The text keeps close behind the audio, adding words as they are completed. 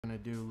Gonna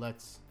do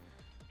let's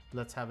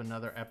have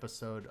another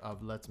episode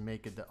of Let's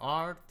Make It the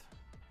Art.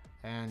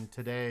 And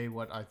today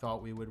what I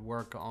thought we would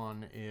work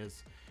on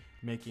is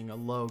making a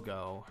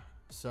logo.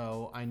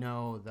 So I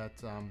know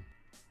that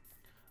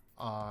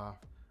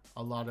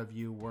a lot of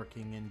you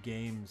working in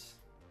games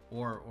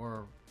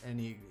or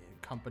any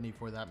company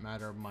for that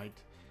matter might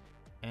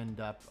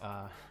end up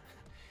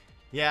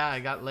yeah,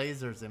 I got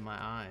lasers in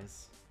my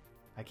eyes.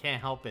 I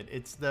can't help it.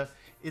 It's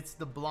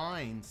the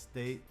blinds.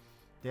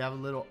 They have a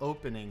little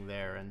opening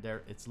there, and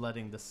it's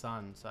letting the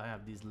sun. So I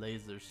have these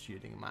lasers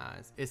shooting in my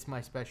eyes. It's my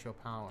special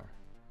power.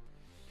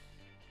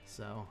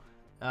 So,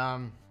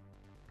 I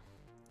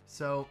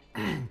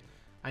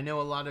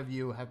know a lot of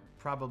you have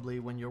probably,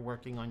 when you're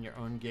working on your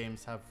own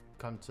games, have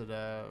come to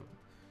the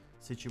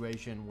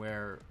situation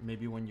where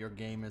maybe when your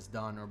game is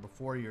done or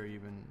before you're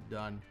even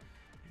done,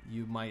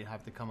 you might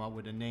have to come up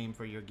with a name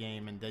for your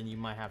game, and then you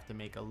might have to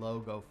make a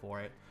logo for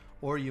it.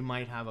 Or you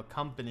might have a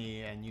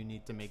company and you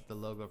need to make the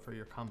logo for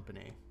your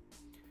company.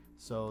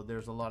 So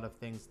there's a lot of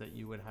things that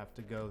you would have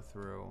to go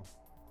through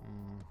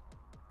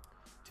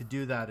to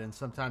do that. And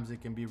sometimes it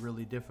can be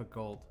really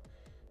difficult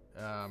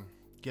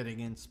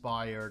getting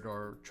inspired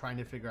or trying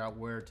to figure out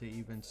where to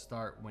even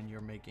start when you're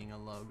making a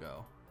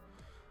logo.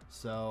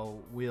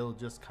 So we'll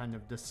just kind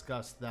of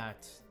discuss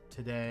that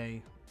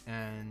today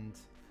and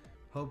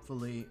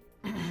hopefully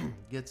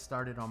get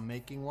started on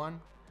making one.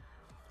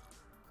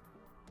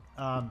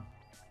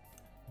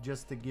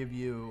 Just to give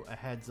you a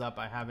heads up,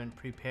 I haven't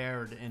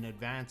prepared in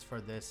advance for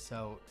this,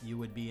 so you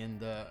would be in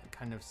the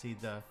kind of see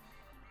the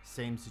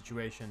same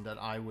situation that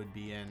I would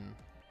be in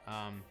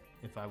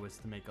if I was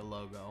to make a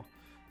logo.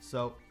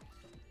 So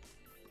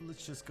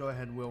let's just go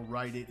ahead, we'll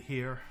write it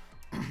here.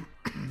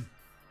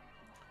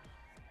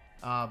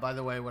 By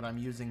the way, what I'm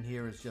using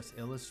here is just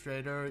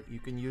Illustrator. You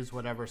can use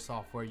whatever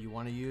software you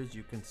want to use.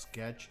 You can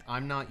sketch.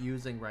 I'm not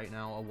using right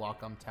now a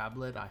Wacom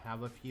tablet. I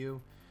have a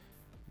few,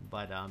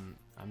 but I'm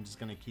just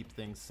gonna keep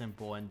things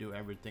simple and do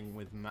everything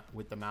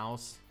with the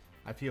mouse.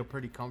 I feel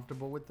pretty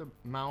comfortable with the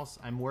mouse.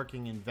 I'm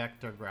working in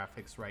vector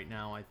graphics right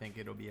now. I think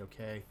it'll be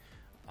okay.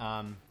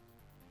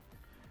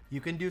 You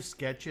can do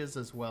sketches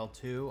as well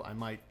too. I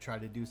might try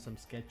to do some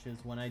sketches.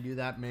 When I do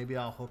that, maybe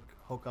I'll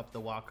hook up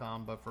the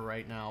Wacom, but for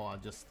right now, I'll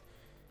just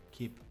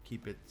keep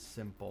it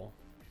simple.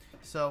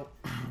 So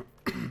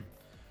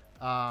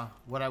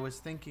what I was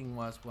thinking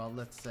was, well,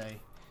 let's say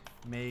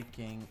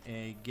making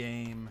a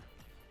game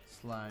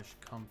 /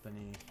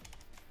 company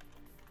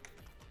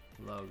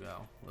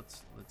logo.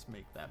 Let's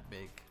make that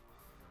big,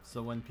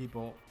 so when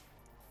people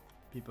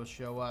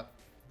show up,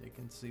 they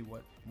can see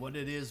what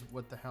it is,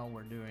 what the hell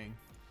we're doing,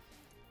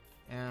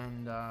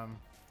 and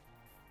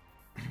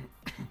you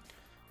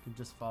can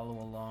just follow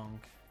along.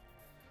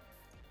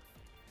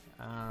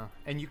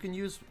 And you can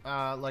use,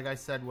 like I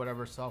said,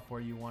 whatever software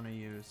you want to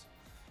use.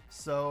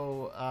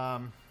 So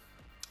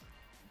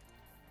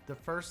the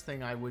first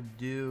thing I would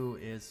do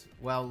is,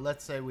 well,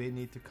 let's say we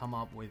need to come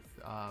up with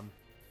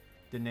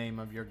the name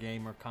of your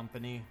game or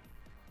company.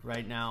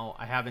 Right now,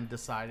 I haven't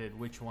decided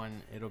which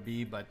one it'll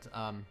be, but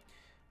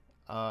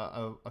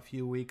a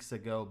few weeks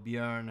ago,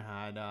 Björn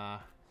had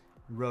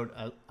wrote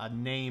a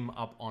name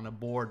up on a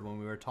board when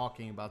we were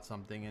talking about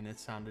something, and it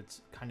sounded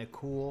kind of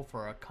cool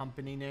for a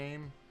company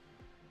name,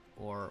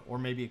 or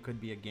maybe it could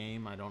be a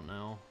game, I don't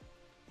know.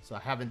 So I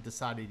haven't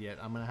decided yet.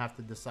 I'm gonna have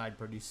to decide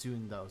pretty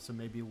soon though, so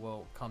maybe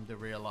we'll come to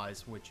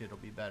realize which it'll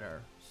be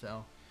better.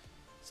 So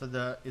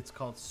it's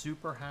called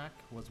SuperHack,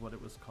 was what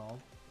it was called.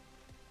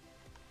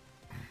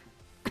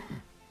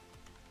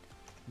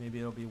 Maybe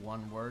it'll be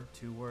one word,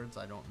 2 words,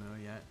 I don't know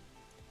yet.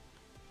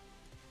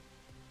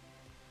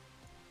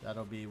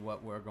 That'll be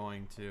what we're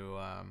going to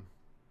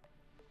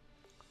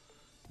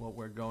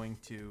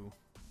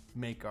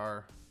make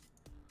our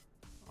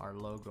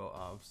logo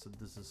of. So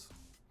this is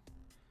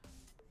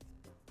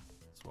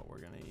what we're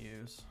gonna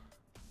use.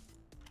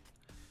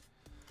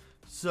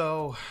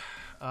 So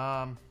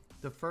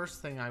the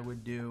first thing I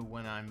would do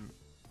when I'm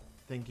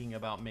thinking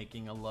about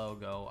making a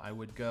logo, I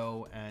would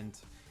go and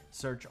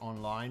search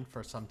online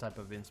for some type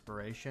of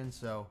inspiration.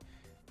 So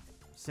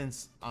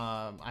since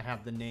I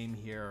have the name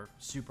here,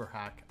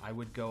 SuperHack, I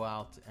would go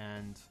out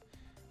and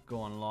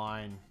go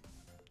online,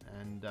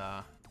 and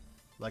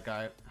like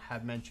I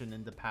have mentioned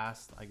in the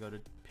past, I go to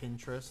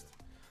Pinterest.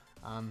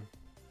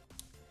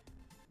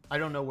 I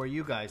don't know where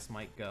you guys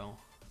might go.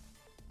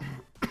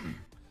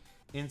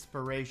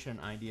 Inspiration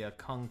idea,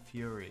 Kung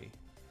Fury.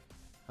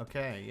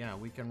 Okay, yeah,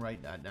 we can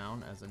write that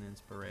down as an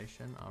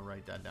inspiration. I'll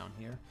write that down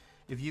here.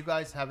 If you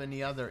guys have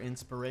any other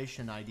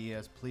inspiration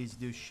ideas, please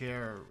do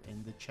share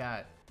in the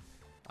chat.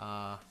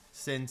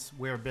 Since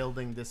we're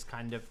building this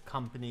kind of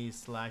company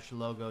 /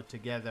 logo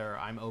together,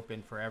 I'm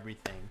open for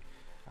everything.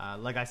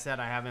 Like I said,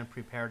 I haven't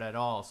prepared at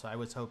all, so I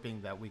was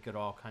hoping that we could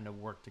all kind of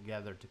work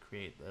together to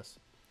create this.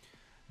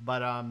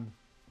 But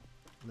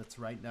let's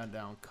write that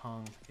down,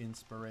 Kung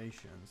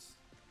Inspirations.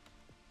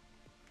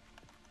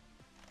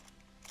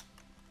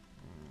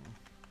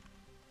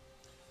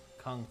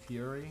 Kung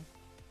Fury.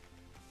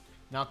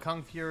 Now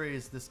Kung Fury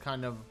is this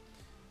kind of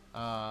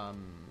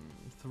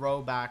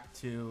throwback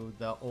to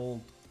the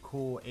old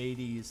cool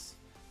 80s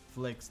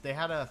flicks. They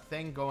had a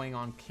thing going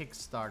on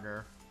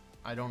Kickstarter.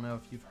 I don't know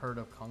if you've heard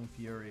of Kung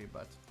Fury,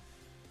 but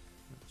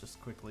I'll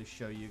just quickly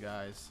show you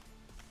guys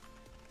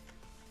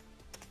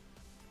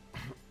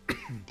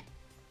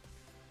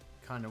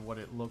kind of what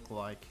it looked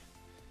like.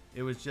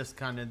 It was just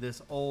kind of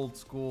this old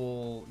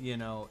school, you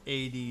know,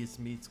 80s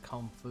meets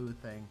Kung Fu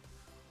thing.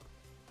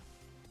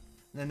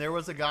 And there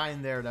was a guy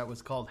in there that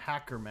was called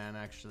Hacker Man,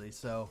 actually.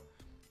 So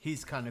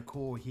he's kind of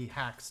cool. He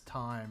hacks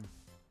time.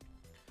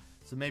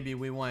 So maybe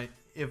we want,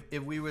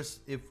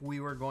 if we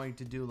were going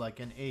to do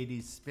like an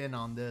 80s spin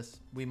on this,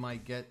 we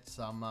might get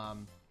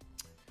some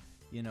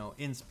you know,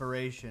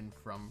 inspiration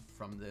from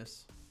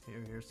this.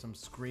 Here's some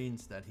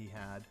screens that he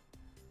had.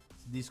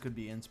 So these could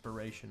be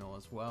inspirational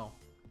as well.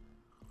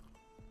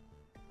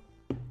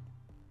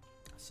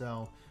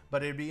 So,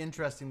 but it'd be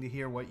interesting to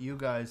hear what you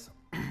guys,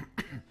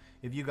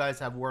 if you guys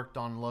have worked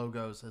on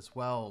logos as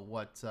well,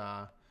 what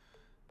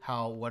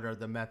are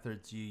the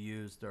methods you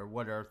used, or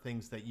what are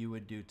things that you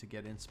would do to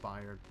get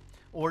inspired,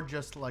 or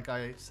just like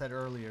I said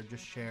earlier,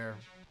 just share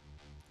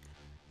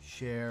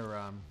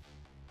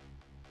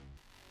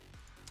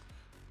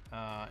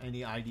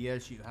any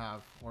ideas you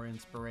have or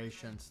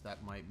inspirations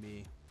that might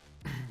be.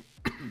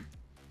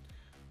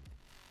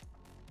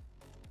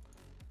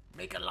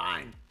 Make a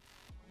line.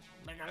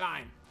 Make a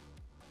line.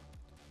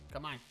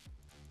 Come on.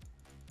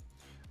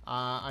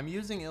 I'm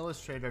using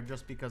Illustrator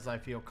just because I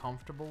feel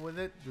comfortable with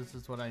it. This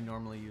is what I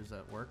normally use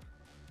at work.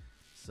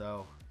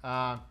 So,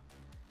 and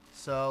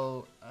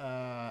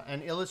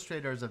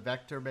Illustrator is a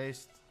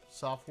vector-based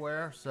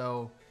software.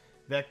 So,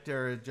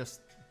 vector,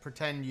 just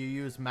pretend you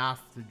use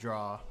math to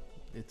draw.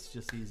 It's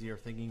just easier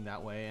thinking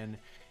that way, and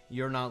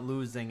you're not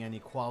losing any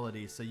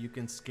quality. So you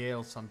can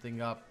scale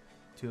something up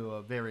to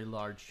a very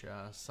large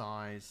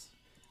size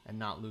and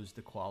not lose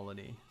the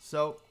quality.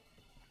 So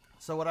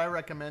what I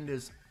recommend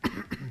is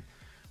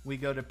we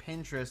go to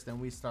Pinterest and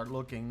we start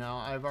looking. Now,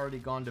 I've already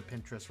gone to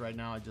Pinterest right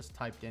now. I just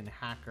typed in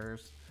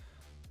hackers.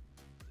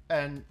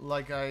 And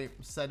like I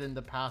said in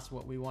the past,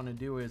 what we want to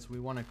do is we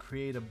want to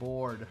create a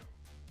board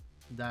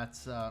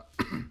that's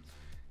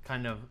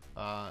kind of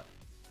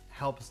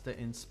helps to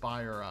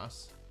inspire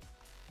us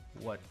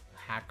what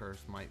hackers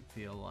might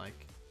feel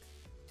like.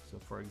 So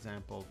for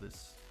example,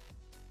 this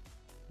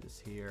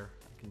here,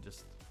 I can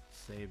just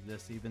save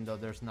this even though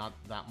there's not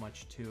that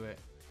much to it.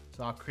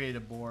 So I'll create a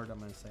board. I'm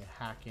going to say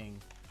hacking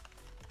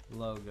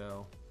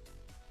logo.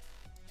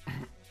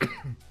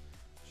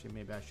 Actually,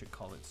 maybe I should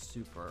call it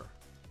super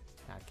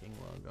hacking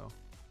logo.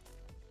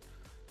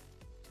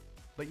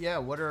 But yeah,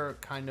 what are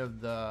kind of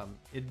the,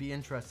 it'd be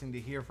interesting to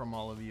hear from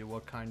all of you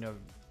what kind of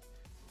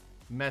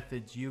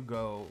methods you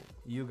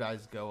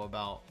guys go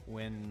about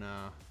when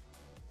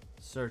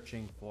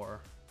searching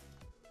for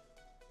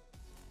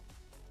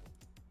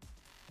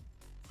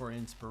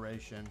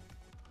inspiration.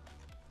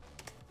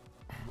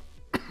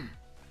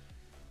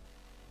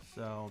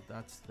 So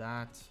that's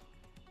that.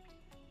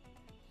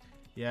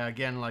 Yeah,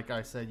 again, like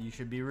I said, you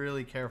should be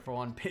really careful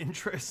on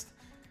Pinterest.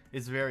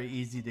 It's very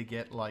easy to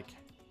get like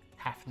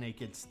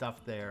half-naked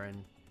stuff there,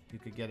 and you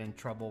could get in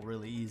trouble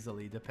really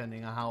easily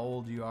depending on how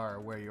old you are or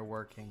where you're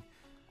working.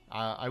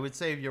 I would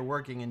say if you're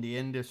working in the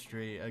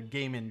industry,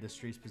 game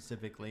industry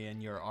specifically,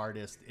 and you're an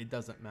artist, it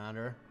doesn't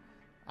matter.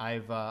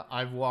 I've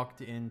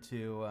walked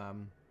into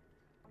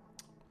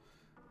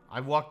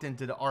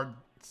the art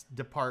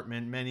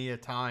department many a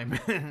time,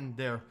 and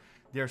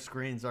their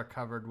screens are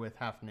covered with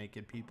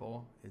half-naked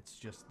people. It's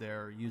just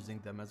they're using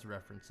them as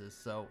references.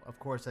 So of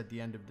course, at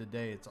the end of the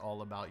day, it's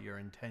all about your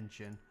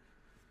intention.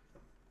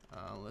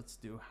 Let's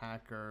do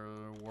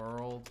hacker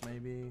world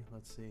maybe.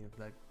 Let's see if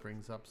that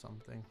brings up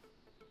something.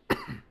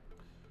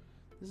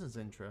 This is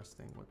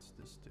interesting. What's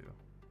this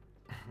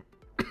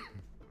do?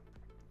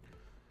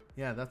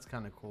 Yeah, that's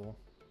kind of cool.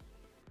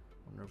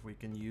 Wonder if we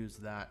can use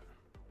that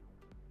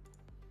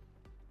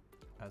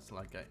as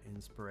like an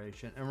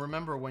inspiration. And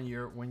remember, when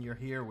you're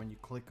here, when you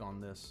click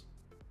on this,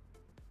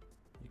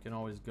 you can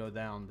always go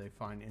down. They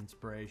find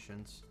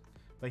inspirations.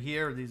 But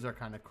here, these are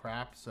kind of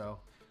crap. So,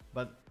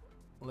 but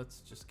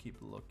let's just keep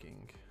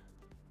looking.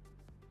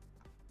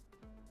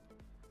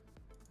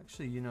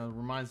 Actually, you know, it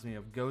reminds me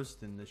of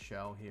Ghost in the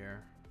Shell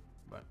here,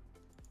 but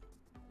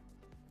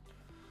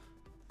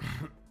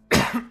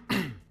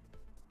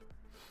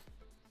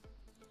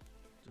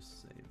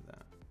just save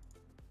that.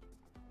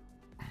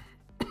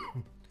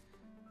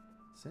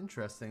 It's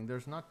interesting.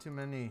 There's not too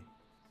many.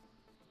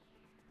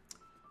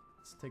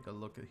 Let's take a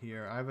look at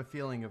here. I have a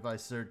feeling if I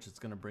search, it's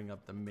going to bring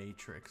up the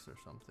Matrix or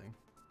something,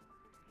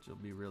 which will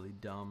be really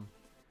dumb.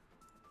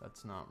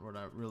 That's not what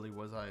I really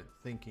was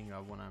thinking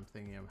of when I'm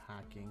thinking of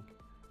hacking.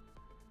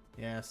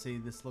 Yeah, see,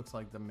 this looks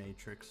like the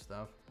Matrix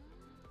stuff.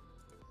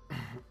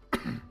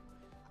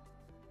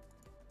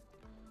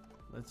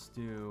 Let's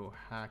do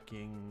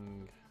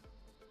hacking.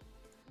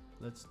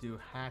 Let's do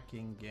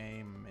hacking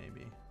game,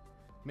 maybe.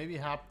 Maybe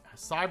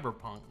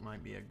Cyberpunk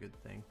might be a good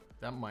thing.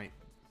 That might.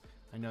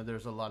 I know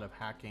there's a lot of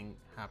hacking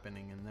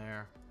happening in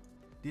there.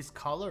 These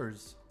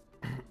colors,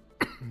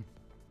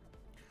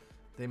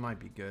 they might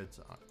be good.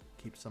 So I'll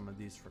keep some of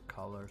these for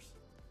colors.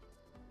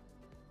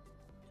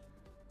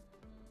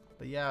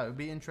 But yeah, it would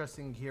be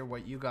interesting to hear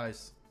what you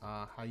guys,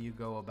 how you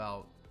go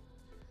about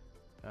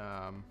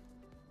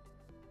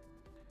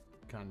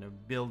kind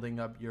of building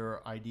up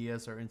your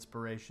ideas or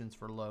inspirations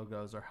for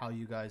logos, or how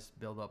you guys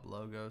build up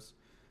logos.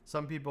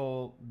 Some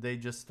people, they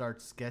just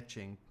start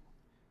sketching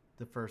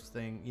the first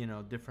thing, you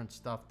know, different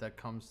stuff that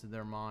comes to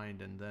their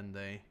mind, and then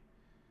they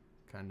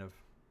kind of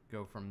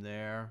go from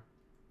there.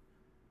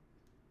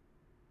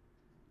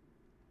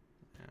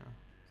 Yeah,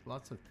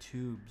 lots of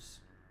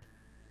tubes.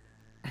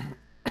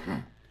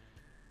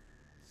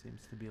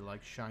 Seems to be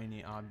like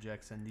shiny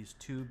objects, and these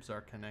tubes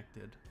are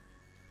connected.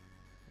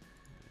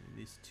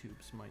 These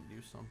tubes might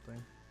do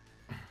something.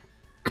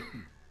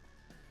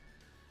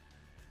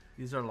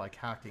 These are like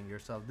hacking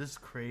yourself. This is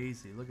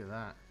crazy. Look at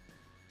that.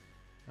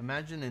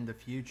 Imagine in the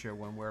future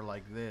when we're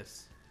like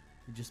this.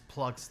 You just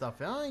plug stuff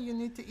in. Oh, you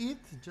need to eat?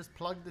 Just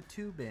plug the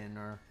tube in.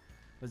 Or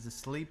was it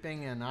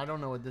sleeping? And I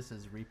don't know what this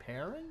is.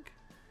 Repairing?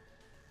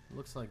 It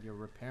looks like you're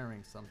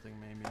repairing something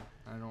maybe.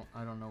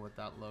 I don't know what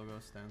that logo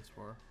stands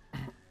for.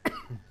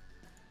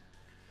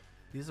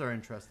 These are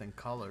interesting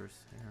colors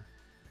here.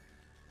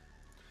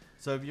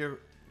 So if you're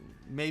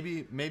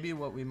maybe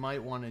what we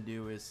might want to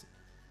do is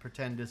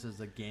pretend this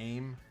is a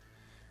game,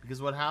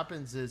 because what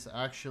happens is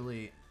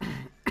actually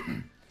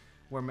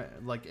we're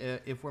like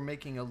if we're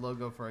making a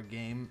logo for a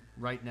game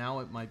right now,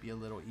 it might be a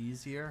little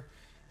easier.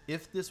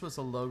 If this was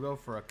a logo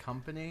for a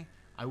company,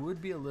 I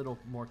would be a little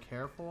more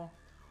careful,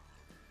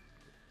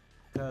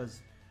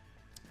 because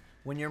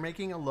when you're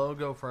making a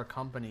logo for a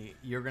company,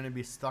 you're going to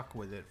be stuck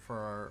with it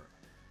for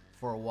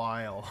a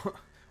while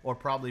or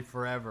probably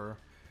forever.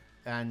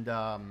 And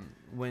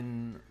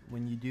when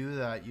you do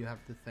that, you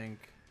have to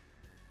think,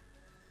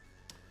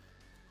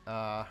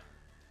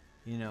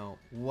 you know,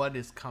 what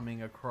is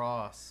coming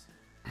across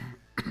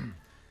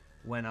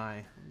when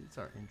these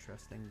are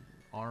interesting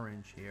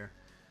orange here.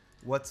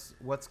 What's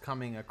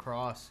coming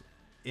across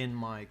in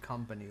my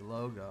company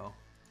logo?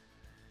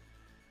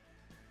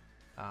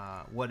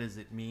 What does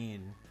it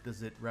mean?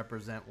 Does it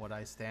represent what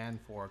I stand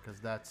for?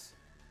 Because that's,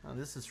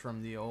 this is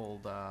from the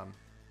old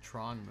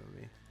Tron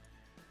movie.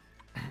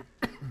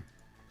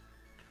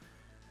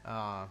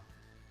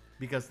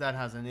 Because that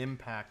has an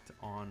impact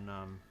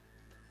on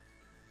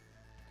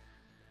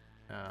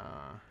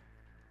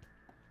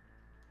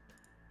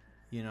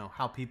you know,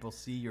 how people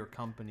see your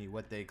company,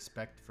 what they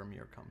expect from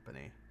your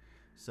company.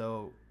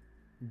 So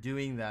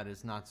doing that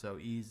is not so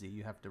easy.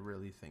 You have to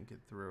really think it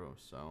through.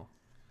 So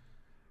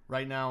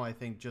right now, I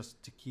think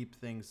just to keep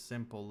things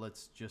simple,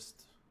 let's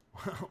just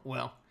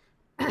well,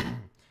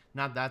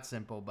 not that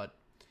simple, but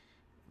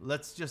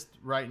let's just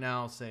right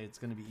now say it's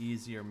going to be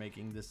easier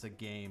making this a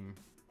game.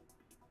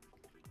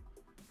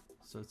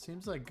 So it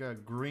seems like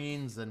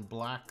greens and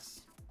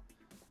blacks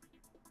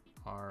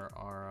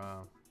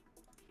are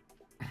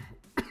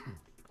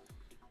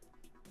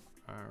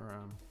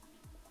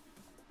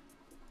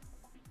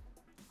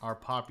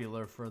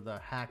popular for the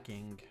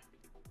hacking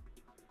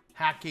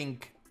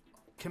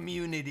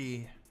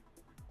community.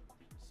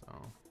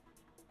 So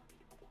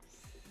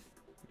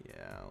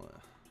yeah.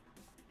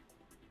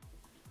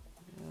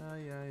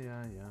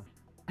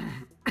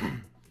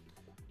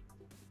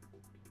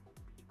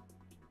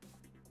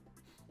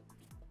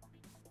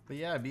 But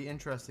yeah, it'd be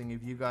interesting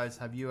if you guys,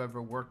 have you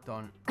ever worked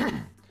on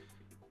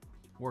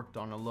worked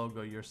on a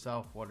logo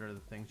yourself? What are the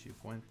things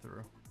you've went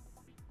through?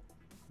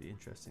 Be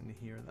interesting to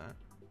hear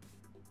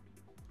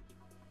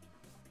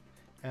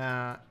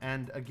that.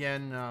 And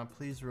again,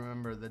 please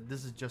remember that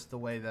this is just the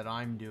way that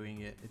I'm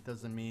doing it. It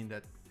doesn't mean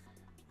that,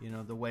 you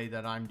know, the way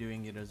that I'm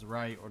doing it is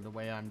right or the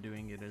way I'm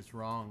doing it is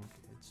wrong.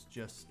 It's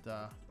just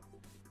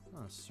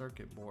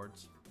circuit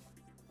boards.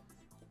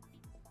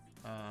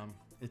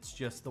 It's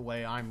just the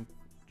way I'm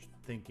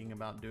thinking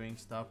about doing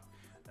stuff.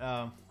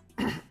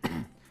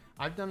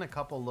 I've done a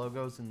couple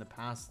logos in the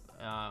past.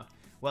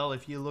 Well,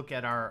 if you look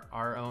at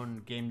our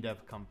own game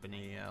dev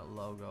company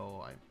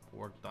logo, I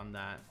worked on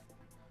that,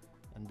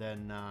 and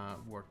then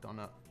worked on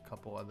a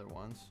couple other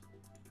ones.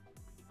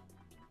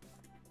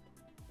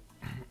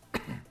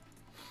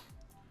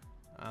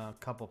 A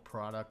couple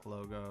product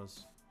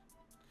logos.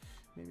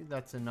 Maybe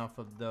that's enough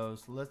of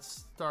those. Let's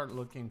start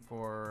looking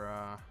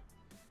for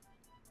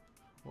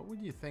what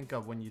would you think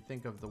of when you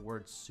think of the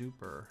word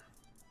super?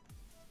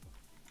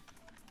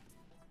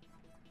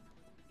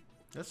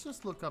 Let's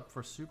just look up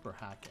for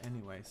SuperHack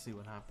anyway, see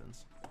what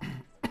happens.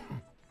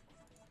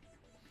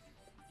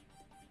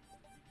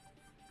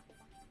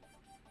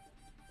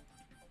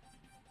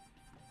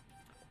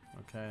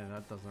 Okay,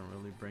 that doesn't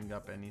really bring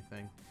up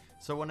anything.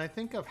 So when I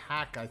think of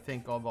hack, I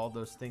think of all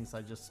those things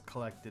I just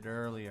collected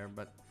earlier,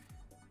 but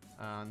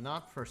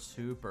not for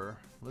super.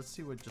 Let's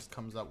see what just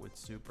comes up with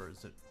super.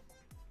 Is it...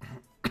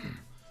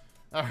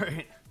 All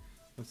right.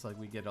 Looks like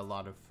we get a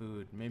lot of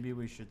food. Maybe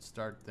we should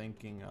start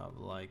thinking of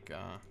like...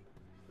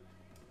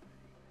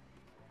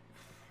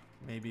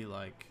 maybe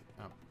like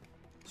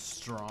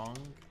strong.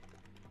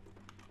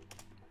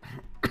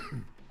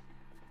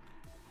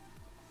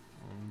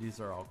 These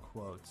are all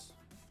quotes.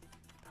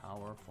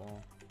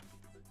 Powerful.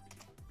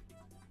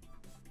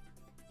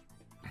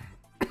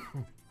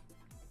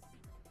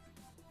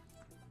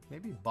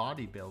 Maybe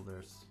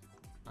bodybuilders.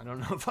 I don't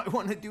know if I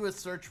want to do a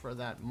search for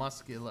that.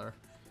 Muscular.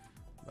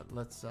 But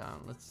let's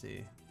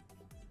see.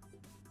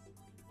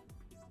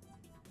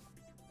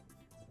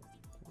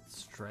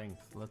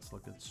 Strength. Let's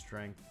look at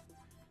strength.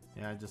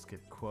 Yeah, I just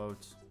get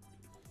quotes.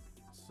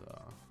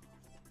 So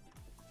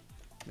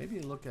maybe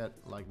look at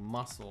like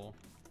muscle.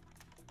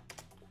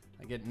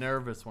 I get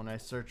nervous when I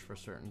search for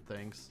certain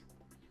things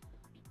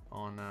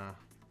on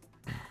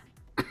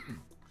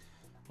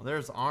well,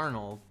 there's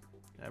Arnold.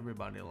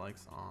 Everybody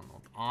likes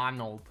Arnold.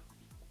 Arnold.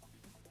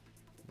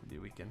 Maybe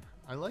we can.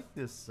 I like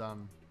this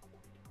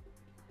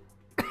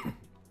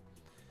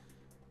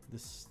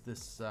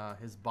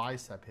his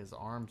bicep, his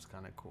arm's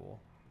kind of cool.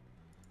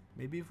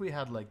 Maybe if we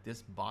had like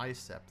this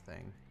bicep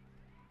thing.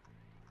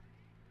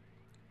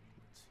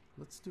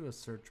 Let's do a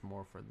search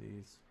more for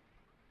these.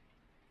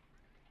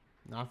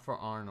 Not for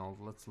Arnold.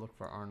 Let's look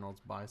for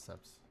Arnold's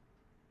biceps.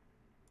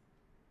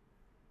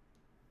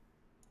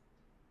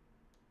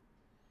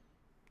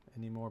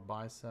 Any more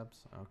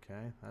biceps?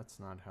 Okay, that's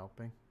not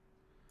helping.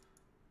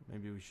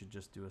 Maybe we should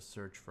just do a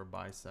search for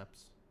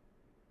biceps.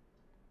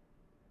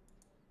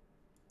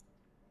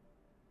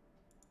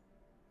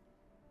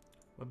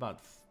 What about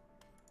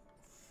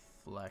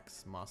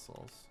flex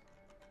muscles?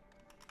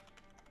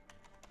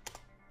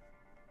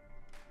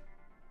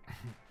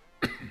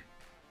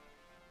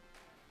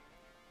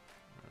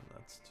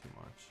 That's too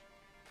much.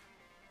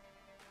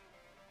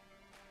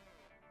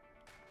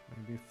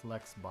 Maybe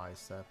flex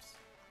biceps.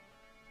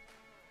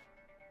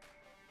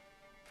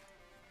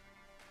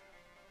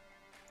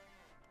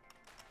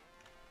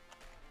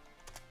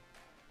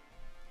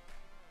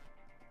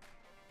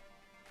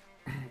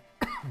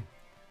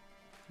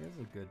 Here's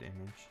a good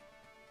image.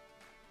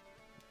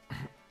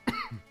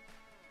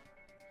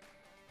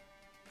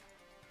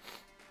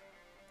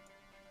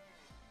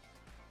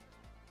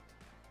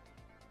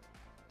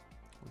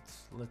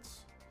 Let's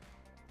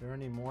there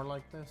any more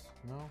like this?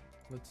 No?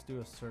 Let's do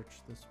a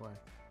search this way.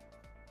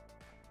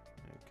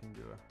 Yeah, I can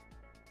do a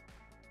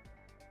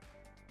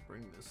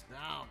bring this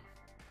down.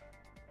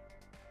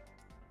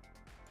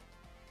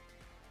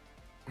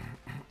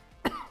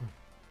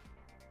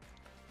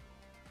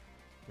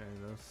 Okay,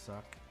 those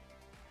suck.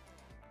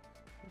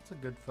 That's a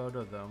good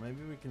photo though.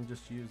 Maybe we can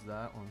just use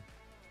that one.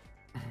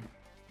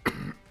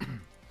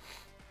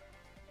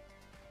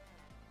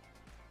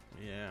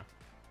 Yeah.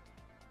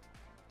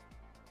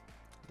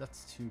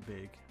 That's too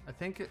big. I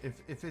think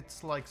if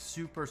it's like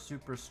super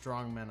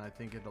strong men, I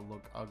think it'll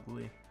look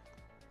ugly.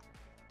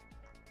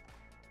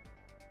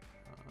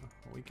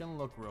 We can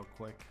look real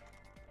quick.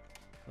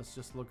 Let's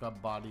just look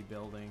up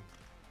bodybuilding.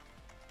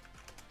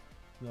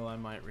 Though I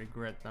might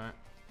regret that.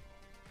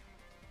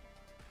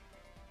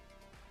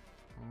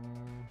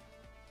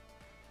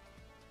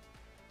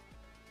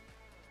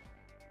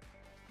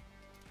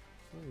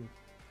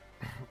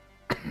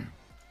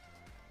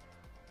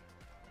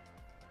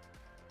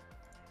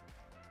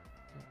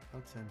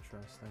 That's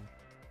interesting.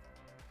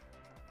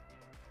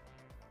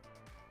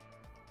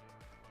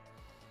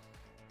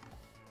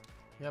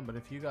 Yeah, but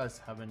if you guys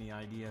have any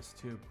ideas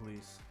too,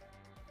 please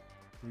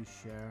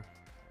share.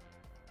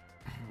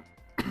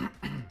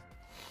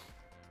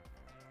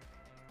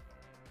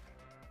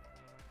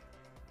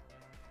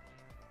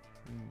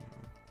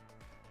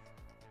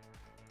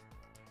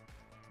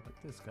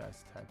 Like this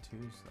guy's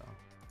tattoos though.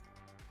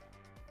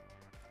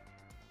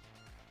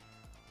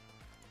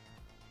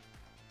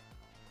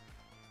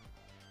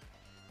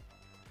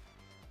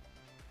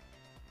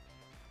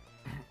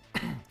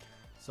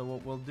 So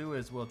what we'll do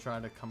is we'll try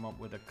to come up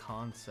with a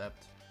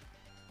concept,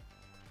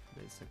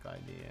 basic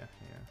idea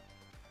here.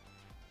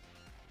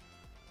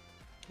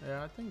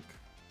 Yeah, I think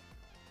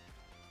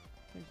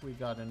we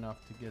got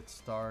enough to get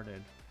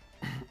started.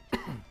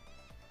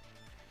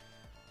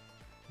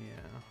 Yeah.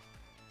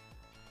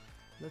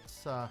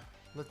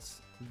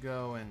 Let's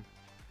go and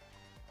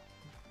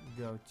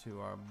go to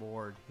our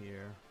board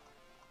here.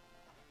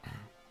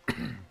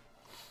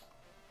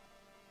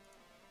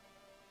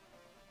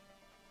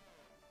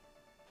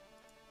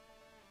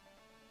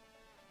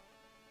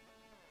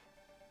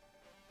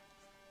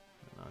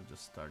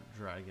 Just start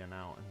dragging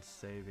out and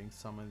saving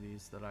some of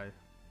these that I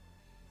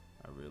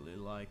really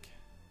like.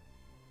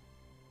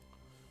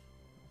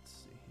 Let's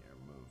see here,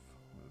 move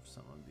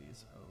some of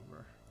these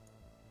over.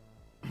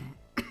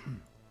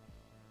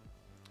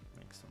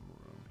 Make some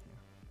room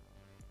here.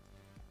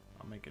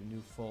 I'll make a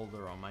new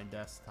folder on my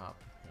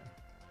desktop here.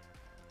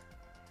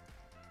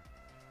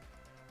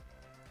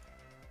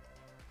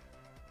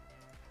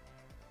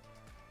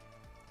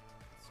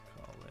 Let's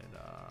call it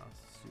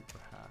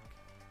SuperHack.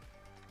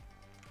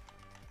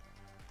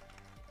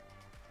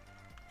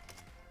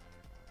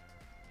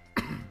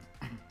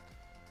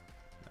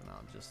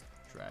 Just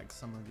drag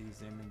some of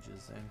these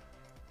images in.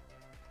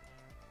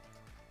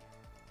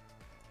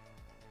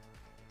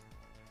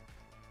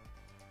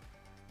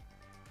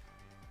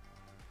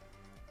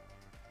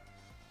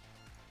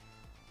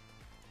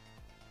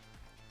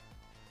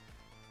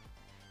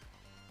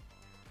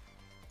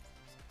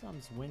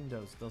 Sometimes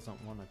Windows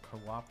doesn't want to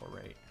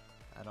cooperate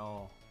at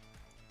all.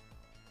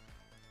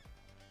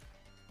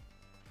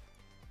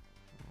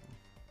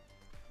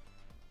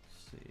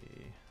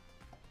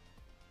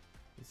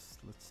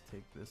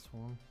 take this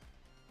one.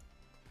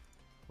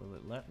 Will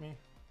it let me?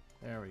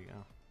 There we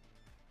go.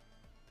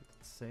 Did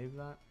it save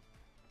that?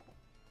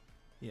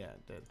 Yeah,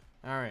 it did.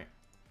 All right.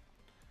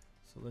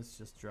 So let's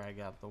just drag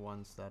out the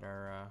ones that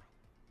are.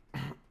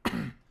 Do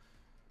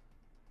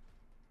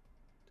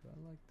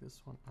I like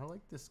this one? I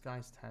like this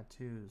guy's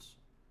tattoos,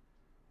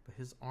 but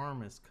his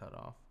arm is cut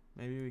off.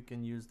 Maybe we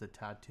can use the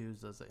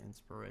tattoos as an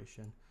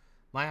inspiration.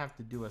 Might have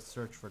to do a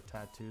search for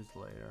tattoos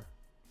later.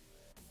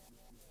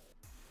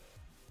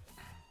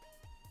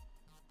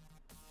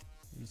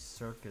 These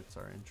circuits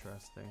are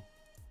interesting.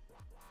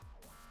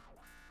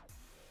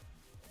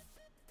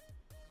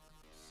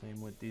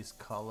 Same with these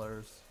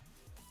colors.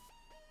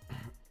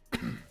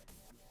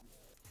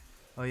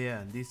 Oh yeah,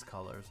 and these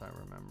colors I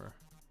remember.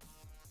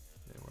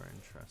 They were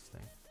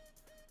interesting.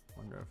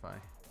 Wonder if I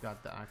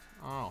got the act.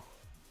 Oh,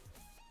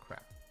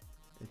 crap.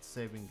 It's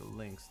saving the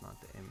links,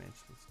 not the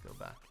image. Let's go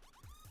back.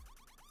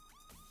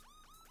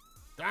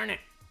 Darn it!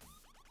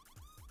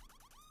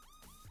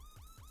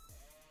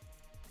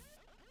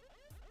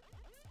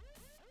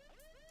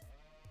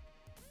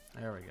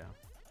 There we go.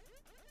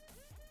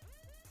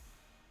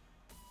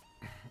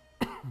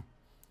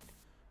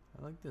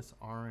 I like this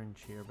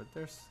orange here, but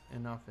there's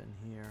enough in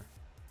here.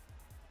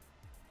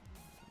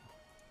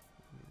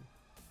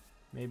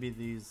 Maybe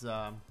these,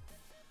 oh,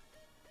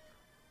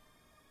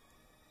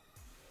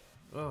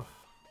 the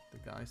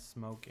guy's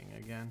smoking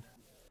again.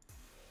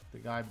 The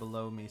guy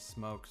below me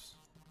smokes.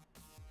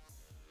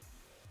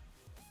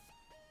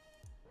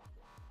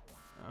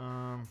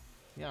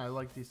 Yeah, I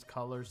like these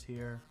colors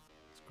here.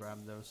 Let's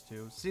grab those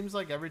two. Seems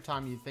like every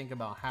time you think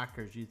about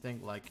hackers, you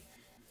think like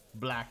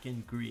black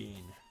and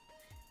green.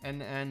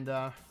 And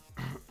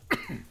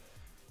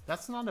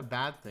that's not a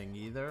bad thing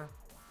either.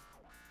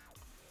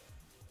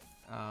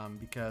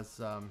 Because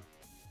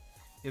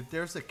if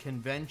there's a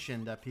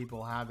convention that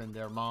people have in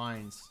their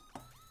minds,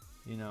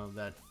 you know,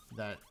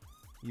 that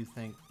you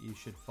think you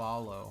should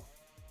follow,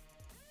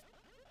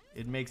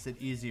 it makes it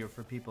easier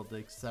for people to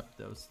accept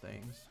those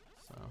things.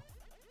 So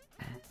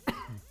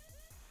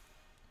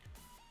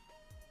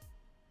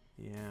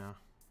yeah.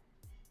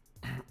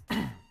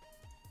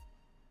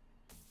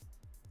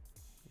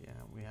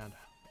 Yeah,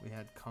 we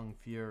had Kung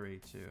Fury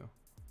too.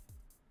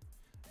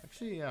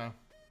 Actually,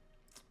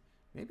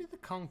 maybe the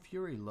Kung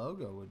Fury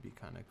logo would be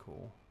kind of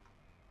cool.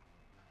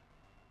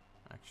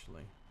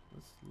 Actually,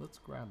 let's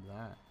grab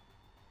that.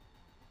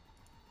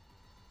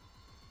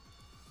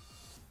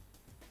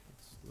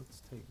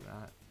 Let's take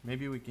that.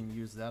 Maybe we can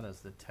use that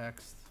as the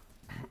text.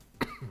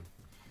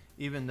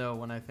 Even though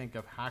when I think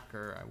of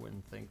hacker, I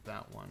wouldn't think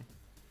that one.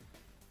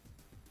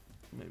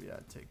 Maybe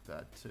I'd take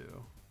that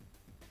too.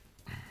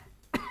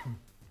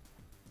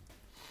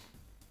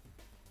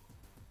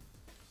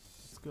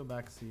 Let's go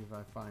back, see if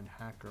I find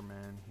Hacker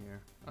Man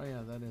here. Oh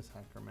yeah, that is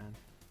Hacker Man.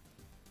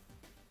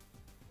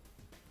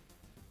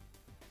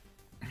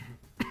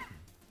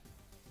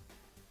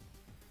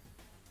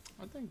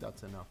 I think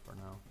that's enough for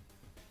now.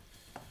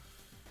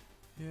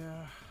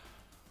 Yeah.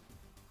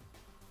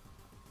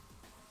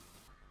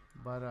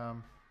 But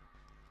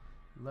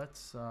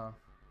let's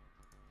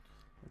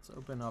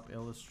open up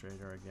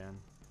Illustrator again.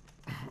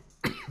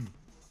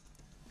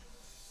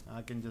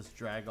 I can just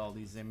drag all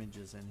these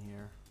images in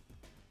here.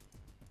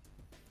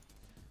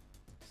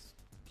 Let's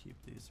keep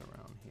these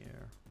around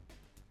here.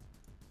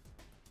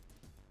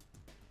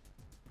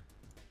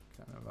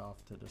 Kind of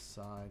off to the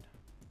side.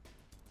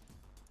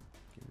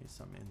 Give me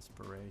some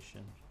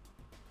inspiration.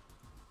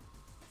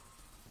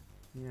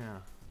 Yeah.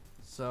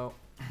 So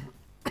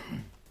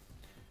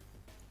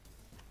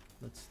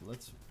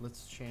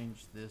let's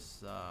change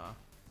this.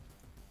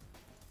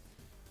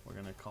 We're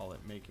gonna call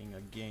it making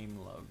a game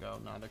logo,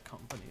 not a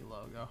company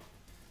logo.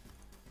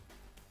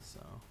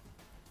 So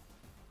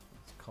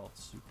it's called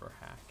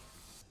SuperHack,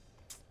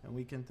 and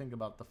we can think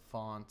about the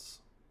fonts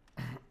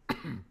a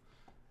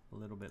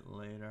little bit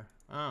later.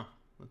 Ah,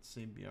 let's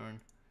see,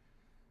 Bjorn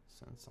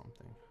send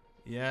something.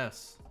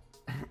 Yes.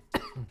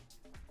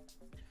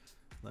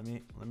 Let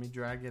me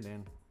drag it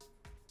in.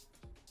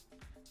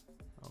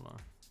 Hold on.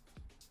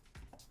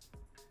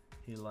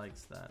 He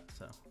likes that,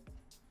 so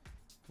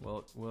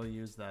we'll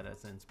use that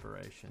as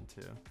inspiration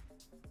too.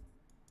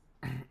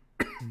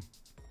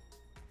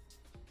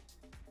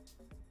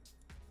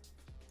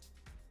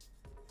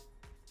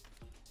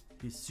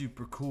 He's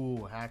super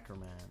cool, Hacker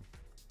Man.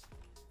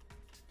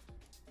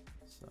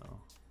 So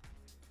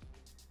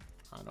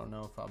I don't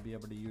know if I'll be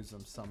able to use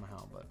them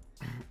somehow, but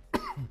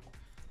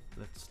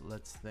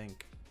let's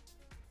think.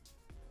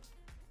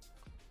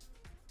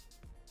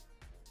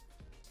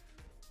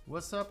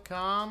 What's up,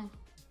 Com?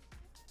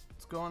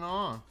 What's going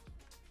on?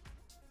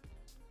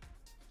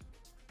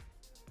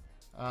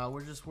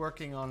 We're just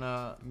working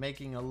on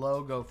making a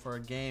logo for a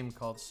game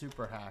called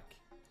SuperHack.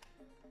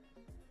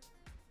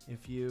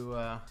 If you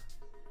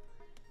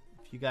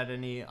got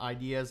any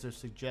ideas or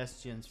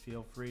suggestions,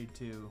 feel free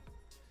to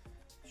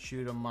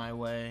shoot them my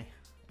way.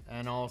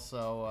 And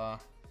also,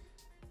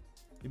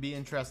 it'd be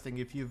interesting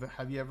if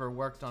have you ever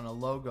worked on a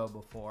logo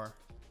before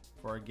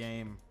for a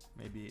game?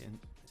 Maybe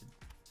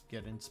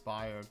get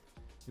inspired.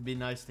 it'd be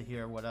nice to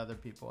hear what other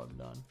people have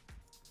done.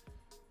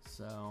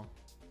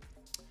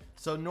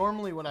 So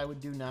normally what I would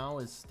do now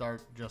is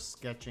start just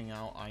sketching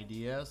out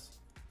ideas.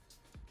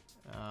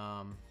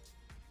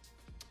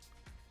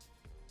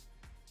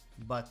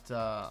 But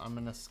I'm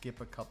gonna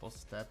skip a couple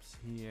steps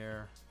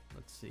here.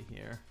 Let's see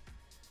here.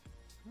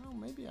 Well,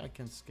 maybe I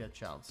can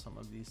sketch out some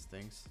of these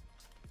things.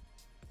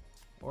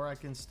 Or I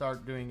can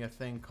start doing a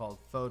thing called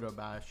photo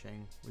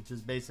bashing, which is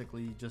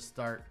basically you just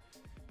start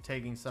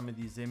taking some of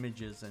these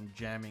images and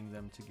jamming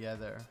them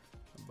together.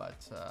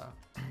 But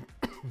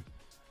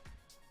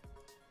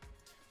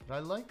I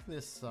like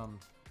this.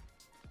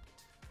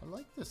 I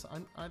like this.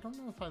 I don't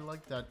know if I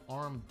like that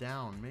arm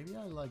down. Maybe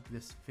I like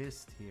this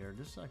fist here.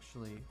 This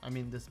actually, I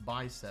mean, this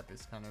bicep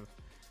is kind of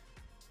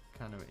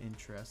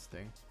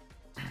interesting.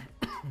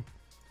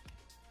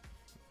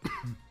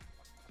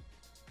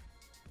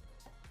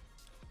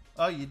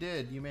 Oh, you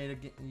did. You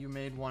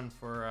made one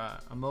for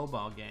a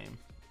mobile game.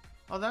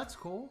 Oh, that's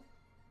cool.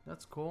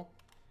 That's cool.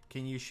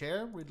 Can you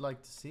share? We'd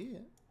like to see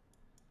it.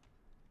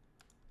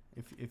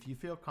 If you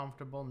feel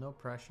comfortable, no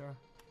pressure.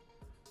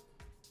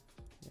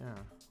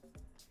 Yeah.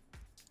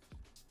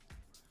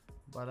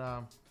 But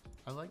I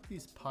like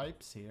these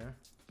pipes here.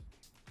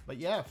 But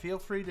yeah, feel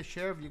free to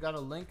share if you got a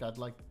link. I'd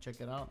like to check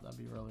it out. That'd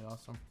be really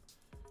awesome.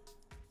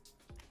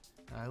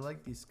 I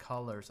like these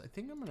colors. I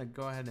think I'm gonna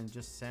go ahead and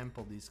just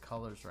sample these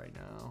colors right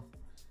now.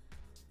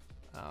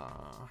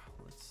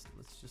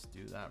 Let's just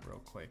do that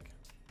real quick.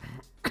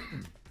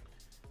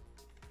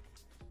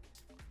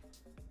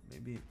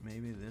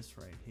 maybe this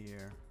right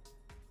here,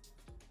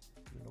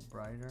 a little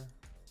brighter,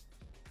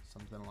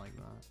 something like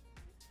that.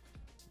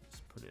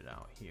 Just put it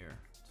out here.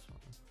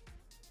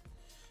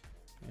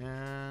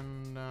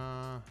 And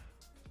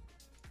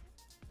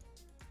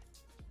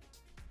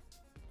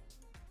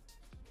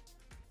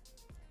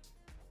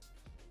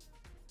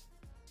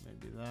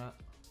maybe that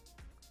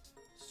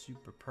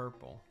super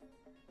purple.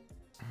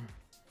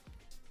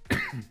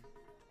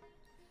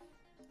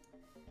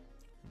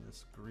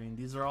 This green.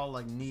 These are all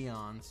like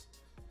neons.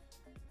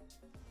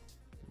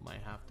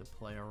 Might have to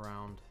play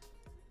around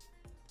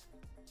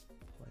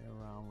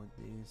with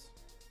these.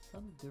 Is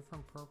that a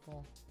different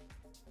purple?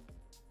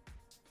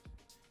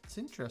 It's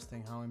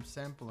interesting how I'm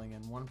sampling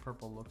and one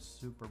purple looks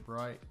super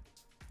bright.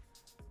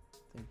 I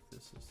think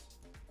this is,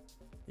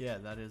 yeah,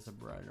 that is a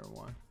brighter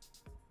one.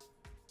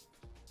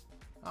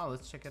 Oh,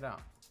 let's check it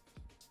out.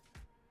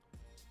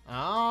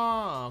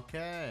 Oh,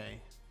 okay.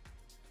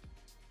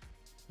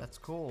 That's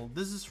cool.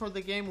 This is for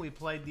the game we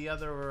played the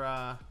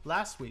other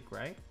last week,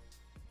 right?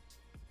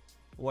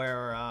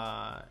 Where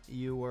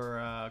you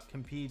were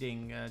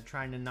competing,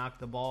 trying to knock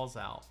the balls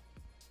out.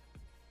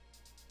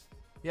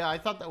 Yeah, I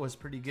thought that was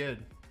pretty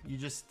good. You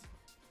just,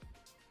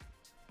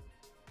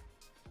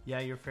 yeah,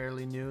 you're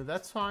fairly new.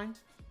 That's fine.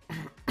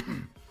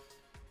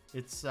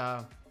 It's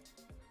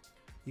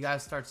you gotta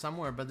start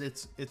somewhere, but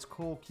it's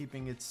cool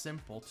keeping it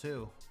simple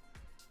too.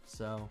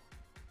 So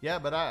yeah,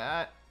 but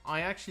I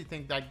actually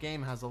think that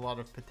game has a lot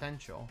of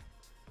potential.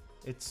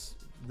 It's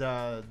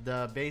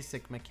the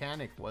basic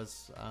mechanic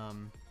was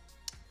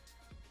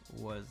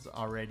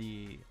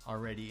already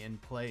in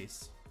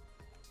place.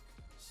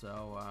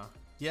 So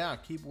yeah,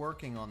 keep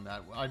working on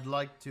that. I'd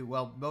like to,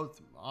 well,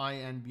 both I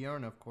and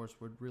Bjorn, of course,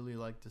 would really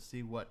like to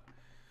see what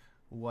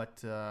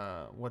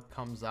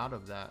comes out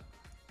of that.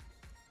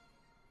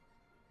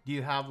 Do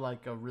you have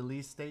like a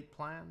release date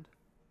planned?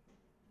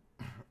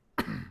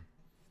 Just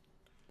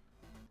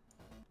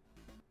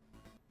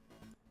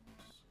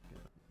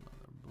get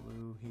another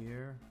blue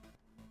here.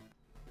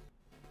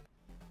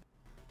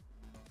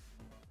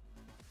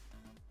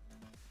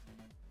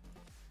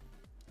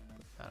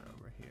 Put that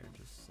over here,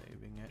 just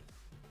saving it.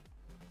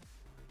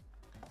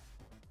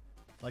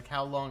 Like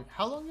how long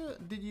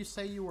did you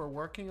say you were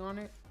working on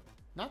it?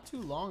 Not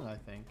too long, I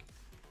think.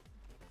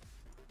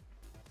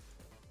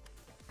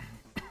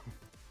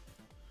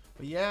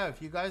 But yeah, if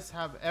you guys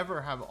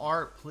ever have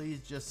art, please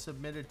just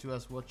submit it to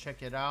us. We'll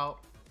check it out.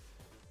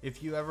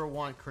 If you ever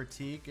want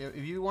critique,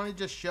 if you want to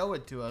just show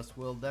it to us,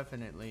 we'll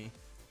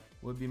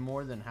be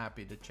more than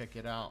happy to check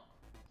it out.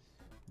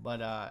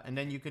 But and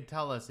then you could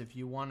tell us if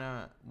you want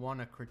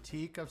a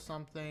critique of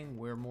something.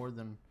 We're more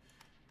than,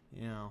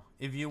 you know,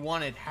 if you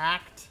want it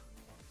hacked,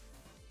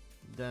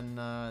 then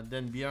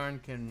Bjorn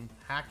can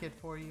hack it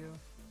for you.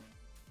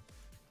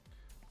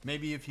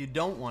 Maybe if you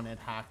don't want it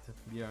hacked,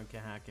 Bjorn can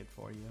hack it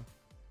for you.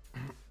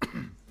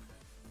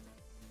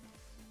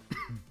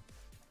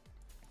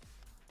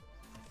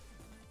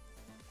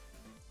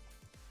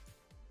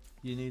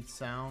 You need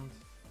sound.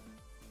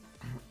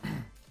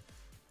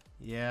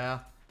 Yeah,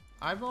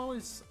 I've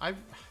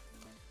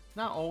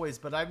not always,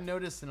 but I've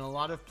noticed in a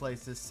lot of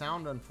places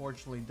sound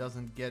unfortunately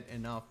doesn't get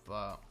enough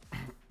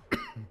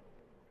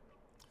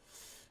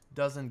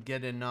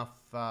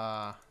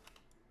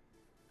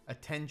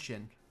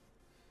attention.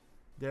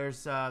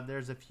 There's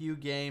a few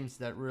games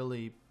that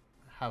really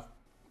have,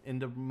 in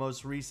the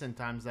most recent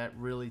times, that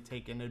really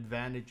taken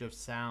advantage of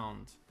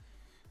sound.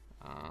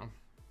 I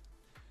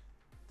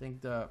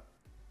think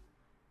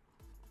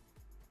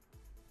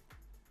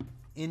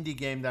indie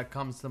game that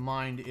comes to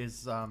mind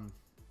is I'm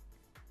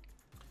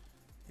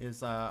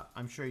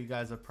sure you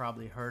guys have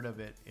probably heard of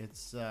it.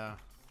 It's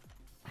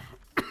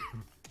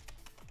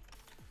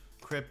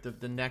Crypt of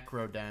the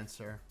Necro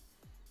Dancer,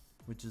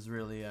 which is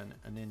really an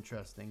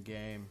interesting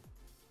game,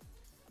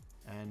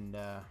 and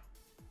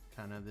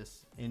kind of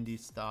this indie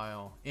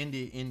style,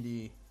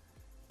 indie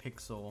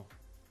pixel.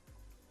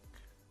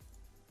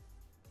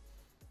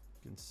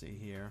 You can see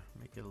here,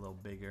 make it a little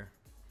bigger,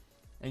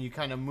 and you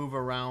kind of move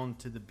around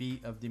to the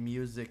beat of the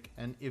music,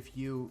 and if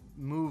you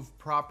move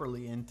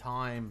properly in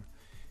time,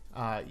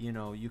 you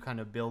know, you kind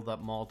of build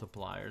up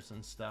multipliers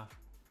and stuff.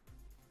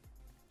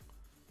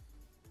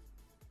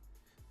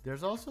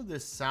 There's also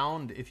this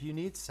sound, if you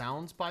need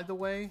sounds, by the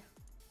way,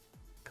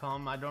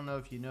 I don't know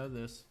if you know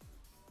this.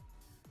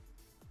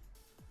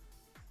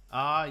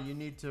 You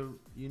need to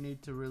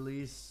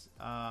release,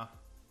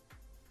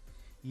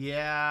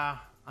 yeah,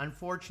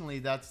 unfortunately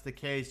that's the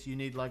case. You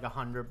need like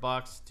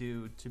 $100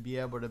 to be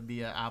able to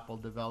be an Apple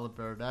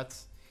developer.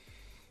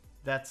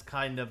 That's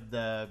kind of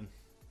the,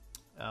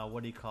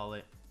 what do you call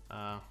it?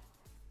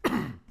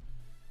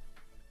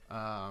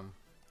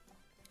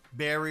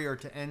 Barrier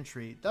to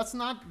entry. That's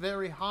not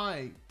very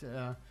high.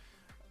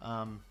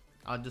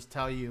 I'll just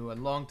tell you, a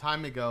long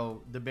time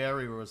ago, the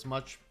barrier was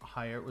much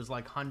higher. It was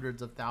like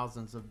hundreds of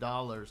thousands of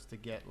dollars to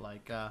get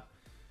like, turn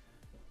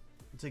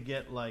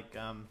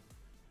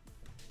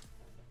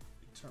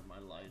my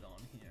light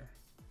on here.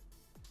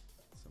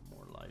 Some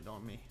more light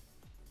on me.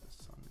 The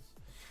sun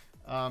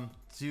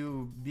is,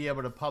 to be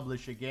able to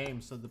publish a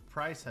game. So the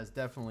price has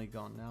definitely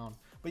gone down.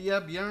 But yeah,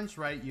 Björn's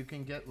right. You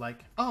can get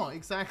like, oh,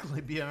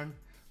 exactly, Björn.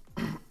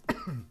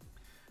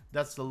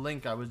 That's the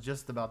link I was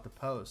just about to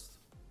post.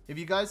 If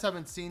you guys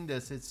haven't seen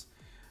this, it's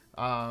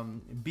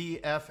bfxr.net.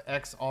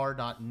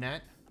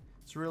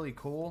 It's really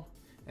cool,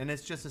 and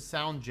it's just a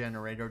sound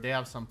generator. They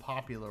have some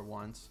popular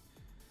ones.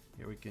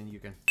 Here you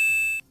can.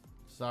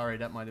 Sorry,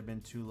 that might have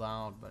been too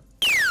loud,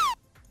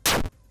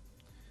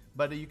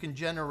 but you can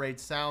generate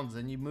sounds,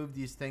 and you move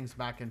these things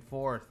back and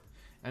forth,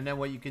 and then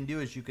what you can do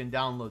is you can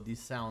download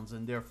these sounds,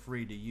 and they're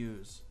free to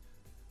use.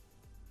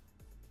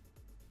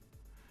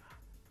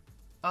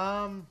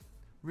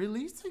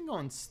 Releasing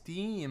on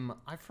Steam,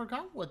 I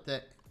forgot what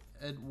it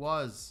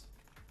was.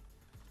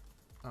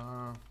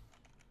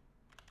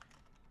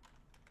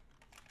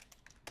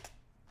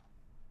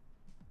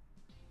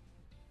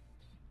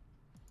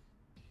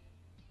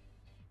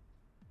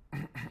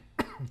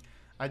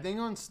 I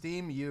think on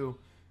Steam you,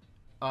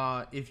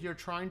 if you're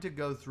trying to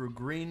go through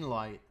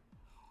Greenlight,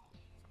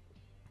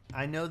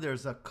 I know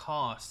there's a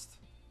cost.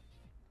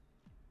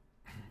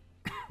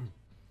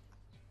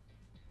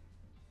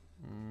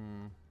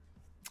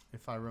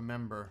 If I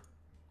remember,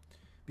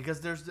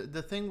 because there's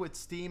the thing with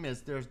Steam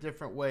is there's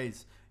different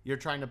ways. You're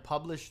trying to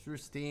publish through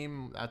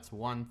Steam, that's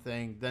one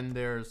thing. Then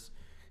there's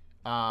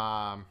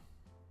going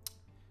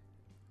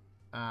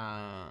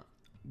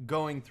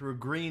through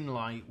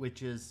Greenlight,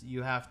 which is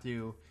you have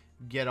to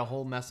get a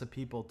whole mess of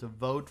people to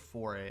vote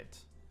for it,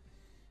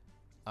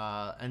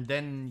 and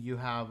then you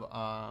have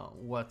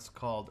what's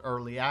called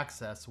early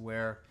access,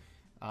 where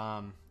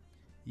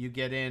you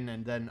get in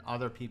and then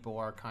other people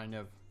are kind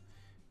of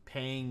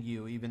paying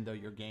you even though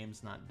your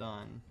game's not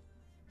done.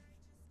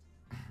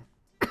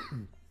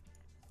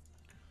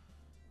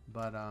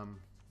 But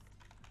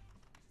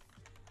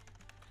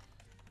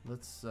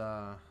let's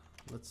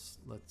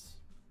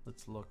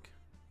look.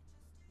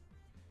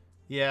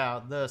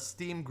 Yeah, the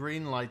Steam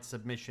Greenlight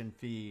submission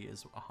fee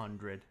is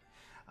 $100.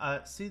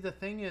 See, the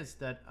thing is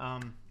that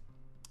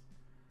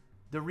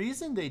the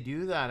reason they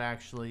do that,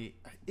 actually,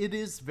 it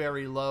is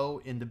very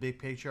low in the big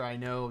picture. I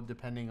know,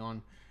 depending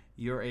on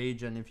your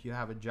age and if you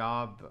have a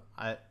job,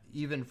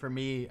 even for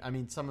me, I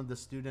mean, some of the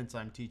students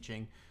I'm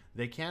teaching,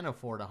 they can't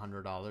afford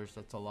 $100.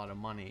 That's a lot of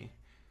money.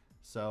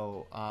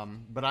 So,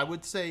 but I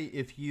would say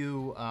if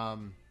you,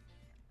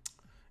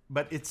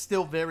 but it's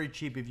still very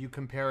cheap if you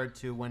compare it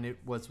to when it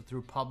was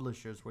through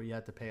publishers where you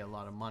had to pay a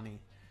lot of money,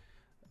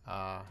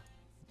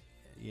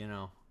 you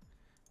know,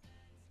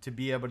 to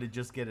be able to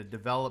just get a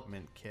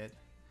development kit.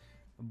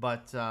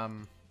 But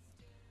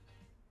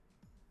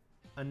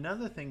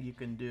another thing you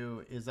can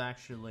do is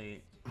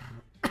actually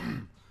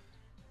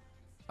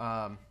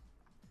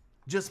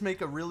just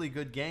make a really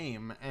good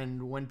game,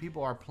 and when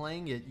people are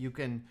playing it, you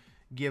can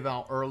give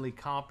out early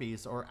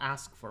copies or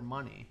ask for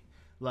money.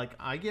 Like,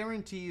 I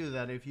guarantee you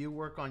that if you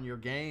work on your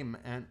game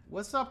and...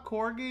 What's up,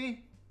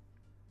 Corgi?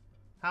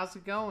 How's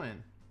it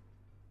going?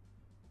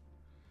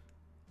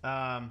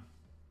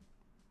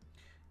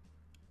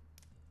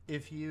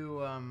 If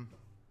you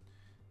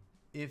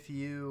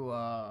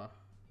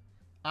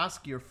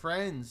ask your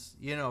friends,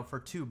 you know, for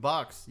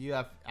 $2, you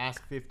have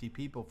ask 50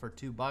 people for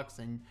 $2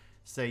 and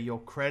say you'll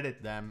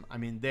credit them. I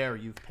mean, there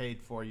you've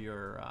paid for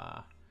your,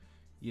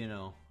 you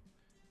know,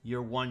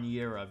 your 1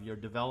 year of your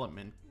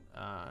development,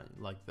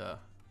 like the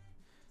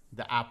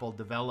Apple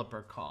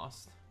developer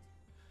cost.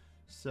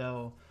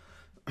 So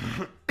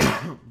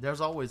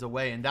there's always a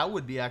way, and that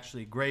would be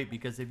actually great,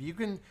 because if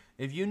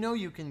you know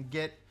you can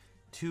get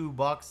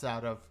 $2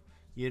 out of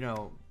you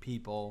know,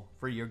 people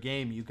for your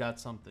game, you got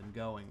something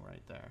going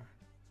right there.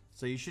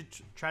 So you should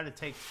try to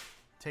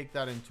take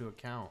that into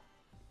account.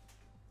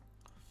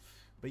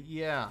 But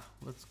yeah,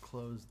 let's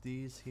close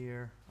these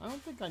here. I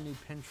don't think I need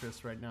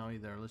Pinterest right now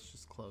either. Let's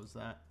just close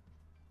that.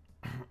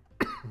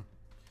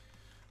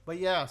 But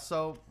yeah,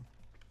 so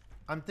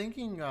I'm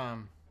thinking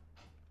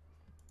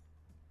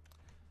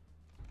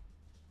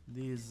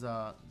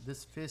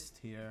this fist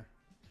here.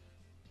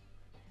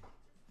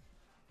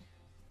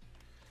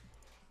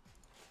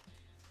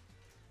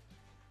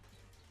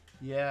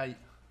 Yeah,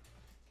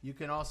 you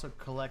can also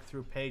collect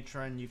through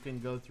Patreon. You can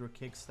go through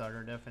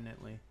Kickstarter,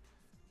 definitely.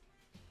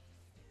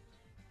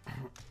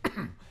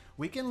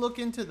 We can look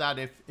into that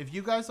if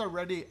you guys are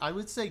ready. I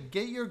would say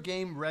get your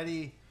game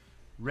ready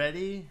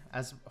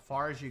as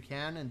far as you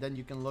can, and then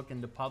you can look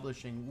into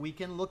publishing. We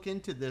can look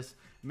into this.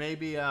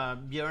 Maybe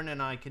Björn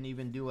and I can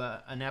even do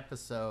an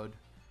episode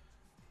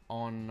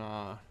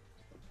on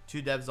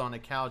Two Devs on a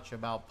Couch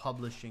about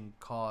publishing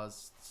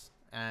costs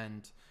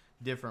and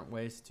different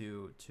ways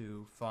to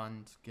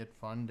get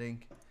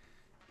funding.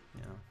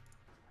 You know,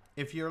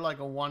 if you're like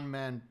a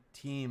one-man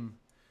team,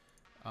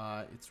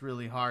 it's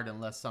really hard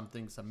unless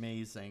something's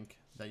amazing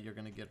that you're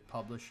gonna get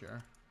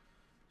publisher.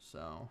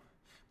 So,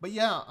 but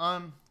yeah,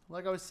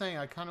 like I was saying,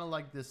 I kind of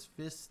like this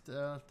fist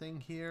thing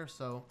here.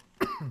 So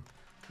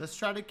let's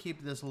try to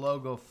keep this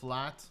logo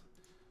flat.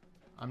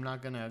 I'm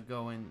not gonna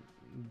go and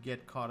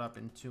get caught up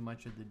in too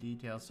much of the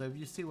details. So if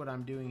you see what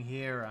I'm doing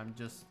here, I'm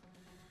just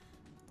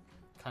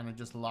kind of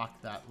just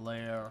lock that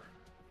layer,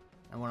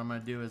 and what I'm gonna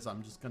do is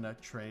I'm just gonna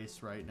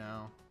trace right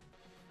now.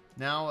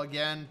 Now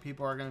again,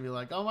 people are gonna be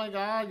like, oh my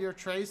god, you're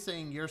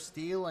tracing, you're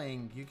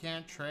stealing, you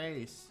can't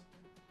trace.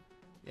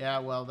 Yeah,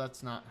 well,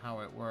 that's not how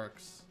it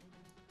works.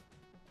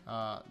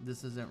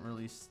 This isn't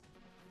really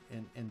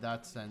in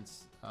that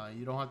sense.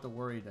 You don't have to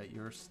worry that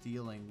you're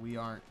stealing. We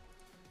aren't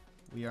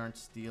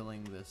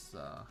stealing this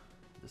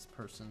this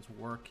person's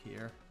work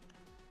here.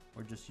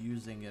 We're just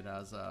using it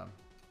as a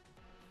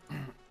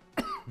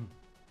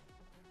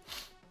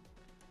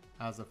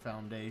as a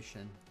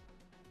foundation.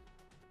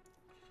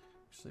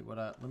 Actually,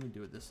 let me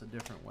do this a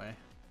different way.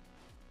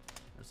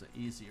 There's an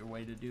easier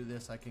way to do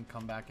this. I can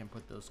come back and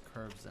put those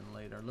curves in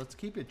later. Let's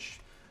keep it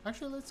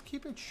actually, let's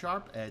keep it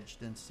sharp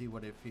edged and see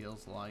what it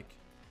feels like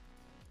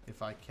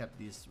if I kept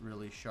these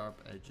really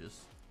sharp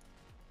edges.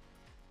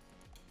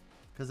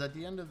 Because at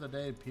the end of the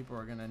day, people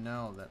are gonna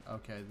know that,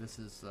 okay, this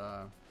is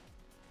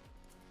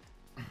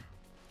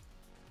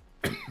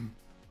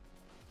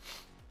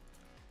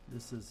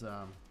this is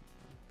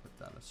put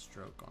that a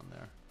stroke on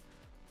there.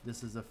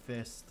 This is a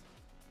fist.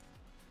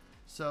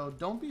 So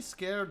don't be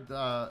scared.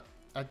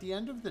 At the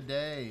end of the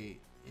day,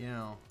 you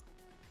know,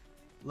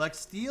 like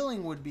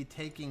stealing would be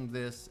taking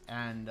this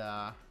and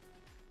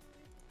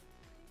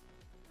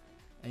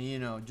you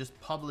know, just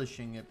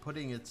publishing it,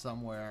 putting it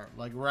somewhere,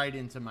 like right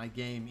into my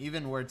game,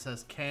 even where it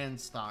says canned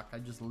stock. I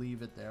just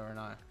leave it there and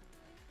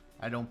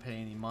I don't pay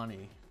any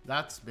money.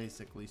 That's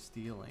basically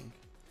stealing.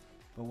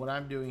 But what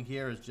I'm doing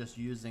here is just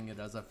using it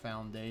as a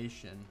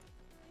foundation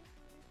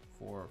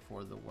for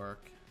the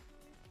work.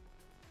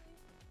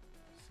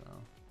 So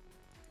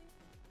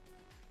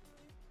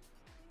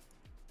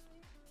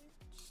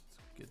just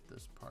get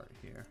this part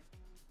here.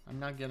 I'm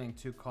not getting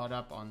too caught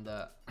up on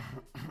the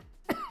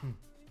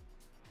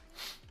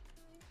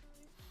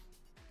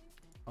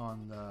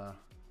on the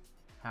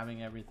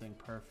having everything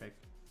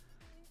perfect.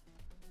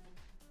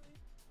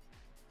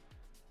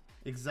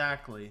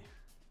 Exactly.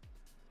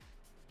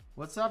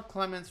 What's up,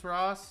 Clements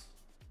Ross?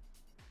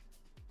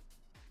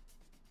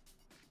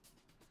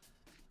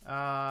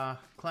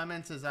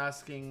 Clements is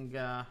asking,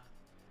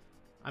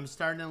 I'm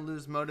starting to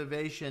lose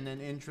motivation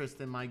and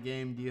interest in my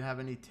game. Do you have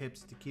any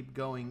tips to keep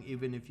going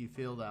even if you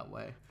feel that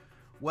way?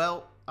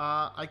 Well,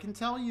 I can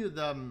tell you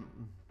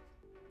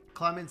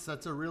Clements,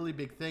 that's a really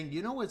big thing.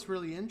 You know what's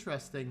really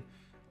interesting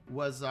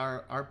was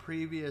our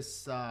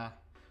previous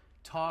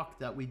talk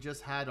that we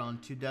just had on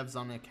Two Devs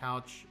on a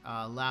Couch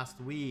last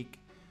week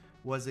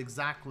was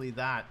exactly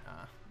that.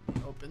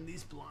 Open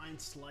these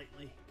blinds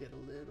slightly, get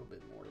a little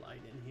bit more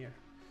light in here.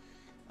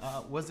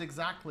 Was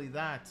exactly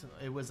that.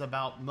 It was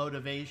about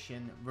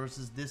motivation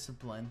versus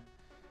discipline.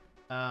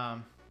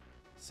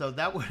 So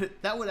that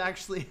would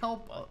actually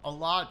help a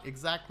lot,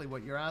 exactly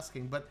what you're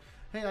asking. But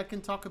hey, I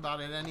can talk about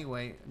it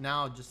anyway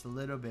now just a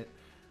little bit.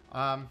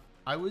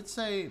 I would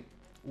say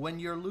when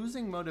you're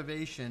losing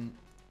motivation,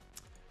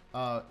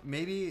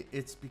 maybe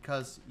it's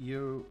because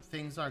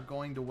things aren't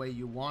going the way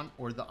you want,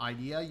 or the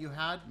idea you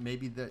had.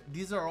 Maybe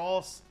these are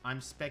all, I'm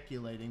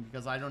speculating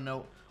because I don't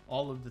know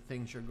all of the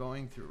things you're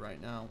going through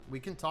right now. We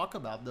can talk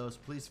about those.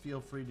 Please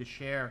feel free to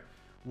share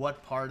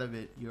what part of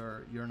it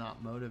you're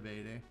not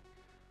motivating.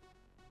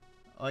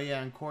 Oh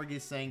yeah, and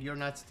Corgi's saying you're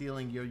not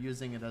stealing, you're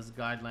using it as a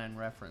guideline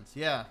reference.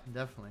 Yeah,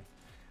 definitely.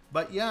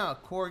 But yeah,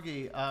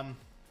 Corgi,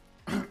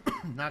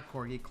 not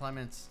Corgi,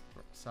 Clements.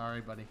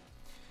 Sorry, buddy.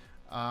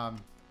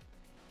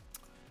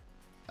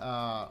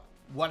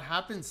 What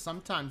happens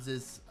sometimes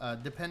is,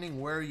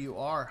 depending where you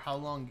are, how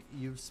long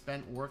you've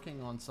spent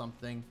working on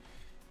something,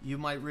 you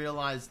might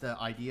realize the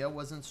idea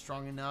wasn't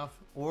strong enough,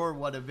 or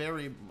what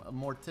a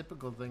more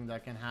typical thing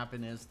that can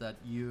happen is that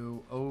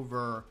you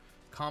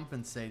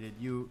overcompensated.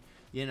 You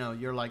know,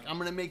 you're like, I'm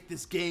gonna make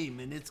this game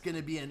and it's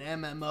gonna be an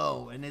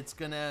MMO and it's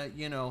gonna,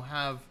 you know,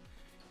 have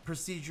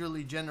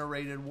procedurally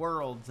generated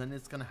worlds and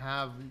it's gonna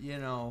have, you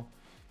know,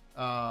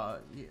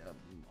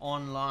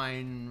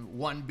 online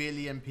 1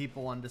 billion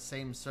people on the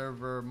same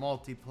server,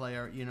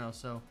 multiplayer, you know,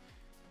 so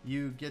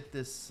you get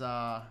this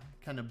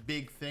kind of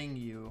big thing.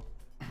 You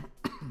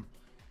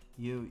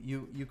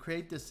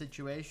create this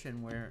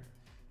situation where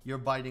you're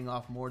biting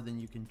off more than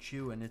you can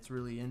chew, and it's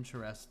really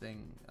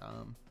interesting.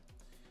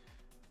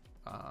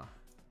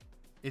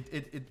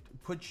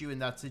 It puts you in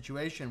that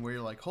situation where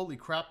you're like, holy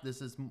crap,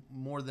 this is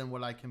more than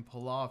what I can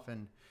pull off,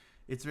 and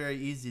it's very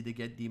easy to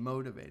get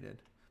demotivated.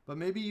 But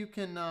maybe you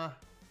can,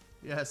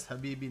 yes,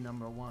 Habibi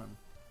 #1.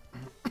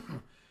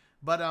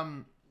 But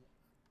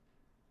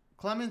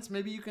Clemens,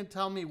 maybe you can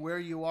tell me where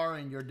you are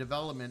in your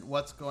development,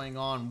 what's going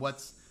on,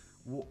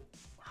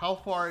 how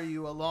far are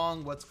you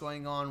along, what's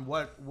going on,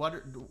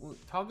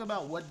 talk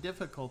about what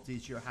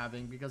difficulties you're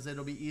having, because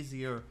it'll be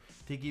easier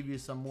to give you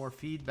some more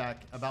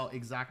feedback about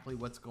exactly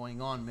what's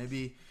going on.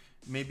 Maybe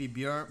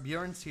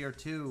Björn's here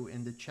too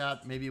in the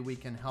chat. Maybe we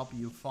can help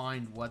you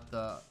find what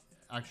the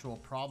actual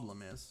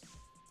problem is.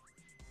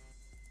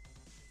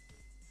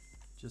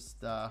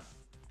 Just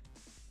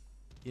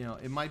you know,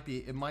 it might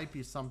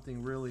be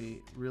something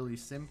really, really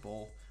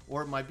simple,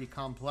 or it might be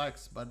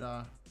complex,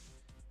 but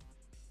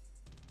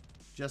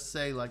just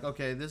say like,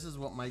 okay, this is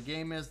what my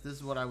game is, this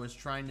is what I was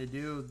trying to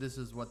do, this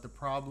is what the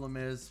problem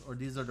is, or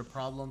these are the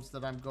problems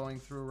that I'm going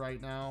through right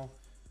now.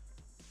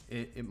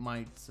 It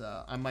might,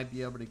 I might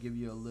be able to give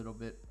you a little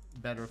bit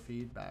better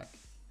feedback.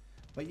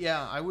 But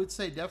yeah, I would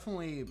say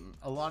definitely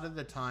a lot of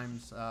the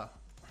times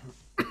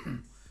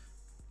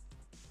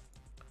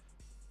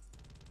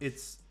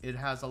it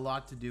has a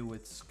lot to do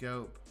with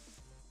scope.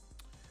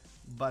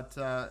 But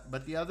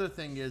the other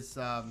thing is,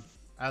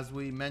 as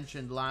we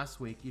mentioned last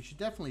week, you should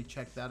definitely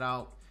check that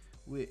out.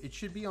 It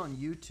should be on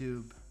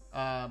YouTube,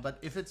 but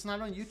if it's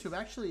not on YouTube,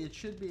 actually it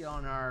should be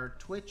on our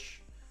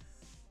Twitch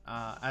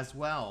as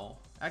well.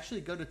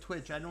 Actually, go to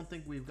Twitch. I don't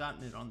think we've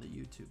gotten it on the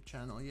YouTube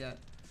channel yet,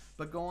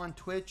 but go on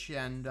Twitch,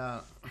 and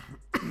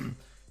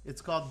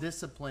it's called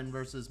Discipline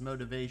versus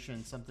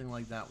Motivation, something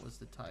like that was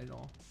the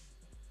title.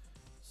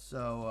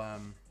 So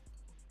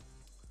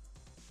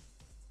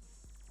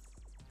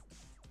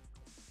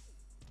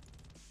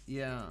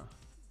yeah,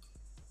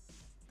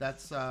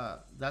 that's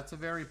a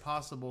very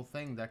possible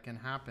thing that can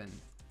happen,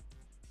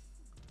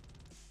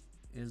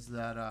 is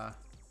that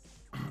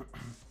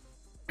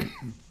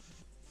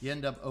you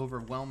end up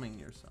overwhelming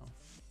yourself.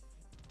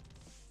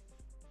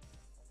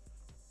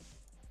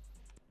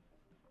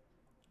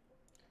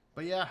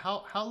 But yeah,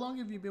 how long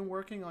have you been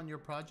working on your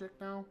project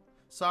now?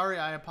 Sorry,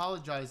 I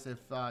apologize if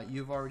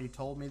you've already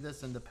told me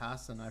this in the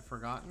past and I've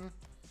forgotten.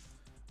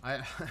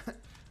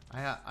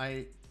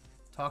 I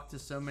talk to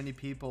so many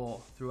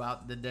people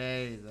throughout the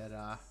day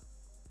that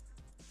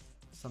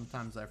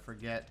sometimes I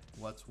forget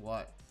what's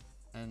what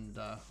and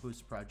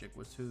whose project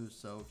was whose.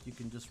 So if you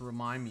can just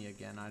remind me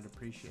again, I'd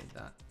appreciate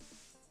that.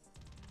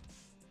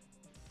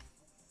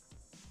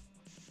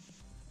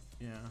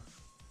 Yeah.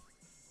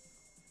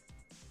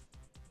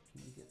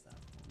 Can you get that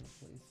for me,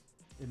 please?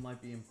 It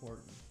might be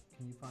important.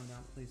 Can you find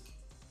out, please?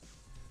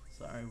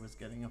 Sorry, I was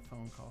getting a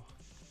phone call.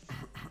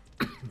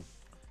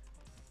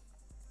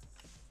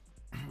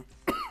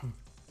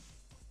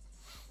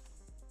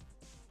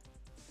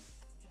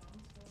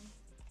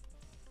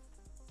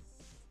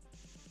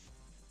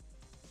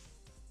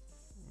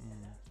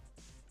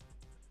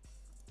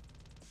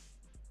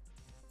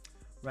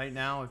 Right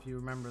now, if you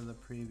remember the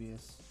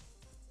previous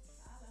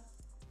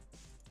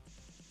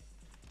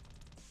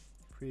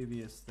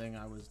thing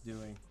I was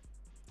doing,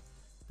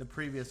 the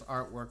previous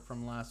artwork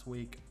from last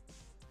week,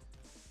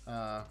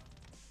 I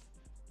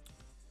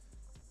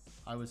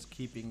was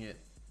keeping it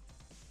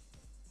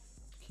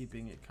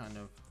kind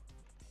of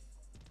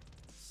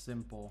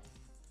simple.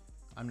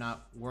 I'm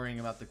not worrying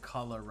about the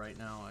color right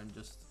now. I'm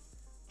just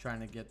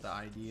trying to get the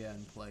idea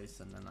in place,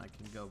 and then I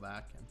can go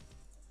back and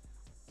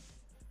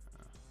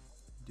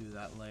do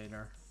that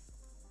later.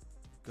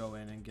 Go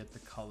in and get the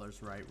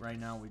colors right. Right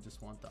now we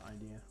just want the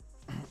idea.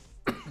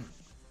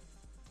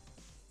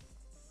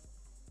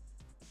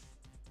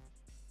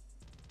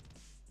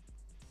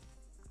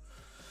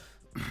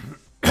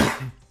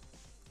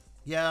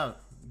 Yeah,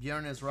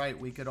 Björn is right.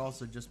 We could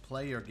also just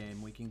play your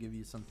game. We can give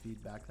you some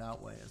feedback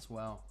that way as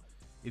well.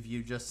 If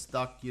you just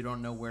stuck, you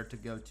don't know where to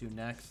go to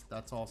next,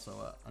 that's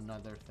also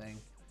another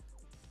thing.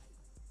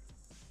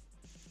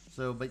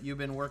 So, but you've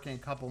been working a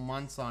couple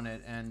months on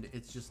it and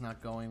it's just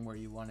not going where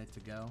you want it to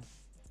go.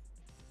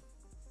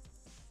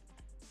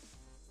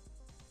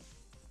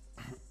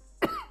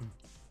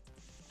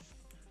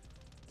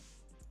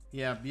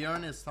 Yeah,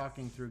 Björn is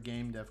talking through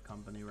Game Dev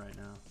Company right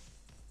now.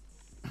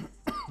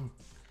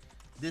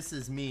 This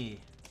is me.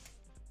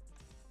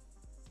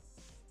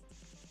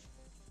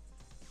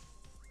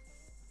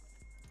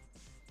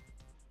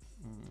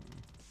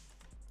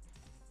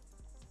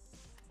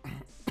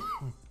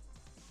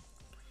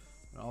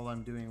 all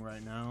I'm doing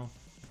right now.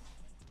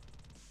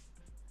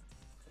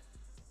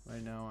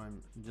 Right now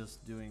I'm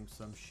just doing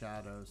some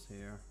shadows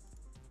here.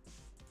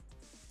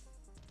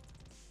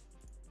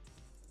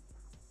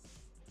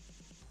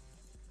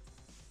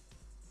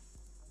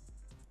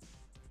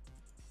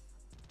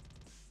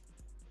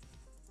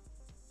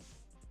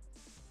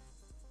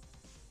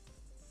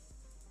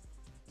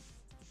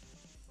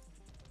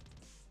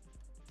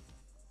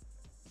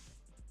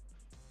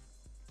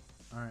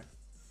 All right.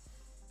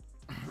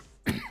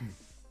 Let's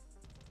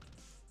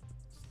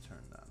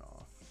turn that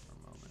off for a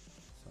moment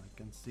so I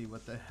can see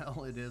what the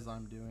hell it is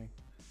I'm doing.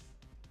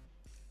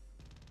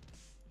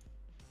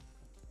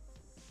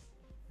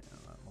 Yeah,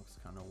 that looks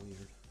kind of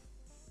weird.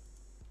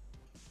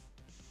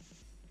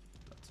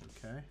 That's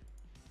okay.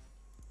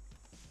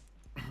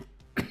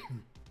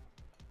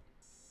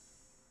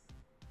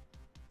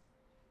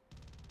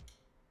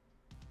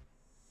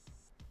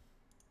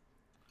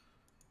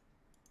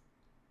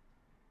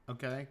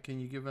 Okay, can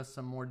you give us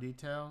some more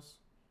details?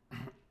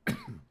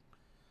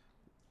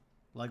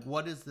 Like,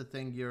 what is the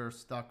thing you're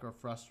stuck or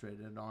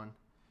frustrated on?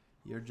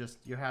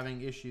 You're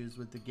having issues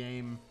with the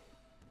game.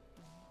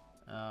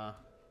 You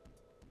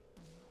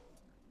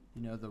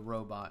know, the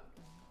robot.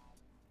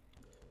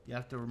 You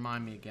have to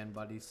remind me again,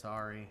 buddy.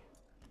 Sorry.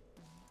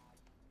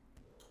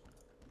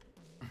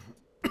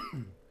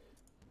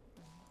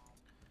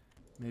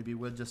 Maybe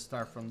we'll just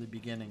start from the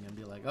beginning and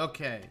be like,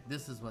 okay,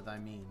 this is what I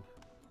mean.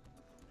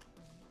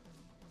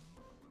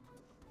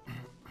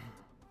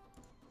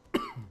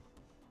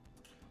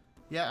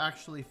 Yeah,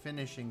 actually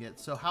finishing it.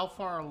 So how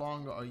far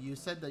along are you?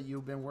 Said that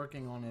you've been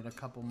working on it a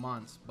couple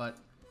months, but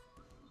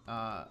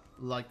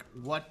like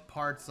what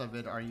parts of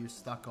it are you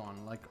stuck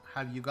on? Like,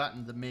 have you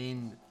gotten the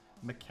main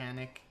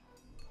mechanic?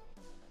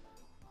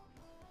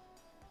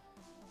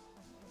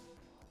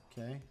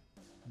 Okay.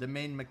 The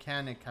main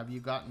mechanic, have you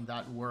gotten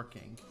that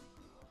working?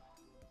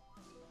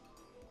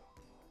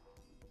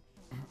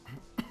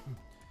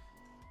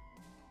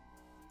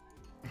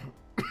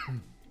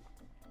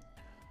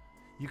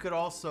 You could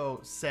also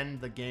send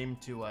the game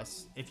to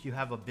us. If you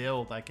have a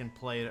build, I can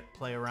play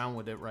around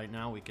with it right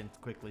now. We can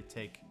quickly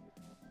take.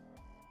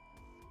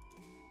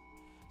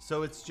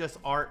 So it's just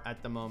art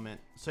at the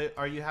moment. So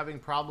are you having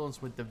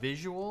problems with the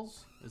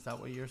visuals? Is that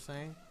what you're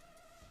saying?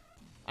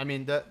 I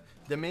mean,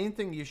 the main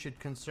thing you should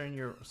concern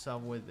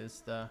yourself with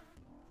is the...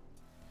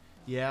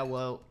 Yeah,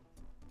 well,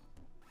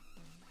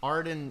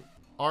 art and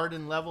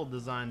level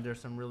design,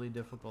 there's some really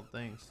difficult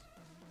things.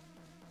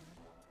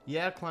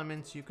 Yeah,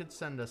 Clemens, you could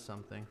send us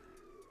something.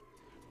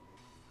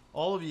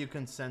 All of you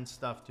can send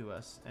stuff to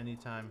us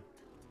anytime.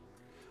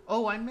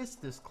 Oh, I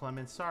missed this,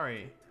 Clemens.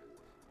 Sorry.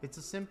 It's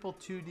a simple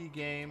 2D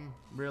game,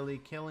 really,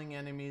 killing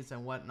enemies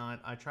and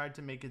whatnot. I tried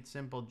to make it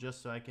simple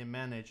just so I can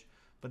manage,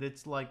 but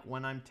it's like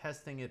when I'm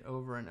testing it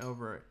over and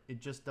over,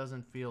 it just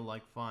doesn't feel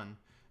like fun.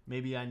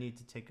 Maybe I need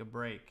to take a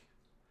break.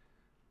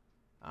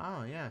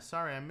 Oh, yeah.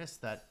 Sorry, I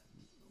missed that,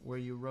 where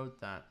you wrote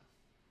that.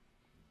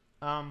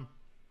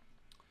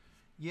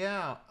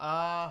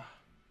 Yeah,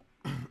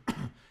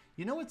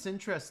 you know what's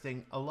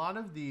interesting? A lot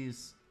of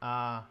these,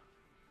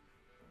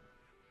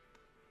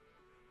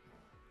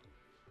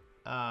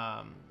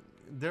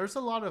 there's a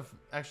lot of,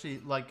 actually,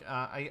 like,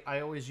 I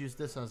always use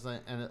this as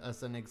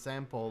an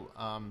example.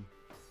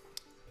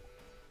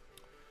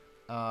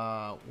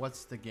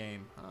 What's the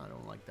game? Oh, I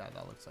don't like that.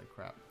 That looks like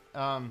crap.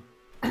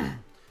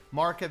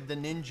 Mark of the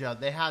Ninja.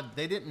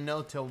 They didn't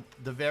know till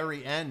the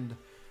very end,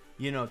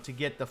 you know, to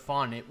get the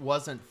fun. It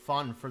wasn't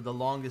fun for the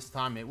longest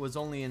time. It was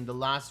only in the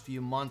last few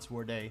months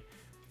where they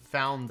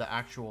found the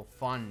actual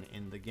fun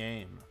in the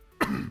game.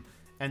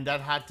 And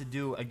that had to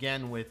do,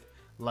 again, with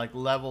like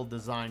level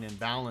design and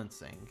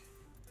balancing.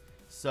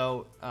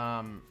 So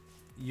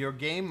your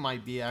game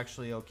might be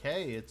actually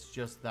okay. It's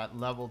just that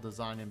level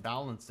design and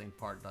balancing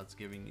part that's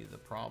giving you the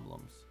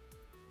problems.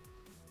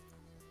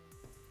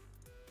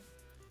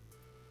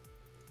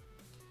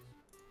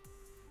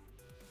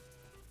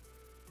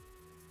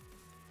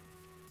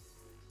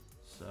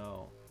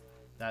 So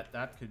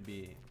that could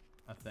be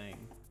a thing.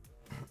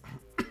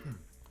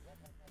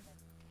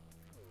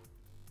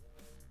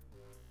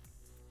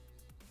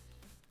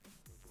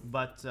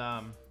 But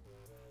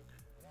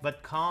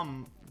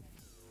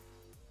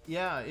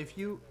yeah, if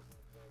you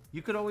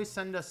could always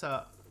send us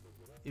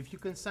if you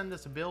can send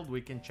us a build,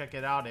 we can check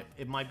it out.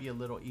 It might be a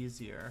little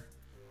easier.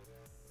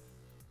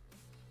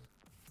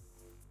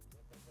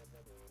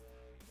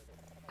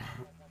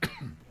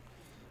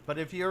 But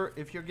if you're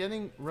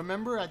getting,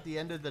 remember at the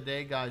end of the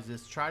day, guys,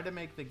 is try to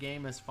make the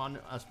game as fun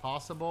as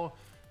possible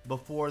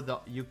before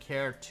you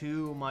care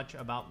too much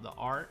about the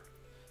art.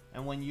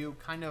 And when you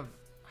kind of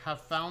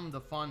have found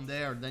the fun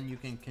there, then you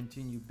can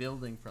continue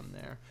building from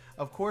there.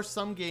 Of course,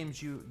 some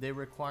games they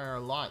require a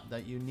lot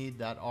that you need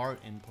that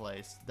art in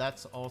place.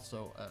 That's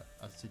also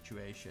a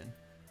situation.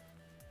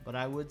 But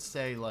I would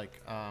say, like,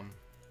 I'm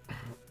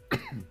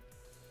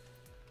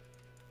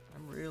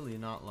really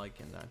not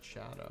liking that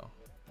shadow,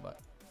 but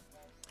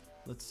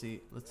let's see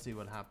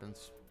what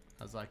happens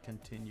as I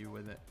continue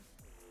with it.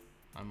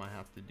 I might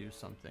have to do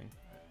something.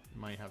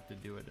 Might have to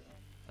do it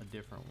a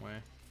different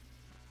way.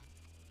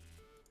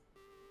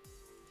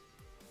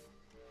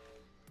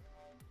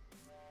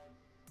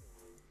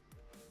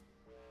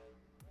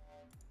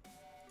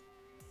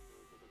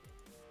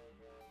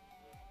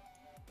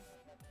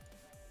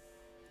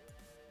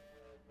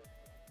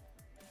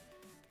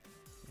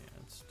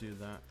 do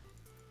that.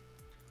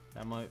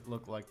 That might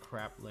look like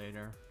crap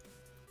later.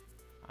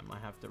 I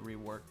might have to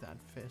rework that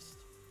fist.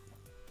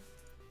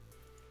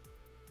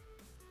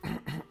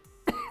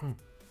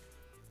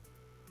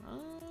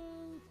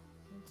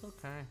 It's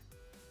okay.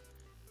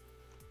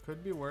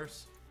 Could be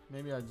worse.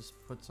 Maybe I just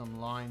put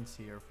some lines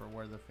here for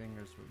where the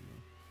fingers would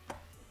be.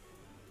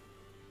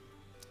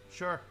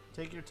 Sure,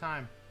 take your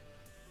time.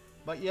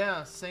 But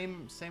yeah,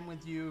 same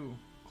with you,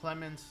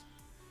 Clemens.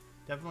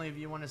 Definitely, if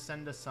you want to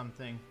send us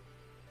something,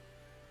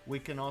 we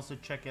can also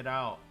check it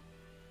out.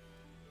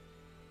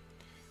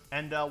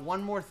 And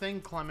one more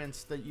thing,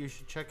 Clemens, that you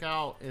should check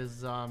out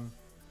is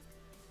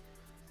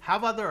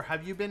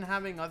have you been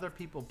having other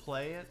people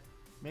play it?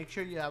 Make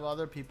sure you have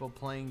other people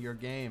playing your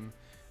game,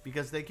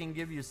 because they can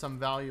give you some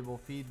valuable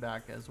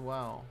feedback as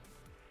well.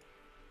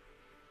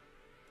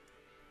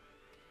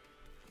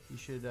 You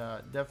should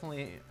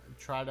definitely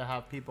try to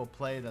have people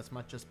play it as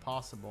much as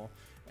possible,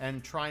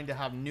 and trying to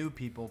have new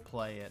people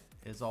play it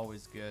is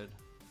always good.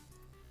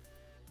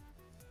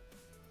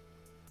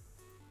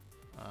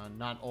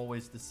 Not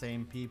always the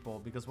same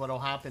people, because what will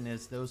happen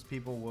is those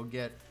people will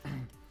get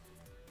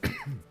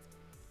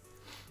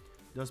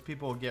those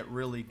people will get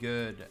really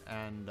good,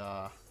 and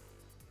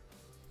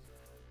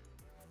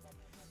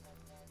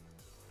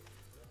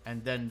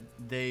then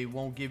they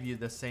won't give you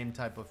the same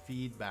type of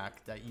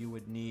feedback that you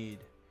would need.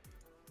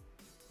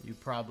 You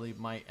probably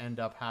might end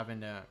up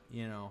having to,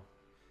 you know,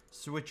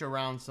 switch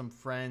around some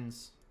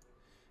friends.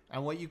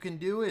 And what you can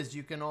do is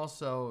you can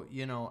also,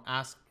 you know,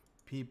 ask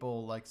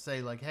people, like,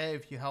 say, like, hey,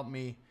 if you help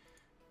me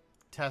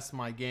test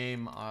my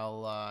game,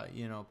 I'll,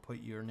 you know,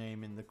 put your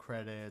name in the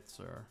credits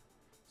or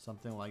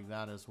something like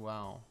that as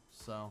well.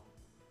 So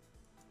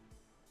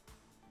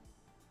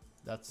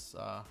that's,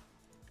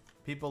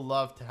 people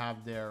love to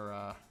have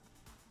their,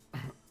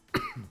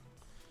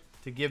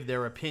 to give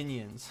their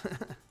opinions.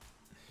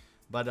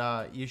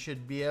 But you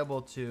should be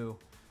able to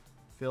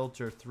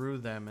filter through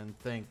them and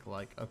think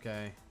like,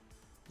 okay,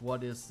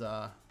 what is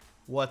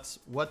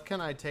what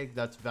can I take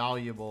that's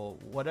valuable?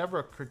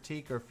 Whatever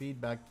critique or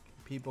feedback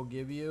people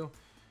give you,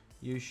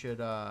 you should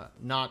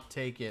not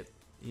take it,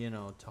 you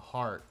know, to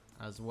heart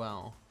as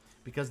well,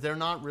 because they're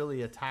not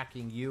really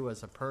attacking you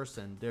as a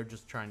person. They're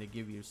just trying to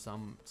give you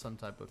some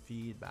type of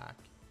feedback.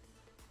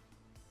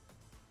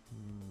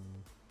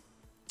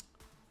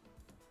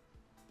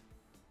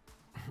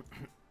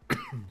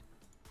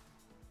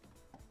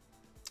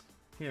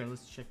 Here,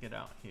 let's check it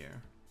out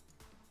here.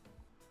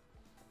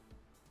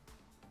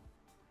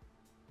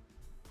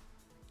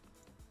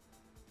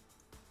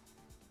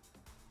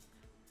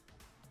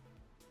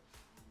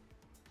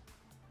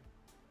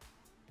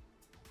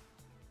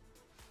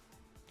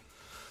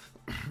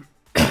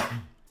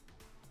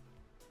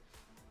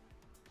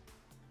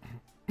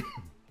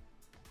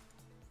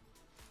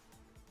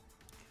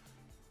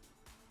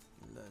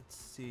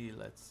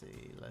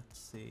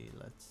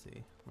 Let's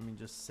see. Let me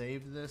just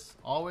save this.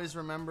 Always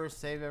remember,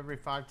 save every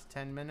 5 to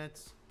 10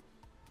 minutes.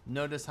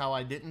 Notice how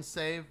I didn't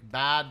save.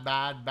 Bad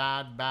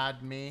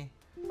me.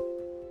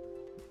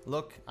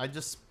 Look, I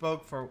just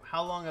spoke for,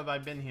 how long have I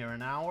been here?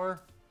 An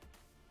hour?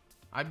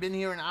 I've been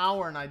here an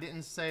hour and I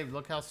didn't save.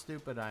 Look how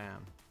stupid I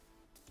am.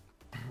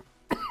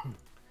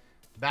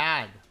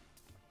 Bad.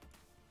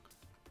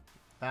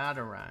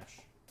 Bad-a-rash.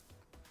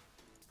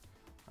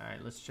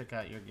 Alright, let's check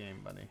out your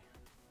game, buddy.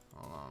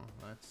 Hold on,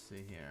 let's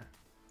see here.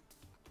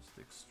 Just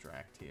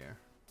extract here.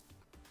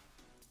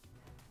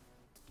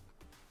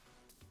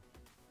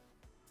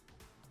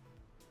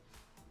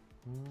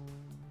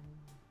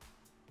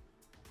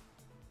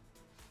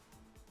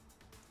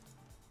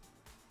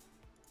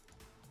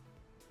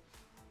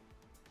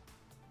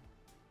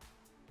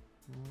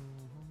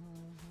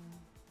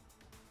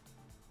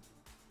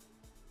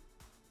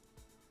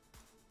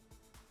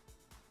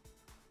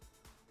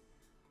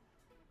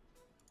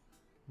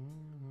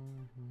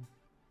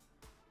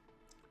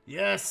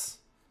 Yes!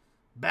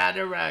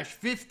 Batterash,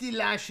 50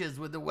 lashes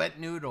with a wet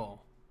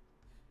noodle.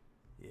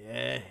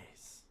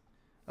 Yes.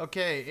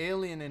 Okay,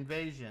 alien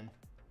invasion.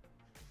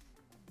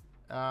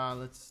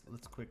 Let's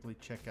quickly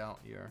check out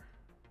your...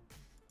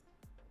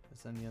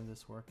 Is any of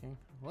this working?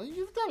 Well,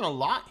 you've done a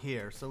lot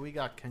here. So we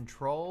got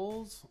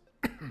controls,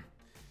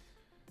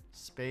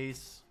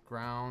 space,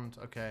 ground.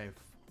 Okay,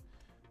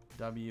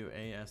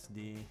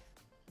 WASD,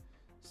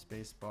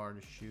 space bar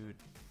to shoot,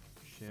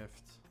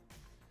 shift.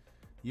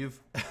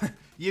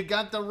 You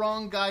got the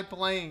wrong guy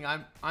playing.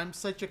 I'm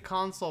such a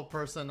console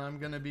person. I'm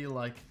gonna be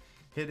like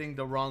hitting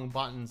the wrong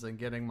buttons and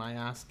getting my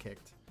ass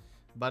kicked.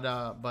 But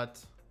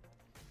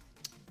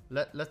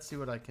let's see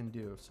what I can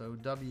do. So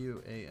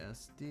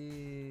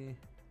WASD,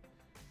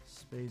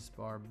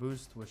 spacebar,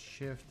 boost was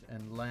shift,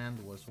 and land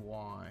was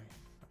Y.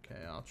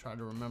 Okay, I'll try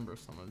to remember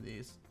some of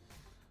these.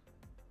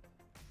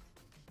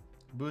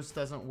 Boost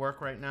doesn't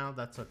work right now.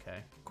 That's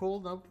okay.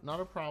 Cool. Nope, not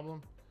a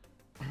problem.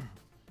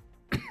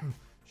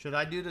 Should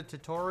I do the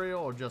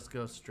tutorial or just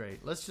go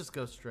straight? Let's just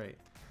go straight.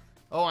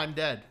 Oh, I'm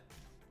dead.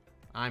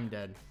 I'm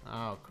dead.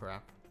 Oh,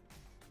 crap.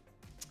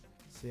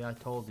 See, I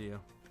told you.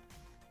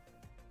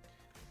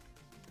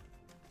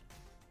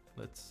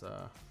 Let's,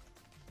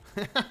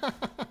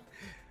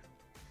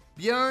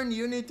 Björn,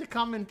 you need to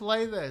come and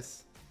play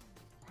this.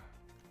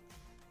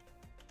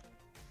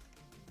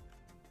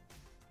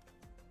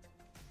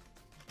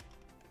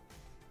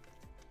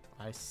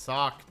 I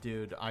suck,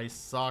 dude. I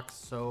suck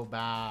so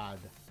bad.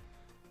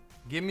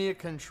 Give me a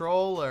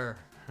controller.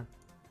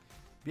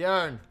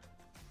 Björn.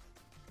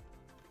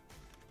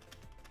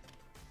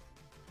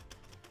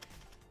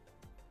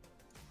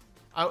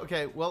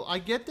 Okay, well, I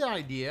get the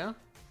idea.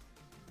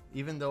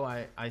 Even though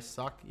I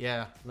suck.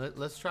 Yeah,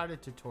 let's try the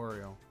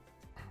tutorial.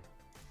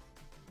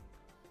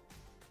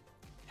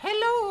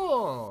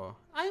 Hello!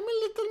 I'm a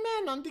little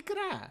man on the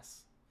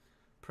grass.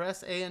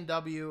 Press A and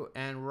W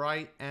and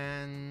right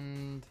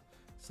and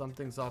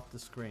something's off the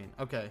screen.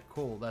 Okay,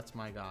 cool. That's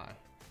my guy.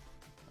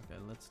 Okay,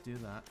 let's do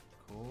that.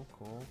 Cool,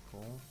 cool,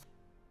 cool.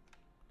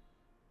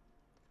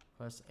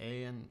 Press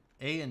A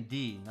and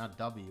D, not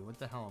W. What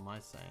the hell am I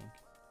saying?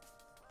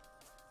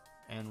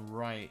 And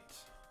right.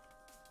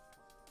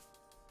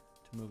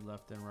 To move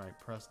left and right.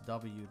 Press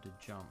W to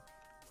jump.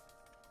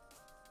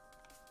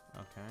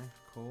 Okay,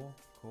 cool,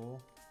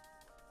 cool.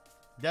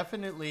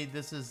 Definitely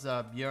this is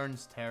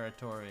Björn's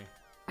territory.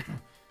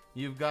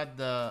 You've got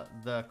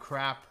the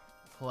crap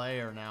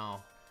player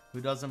now who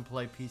doesn't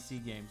play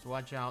PC games.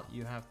 Watch out,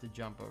 you have to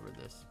jump over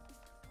this.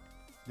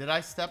 Did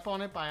I step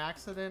on it by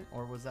accident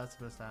or was that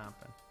supposed to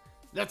happen?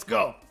 Let's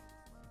go.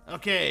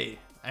 Okay,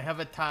 I have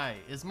a tie.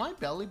 Is my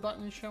belly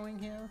button showing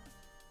here?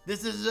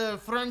 This is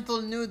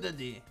frontal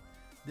nudity.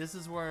 This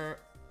is where,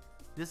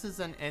 this is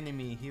an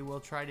enemy. He will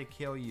try to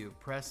kill you.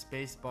 Press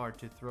spacebar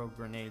to throw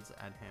grenades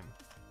at him.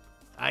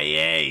 Ah,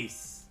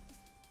 yes.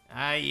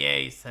 Ah,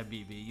 yes,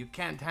 Habibi. You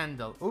can't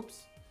handle.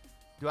 Oops.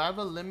 Do I have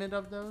a limit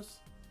of those?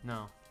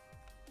 No.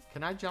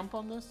 Can I jump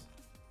on this?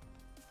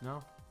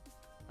 No?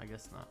 I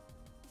guess not.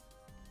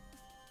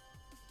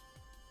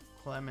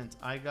 Clement,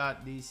 I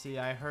got DC.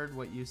 I heard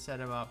what you said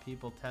about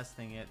people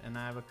testing it, and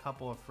I have a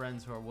couple of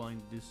friends who are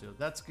willing to do so.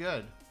 That's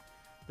good.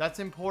 That's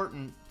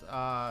important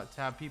to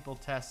have people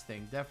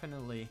testing.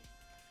 Definitely.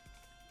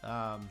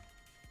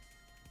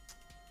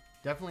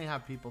 Definitely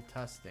have people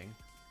testing.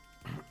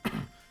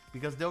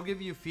 Because they'll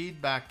give you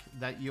feedback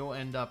that it'll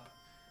end up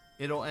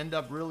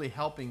really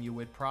helping you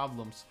with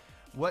problems.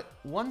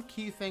 One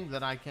key thing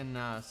that I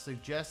can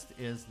suggest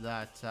is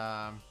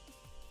that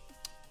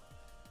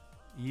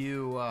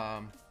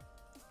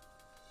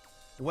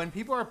when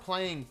people are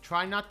playing,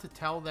 try not to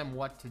tell them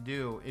what to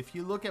do. If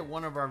you look at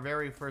one of our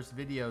very first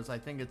videos, I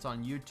think it's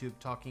on YouTube,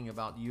 talking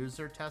about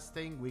user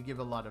testing, we give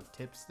a lot of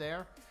tips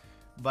there.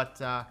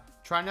 But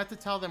try not to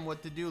tell them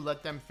what to do,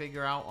 let them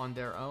figure out on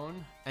their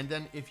own. And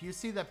then if you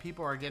see that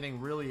people are getting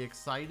really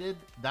excited,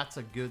 that's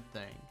a good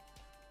thing.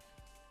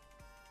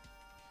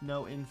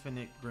 No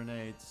infinite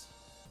grenades.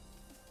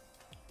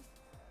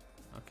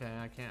 Okay,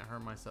 I can't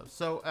hurt myself.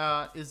 So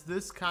is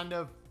this kind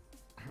of...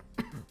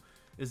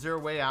 Is there a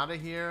way out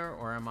of here,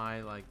 or am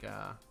I like,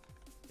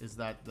 is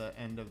that the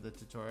end of the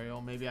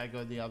tutorial? Maybe I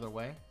go the other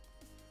way?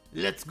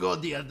 Let's go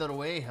the other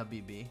way,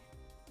 Habibi.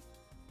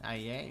 Ah,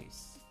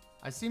 yes.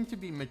 I seem to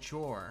be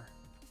mature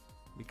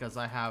because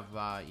I have,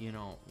 you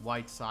know,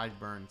 white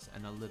sideburns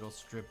and a little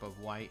strip of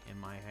white in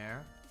my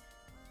hair.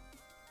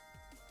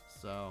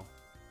 So,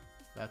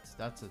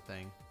 that's a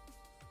thing.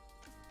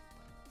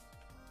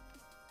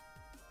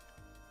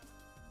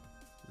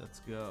 Let's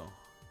go.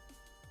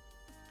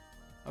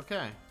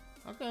 Okay.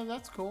 Okay,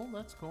 that's cool.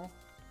 That's cool.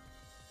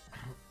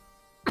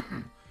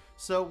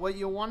 So what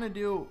you want to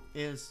do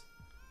is,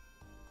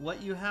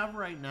 what you have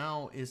right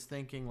now is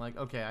thinking like,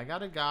 okay, I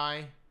got a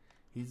guy.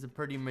 He's a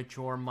pretty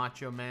mature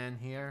macho man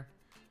here.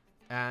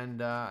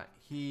 And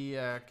he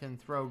can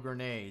throw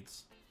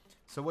grenades.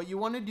 So what you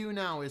want to do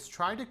now is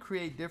try to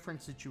create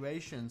different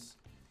situations.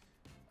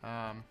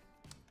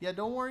 Yeah,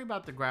 don't worry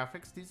about the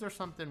graphics. These are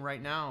something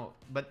right now.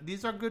 But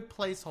these are good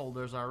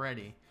placeholders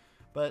already.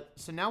 But,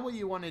 so now what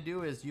you want to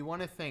do is you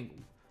want to think,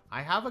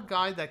 I have a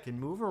guy that can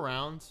move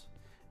around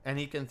and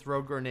he can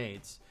throw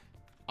grenades.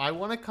 I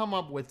want to come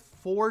up with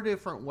 4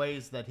 different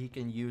ways that he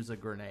can use a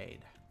grenade.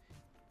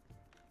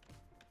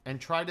 And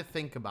try to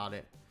think about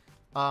it.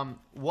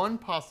 One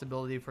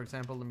possibility, for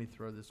example, let me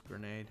throw this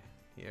grenade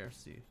here,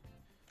 see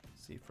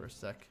for a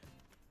sec.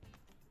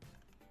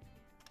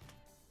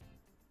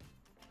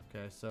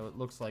 Okay, so it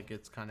looks like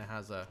it's kind of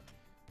has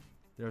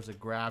there's a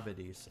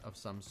gravities of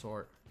some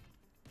sort.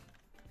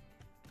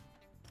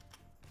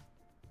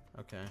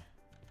 Okay.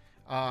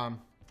 Oh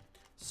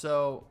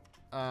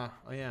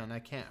yeah, and I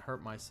can't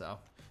hurt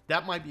myself.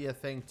 That might be a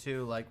thing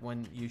too, like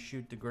when you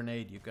shoot the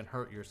grenade, you can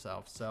hurt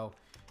yourself, so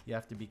you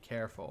have to be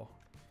careful.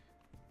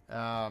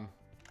 You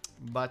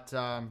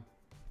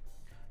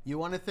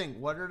want to think,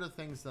 what are the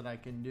things that I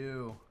can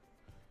do?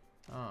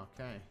 Oh,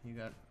 okay, you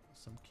got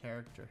some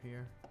character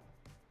here.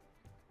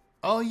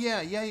 Oh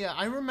yeah,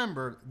 I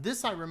remember.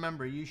 This I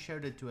remember, you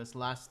showed it to us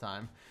last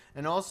time.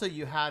 And also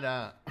you had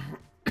a...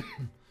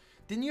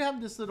 Didn't you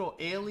have this little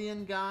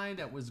alien guy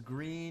that was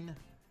green?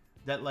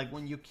 That like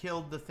when you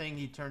killed the thing,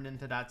 he turned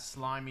into that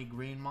slimy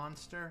green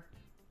monster?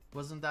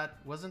 Wasn't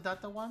that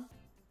the one?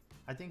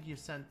 I think you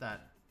sent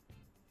that.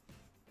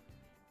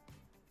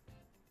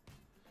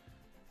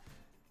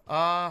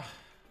 I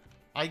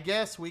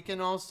guess we can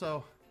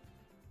also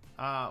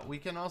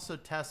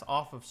test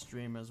off of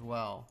stream as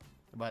well,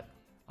 but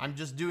I'm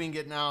just doing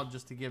it now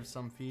just to give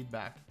some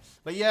feedback.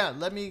 But yeah,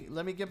 let me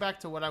get back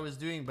to what I was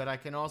doing, but I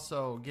can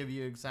also give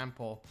you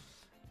example.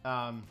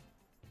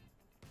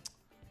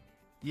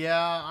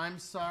 Yeah, I'm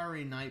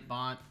sorry,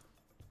 Nightbot.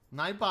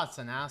 Nightbot's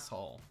an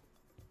asshole.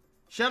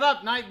 Shut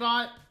up,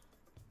 Nightbot.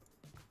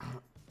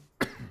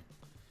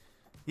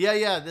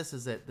 Yeah, this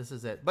is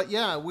it. But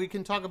yeah, we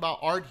can talk about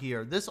art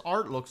here. This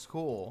art looks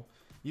cool.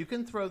 You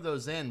can throw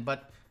those in,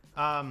 but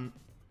Calm,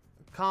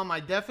 I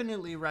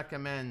definitely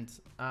recommend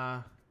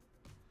that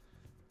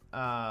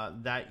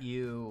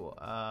you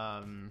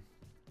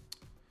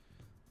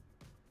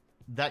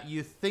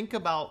think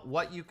about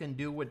what you can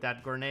do with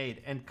that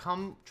grenade and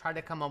try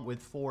to come up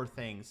with 4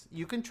 things.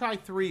 You can try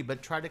 3,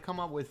 but try to come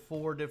up with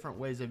 4 different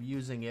ways of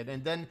using it.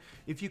 And then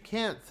if you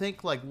can't,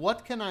 think like,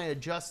 what can I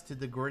adjust to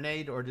the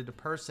grenade or to the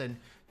person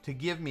to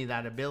give me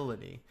that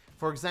ability?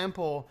 For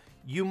example,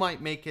 you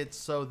might make it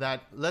so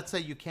that, let's say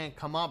you can't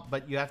come up,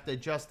 but you have to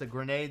adjust the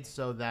grenade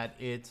so that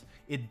it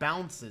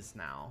bounces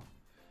now.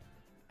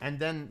 And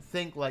then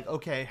think like,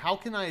 okay, how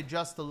can I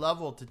adjust the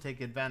level to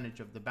take advantage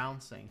of the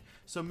bouncing?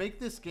 So make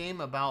this game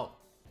about,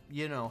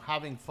 you know,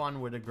 having fun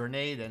with a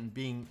grenade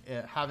and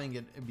having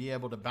it be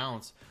able to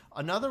bounce.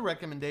 Another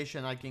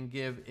recommendation I can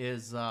give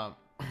is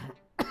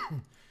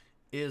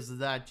is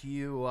that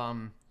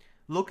you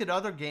look at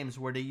other games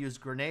where they use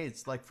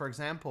grenades. Like, for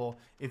example,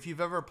 if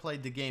you've ever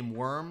played the game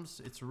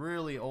Worms, it's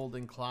really old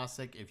and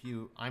classic.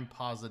 I'm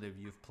positive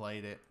you've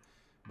played it,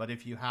 but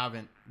if you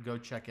haven't, go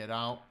check it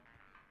out.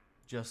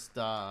 Just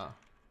learn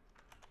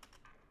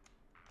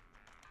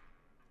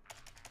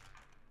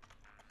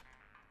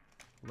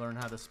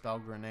how to spell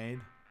grenade.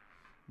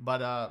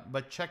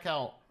 But check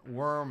out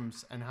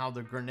Worms and how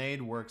the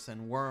grenade works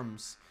in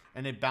Worms,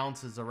 and it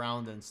bounces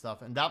around and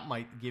stuff, and that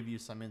might give you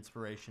some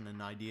inspiration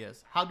and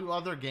ideas. How do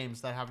other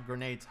games that have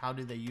grenades, how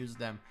do they use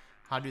them?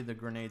 How do the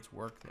grenades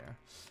work there?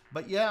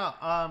 But yeah,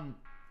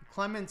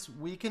 Clements,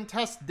 we can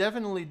test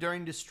definitely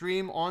during the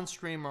stream, on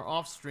stream or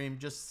off stream.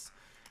 Just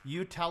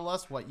you tell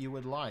us what you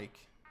would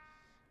like.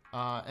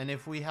 And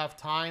if we have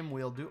time,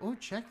 we'll do... Oh,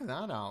 check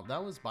that out.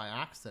 That was by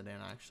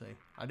accident, actually.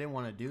 I didn't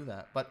want to do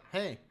that. But,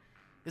 hey,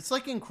 it's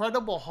like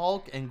Incredible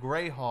Hulk and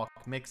Greyhawk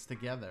mixed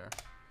together.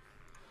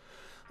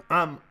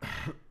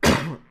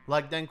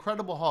 Like, the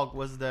Incredible Hulk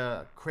was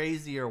the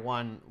crazier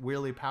one,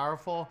 really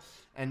powerful.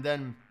 And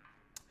then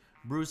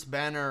Bruce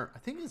Banner, I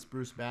think it's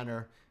Bruce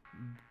Banner,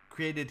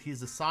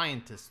 he's a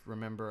scientist,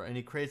 remember? And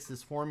he creates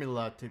this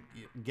formula to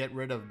get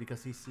rid of,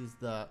 because he sees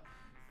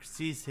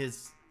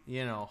his...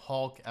 you know,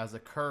 Hulk as a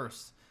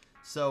curse.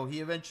 So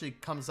he eventually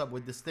comes up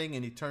with this thing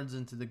and he turns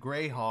into the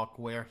Greyhawk,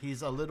 where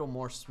he's a little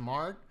more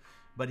smart,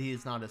 but he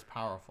is not as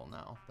powerful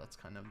now. That's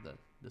kind of the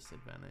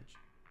disadvantage.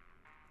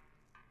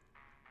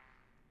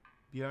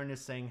 Bjorn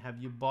is saying,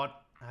 have you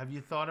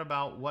thought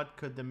about what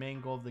could the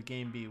main goal of the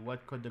game be?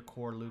 What could the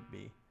core loop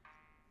be?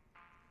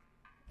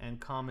 And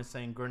Calm is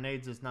saying,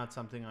 grenades is not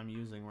something I'm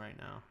using right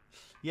now.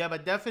 Yeah,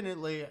 but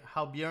definitely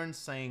how Bjorn's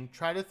saying,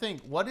 try to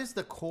think, what is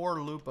the core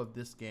loop of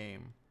this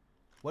game?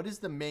 What is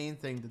the main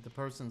thing that the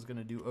person's going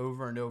to do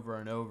over and over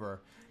and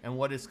over? And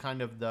what is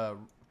kind of the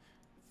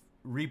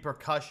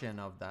repercussion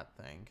of that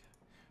thing?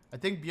 I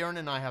think Bjorn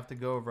and I have to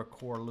go over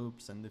core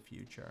loops in the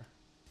future.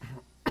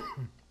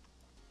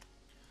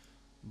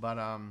 But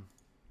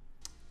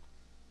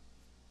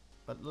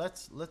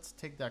let's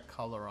take that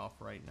color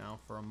off right now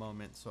for a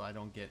moment so I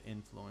don't get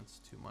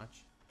influenced too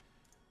much.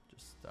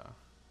 Just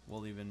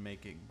we'll even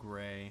make it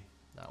gray.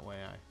 That way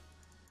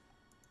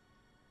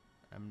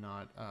I'm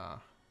not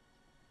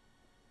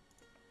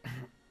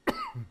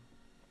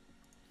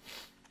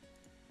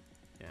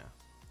yeah.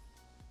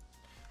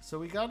 So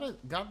we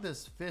got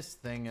this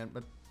fist thing,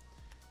 but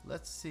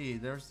let's see.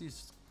 There's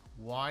these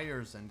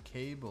wires and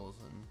cables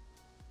and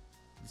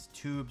these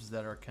tubes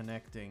that are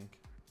connecting.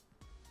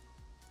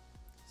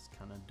 It's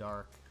kind of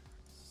dark.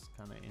 It's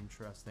kind of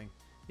interesting.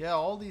 Yeah,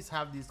 all these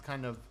have these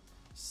kind of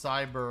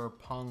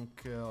cyberpunk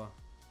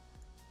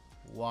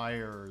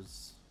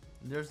wires.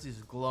 There's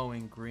these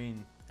glowing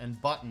green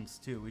and buttons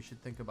too. We should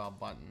think about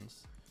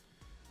buttons.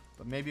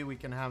 But maybe we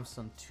can have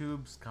some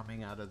tubes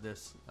coming out of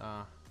this.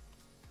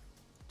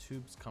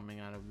 Tubes coming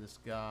out of this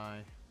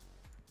guy.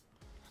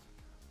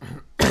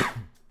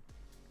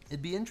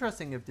 It'd be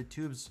interesting if the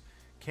tubes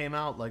came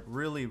out like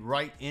really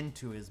right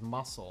into his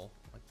muscle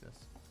like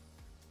this.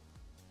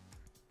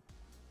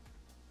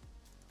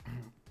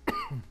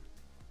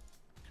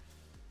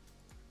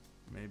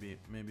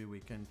 Maybe we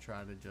can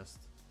try to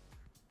just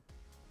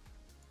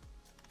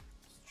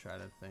try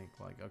to think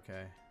like,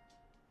 okay.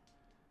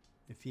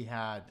 If he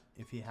had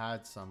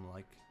some,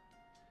 like,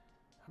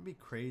 that'd be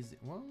crazy.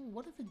 Well,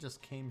 what if it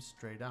just came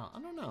straight out?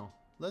 I don't know.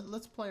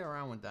 Let's play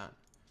around with that.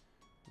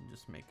 And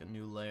just make a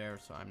new layer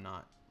so I'm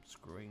not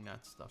screwing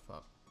that stuff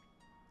up.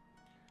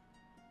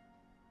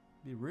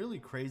 It'd be really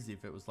crazy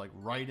if it was like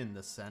right in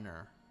the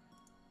center.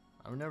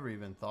 I've never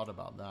even thought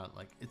about that.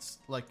 Like, it's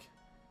like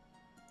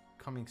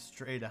coming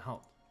straight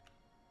out.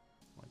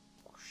 Like,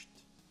 whoosh.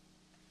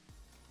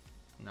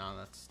 No,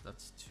 that's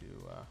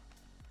too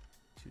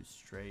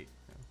straight.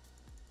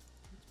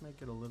 Let's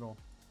make it a little.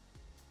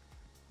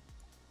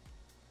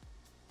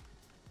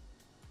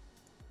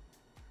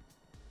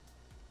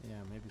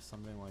 Yeah, maybe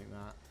something like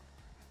that.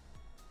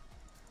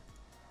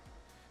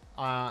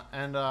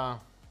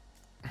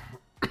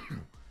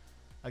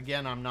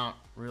 Again, I'm not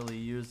really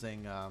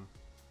using a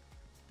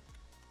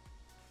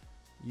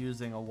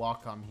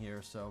Wacom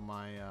here, so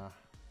my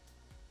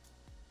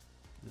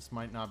this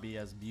might not be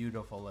as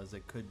beautiful as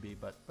it could be,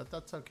 but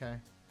that's okay.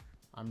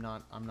 I'm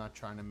not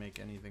trying to make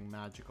anything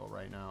magical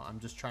right now. I'm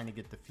just trying to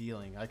get the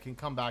feeling. I can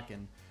come back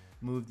and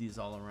move these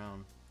all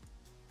around.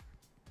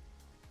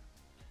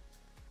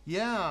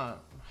 Yeah,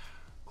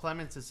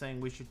 Clements is saying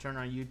we should turn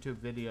our YouTube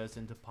videos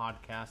into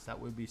podcasts. That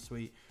would be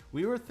sweet.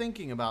 We were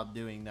thinking about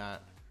doing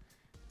that.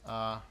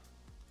 I'm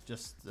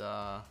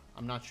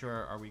not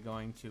sure are we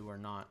going to or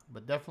not,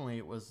 but definitely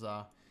it was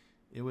a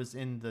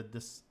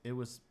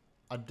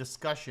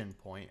discussion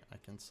point, I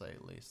can say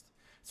at least.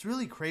 It's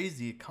really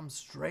crazy. It comes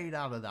straight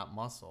out of that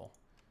muscle.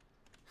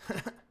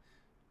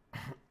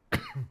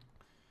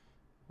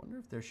 Wonder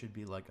if there should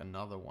be like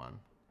another one.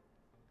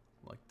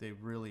 Like they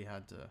really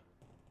had to,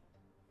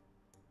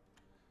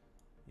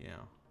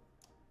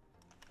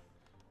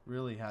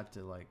 really had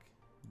to like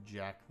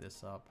jack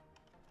this up.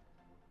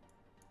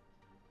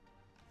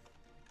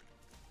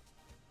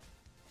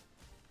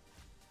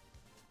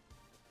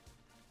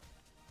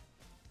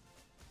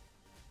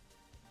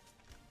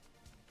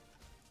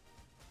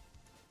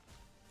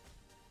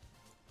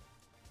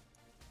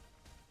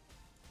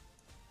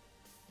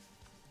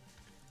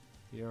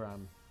 Here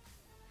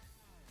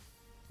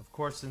of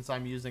course, since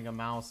I'm using a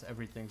mouse,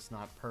 everything's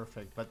not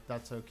perfect, but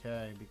that's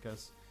okay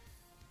because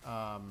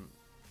I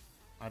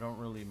don't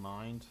really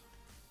mind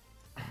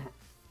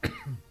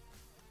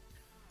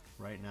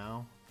right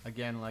now.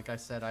 Again, like I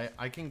said,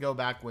 I can go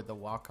back with the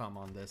Wacom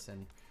on this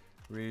and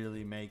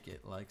really make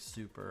it like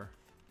super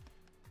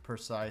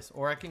precise,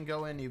 or I can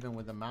go in even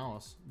with a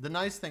mouse. The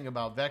nice thing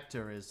about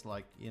vector is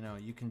like,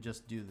 you can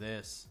just do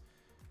this.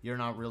 You're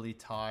not really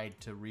tied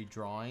to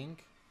redrawing.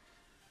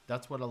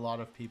 That's what a lot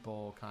of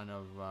people kind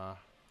of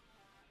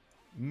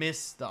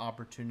miss the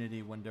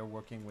opportunity when they're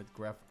working with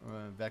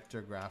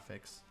vector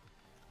graphics.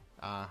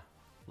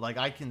 Like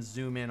I can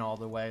zoom in all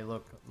the way.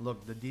 Look,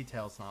 the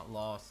detail's not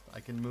lost.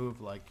 I can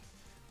move like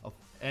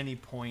any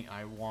point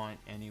I want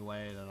any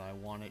way that I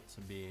want it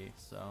to be.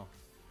 So,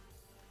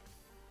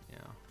 yeah,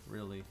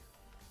 really.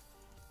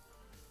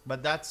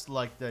 But that's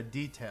like the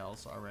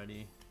details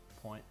already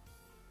point.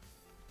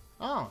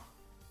 Oh,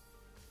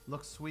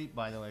 looks sweet,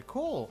 by the way.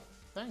 Cool.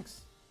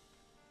 Thanks.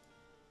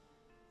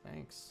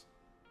 Thanks,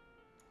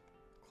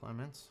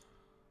 Clements.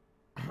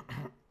 Yeah,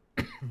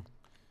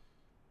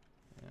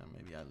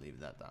 maybe I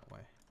leave that way.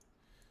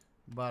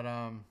 But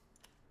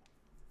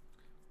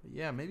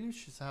yeah, maybe we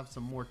should have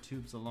some more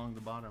tubes along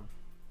the bottom.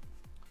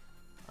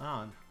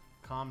 Ah,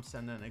 Com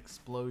sent an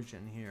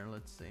explosion here.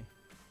 Let's see.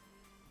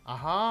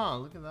 Aha!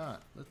 Look at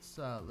that. Let's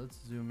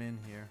zoom in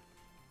here.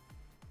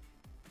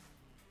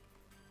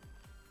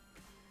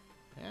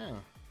 Yeah.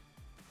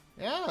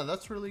 Yeah,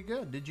 that's really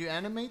good. Did you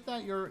animate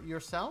that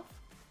yourself?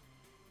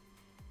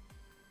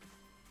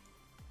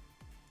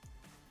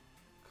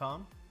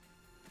 Com?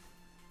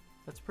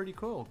 That's pretty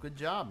cool. Good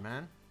job,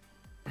 man.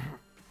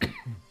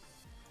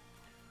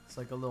 It's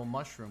like a little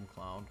mushroom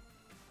cloud.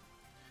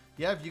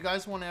 Yeah, if you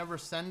guys want to ever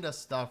send us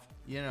stuff,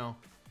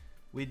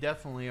 we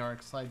definitely are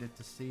excited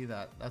to see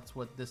that. That's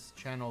what this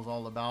channel is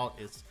all about.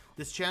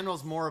 This channel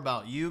is more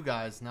about you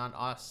guys, not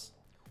us.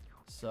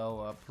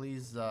 So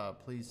please,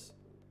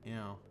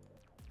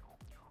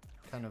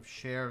 kind of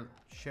share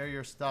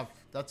your stuff.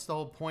 That's the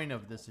whole point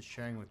of this, is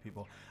sharing with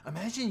people.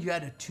 Imagine you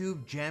had a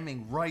tube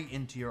jamming right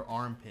into your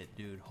armpit,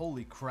 dude.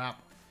 Holy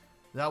crap.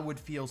 That would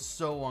feel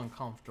so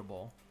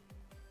uncomfortable.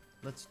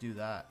 Let's do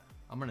that.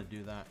 I'm gonna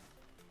do that.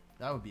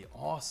 That would be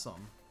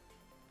awesome.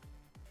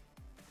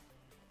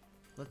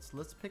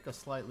 Let's pick a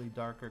slightly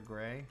darker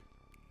gray,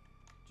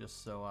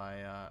 just so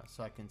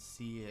I can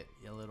see it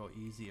a little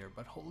easier.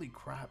 But holy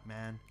crap,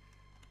 man.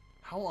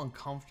 How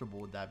uncomfortable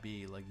would that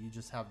be? Like, you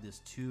just have this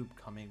tube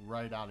coming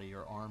right out of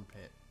your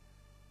armpit.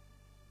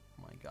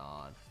 Oh my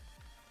god.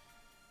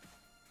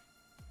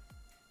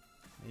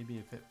 Maybe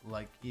if it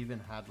like even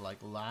had like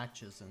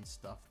latches and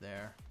stuff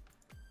there.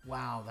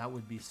 Wow, that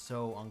would be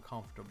so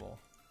uncomfortable.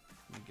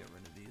 Let me get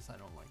rid of these. I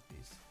don't like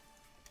these.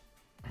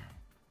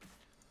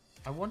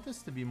 I want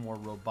this to be more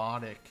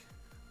robotic.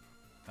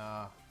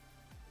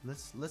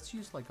 Let's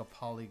use like a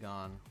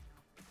polygon.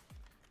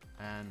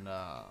 And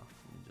let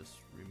me just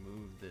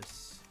remove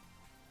this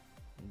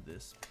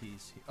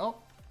piece here. Oh,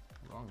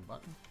 wrong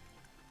button.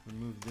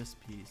 Remove this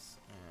piece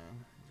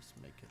and just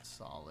make it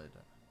solid.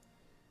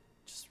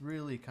 Just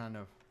really kind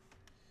of,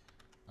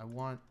 I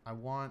want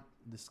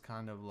this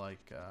kind of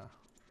like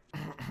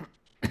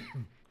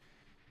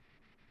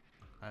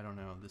I don't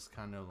know, this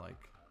kind of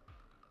like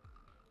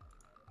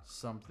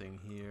something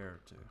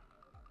here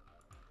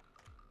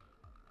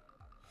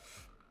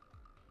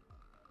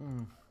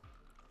to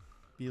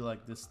be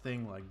like this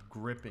thing like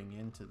gripping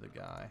into the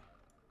guy.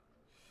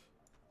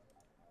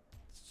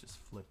 just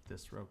flip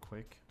this real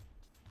quick.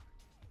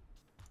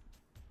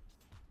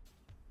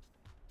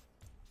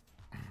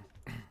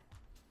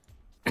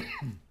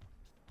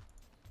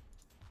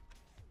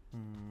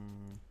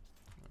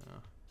 Yeah.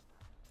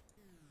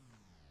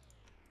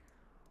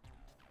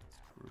 Let's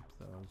group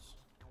those.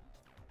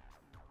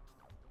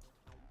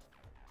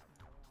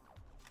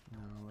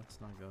 No, let's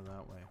not go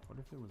that way. What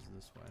if it was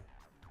this way?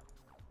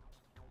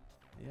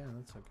 Yeah,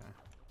 that's okay.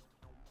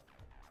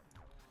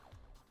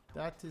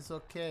 That is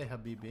okay,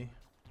 Habibi.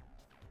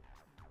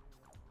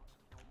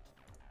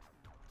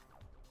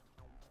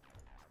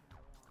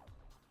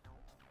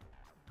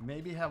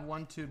 Maybe have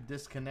one tube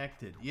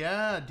disconnected.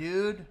 Yeah,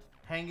 dude.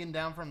 Hanging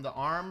down from the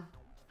arm.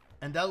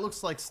 And that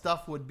looks like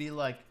stuff would be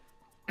like...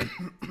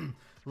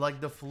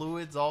 like the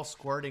fluids all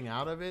squirting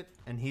out of it.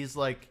 And he's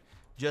like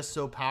just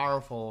so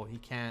powerful he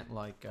can't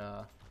like...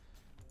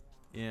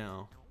 you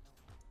know...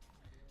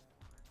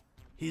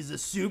 He's a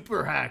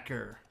super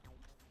hacker.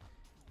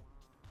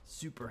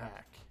 Super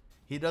hack.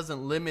 He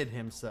doesn't limit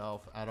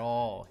himself at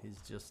all.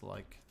 He's just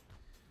like...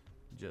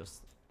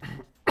 Just...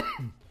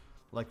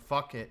 like,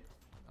 fuck it.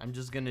 I'm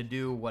just gonna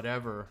do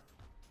whatever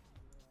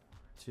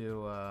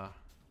to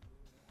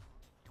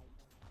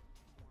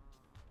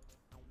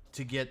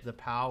get the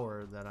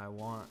power that I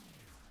want,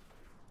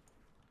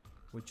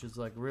 which is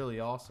like really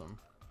awesome.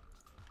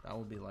 That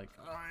will be like,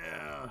 oh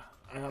yeah,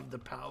 I have the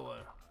power.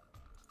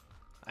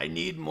 I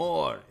need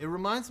more. It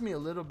reminds me a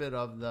little bit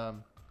of the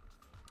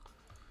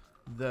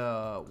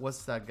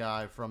what's that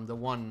guy from the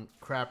one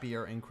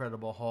crappier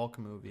Incredible Hulk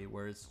movie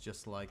where it's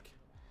just like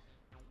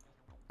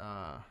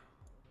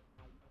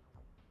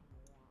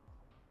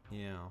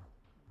you know,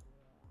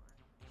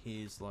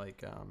 he's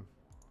like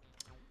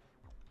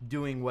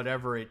doing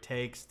whatever it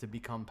takes to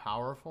become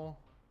powerful.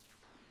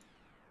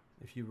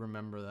 If you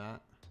remember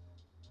that.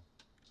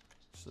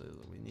 So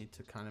we need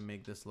to kind of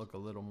make this look a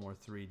little more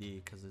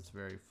 3D because it's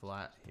very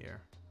flat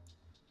here.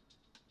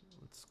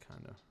 Let's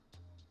kind of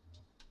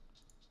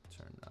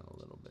turn that a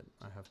little bit.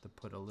 I have to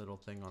put a little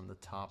thing on the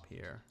top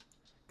here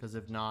because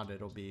if not,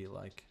 it'll be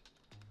like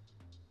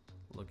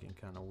looking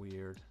kind of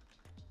weird.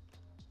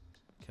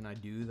 Can I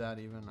do that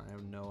even? I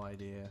have no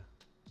idea.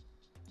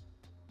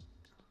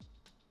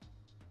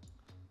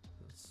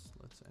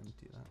 Let's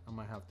empty that. I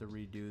might have to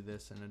redo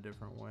this in a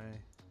different way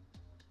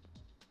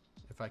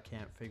if I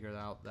can't figure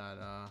out that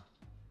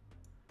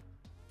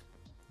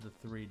the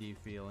 3D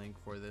feeling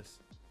for this.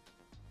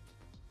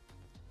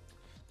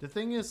 The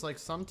thing is, like,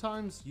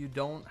 sometimes you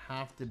don't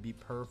have to be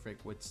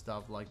perfect with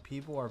stuff. Like,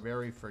 people are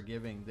very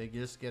forgiving. They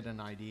just get an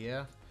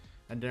idea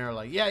and they're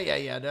like,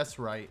 yeah, that's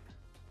right.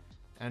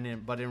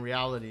 But in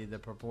reality, the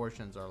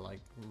proportions are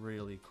like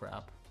really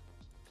crap.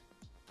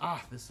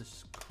 Ah, this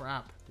is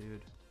crap,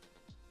 dude.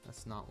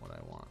 That's not what I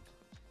want.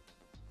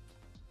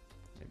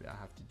 Maybe I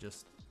have to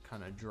just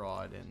kind of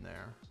draw it in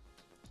there.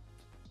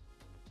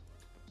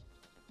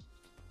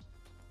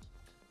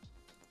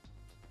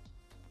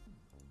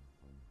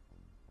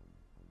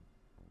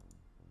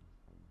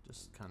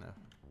 Just kind of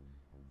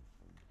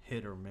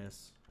hit or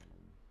miss.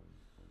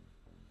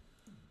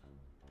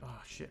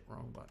 Oh shit,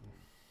 wrong button.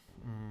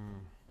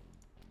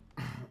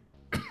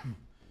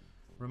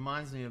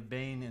 Reminds me of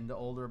Bane in the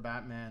older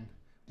Batman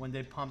when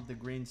they pumped the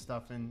green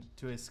stuff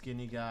into a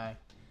skinny guy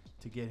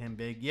to get him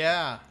big.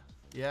 Yeah,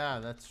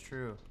 that's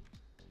true.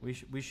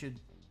 We should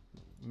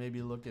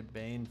maybe look at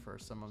Bane for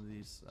some of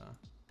these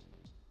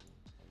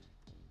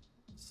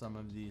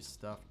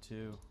stuff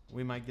too.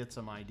 We might get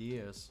some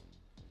ideas.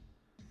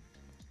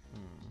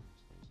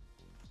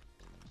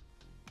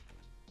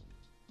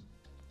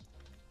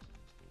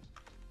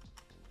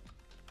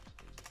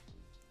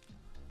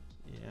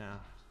 Yeah.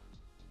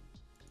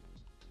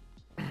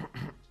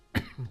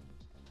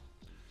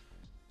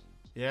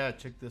 Yeah,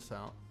 check this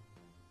out.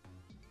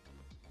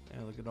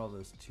 Yeah, look at all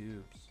those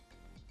tubes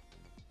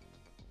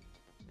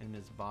in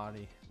his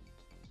body.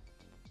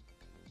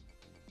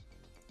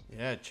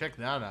 Yeah, check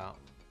that out.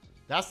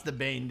 That's the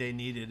Bane they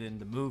needed in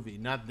the movie,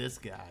 not this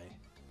guy.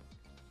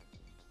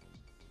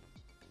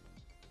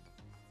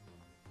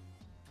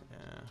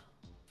 Yeah.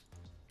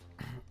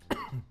 But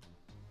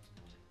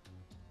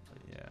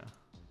yeah.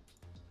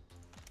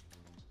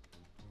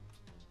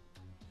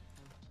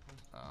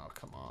 Oh,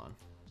 come on.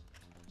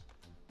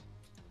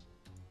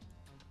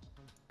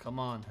 Come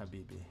on,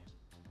 Habibi.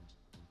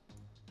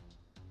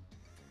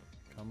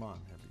 Come on,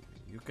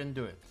 Habibi. You can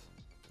do it.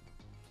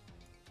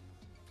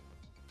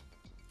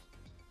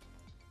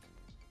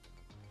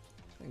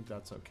 I think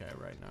that's okay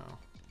right now.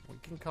 We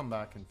can come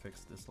back and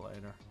fix this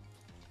later.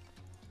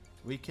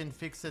 We can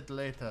fix it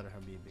later,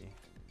 Habibi.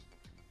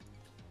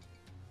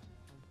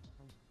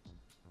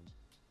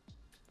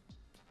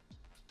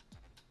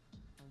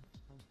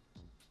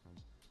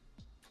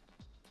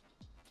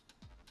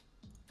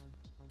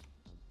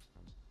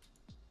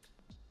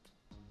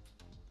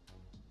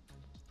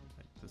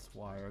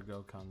 Wire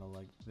go kind of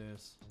like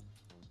this.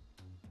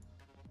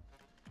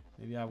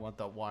 Maybe I want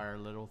the wire a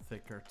little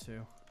thicker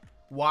too.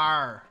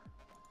 Wire!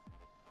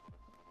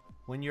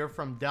 When you're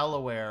from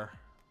Delaware,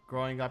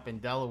 growing up in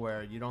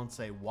Delaware, you don't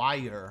say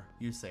wire,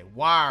 you say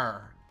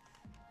wire.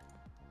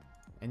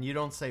 And you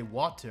don't say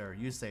water,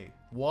 you say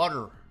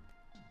water.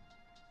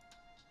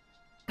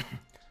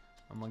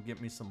 I'm gonna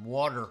get me some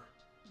water.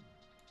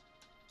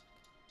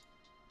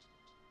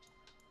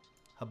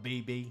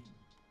 Habibi.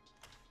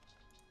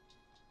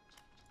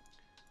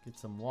 Get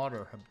some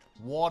water.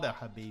 Water,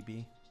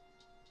 Habibi.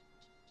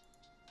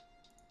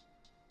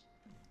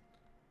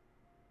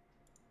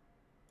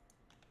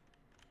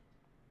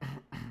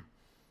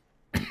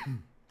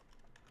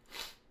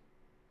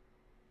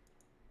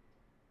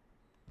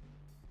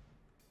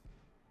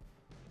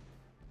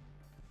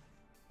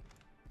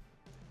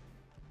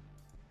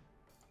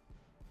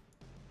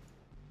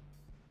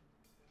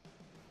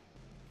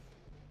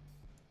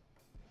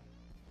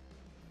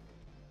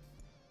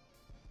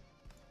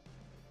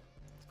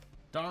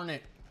 Darn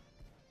it.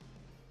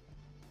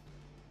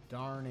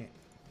 Darn it.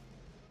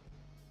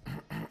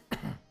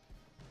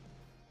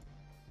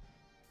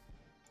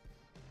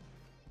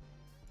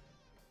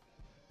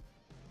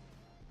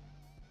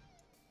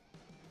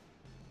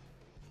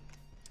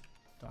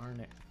 Darn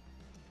it.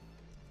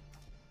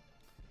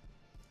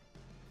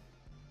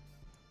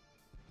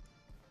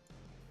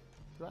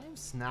 Do I have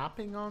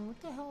snapping on? What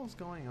the hell is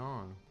going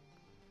on?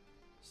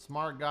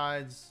 Smart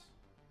guides.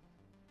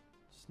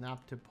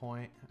 Snap to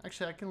point.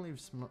 Actually, I can leave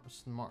smart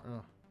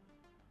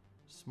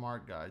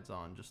guides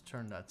on. Just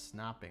turn that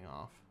snapping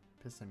off.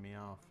 Pissing me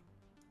off.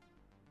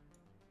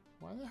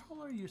 Why the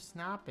hell are you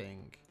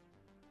snapping?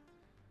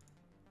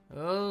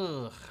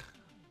 Ugh.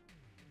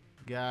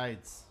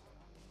 Guides.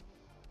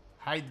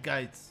 Hide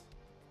guides.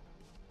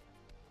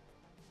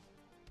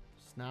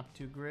 Snap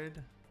to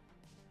grid.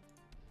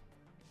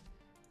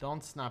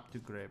 Don't snap to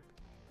grid.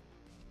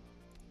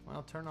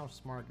 Well, turn off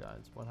smart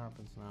guides. What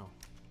happens now?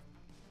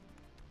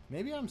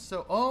 Maybe I'm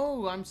so...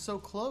 Oh, I'm so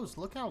close.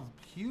 Look how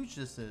huge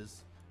this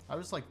is. I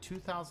was like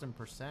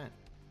 2,000%.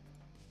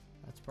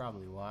 That's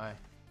probably why.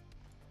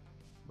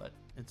 But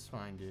it's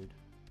fine, dude.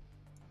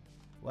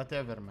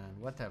 Whatever, man.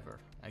 Whatever.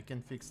 I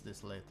can fix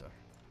this later.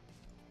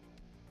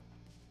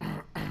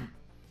 I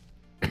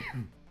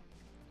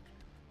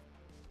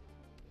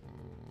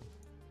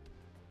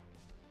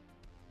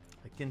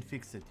can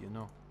fix it, you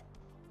know.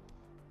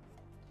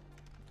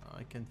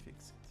 I can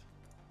fix it.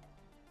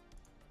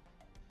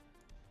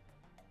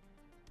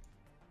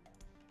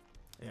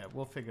 Yeah,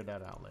 we'll figure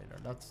that out later.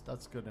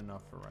 That's good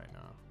enough for right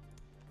now.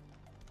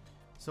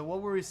 So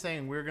what were we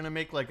saying? We were gonna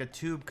make like a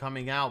tube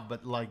coming out,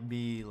 but like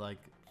be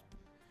like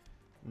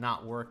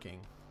not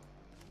working.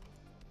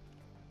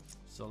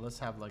 So let's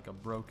have like a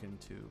broken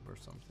tube or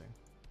something.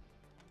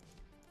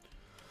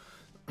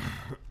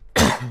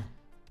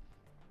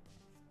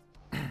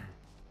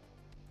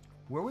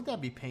 Where would that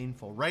be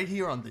painful? Right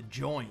here on the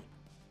joint.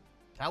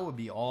 That would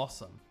be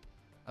awesome.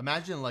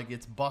 Imagine like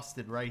it's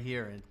busted right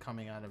here and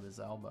coming out of his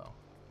elbow.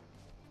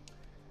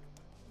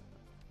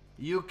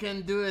 You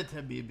can do it,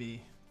 Habibi.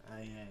 Ah,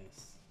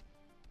 yes.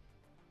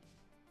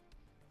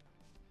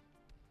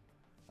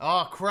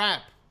 Oh,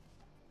 crap.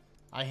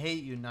 I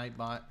hate you,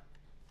 Nightbot.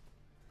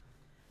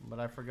 But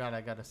I forgot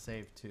I gotta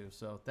save too,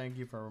 so thank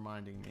you for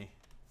reminding me.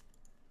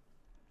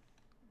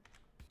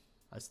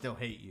 I still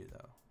hate you,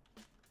 though.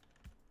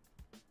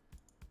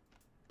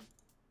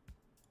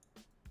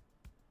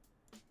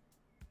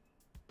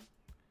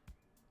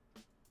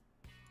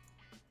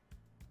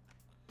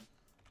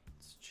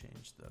 Let's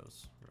change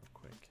those real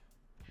quick.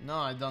 No,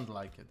 I don't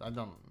like it. I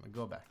don't.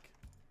 Go back.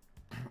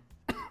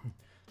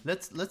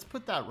 Let's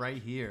put that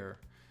right here.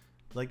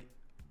 Like,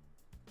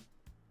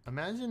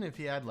 imagine if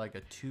you had like a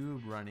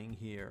tube running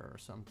here or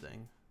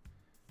something,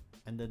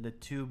 and then the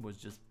tube was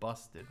just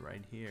busted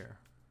right here.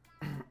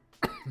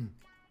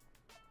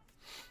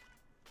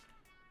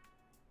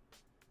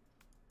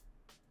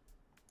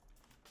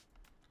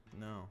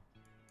 No.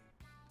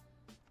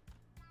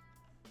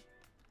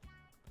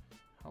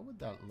 How would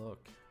that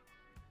look?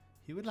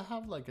 He would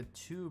have like a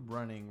tube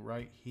running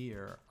right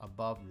here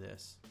above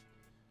this.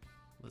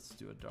 Let's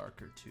do a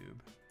darker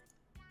tube.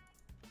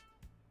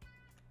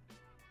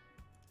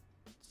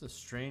 It's a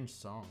strange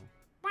song.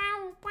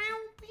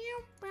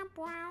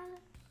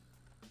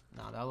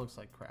 Nah, that looks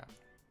like crap.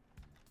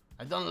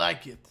 I don't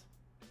like it.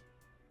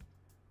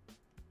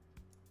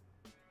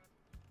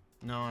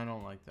 No, I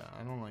don't like that.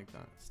 I don't like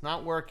that. It's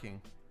not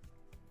working.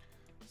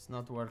 It's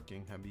not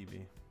working,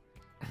 Habibi.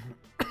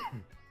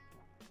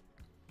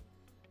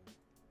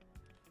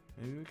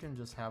 Maybe we can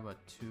just have a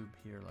tube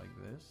here like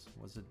this.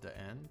 Was it the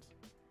end?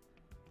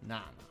 Nah,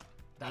 nah.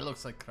 That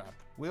looks like crap.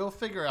 We'll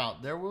figure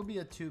out. There will be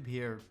a tube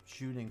here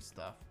shooting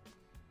stuff.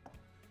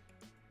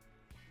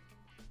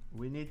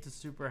 We need to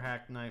super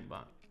hack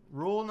Nightbot.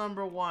 Rule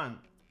number 1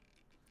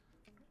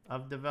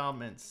 of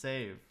development,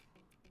 save.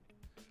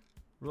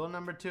 Rule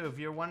number 2, if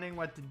you're wondering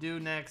what to do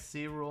next,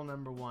 see rule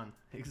number 1.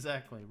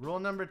 Exactly. Rule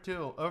number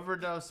 2,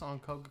 overdose on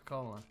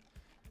Coca-Cola.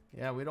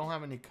 Yeah, we don't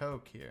have any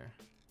Coke here.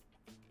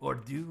 Or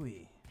do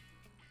we?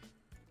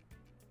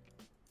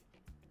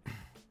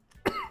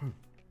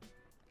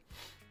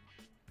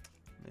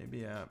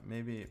 Maybe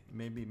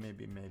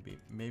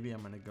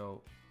I'm gonna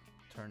go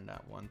turn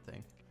that one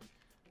thing.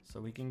 So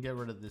we can get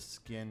rid of this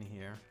skin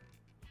here.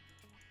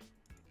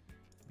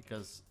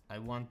 because I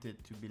want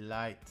it to be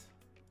light.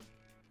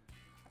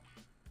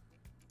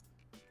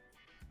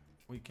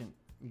 We can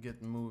get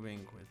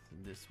moving with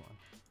this one.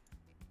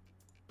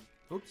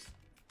 Oops.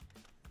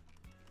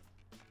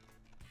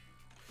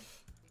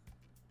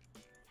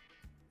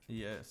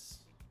 Yes.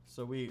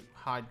 So we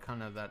hide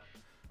kind of that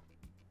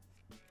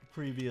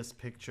previous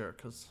picture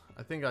because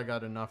I think I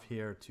got enough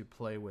here to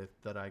play with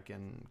that I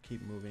can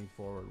keep moving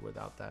forward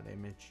without that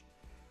image.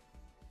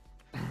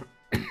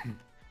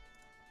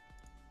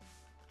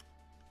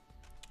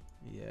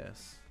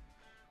 Yes.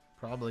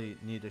 Probably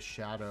need a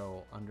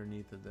shadow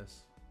underneath of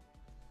this.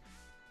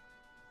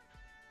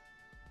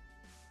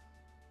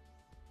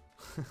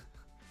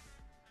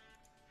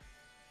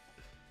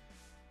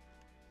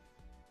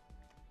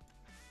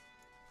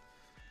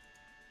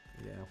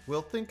 Yeah,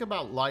 we'll think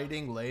about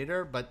lighting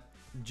later, but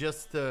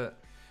just to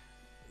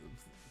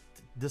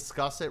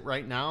discuss it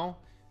right now,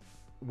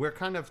 we're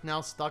kind of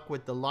now stuck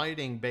with the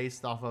lighting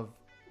based off of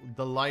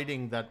the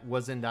lighting that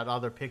was in that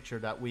other picture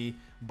that we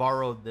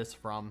borrowed this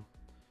from,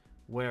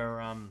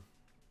 where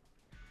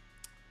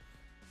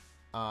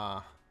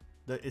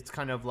it's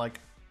kind of like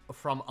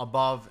from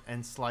above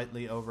and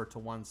slightly over to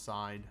one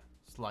side,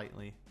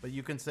 slightly, but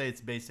you can say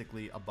it's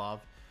basically above.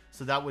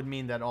 So that would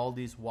mean that all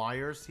these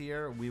wires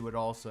here, we would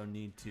also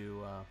need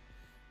to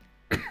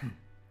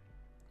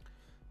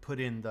put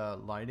in the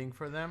lighting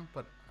for them.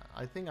 But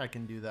I think I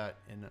can do that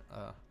in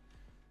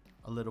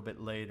a little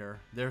bit later.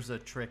 There's a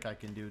trick I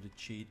can do to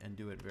cheat and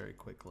do it very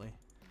quickly.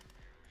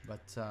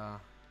 But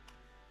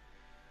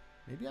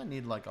maybe I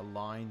need like a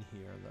line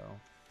here though.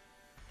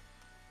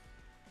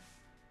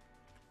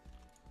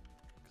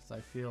 Because I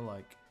feel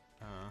like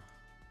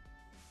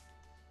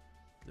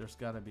there's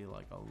got to be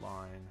like a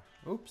line.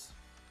 Oops.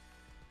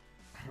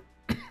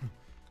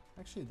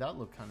 Actually, that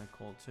looked kind of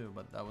cool too,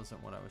 but that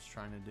wasn't what I was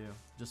trying to do.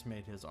 Just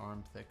made his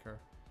arm thicker.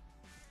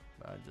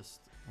 But I just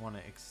want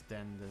to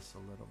extend this a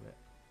little bit.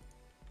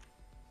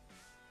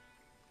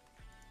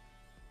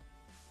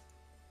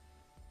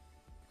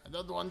 I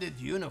don't want it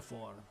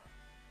uniform.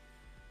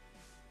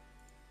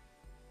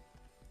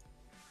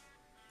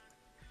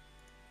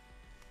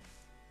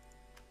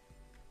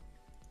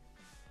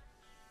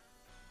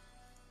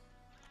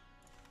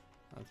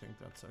 I think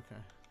that's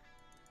okay.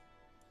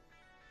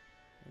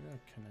 Maybe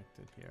I connect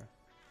it here.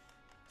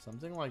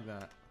 Something like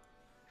that.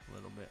 A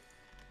little bit.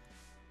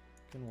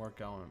 Can work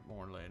out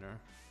more later.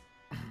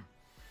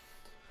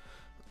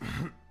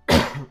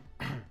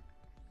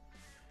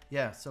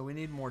 Yeah, so we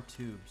need more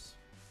tubes.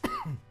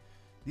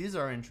 These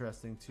are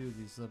interesting too,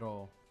 these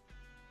little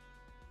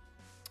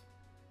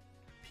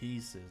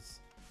pieces.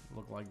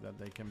 Look like that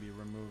they can be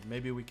removed.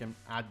 Maybe we can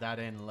add that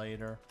in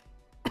later.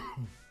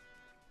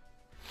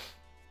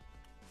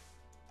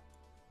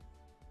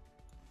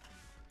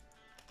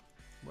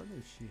 Where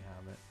does she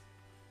have it?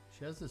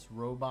 She has this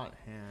robot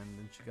hand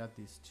and she got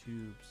these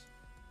tubes.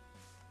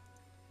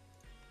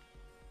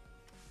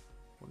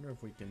 Wonder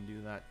if we can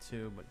do that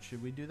too, but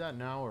should we do that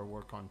now or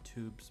work on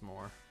tubes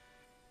more?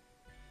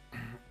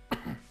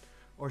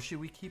 Or should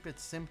we keep it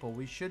simple?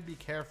 We should be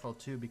careful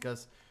too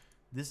because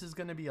this is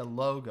going to be a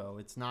logo.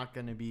 It's not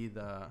going to be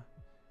the,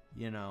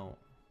 you know,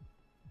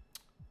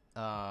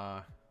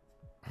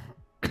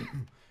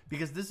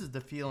 because this is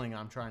the feeling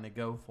I'm trying to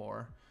go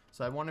for.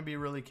 So I want to be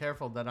really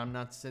careful that I'm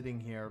not sitting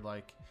here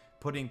like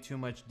putting too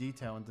much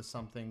detail into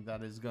something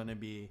that is going to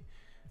be,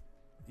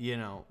 you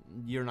know,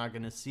 you're not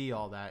going to see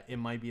all that. It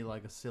might be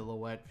like a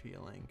silhouette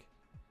feeling.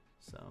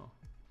 So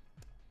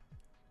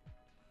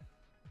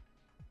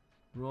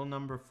rule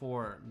number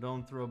 4,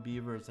 don't throw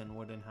beavers in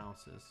wooden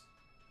houses.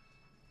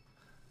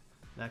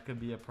 That could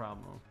be a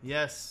problem.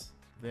 Yes,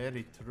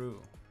 very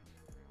true.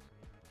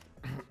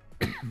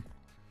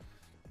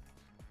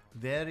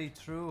 Very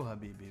true,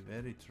 Habibi,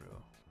 very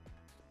true.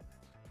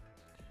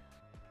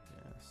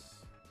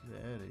 Yes,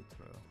 very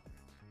true.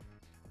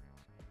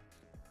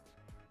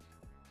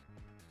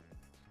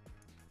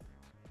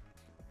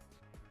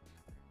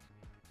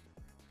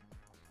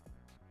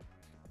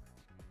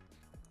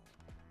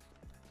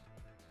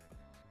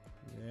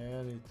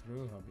 Very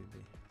true,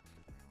 Habibi.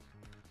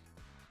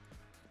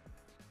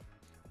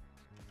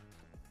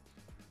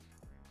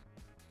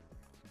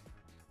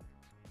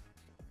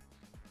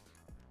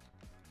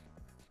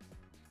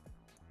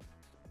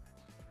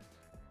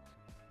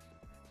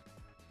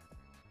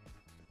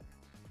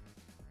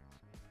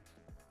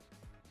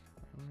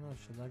 I don't know,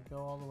 should that go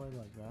all the way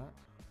like that?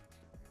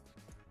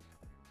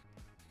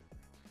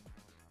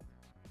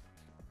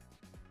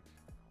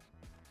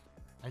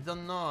 I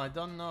don't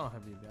know,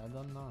 Habibi, I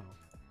don't know.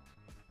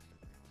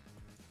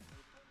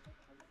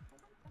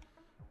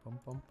 Pum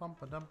pum pum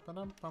pa dum pa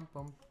dum pum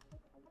pum.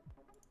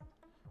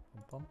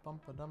 Pum pum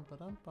pa dum pa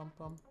dum pum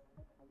pum.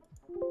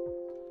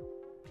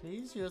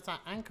 Please use an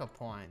anchor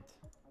point.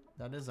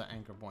 That is an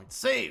anchor point.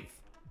 Save!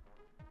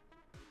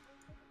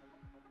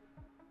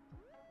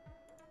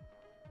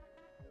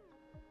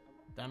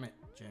 Damn it,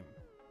 Jim.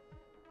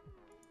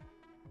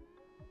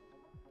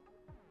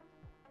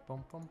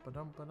 Pum pum pa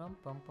dum pa dum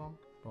pum pum.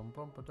 Pum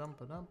pum pa dum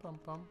pa dum pum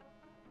pum.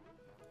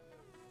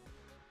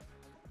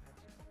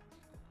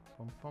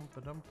 Bum bum ba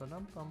dum ba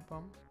dum bum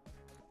bum.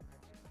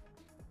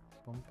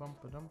 Bum bum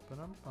ba dum ba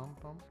dum bum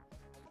bum.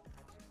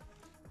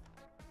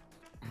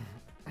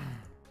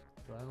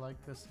 Do I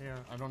like this hair?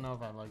 I don't know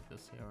if I like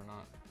this hair or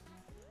not.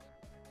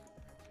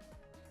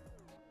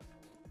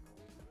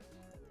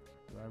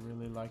 Do I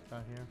really like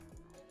that hair?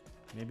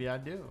 Maybe I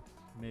do.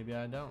 Maybe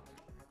I don't.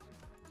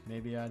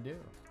 Maybe I do.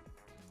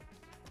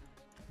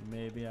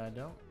 Maybe I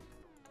don't.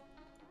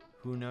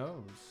 Who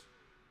knows?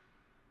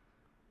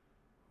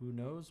 Who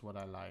knows what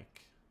I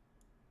like?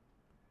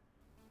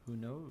 Who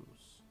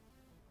knows?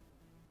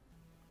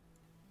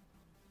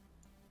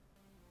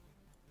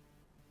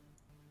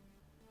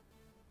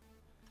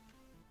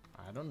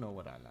 I don't know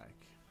what I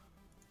like.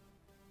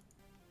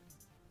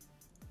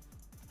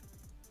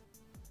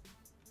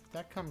 If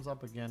that comes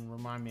up again,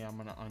 remind me I'm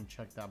gonna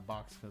uncheck that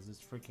box because it's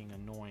freaking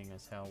annoying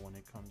as hell when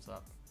it comes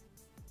up.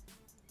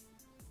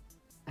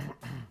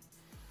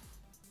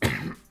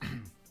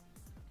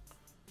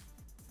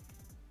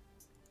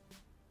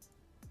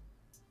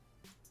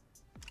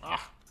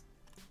 Ah!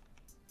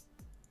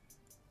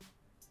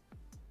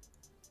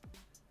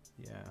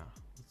 Yeah,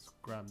 let's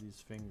grab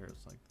these fingers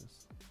like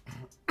this.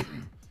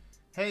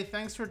 Hey,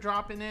 thanks for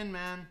dropping in,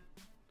 man.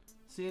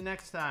 See you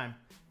next time.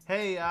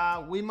 Hey,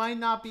 we might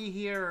not be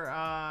here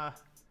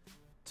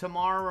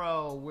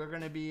tomorrow. We're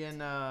going to be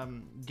in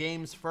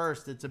Games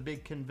First. It's a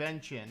big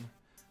convention.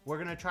 We're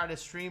going to try to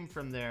stream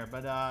from there.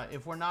 But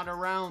if we're not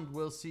around,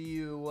 we'll see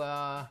you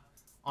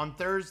on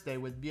Thursday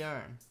with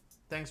Björn.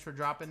 Thanks for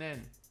dropping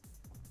in.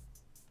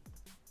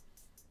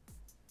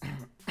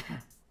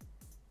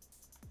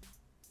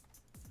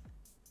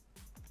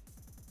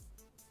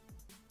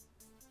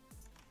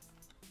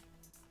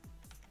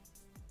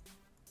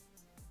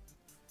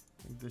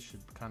 This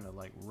should kind of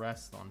like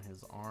rest on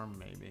his arm,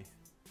 maybe.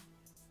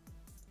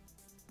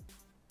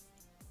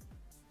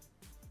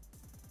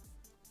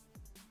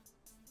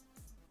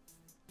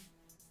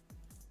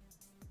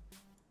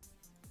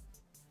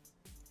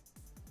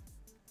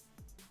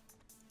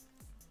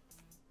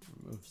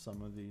 Remove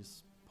some of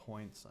these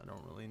points. I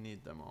don't really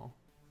need them all.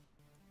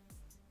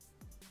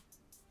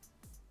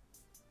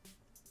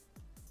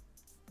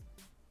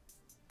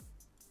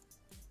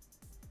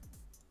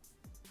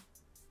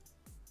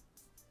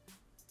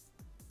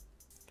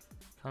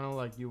 Kind of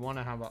like you want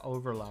to have an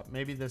overlap.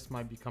 Maybe this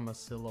might become a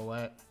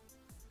silhouette.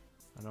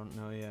 I don't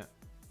know yet.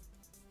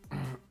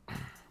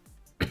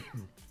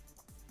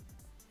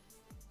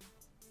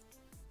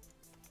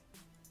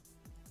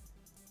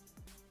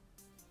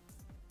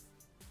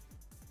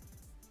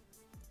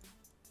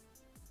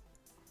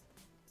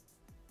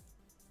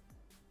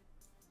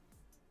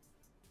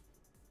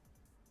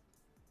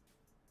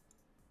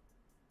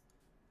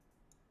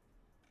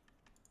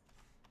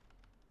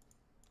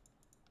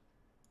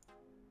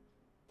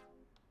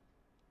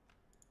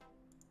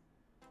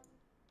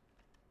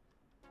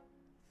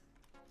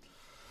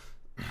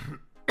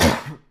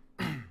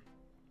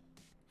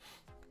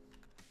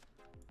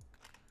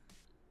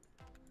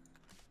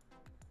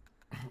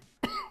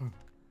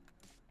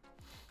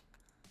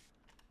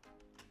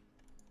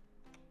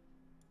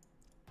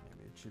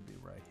 Should be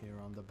right here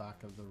on the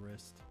back of the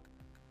wrist.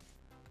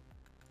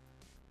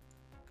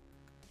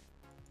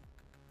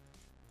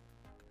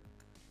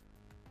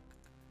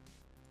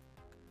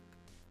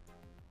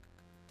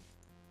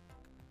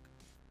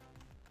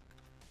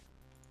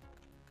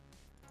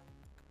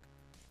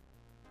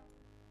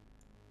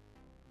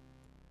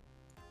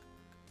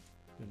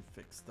 Can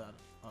fix that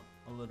up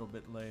a little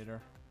bit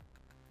later.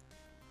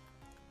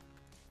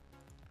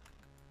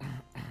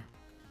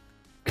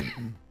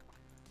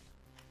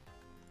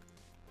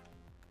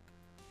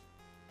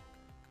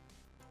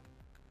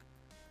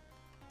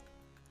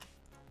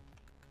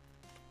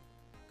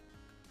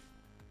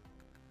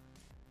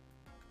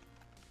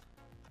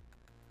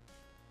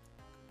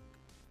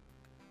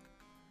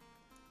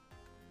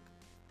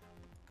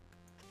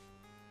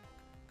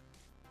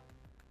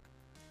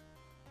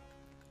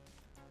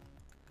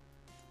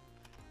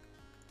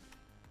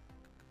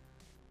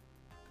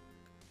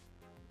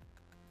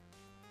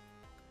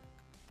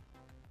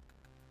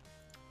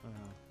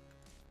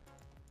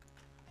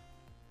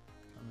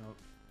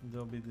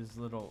 There'll be these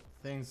little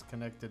things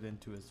connected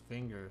into his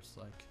fingers,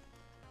 like,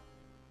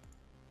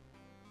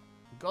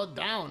 go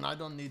down. I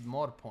don't need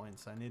more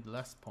points. I need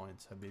less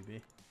points,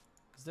 Habibi.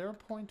 Is there a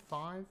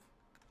 0.5?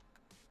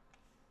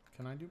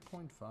 Can I do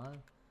 0.5?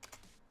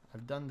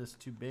 I've done this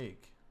too big.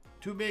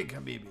 Too big,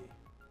 Habibi.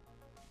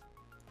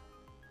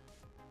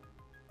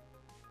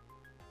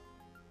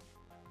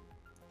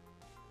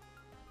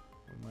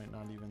 We might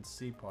not even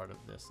see part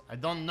of this. I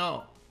don't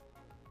know.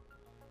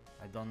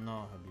 I don't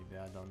know, Habibi.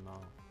 I don't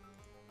know.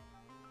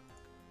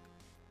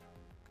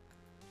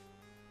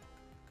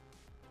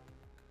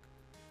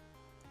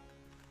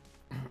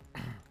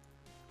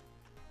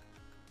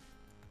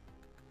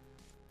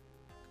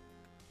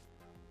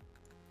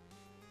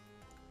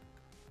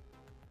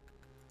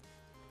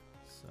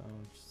 So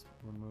just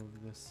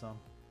remove this some.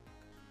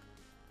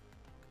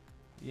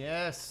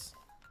 Yes,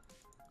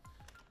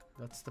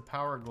 that's the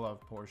power glove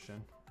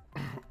portion.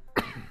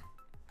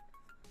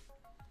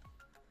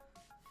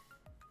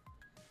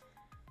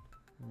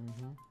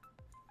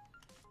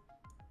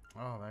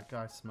 Oh, that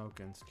guy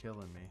smoking's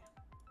killing me.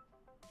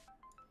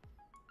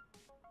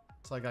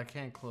 It's like I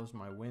can't close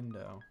my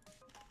window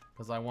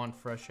because I want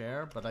fresh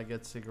air, but I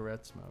get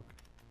cigarette smoke.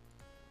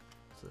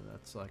 So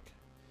that's like,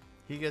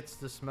 he gets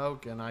to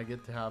smoke and I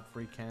get to have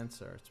free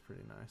cancer. It's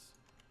pretty nice.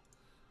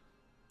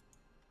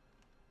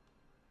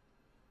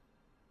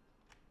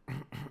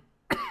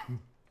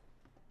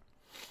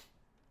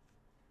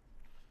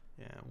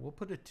 Yeah, we'll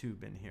put a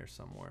tube in here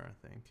somewhere,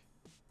 I think.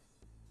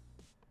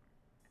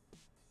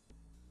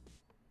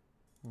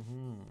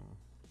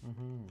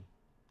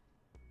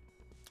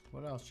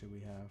 What else should we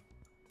have?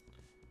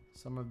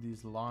 Some of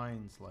these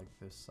lines like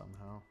this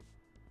somehow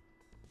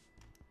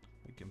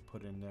we can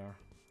put in there.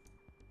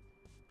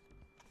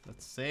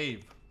 Let's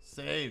save.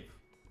 Save.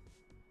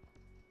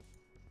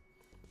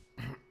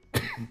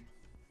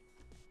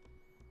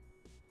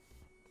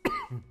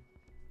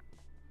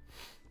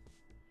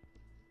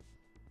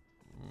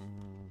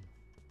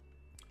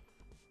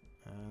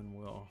 And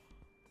we'll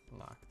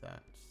lock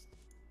that.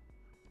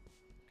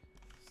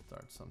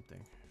 Start something.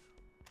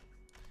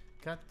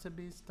 Got to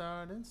be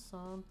starting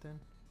something.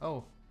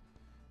 Oh,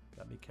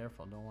 gotta be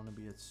careful. Don't want to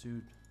be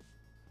sued.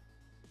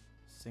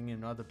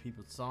 Singing other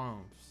people's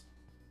songs.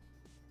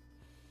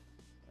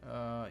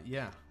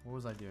 Yeah. What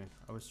was I doing?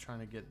 I was trying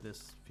to get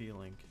this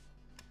feeling.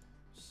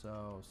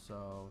 So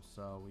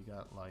we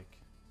got like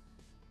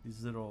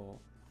these little.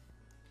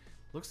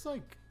 Looks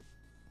like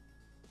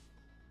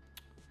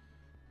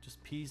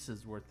just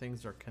pieces where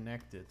things are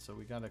connected. So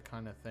we gotta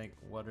kind of think,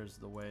 what is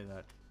the way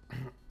that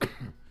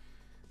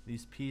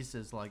these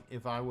pieces, like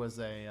if I was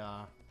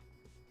a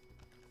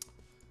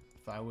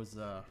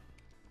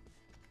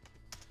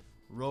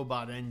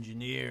robot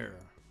engineer,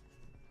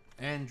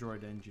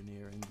 android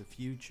engineer in the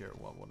future,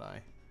 what would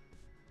I,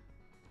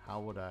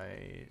 how would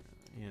I,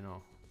 you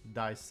know,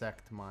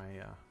 dissect my,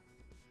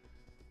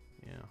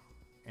 you know,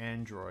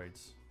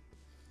 androids?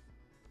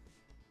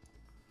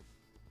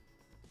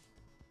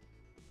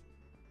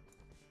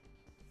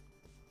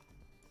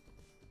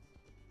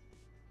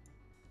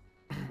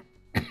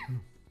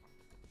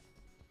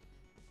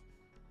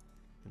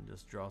 And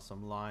just draw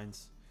some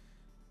lines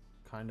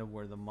kind of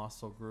where the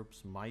muscle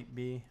groups might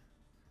be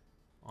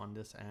on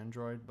this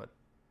android, but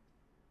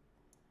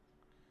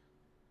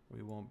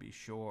we won't be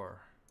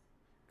sure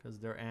because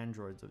they're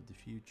androids of the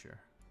future.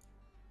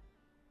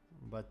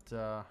 But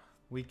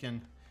we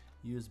can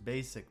use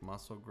basic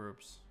muscle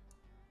groups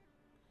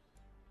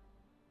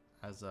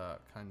as a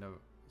kind of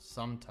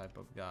some type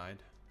of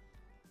guide.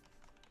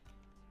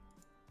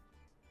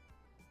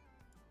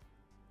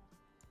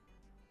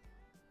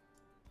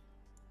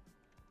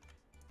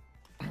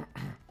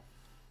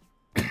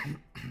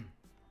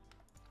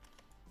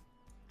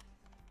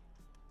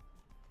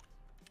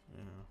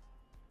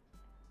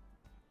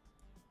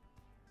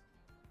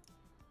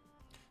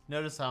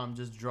 Notice how I'm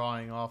just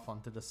drawing off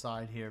onto the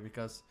side here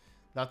because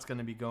that's going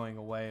to be going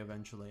away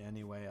eventually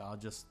anyway. I'll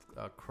just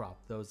crop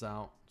those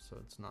out so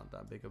it's not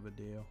that big of a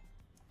deal.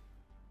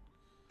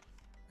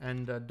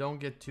 And don't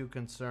get too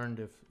concerned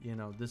if, you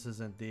know, this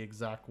isn't the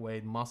exact way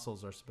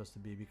muscles are supposed to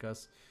be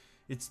because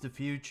it's the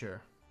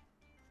future.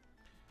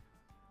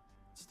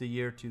 It's the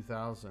year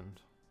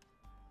 2000.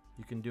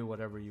 You can do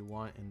whatever you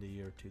want in the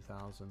year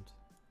 2000.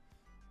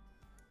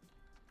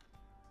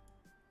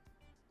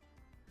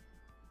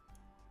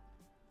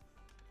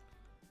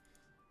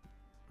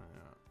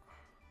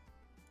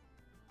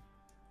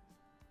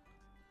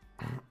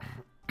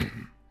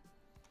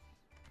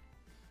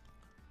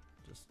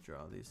 Just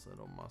draw these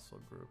little muscle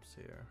groups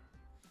here.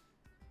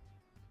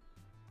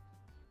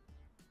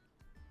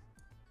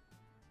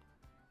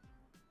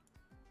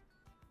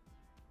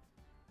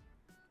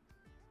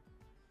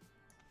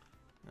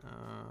 I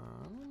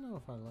don't know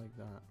if I like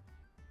that.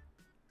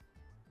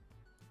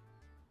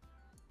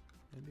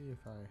 Maybe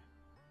if I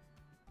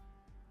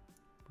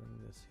bring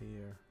this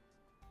here,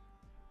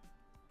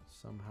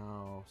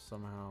 somehow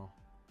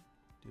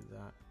do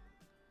that.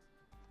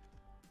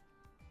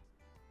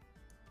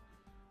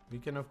 We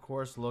can of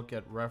course look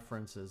at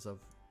references of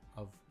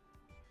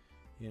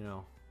you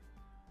know,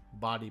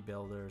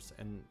 bodybuilders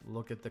and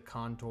look at the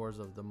contours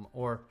of them,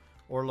 or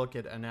look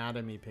at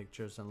anatomy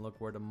pictures and look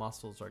where the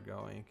muscles are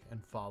going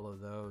and follow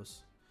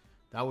those.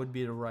 That would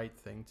be the right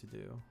thing to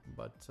do,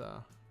 but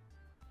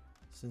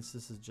since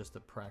this is just a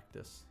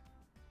practice,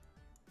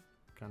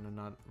 kind of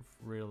not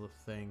real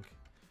thing,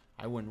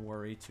 I wouldn't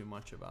worry too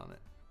much about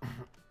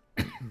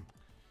it.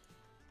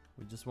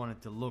 We just want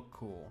it to look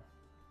cool.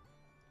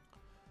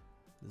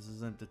 This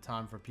isn't the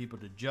time for people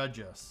to judge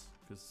us,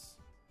 because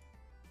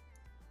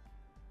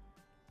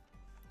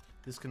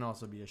this can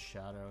also be a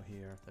shadow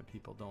here that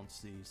people don't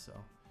see, so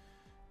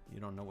you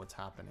don't know what's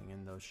happening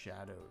in those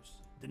shadows.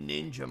 The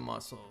ninja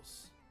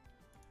muscles.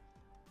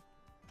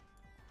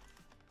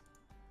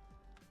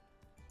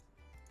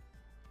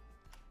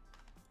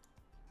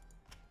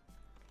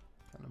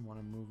 Kind of want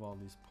to move all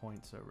these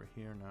points over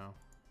here now,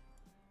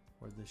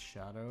 where this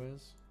shadow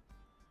is.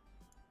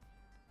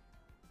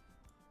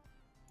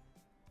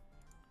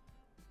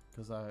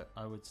 Because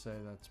I would say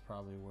that's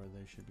probably where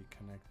they should be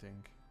connecting.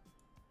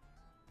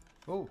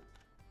 Oh!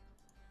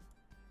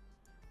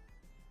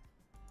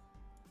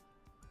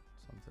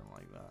 something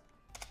like that.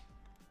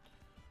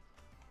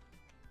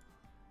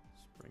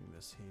 Let's bring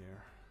this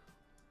here.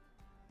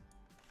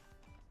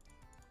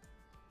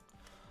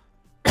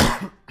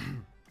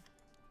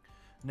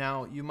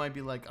 Now you might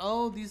be like,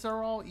 oh, these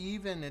are all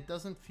even, it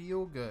doesn't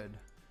feel good.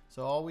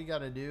 So all we got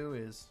to do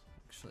is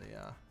actually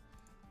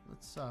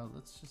let's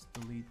just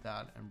delete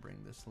that and bring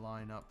this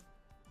line up.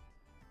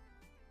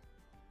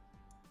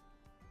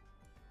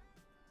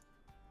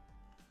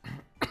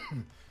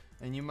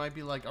 And you might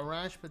be like,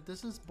 Arash, but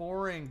this is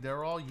boring,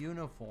 they're all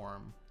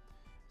uniform.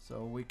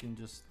 So we can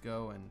just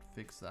go and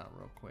fix that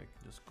real quick.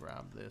 Just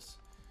grab this.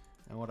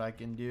 And what I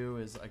can do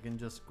is I can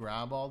just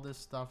grab all this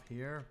stuff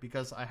here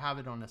because I have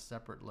it on a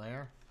separate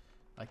layer.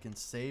 I can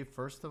save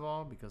first of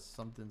all because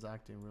something's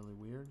acting really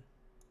weird.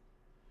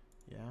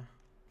 Yeah.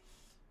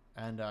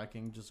 And I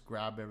can just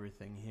grab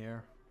everything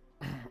here.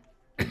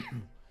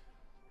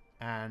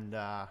 And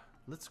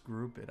let's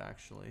group it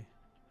actually.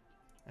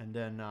 And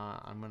then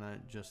I'm gonna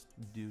just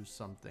do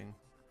something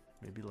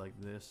maybe like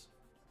this.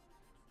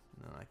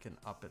 And then I can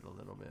up it a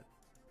little bit.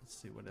 Let's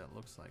see what that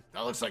looks like.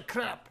 That looks like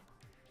crap!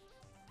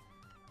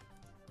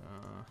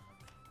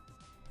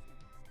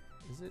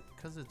 Is it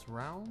because it's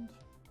round?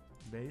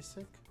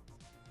 Basic?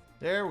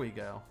 There we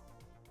go.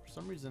 For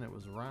some reason it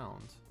was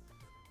round.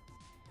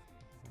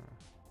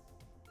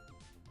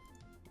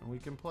 And we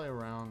can play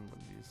around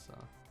with these.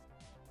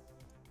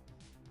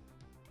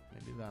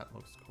 Maybe that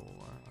looks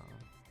cooler.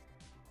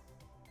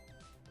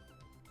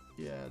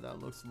 Yeah,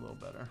 that looks a little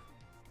better.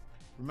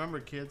 Remember,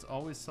 kids,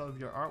 always save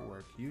your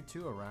artwork. You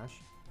too, Arash.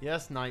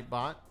 Yes,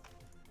 Nightbot.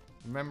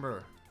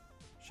 Remember,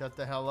 shut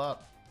the hell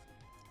up.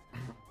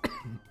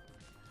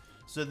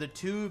 So the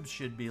tubes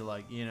should be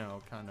like, you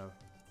know, kind of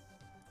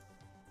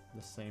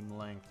the same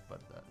length, but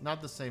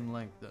not the same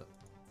length, the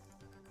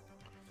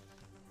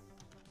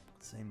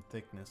same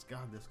thickness.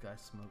 God, this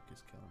guy's smoke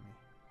is killing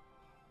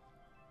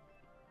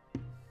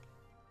me.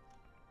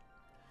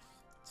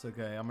 It's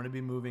okay. I'm going to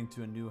be moving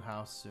to a new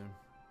house soon.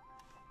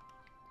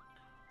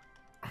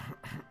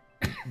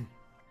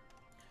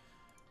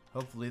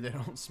 Hopefully they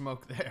don't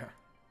smoke there.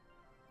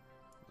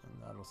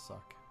 And that'll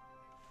suck.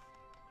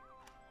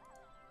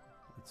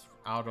 It's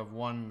out of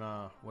one,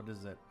 what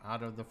is it?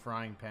 Out of the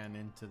frying pan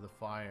into the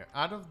fire.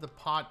 Out of the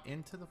pot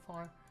into the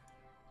fire?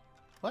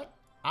 What?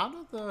 Out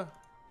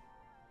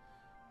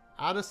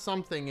of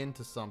something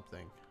into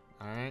something.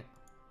 Alright?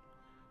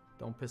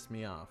 Don't piss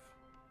me off.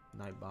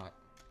 Nightbot.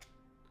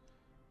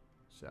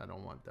 See, I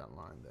don't want that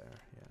line there.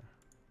 Yeah.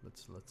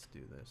 Let's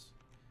do this.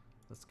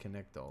 Let's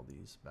connect all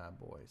these bad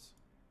boys.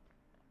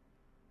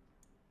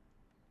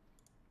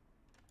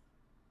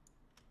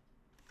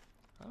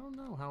 I don't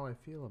know how I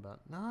feel about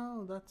it.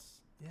 No,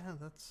 that's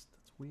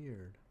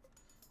weird.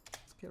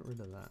 Let's get rid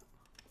of that.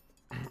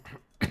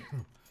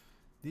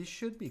 These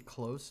should be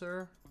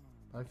closer.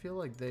 I feel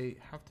like they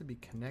have to be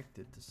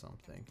connected to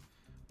something.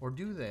 Or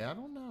do they? I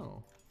don't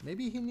know.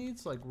 Maybe he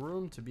needs like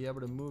room to be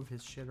able to move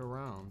his shit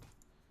around.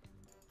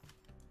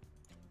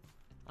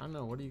 I don't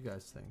know. What do you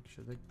guys think?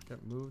 Should they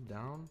get moved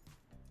down?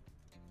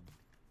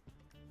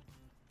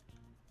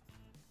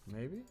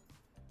 Maybe?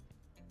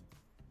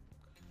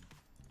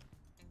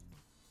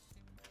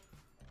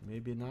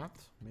 Maybe not.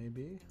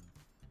 Maybe.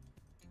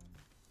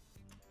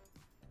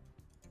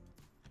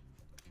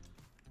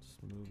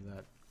 Just move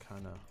that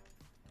kind of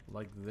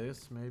like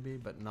this maybe,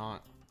 but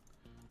not.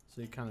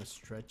 So he kind of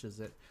stretches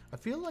it. I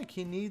feel like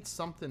he needs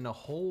something to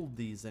hold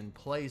these in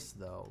place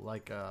though,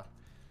 like a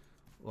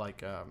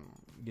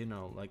you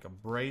know, like a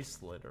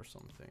bracelet or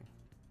something.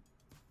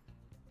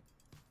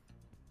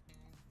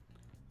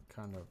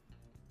 Kind of,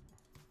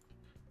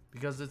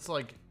 because it's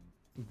like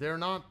they're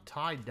not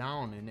tied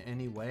down in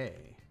any way,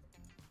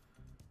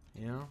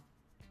 you know?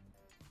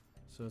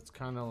 So it's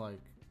kind of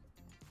like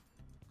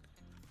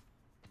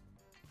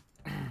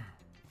it's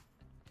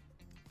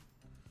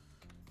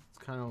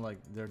kind of like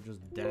they're just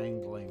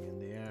dangling in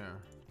the air.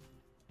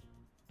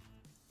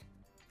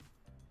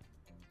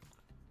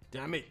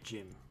 Damn it,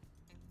 Jim.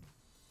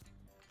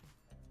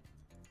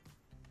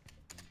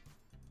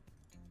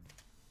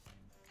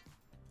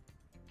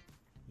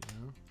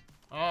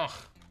 Ugh,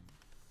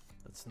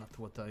 that's not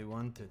what I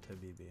wanted,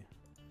 Habibi.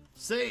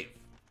 Save!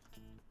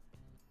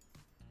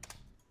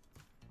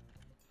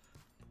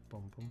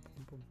 Bum bum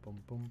bum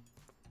bum bum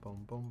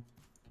bum bum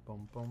bum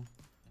bum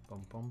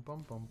bum bum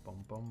bum bum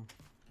bum bum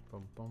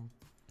bum bum.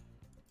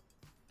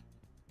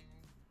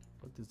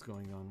 What is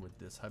going on with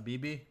this,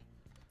 Habibi?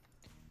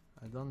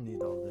 I don't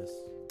need all this.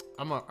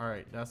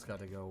 Alright, that's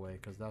gotta go away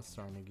because that's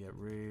starting to get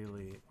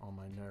really on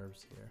my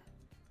nerves here.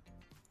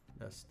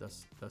 That's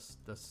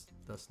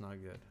not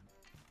good.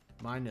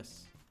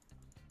 Minus.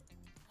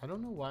 I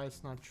don't know why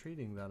it's not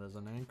treating that as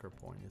an anchor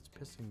point. It's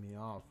pissing me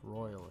off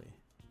royally.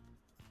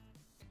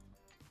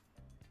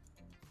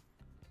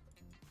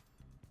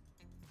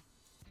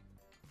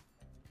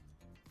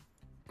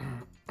 And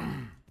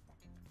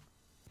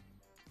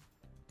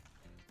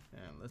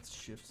let's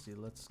shift C.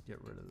 Let's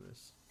get rid of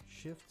this.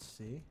 Shift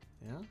C.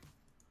 Yeah?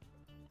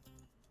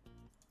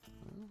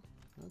 Well,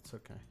 that's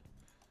okay.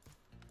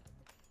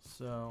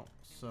 So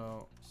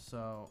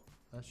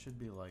that should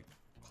be like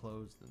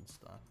closed and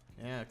stuff.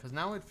 Yeah, because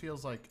now it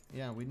feels like,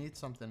 yeah, we need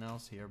something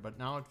else here, but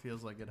now it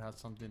feels like it has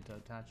something to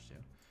attach to.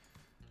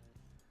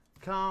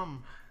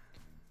 Come.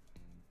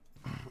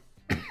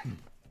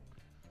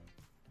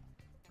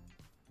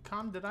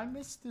 Come, did I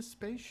miss this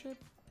spaceship?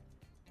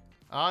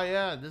 Oh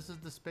yeah, this is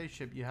the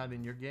spaceship you had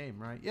in your game,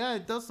 right? Yeah,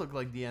 it does look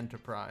like the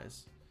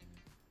Enterprise.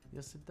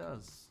 Yes, it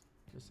does.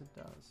 Yes, it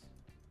does.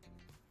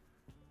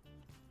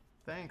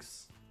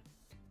 Thanks.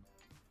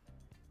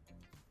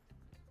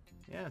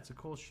 Yeah, it's a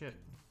cool ship.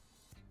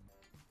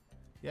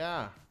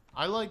 Yeah,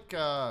 I like,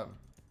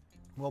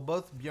 well,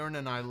 both Björn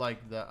and I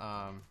like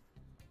the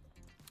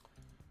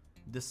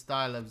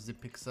style of the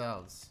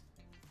pixels.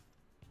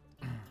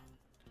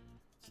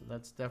 So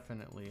that's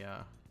definitely,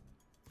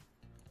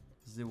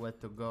 the way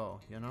to go,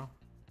 you know?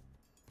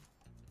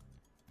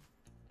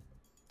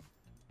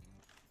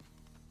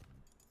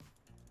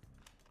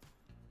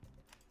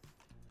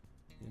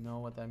 You know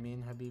what I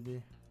mean,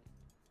 Habibi?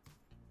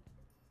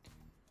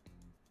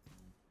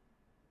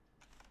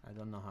 I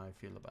don't know how I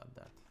feel about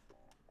that.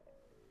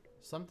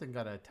 Something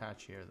gotta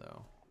attach here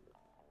though.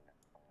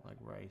 Like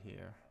right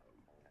here.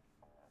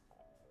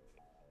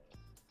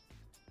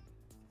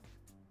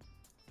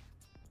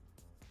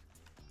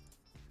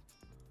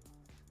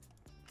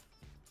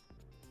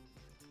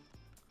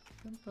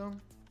 Bum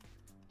bum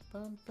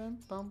bum bum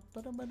bum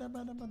bum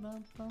bum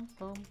bum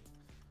bum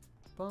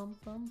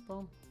bum bum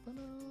bum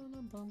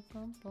bum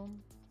bum bum.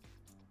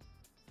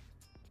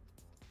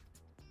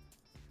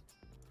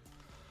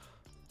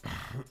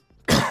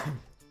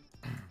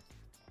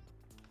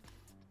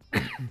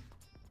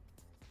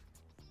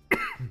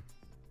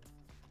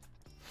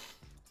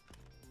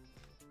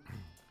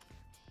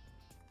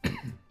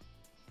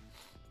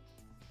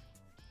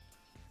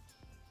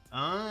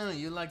 Ah,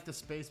 you like the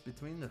space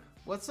between the...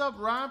 What's up,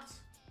 Rapt?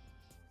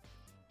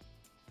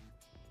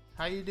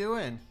 How you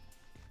doing?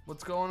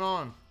 What's going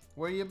on?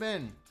 Where you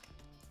been?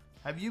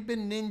 Have you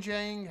been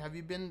ninjaing? Have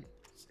you been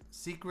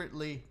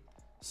secretly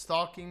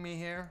stalking me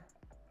here?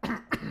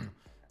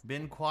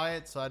 Been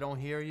quiet so I don't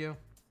hear you?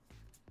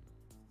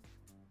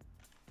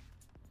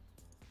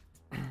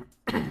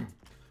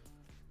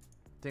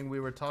 Think we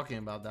were talking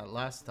about that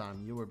last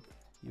time. You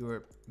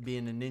were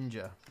being a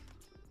ninja.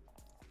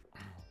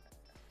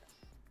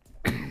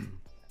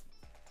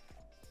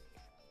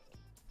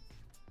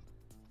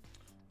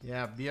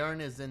 Yeah,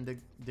 Björn is in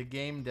the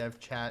game dev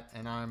chat,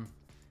 and I'm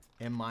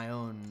in my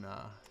own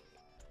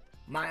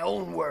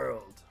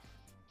world,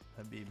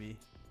 Habibi.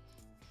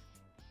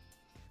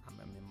 I'm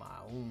in my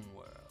own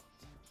world.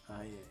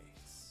 Ah,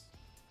 yes.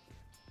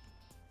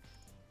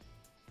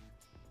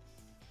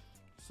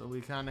 So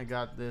we kind of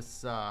got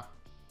this,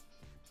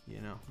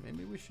 you know,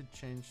 maybe we should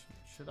change.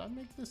 Should I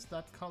make this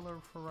that color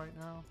for right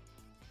now?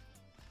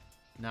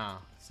 Nah,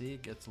 see,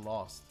 it gets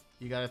lost.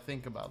 You got to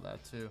think about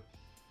that too.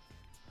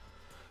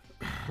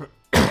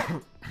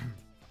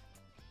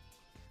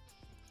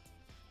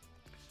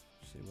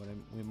 See, what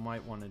we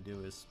might want to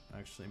do is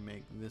actually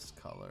make this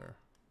color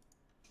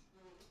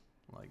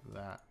like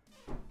that.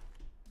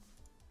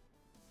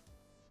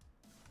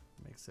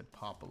 Makes it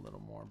pop a little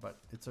more, but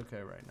it's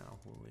okay right now.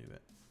 We'll leave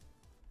it.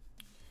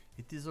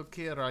 It is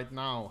okay right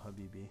now,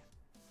 Habibi.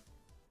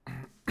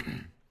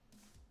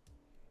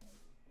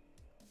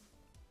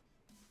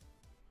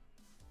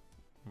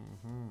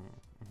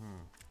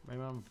 Maybe I'm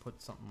gonna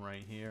put something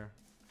right here.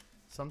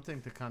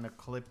 Something to kind of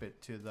clip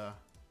it to the...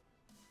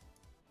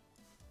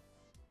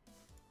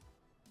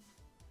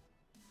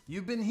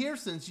 You've been here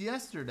since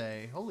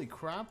yesterday. Holy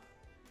crap.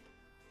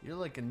 You're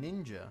like a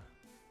ninja.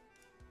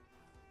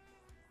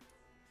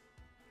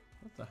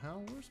 What the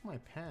hell? Where's my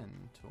pen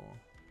tool?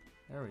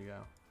 There we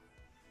go.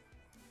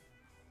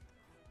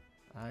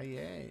 Ah,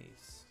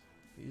 yes.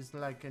 He's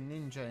like a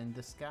ninja in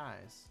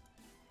disguise.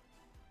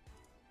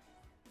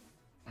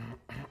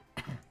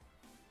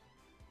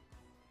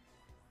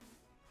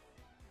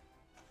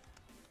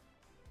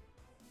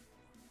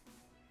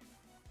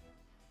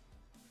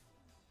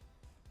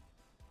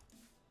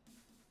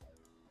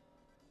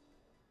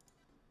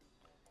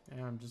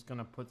 Yeah, I'm just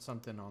gonna put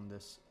something on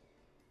this.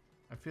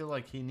 I feel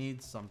like he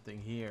needs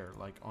something here,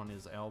 like on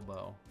his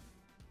elbow.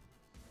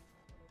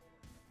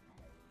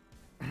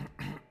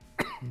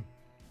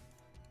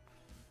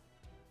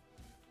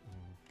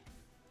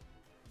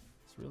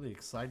 It's really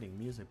exciting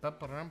music. Yeah,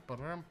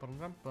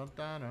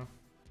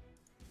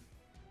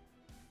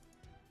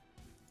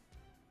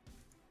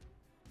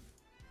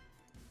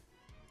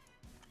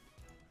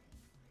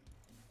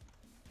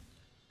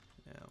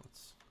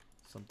 let's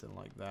something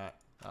like that.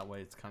 That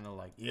way it's kind of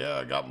like, yeah,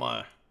 I got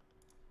my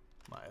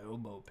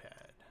elbow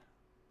pad.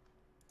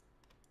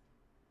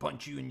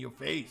 Punch you in your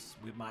face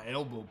with my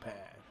elbow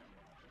pad.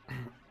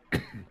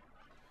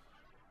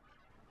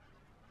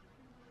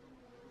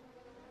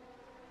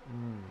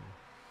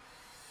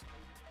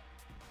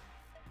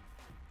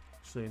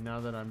 Actually,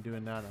 now that I'm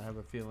doing that, I have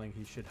a feeling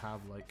he should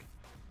have like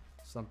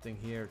something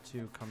here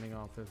too coming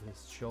off of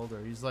his shoulder.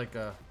 He's like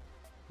a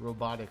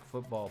robotic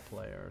football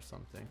player or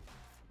something.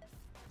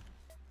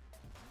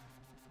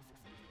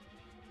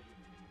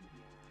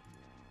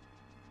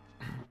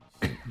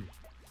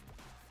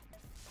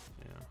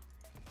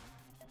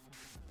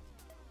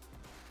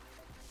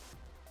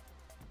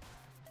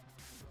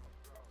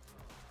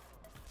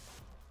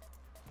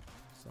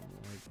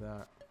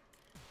 that.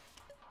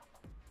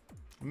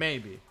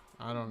 Maybe.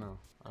 I don't know.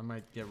 I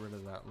might get rid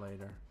of that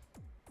later.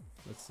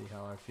 Let's see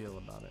how I feel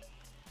about it.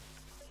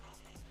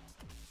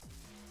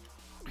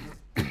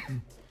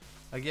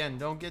 Again,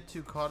 don't get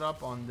too caught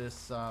up on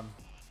this,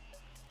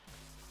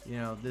 you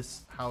know,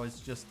 this, how it's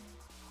just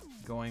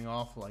going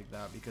off like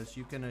that, because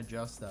you can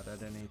adjust that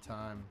at any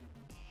time.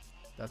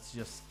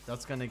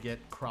 That's gonna get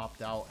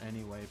cropped out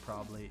anyway,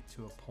 probably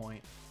to a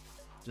point.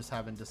 Just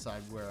haven't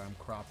decided where I'm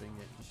cropping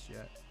it just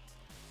yet.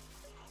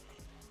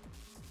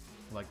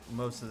 Like,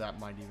 most of that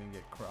might even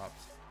get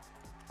cropped.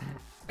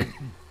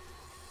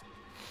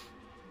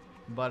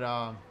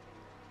 But,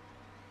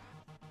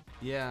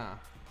 yeah.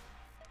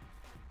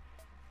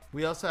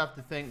 We also have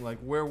to think, like,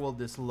 where will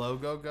this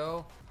logo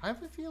go? I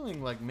have a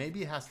feeling, like,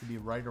 maybe it has to be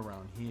right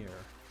around here.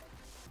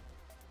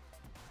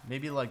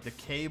 Maybe, like, the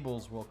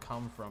cables will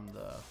come from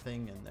the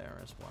thing in there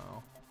as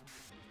well.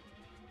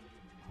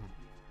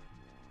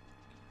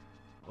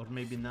 Or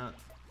maybe not.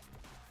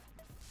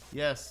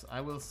 Yes,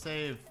 I will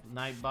save,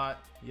 Nightbot.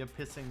 You're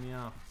pissing me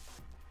off.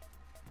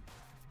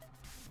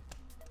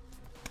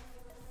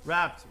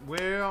 Wrapped, we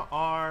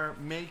are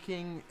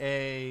making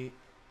a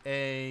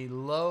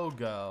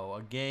logo,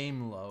 a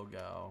game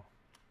logo.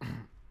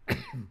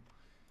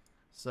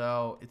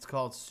 So it's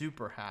called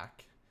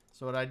SuperHack.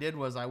 So what I did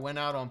was I went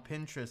out on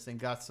Pinterest and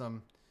got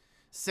some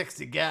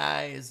sexy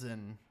guys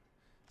and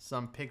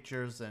some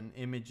pictures and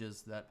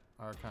images that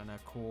are kind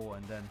of cool,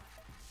 and then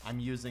I'm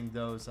using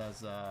those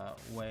as a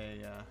way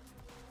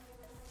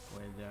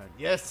there.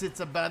 Yes, it's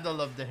a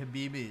battle of the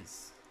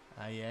Habibis.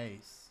 Ah,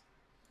 yes.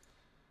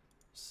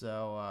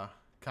 So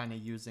kind of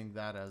using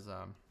that as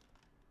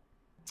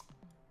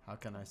how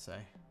can I say,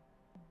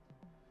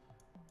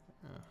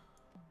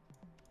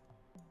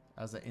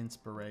 as an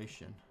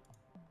inspiration.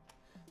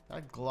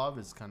 That glove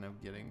is kind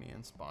of getting me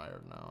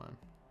inspired now. I'm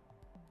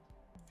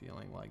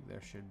feeling like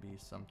there should be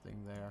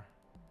something there.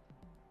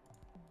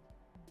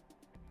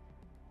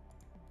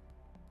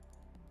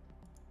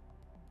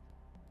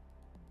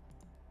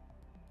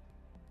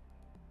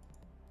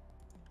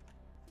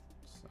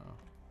 So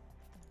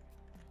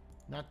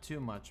not too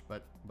much,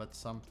 but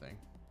something.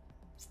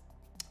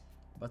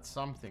 But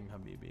something,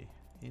 Habibi.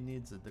 He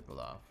needs the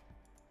glove.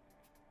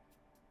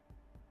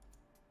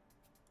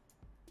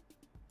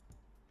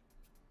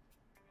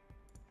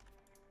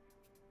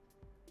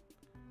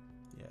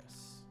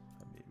 Yes,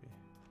 Habibi.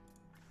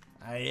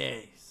 Ah,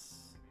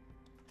 yes.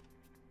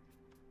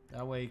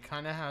 That way he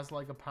kind of has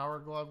like a power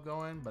glove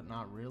going, but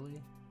not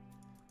really.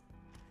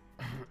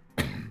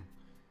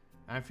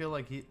 I feel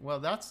like well,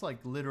 that's like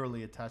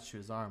literally attached to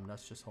his arm.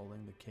 That's just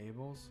holding the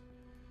cables.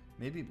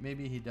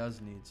 Maybe he does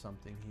need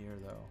something here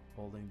though,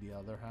 holding the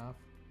other half.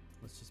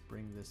 Let's just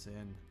bring this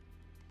in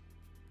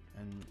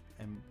and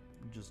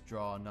just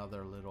draw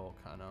another little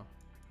kind of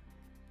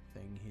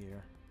thing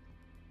here,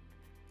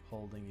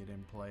 holding it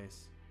in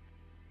place.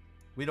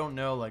 We don't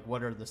know like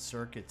what are the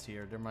circuits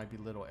here. There might be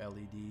little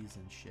LEDs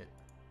and shit.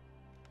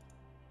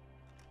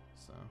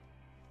 So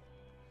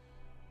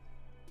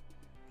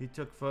he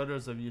took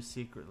photos of you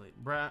secretly.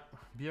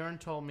 Bjorn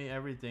told me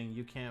everything.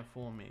 You can't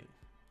fool me.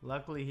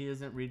 Luckily, he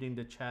isn't reading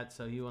the chat,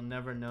 so he will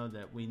never know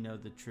that we know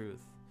the truth.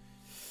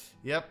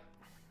 Yep.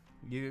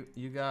 You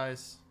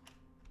guys.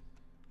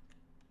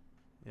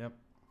 Yep.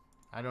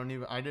 I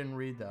didn't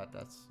read that.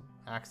 That's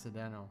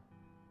accidental.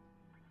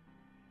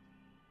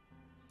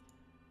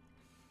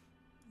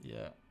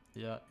 Yeah.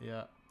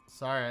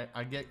 Sorry,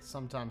 I get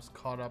sometimes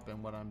caught up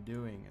in what I'm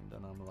doing, and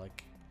then I'm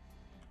like,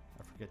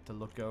 I forget to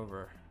look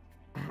over.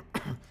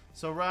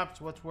 So Raps,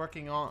 what's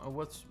working on?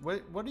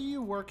 What are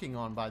you working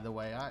on, by the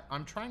way?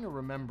 I'm trying to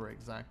remember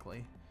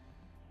exactly.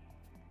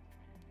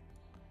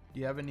 Do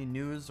you have any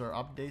news or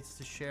updates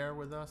to share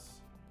with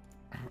us?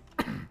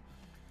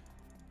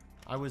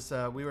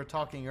 We were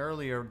talking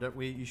earlier that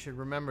you should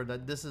remember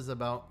that this is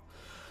about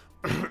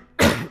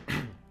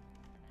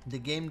the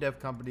game dev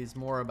company is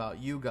more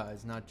about you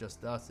guys, not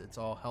just us. It's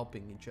all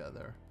helping each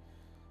other.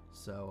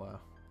 So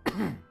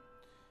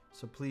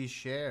so please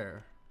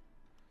share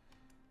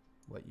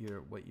what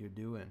you're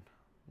doing,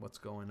 what's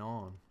going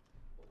on.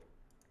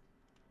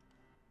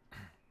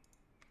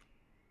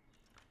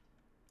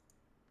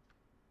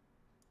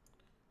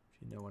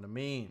 If you know what I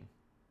mean,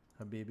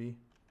 Habibi.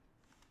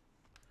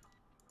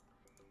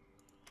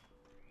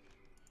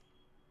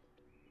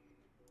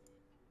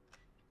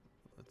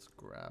 Let's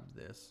grab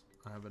this.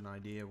 I have an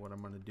idea. What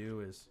I'm gonna do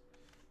is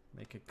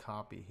make a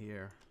copy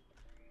here.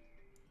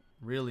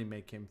 Really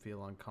make him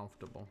feel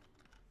uncomfortable.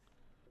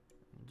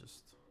 And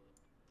just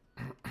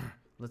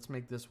let's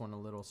make this one a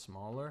little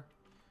smaller,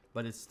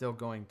 but it's still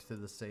going to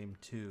the same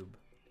tube.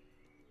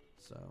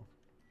 So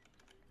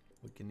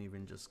we can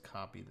even just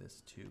copy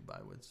this tube,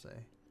 I would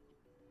say.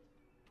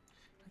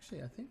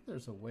 Actually, I think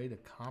there's a way to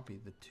copy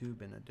the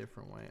tube in a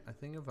different way. I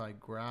think if I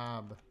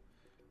grab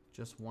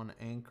just one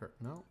anchor,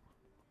 no,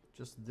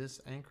 just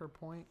this anchor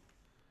point,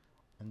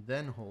 and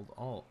then hold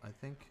Alt, I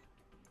think.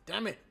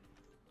 Damn it!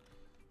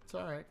 It's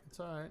alright,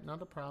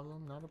 not a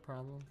problem, not a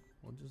problem.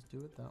 We'll just do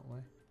it that way.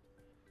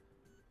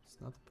 It's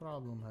not a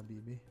problem,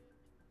 Habibi.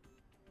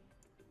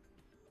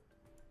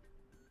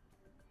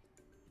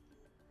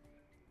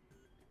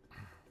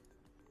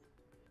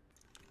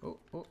 Oh,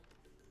 oh.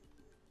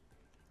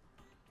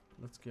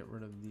 Let's get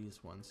rid of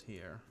these ones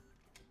here.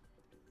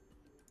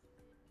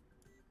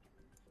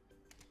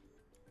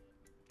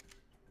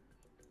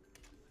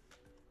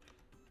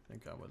 I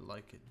think I would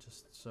like it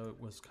just so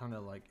it was kind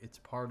of like it's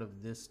part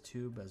of this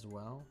tube as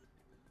well.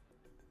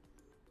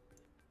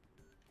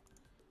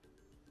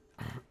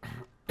 I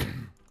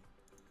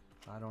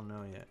don't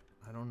know yet.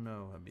 I don't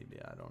know, Habibi.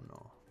 I don't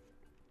know.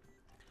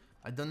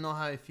 I don't know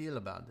how I feel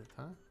about it,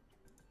 huh?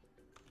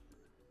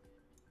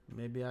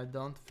 Maybe I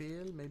don't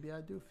feel, maybe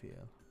I do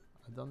feel.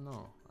 I don't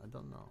know. I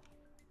don't know.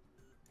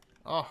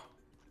 Oh,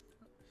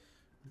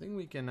 I think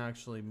we can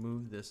actually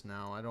move this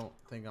now. I don't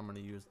think I'm going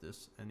to use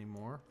this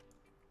anymore.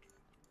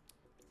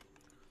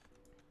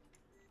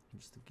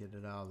 Just to get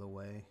it out of the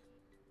way.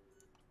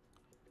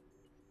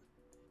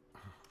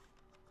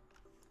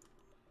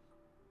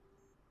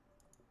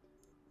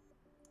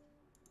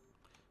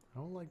 I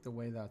don't like the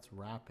way that's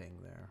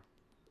wrapping there.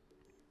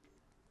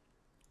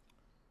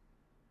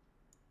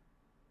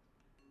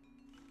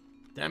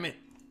 Damn it.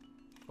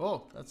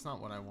 Oh, that's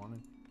not what I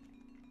wanted.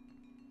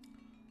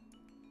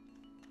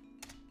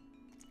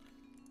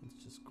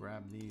 Let's just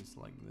grab these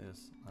like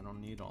this. I don't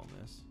need all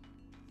this.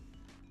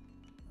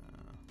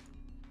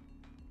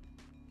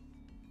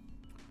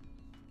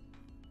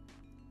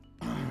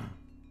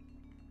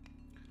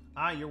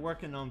 You're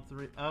working on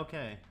 3.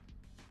 Okay.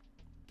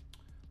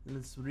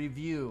 Let's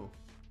review.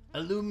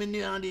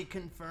 Illuminati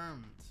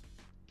confirmed.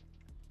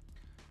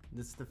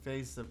 This is the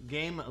face of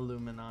Game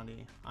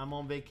Illuminati. I'm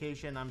on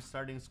vacation. I'm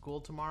starting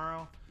school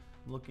tomorrow.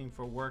 I'm looking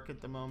for work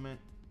at the moment.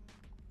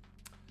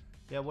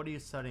 Yeah, what are you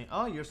studying?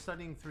 Oh, you're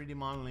studying 3D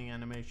modeling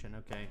animation.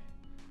 Okay.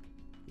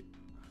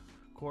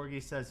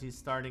 Corgi says he's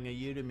starting a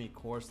Udemy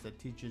course that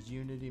teaches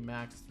Unity,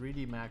 Max,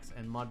 3D Max,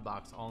 and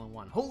Mudbox all in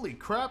one. Holy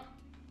crap!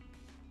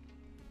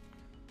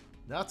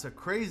 That's a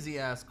crazy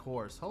ass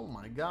course. Oh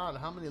my god,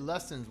 how many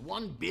lessons?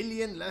 1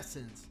 billion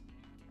lessons.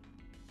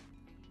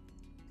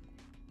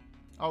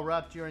 Oh,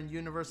 Rapt, you're in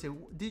university.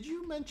 Did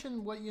you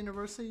mention what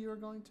university you were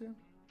going to?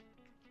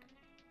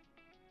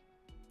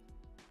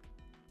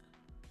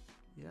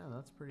 Yeah,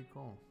 that's pretty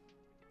cool.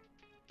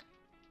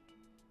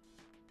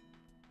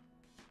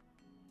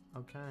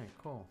 Okay,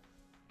 cool.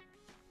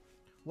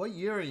 What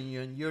year are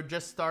you in? You're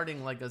just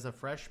starting like as a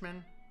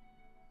freshman?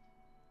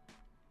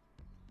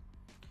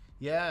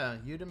 Yeah,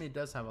 Udemy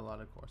does have a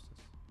lot of courses.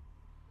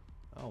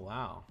 Oh,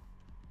 wow.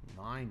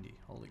 90.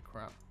 Holy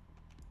crap.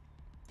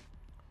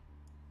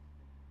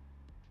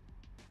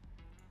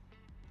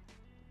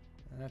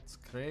 That's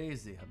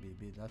crazy,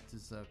 Habibi. That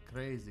is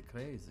crazy,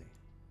 crazy.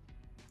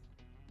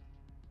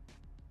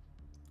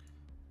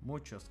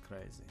 Muchos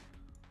crazy.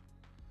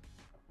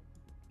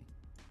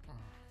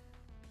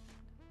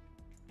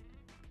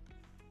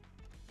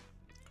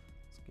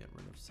 Let's get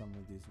rid of some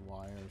of these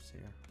wires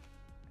here.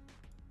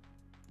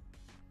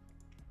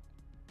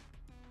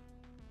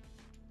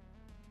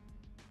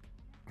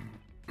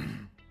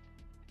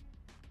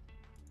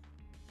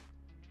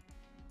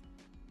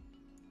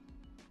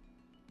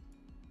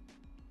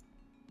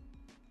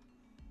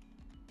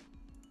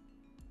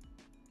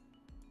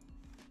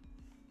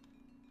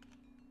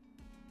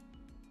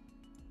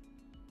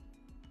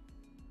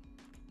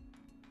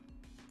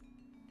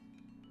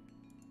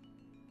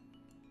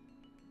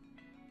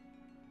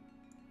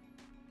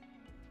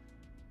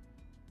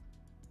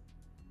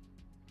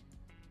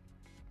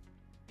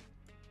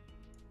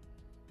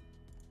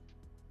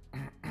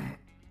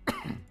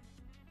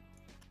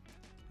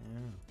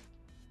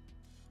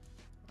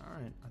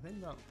 I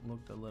think that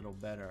looked a little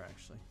better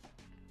actually.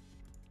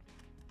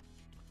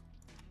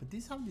 But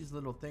these have these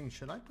little things.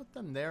 Should I put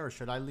them there or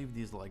should I leave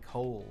these like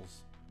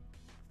holes?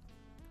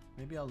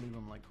 Maybe I'll leave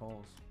them like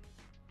holes.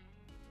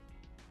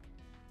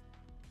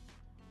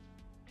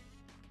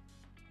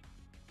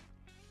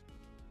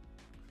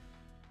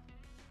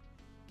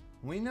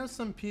 We know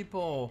some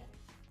people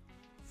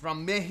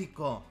from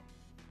Mexico.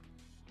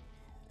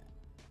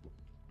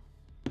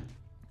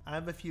 I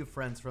have a few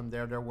friends from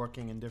there. They're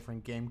working in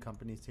different game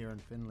companies here in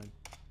Finland.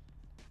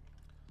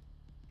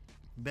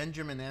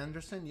 Benjamin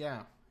Anderson,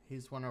 yeah,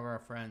 he's one of our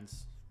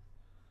friends.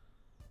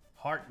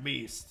 Heart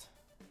Beast.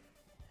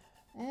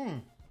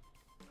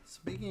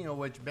 Speaking of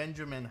which,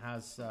 Benjamin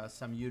has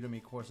some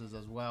Udemy courses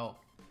as well.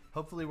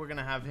 Hopefully we're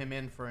gonna have him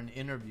in for an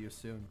interview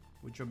soon,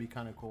 which will be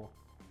kind of cool.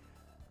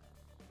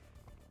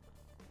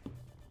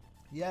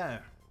 Yeah,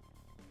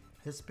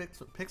 his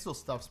pixel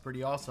stuff's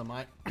pretty awesome.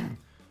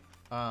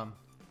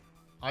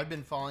 I've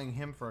been following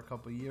him for a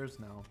couple years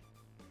now.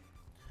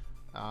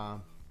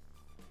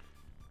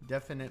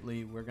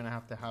 Definitely, we're gonna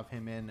have to have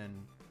him in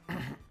and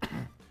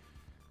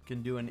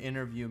can do an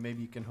interview.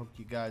 Maybe you can hook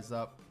you guys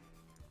up.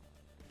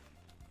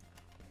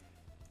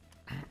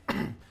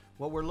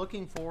 What we're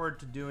looking forward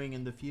to doing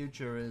in the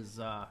future is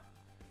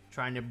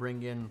trying to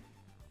bring in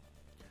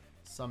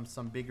some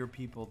bigger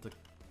people to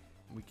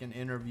we can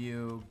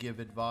interview, give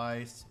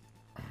advice.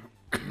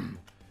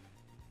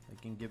 They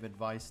can give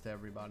advice to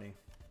everybody.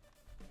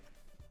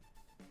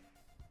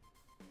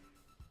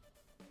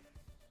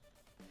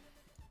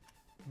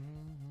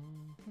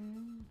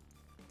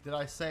 Did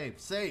I save?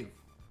 Save!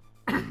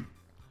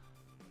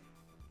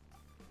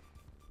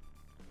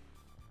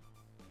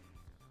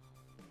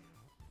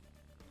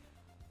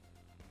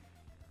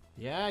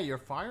 Yeah, your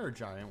fire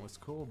giant was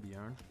cool,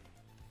 Bjorn.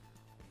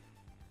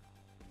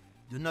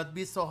 Do not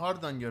be so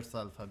hard on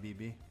yourself,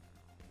 Habibi.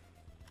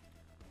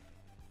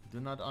 Do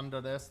not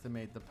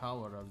underestimate the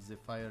power of the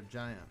fire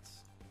giants.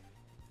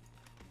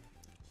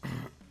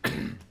 Let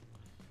me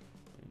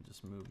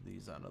just move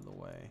these out of the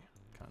way.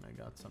 Kind of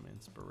got some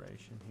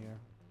inspiration here.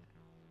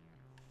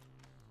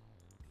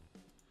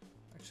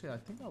 Actually, I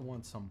think I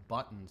want some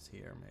buttons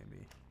here,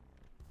 maybe.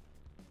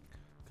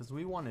 Because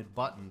we wanted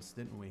buttons,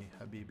 didn't we,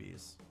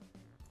 Habibis?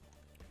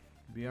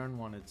 Bjorn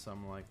wanted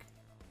some, like...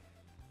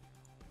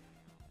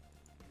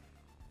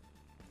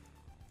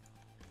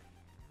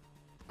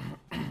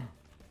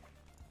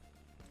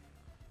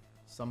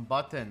 some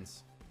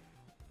buttons.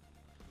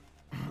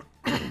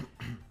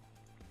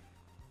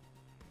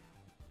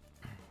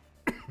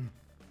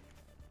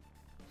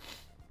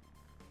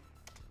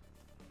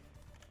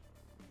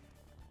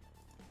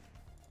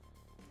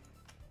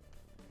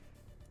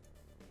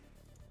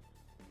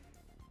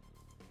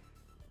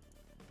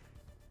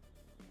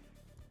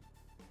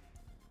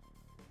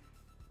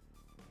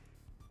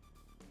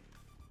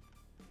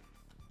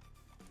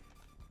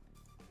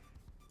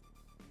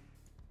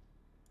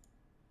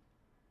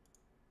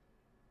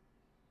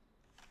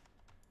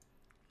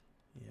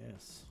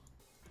 Yes.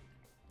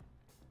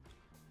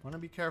 Want to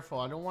be careful.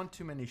 I don't want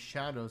too many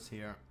shadows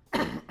here.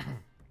 I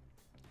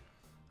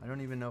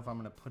don't even know if I'm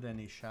going to put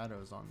any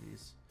shadows on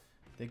these.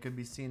 They could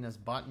be seen as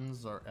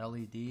buttons or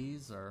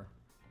LEDs or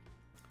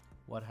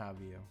what have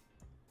you.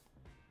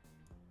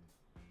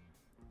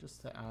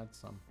 Just to add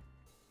some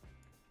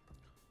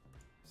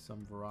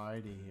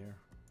variety here.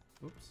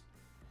 Oops.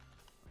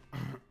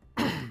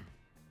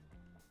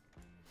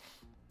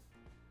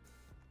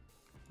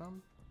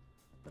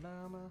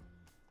 Banana.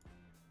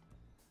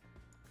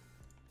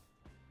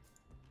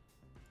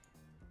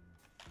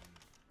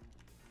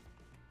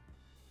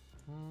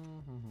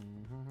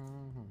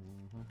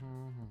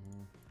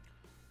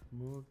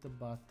 Move the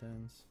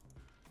buttons.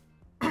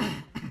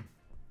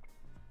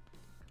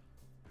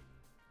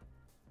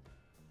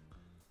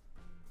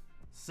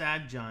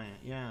 Sad giant,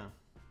 yeah.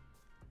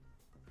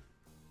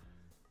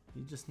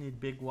 You just need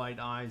big white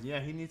eyes. Yeah,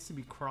 he needs to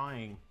be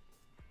crying.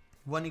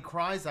 When he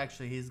cries,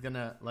 actually, he's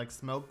gonna, like,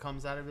 smoke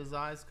comes out of his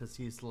eyes because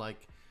he's,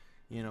 like,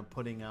 you know,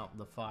 putting out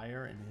the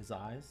fire in his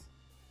eyes.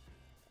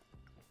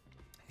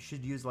 You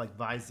should use, like,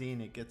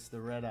 Visine. It gets the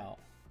red out.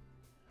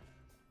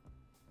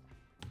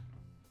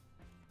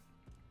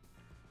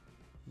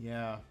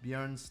 Yeah,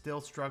 Bjorn's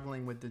still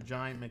struggling with the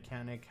giant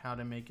mechanic, how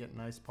to make it a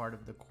nice part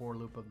of the core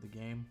loop of the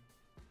game.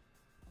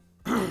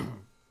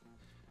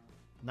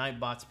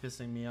 Nightbot's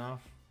pissing me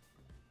off,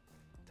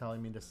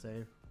 telling me to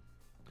save.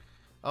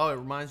 Oh, it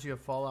reminds you of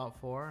Fallout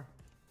 4?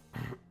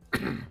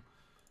 I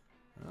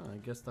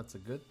guess that's a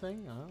good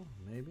thing. Oh,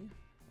 maybe.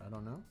 I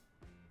don't know.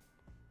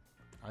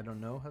 I don't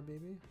know,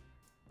 Habibi.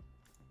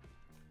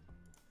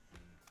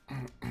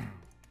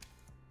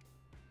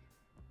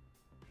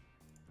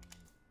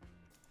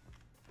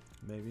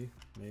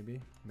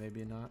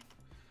 Maybe not.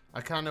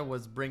 I kind of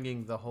was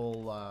bringing the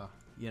whole,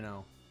 you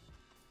know,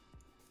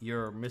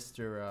 your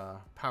Mr.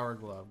 Power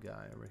Glove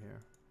guy over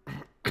here.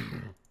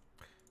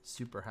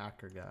 Super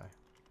hacker guy.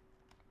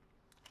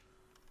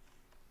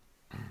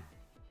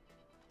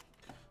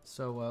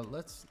 So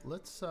let's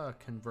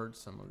convert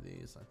some of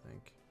these, I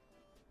think.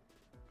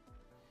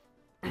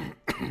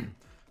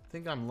 I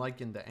think I'm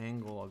liking the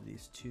angle of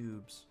these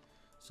tubes.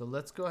 So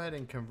let's go ahead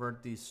and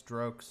convert these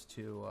strokes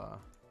to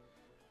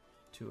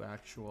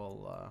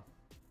actual,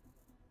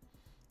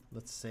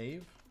 let's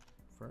save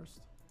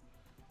first.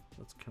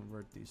 Let's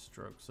convert these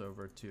strokes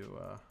over to,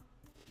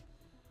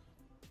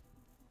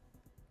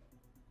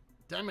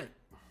 damn it.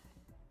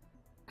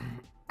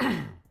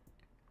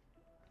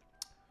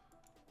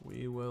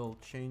 We will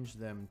change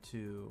them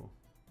to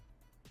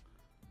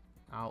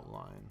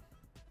outline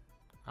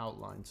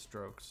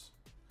strokes.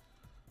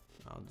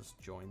 I'll just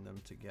join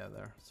them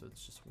together so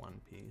it's just one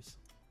piece.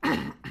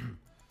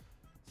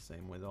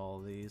 Same with all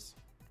these.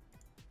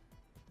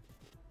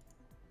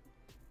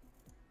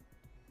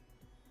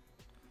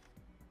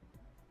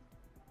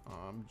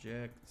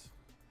 Object.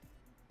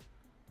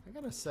 I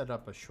gotta set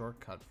up a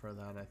shortcut for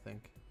that, I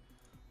think.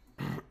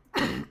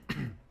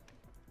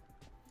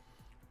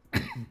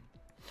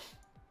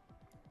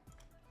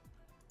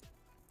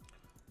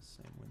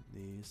 Same with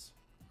these.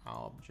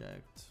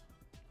 Object.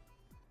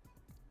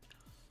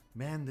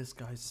 Man, this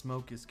guy's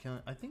smoke is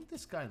killing. I think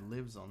this guy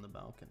lives on the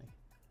balcony.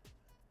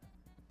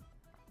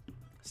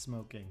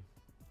 Smoking.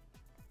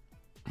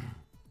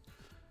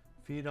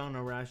 Feed on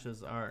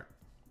Arasha's art.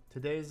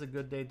 Today is a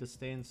good day to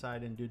stay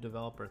inside and do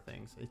developer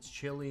things. It's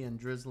chilly and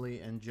drizzly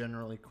and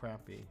generally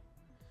crappy.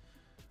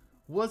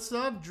 What's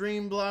up,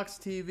 Dreamblocks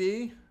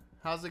TV?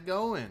 How's it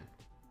going?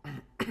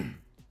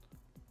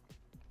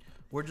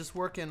 We're just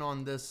working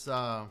on this,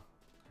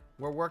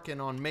 we're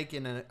working on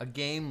making a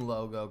game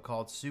logo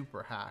called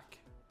SuperHack.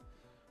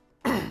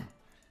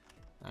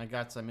 I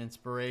got some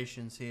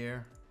inspirations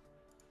here.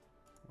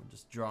 We're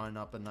just drawing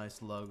up a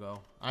nice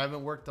logo. I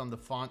haven't worked on the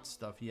font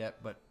stuff yet,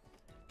 but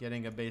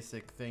getting a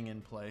basic thing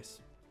in place.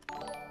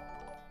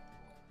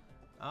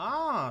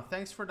 Ah,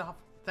 thanks for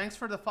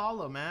the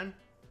follow, man.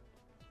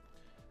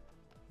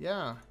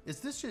 Yeah,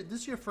 this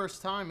is your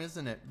first time,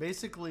 isn't it?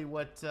 Basically,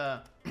 what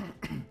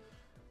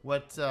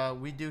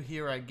we do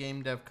here at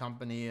Game Dev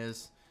Company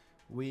is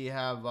we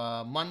have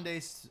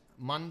Mondays,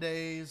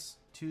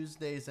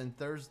 Tuesdays, and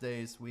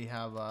Thursdays. We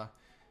have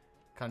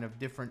kind of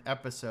different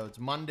episodes.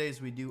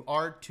 Mondays we do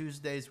art.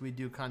 Tuesdays we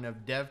do kind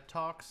of dev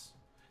talks.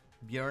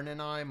 Björn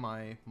and I,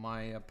 my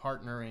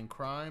partner in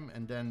crime,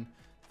 and then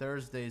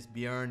Thursdays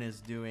Björn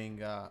is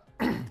doing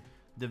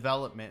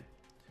development.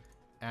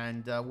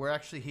 And we're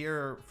actually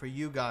here for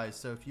you guys.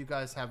 So if you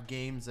guys have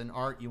games and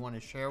art you want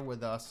to share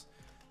with us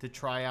to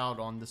try out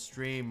on the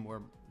stream,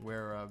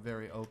 we're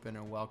very open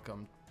and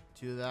welcome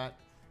to that.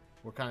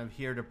 We're kind of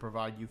here to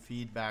provide you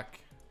feedback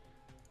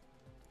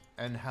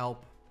and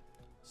help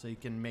so you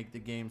can make the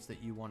games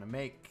that you want to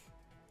make.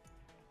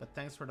 But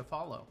thanks for the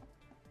follow.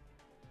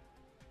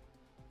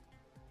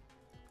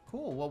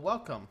 Cool, well,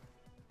 welcome.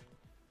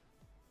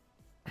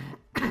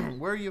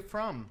 Where are you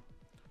from,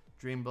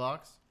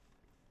 Dreamblocks?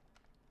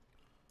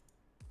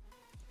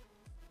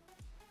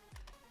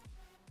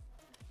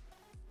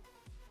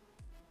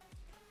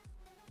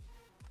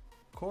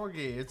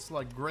 Corgi, it's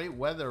like great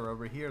weather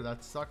over here.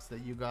 That sucks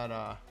that you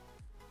got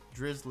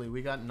drizzly.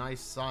 We got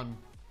nice sun.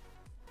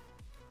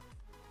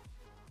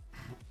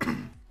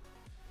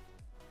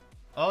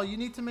 Oh, you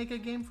need to make a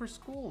game for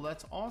school.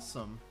 That's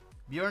awesome.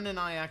 Björn and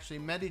I actually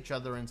met each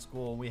other in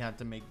school and we had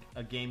to make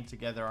a game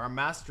together. Our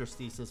master's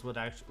thesis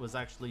was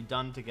actually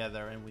done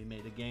together and we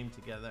made a game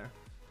together.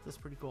 That's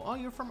pretty cool. Oh,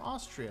 you're from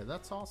Austria.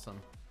 That's awesome.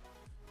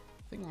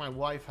 I think my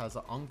wife has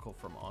an uncle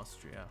from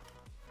Austria.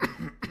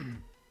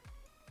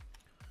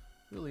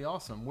 Really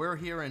awesome. We're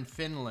here in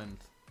Finland.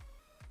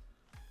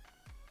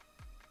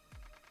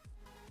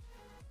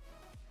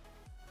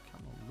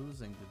 Kind of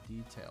losing the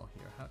detail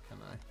here. How can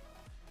I?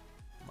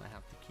 Might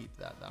have to keep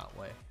that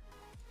way.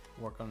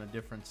 Work on a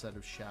different set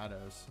of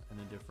shadows in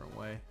a different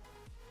way.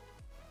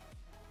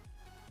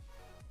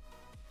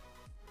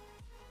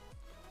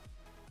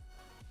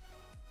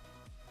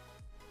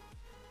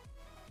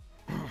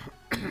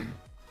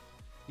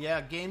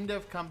 Yeah, Game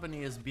Dev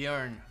Company is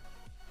Björn.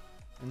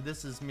 And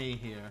this is me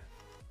here.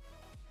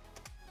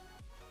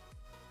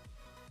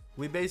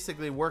 We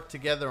basically work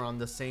together on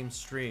the same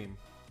stream.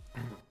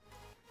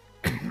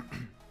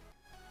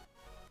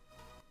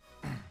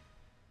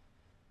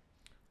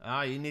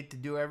 Ah, you need to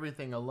do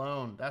everything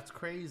alone. That's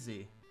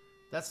crazy.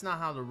 That's not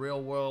how the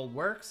real world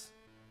works.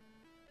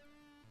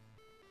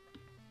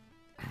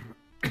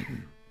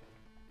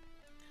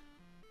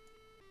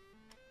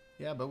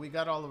 Yeah, but we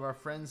got all of our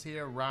friends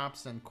here.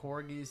 Raps and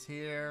Corgis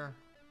here.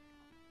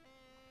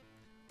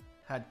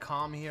 Had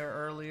Com here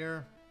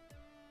earlier.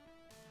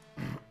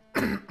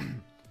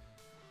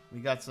 We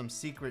got some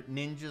secret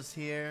ninjas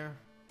here.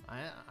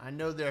 I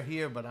know they're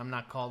here, but I'm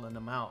not calling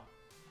them out.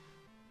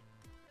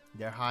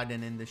 They're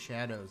hiding in the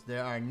shadows.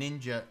 There are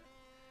ninja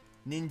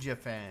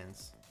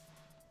fans.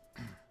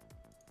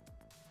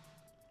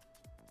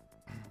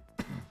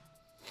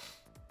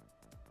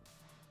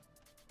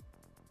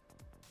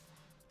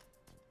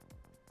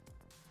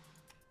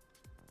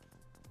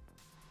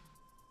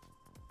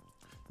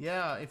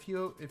 Yeah, if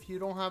you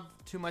don't have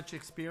too much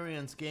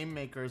experience, Game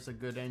Maker is a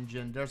good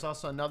engine. There's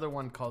also another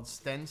one called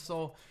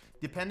Stencil,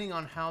 depending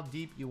on how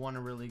deep you want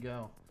to really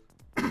go.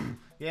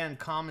 Yeah, and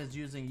Com is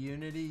using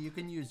Unity. You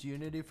can use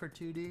Unity for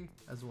 2D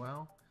as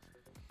well.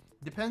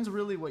 Depends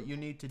really what you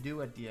need to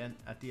do at the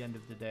end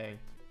of the day.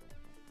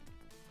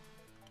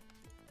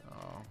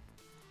 Oh.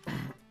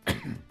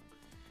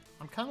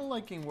 I'm kind of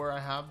liking where I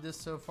have this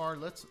so far.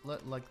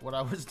 Like what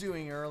I was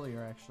doing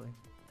earlier actually.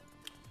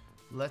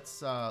 Let's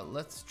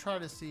try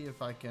to see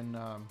if I can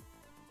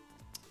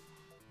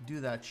do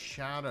that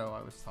shadow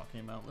I was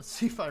talking about. Let's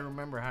see if I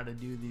remember how to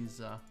do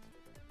these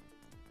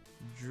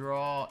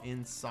draw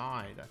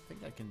inside. I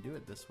think I can do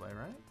it this way,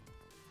 right?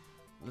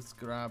 Let's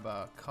grab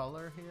a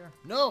color here.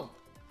 No!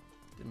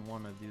 Didn't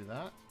want to do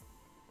that.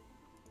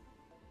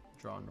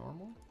 Draw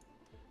normal.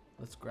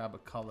 Let's grab a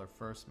color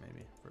first,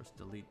 maybe. First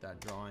delete that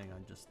drawing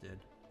I just did.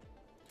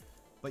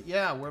 But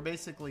yeah, we're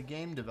basically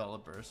game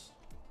developers.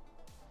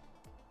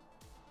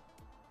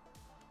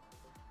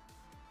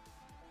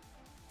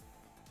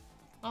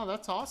 Oh,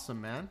 that's awesome,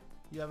 man.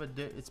 You have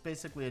it's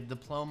basically a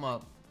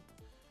diploma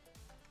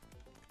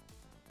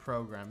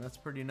program. That's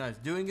pretty nice.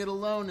 Doing it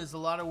alone is a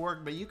lot of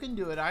work, but you can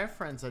do it. I have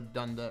friends that have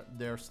done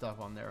their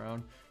stuff on their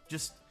own.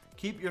 Just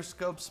keep your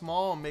scope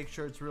small and make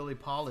sure it's really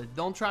polished.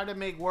 Don't try to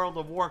make World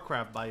of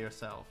Warcraft by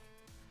yourself,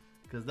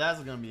 because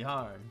that's going to be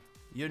hard.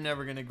 You're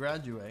never going to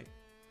graduate.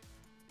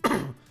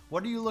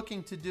 What are you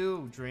looking to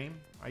do, Dream?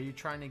 Are you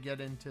trying to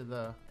get into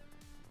the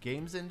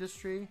games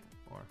industry,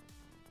 or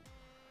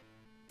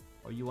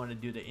you want to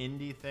do the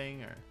indie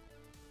thing, or?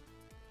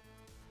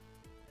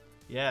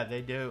 Yeah,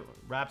 they do.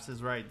 Raps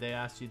is right. They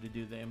asked you to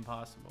do the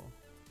impossible.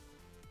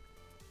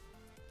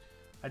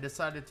 I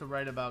decided to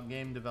write about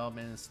game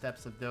development and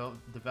steps of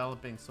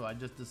developing, so I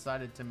just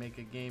decided to make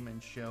a game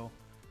and show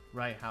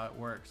how it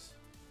works.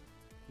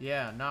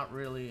 Yeah, not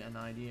really an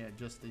idea,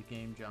 just the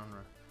game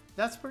genre.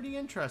 That's pretty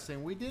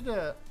interesting. We did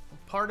a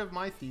part of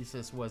my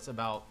thesis was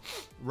about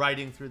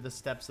writing through the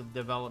steps of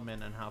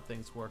development and how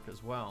things work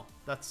as well.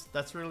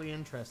 That's really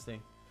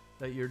interesting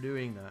that you're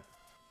doing that.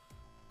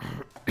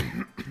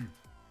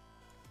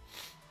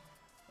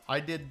 I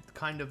did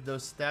kind of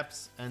those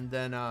steps, and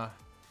then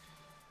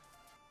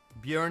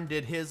Björn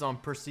did his on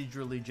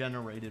procedurally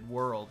generated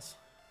worlds.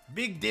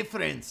 Big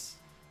difference.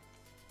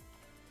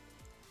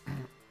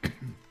 But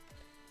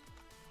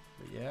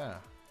yeah,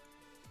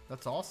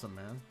 that's awesome,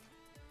 man.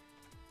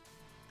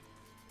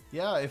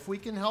 Yeah, if we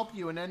can help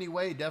you in any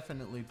way,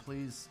 definitely,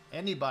 please.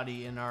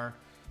 Anybody in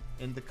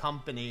the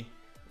company,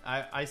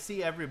 I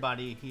see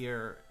everybody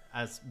here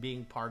as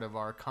being part of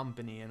our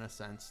company in a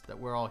sense, that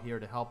we're all here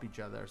to help each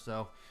other.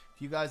 So if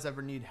you guys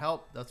ever need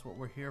help, that's what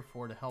we're here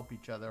for, to help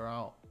each other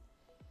out.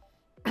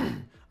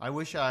 I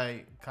wish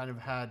I kind of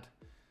had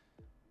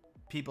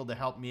people to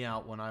help me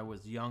out when I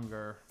was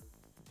younger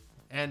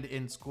and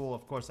in school.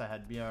 Of course, I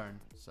had Björn,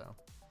 so.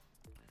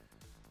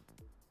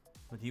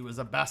 But he was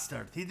a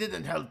bastard. He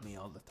didn't help me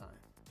all the time.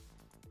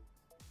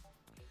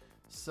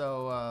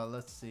 So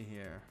let's see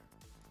here.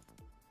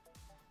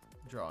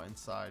 Draw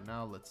inside.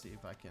 Now let's see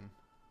if I can.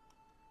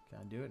 Can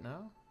I do it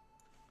now?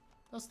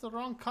 That's the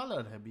wrong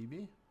color,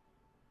 Habibi.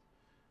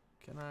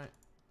 Can I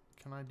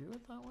do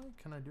it that way?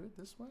 Can I do it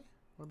this way?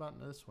 What about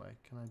this way?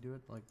 Can I do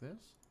it like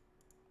this?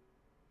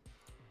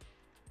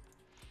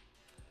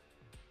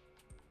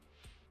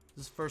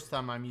 This is the first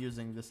time I'm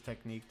using this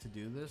technique to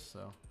do this,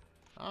 so.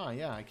 Ah,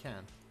 yeah, I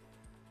can.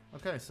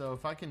 Okay, so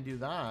if I can do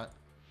that,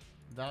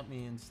 that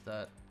means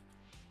that...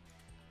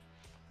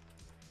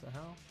 What the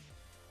hell?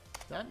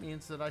 That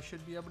means that I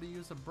should be able to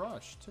use a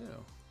brush,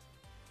 too.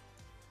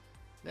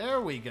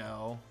 There we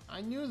go. I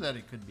knew that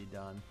it could be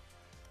done.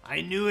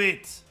 I knew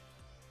it!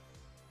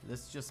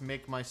 Let's just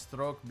make my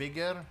stroke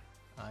bigger.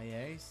 Ah,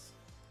 yes.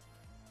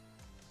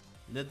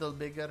 Little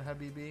bigger,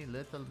 Habibi.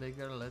 Little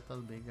bigger,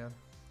 little bigger.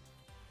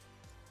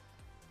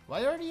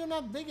 Why are you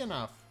not big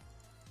enough?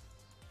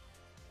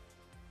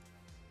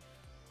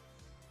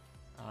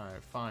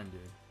 Alright, fine, dude.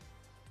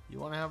 You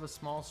want to have a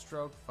small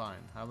stroke? Fine,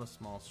 have a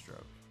small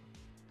stroke.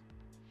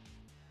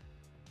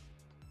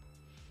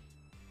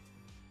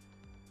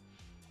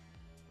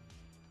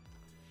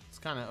 It's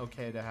kind of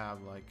okay to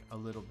have like a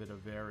little bit of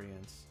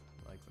variance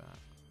like that.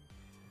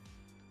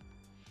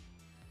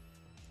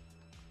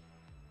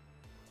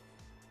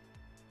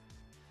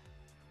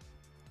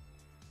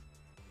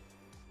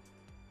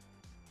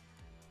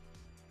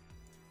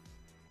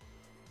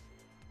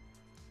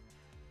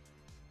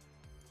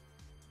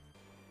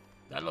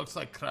 That looks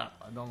like crap.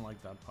 I don't like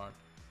that part.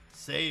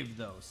 Save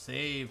though.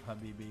 Save,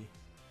 Habibi.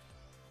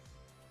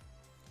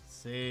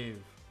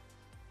 Save.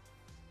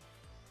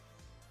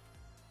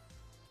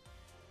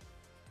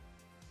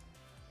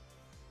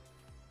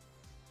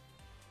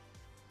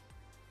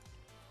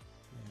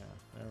 Yeah,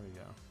 there we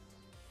go.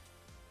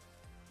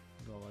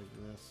 Go like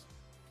this.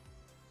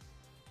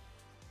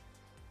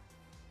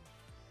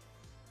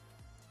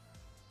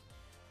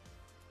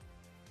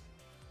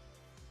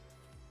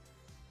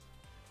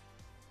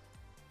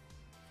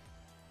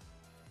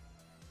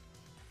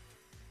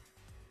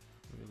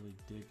 Really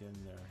dig in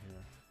there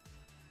here.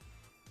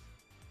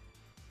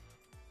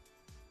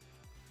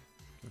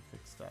 Can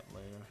fix that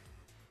later.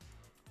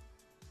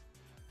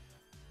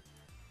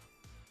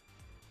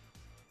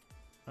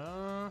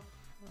 I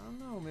don't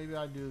know, maybe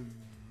I do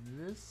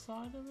this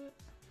side of it?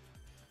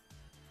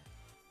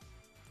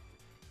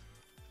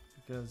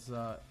 Because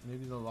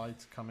maybe the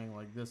light's coming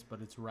like this, but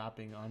it's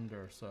wrapping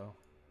under, so.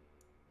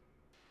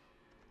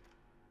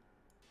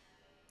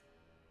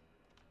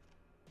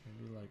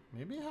 Maybe like,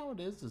 maybe how it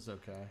is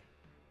okay.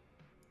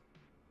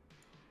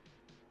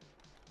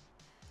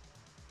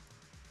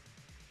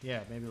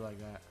 Yeah, maybe like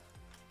that.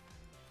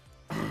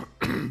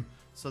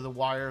 So the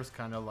wire's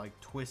kind of like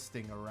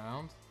twisting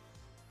around.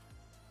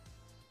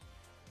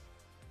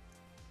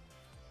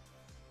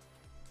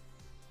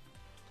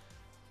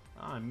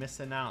 Oh, I'm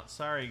missing out.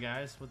 Sorry,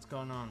 guys. What's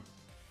going on?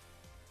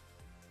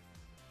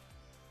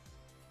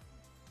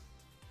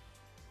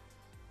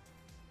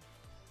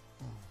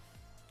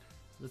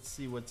 Let's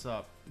see what's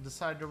up.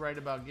 Decided to write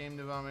about game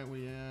development.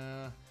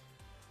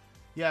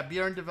 Yeah,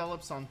 Björn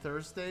develops on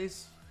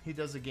Thursdays. He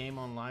does a game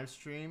on live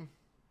stream.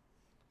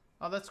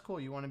 Oh, that's cool.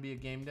 You want to be a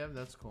game dev?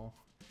 That's cool.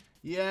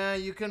 Yeah,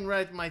 you can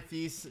write my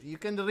thesis. You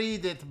can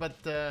read it,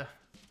 but they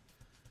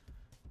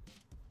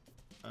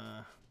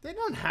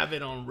don't have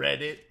it on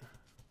Reddit.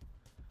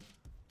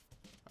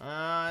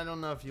 I don't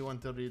know if you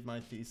want to read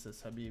my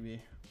thesis, Habibi.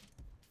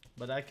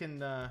 But I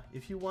can,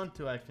 if you want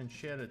to, I can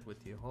share it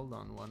with you. Hold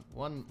on,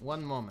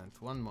 one moment.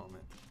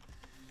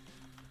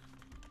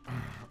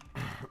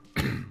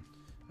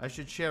 I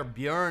should share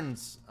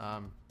Björn's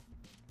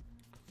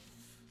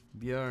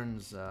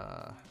Björnes.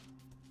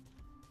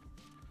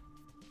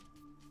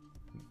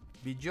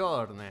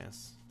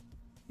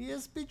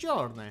 Yes,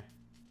 Björne.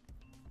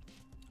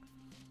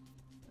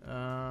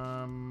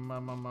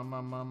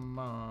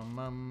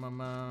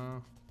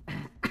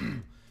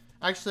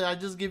 Actually, I'll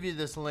just give you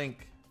this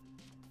link.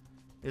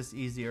 It's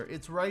easier.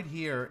 It's right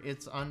here.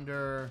 It's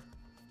under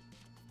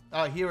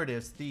Oh, here it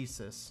is,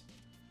 thesis.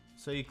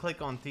 So you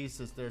click on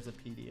thesis, there's a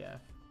PDF.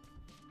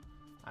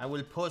 I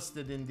will post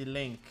it in the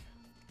link.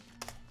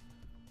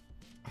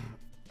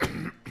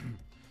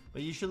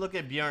 But you should look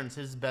at Bjorn's,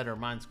 his is better,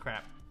 mine's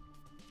crap.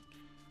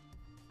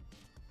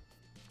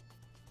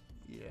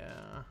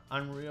 Yeah,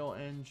 Unreal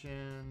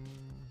Engine.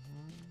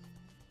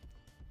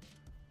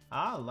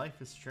 Ah,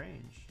 Life is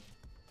Strange.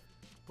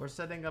 We're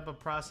setting up a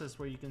process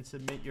where you can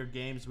submit your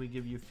games. We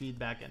give you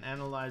feedback and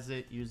analyze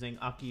it using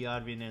Aki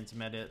Arvinen's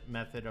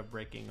method of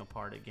breaking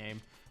apart a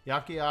game.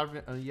 Aki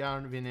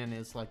Arvinen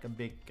is like a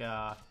big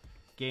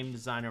game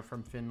designer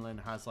from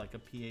Finland, has like a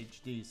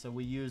PhD. So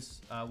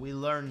we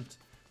learned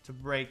to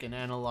break and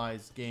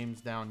analyze games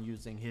down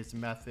using his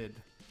method.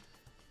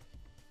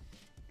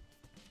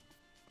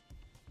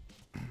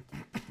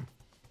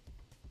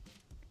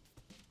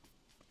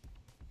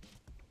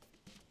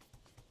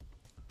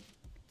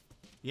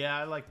 Yeah,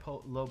 I like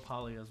low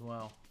poly as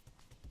well.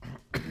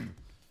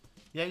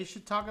 Yeah, you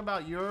should talk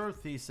about your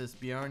thesis,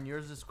 Bjorn.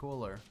 Yours is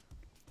cooler.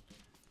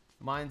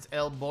 Mine's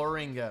El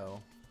Boringo.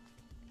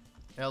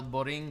 El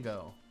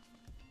Boringo.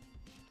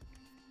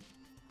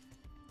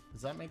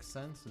 Does that make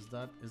sense? Is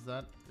that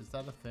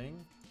a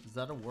thing? Is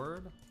that a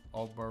word?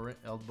 El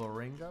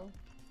Boringo?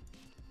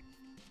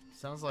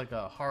 Sounds like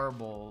a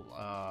horrible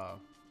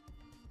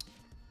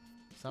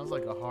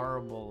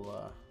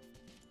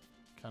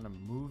kind of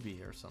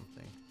movie or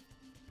something.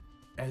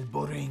 El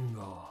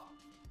Boringo.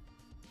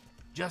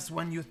 Just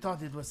when you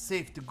thought it was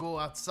safe to go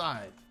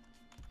outside.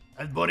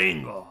 El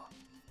Boringo.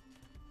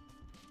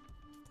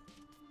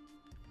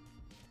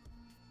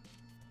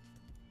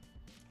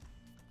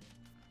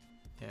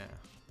 Yeah.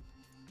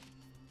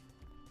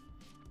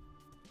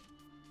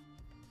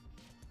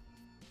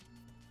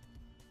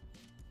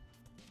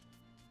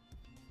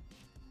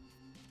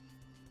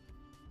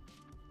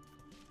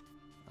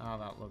 Oh,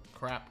 that looked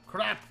crap.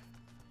 Crap!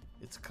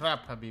 It's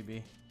crap,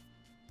 Habibi.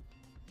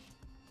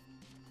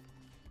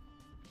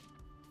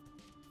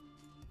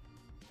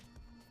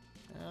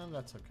 And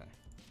that's okay.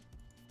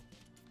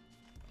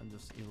 I'll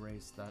just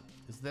erase that.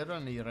 Is there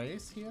an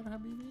erase here,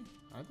 Habibi?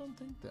 I don't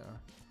think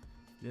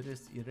there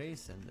is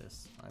erase in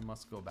this. I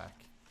must go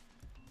back.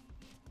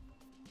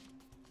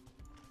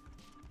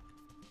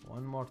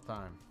 One more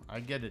time. I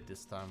get it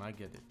this time. I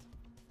get it.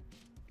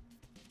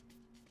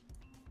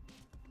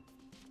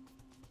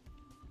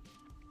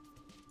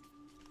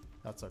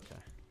 That's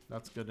okay.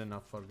 That's good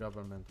enough for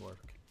government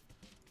work.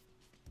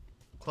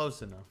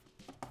 Close enough.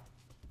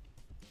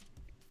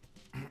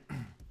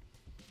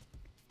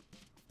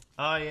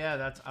 Oh yeah,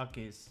 that's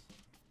Aki's.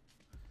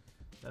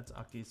 That's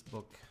Aki's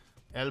book.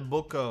 El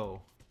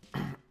Buco.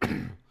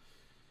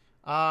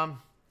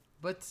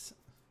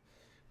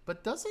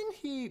 But doesn't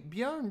he,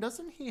 Bjorn,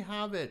 doesn't he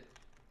have it?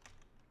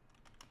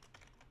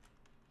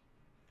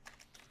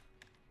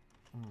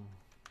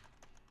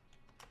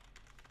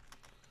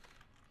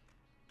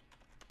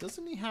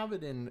 Doesn't he have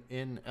it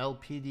in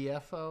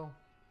LPDFO?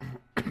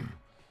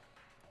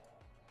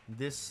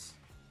 This,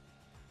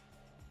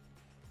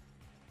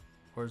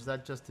 or is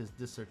that just his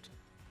dissert?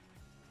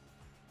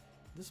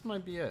 This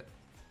might be it.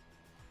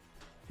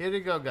 Here you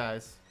go,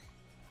 guys.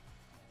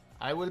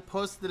 I will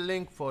post the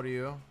link for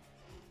you.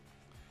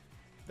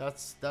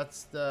 That's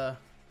the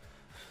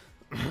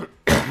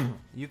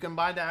you can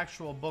buy the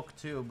actual book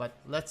too, but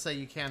let's say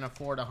you can't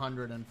afford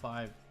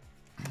 105.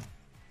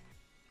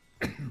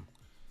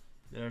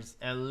 There's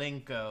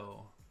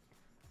Elenco.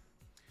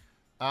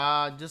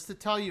 Just to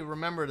tell you,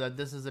 remember that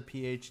this is a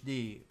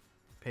PhD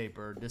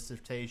paper,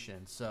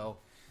 dissertation, so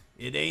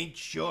it ain't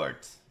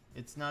short.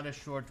 It's not a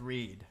short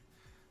read.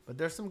 But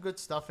there's some good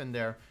stuff in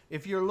there.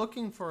 If you're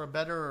looking for a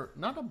better,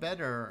 not a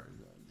better,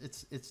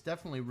 it's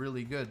definitely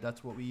really good.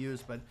 That's what we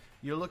use. But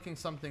you're looking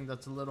something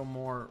that's a little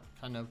more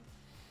kind of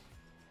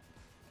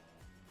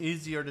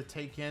easier to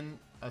take in,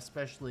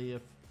 especially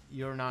if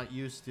you're not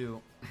used to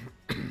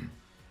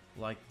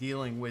like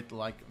dealing with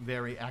like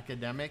very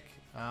academic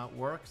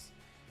works.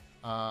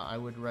 I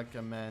would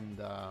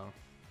recommend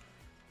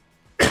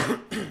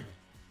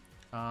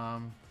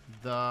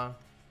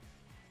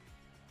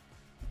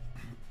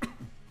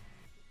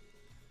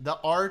The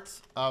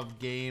Art of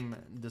Game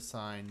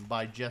Design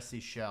by Jesse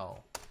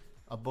Schell,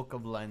 a book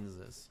of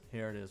lenses.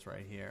 Here it is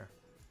right here.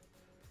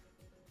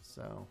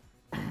 So,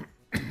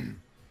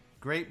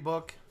 great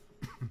book.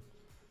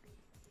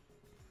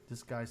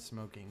 This guy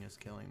smoking is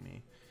killing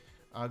me.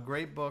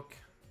 Great book.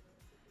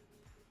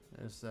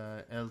 There's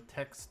a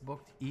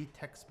textbook,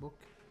 e-textbook.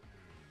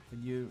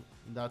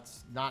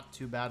 That's not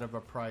too bad of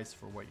a price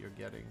for what you're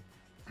getting.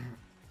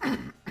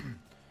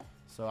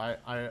 So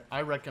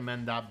I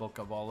recommend that book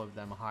of all of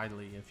them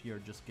highly if you're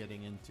just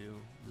getting into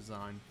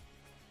design.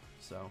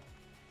 So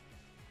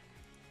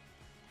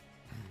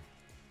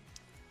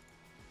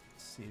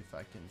let's see if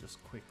I can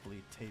just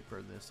quickly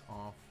taper this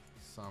off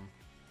some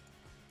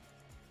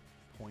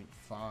 0.5.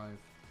 I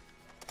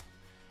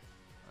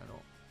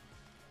don't.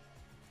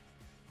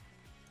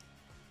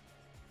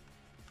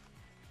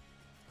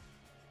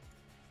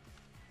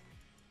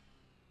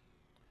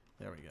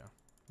 There we go.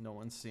 No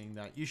one's seeing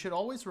that. You should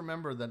always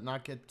remember that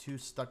not get too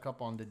stuck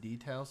up on the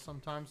details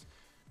sometimes,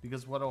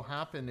 because what'll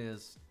happen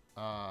is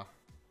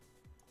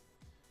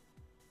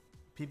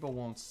people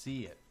won't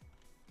see it.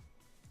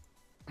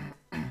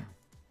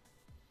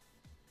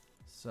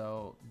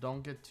 So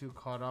don't get too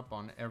caught up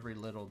on every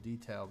little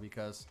detail,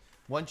 because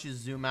once you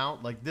zoom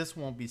out, like this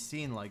won't be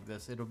seen like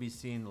this. It'll be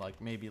seen like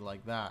maybe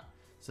like that.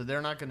 So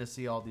they're not going to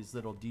see all these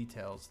little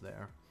details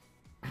there.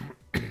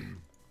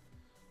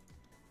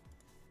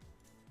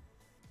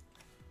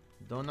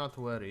 Do not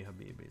worry,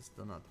 Habibis.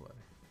 Do not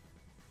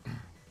worry.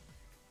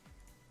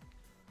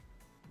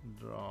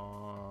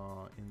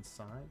 Draw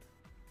inside.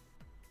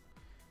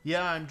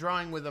 Yeah, I'm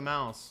drawing with a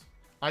mouse.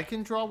 I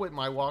can draw with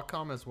my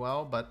Wacom as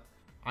well, but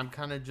I'm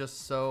kind of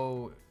just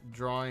so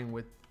drawing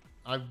with...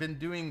 I've been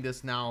doing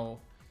this now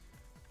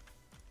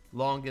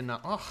long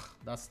enough. Oh,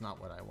 that's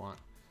not what I want.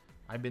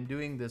 I've been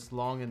doing this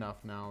long enough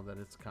now that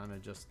it's kind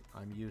of just...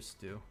 I'm used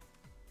to.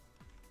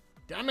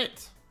 Damn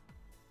it!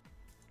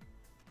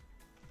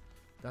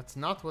 That's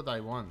not what I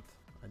want.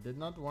 I did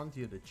not want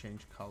you to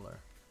change color.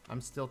 I'm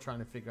still trying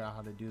to figure out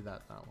how to do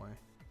that way.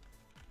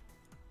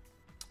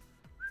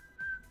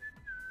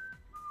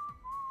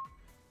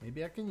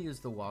 Maybe I can use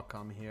the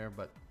Wacom here,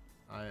 but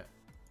I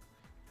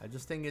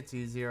just think it's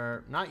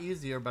easier. Not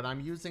easier, but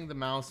I'm using the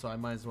mouse, so I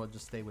might as well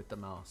just stay with the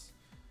mouse.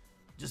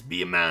 Just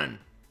be a man,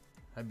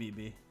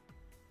 Habibi.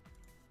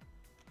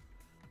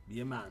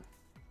 Be a man.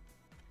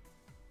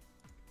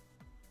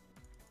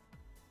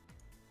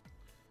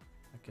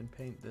 I can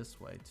paint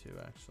this way too,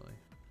 actually.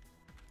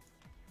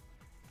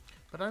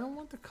 But I don't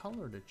want the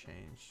color to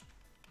change.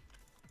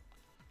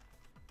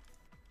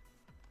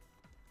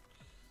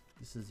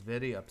 This is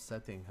very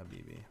upsetting,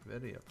 Habibi.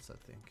 Very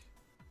upsetting.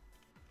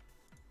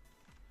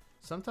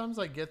 Sometimes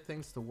I get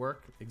things to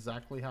work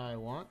exactly how I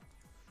want,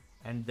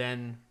 and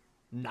then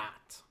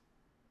not.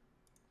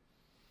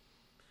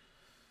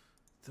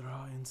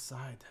 Draw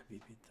inside,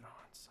 Habibi. Draw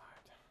inside.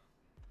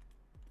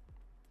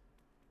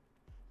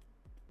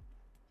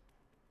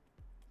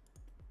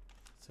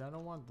 See, I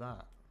don't want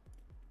that.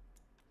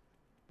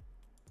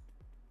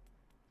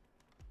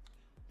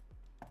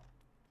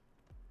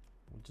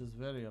 Which is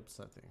very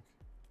upsetting.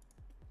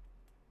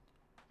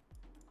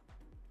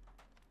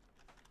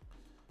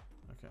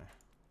 Okay,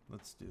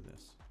 let's do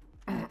this.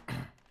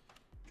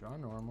 Draw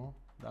normal.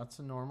 That's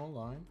a normal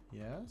line.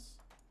 Yes.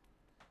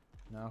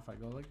 Now if I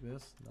go like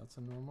this, that's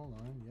a normal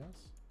line.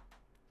 Yes.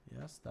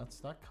 Yes, that's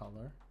that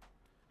color.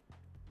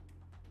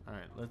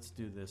 Alright, let's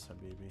do this,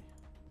 Habibi.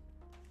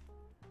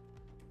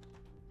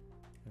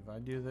 If I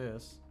do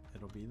this,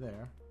 it'll be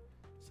there.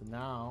 So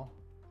now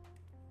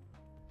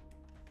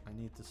I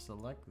need to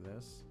select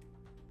this.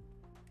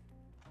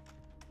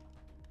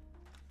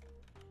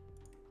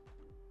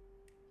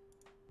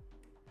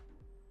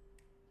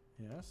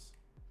 Yes.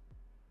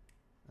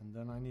 And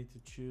then I need to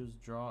choose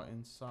draw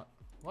inside.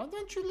 Why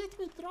don't you let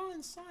me draw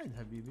inside,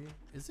 Habibi?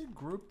 Is it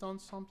grouped on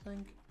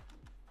something?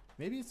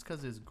 Maybe it's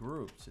because it's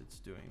groups it's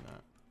doing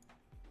that.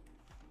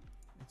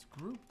 It's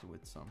grouped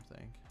with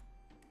something.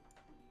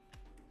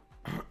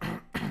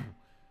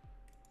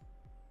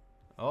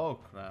 Oh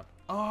crap.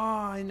 Oh,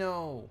 I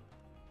know.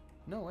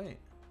 No, wait.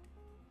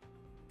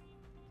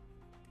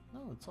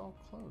 No, it's all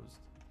closed.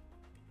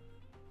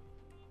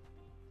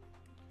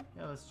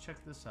 Yeah, let's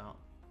check this out.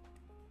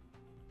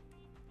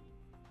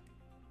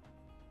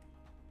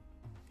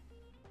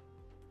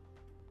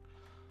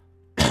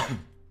 Let's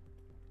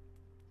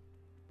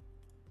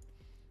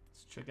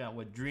check out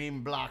what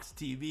Dreamblocks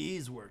TV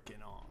is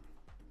working on.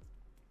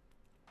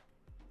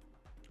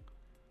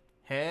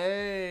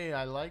 Hey,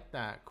 I like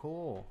that.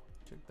 Cool.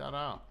 Check that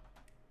out.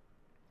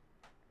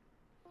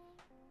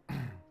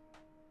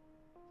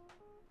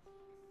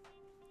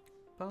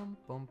 Bum,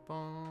 bum,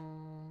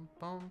 bum,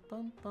 bum,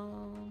 bum,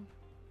 bum.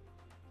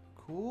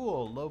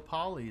 Cool. Low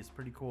poly is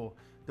pretty cool.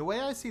 The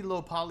way I see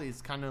low poly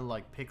is kind of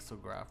like pixel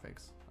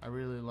graphics. I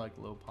really like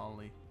low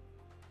poly.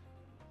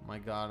 My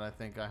God, I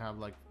think I have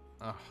like,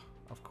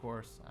 of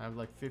course, I have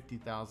like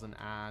 50,000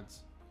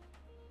 ads.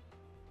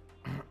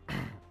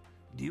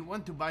 Do you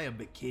want to buy a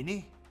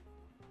bikini?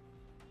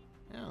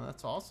 Yeah,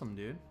 that's awesome,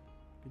 dude.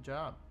 Good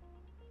job.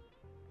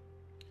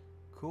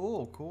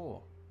 Cool,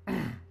 cool.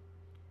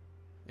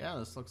 Yeah,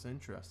 this looks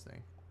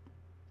interesting.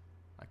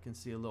 I can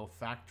see a little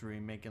factory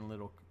making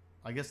little...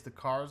 I guess the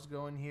cars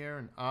go in here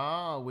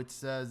and... with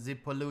the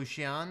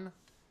pollution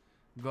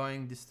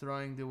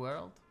destroying the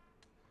world.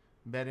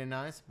 Very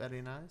nice,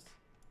 very nice.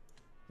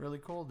 Really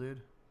cool,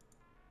 dude.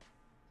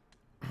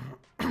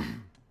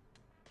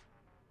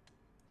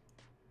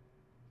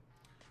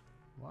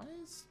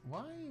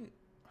 Why?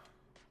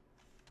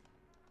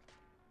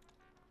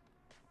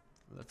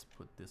 Let's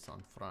put this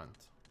on front.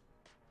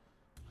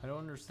 I don't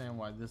understand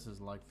why this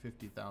is like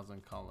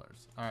 50,000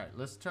 colors. All right,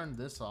 let's turn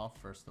this off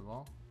first of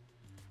all.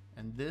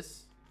 And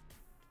this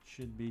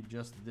should be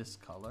just this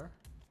color.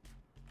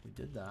 We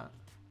did that.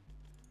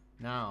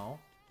 Now,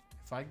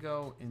 if I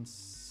go in,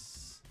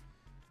 if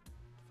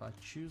I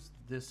choose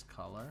this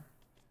color,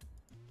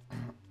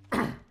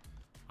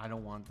 I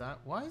don't want that.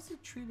 Why is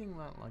it treating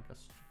that like a...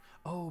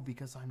 Oh,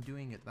 because I'm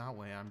doing it that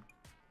way.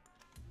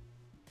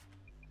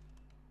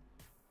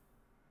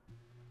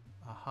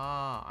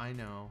 Aha, I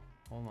know.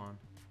 Hold on.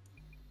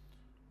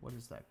 What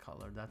is that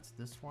color? That's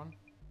this one?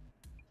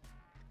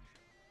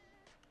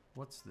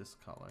 What's this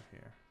color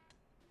here?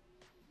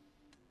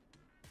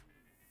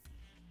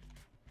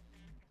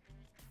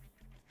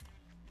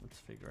 Let's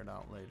figure it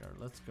out later.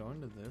 Let's go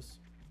into this.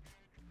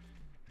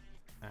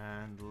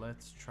 And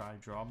let's try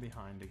draw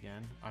behind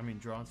again. I mean,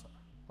 draw inside.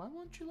 Why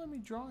won't you let me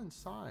draw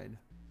inside?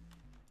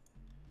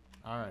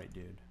 Alright,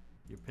 dude.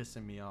 You're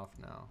pissing me off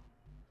now.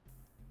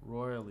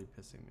 Royally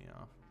pissing me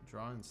off.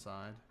 Draw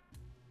inside.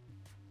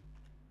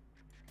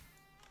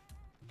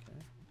 Okay.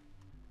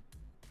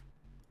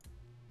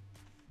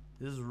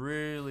 This is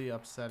really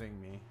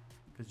upsetting me.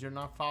 Because you're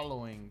not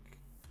following.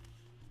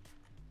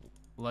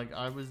 Like,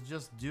 I was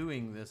just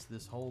doing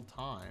this whole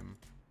time.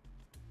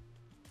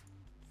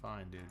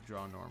 Fine, dude.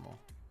 Draw normal.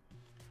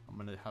 I'm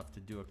gonna have to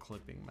do a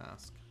clipping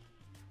mask.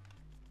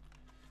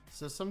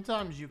 So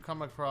sometimes you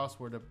come across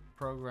where the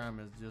program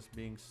is just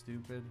being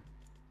stupid.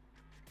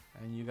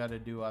 And you gotta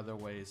do other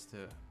ways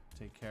to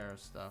take care of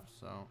stuff,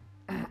 so.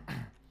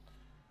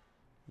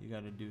 You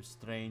gotta do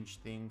strange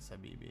things,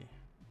 Habibi.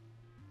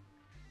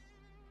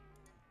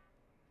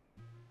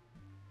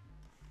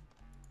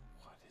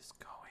 What is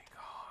going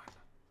on?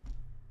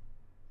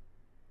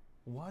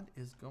 What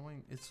is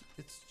going? It's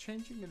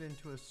changing it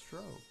into a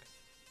stroke.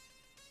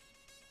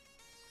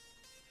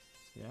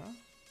 Yeah?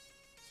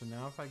 So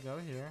now if I go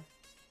here,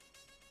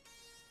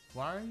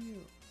 why are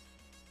you?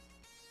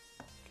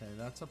 Okay,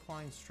 that's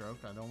applying stroke.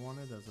 I don't want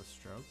it as a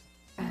stroke.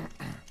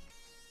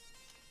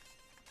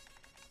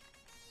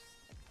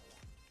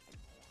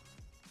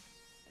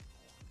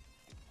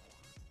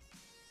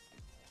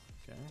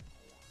 Okay.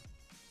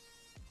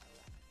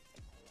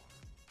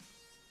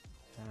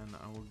 And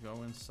I will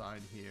go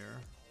inside here.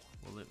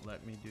 Will it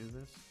let me do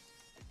this?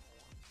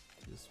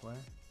 This way?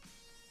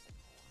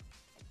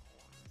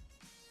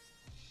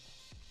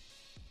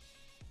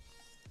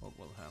 What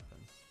will happen?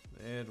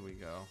 There we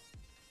go.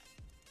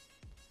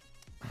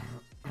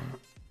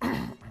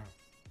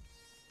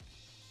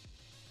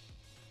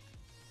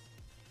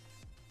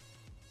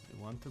 You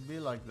want to be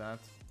like that.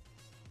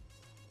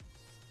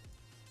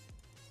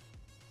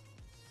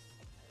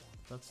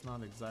 That's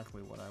not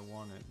exactly what I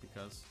wanted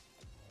because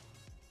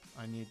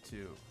I need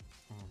to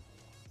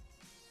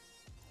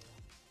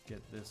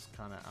get this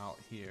kind of out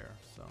here.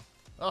 So,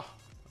 oh,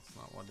 that's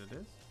not what it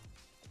is.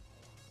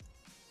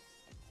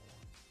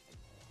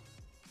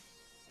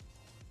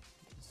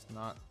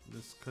 Not,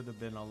 this could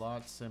have been a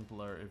lot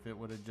simpler if it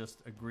would have just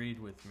agreed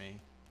with me.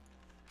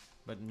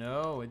 But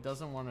no, it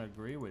doesn't want to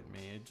agree with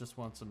me. It just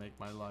wants to make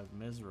my life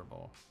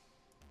miserable.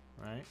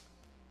 Right?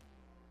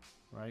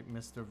 Right,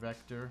 Mr.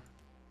 Vector?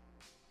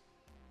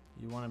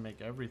 You want to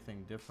make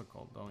everything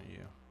difficult, don't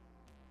you?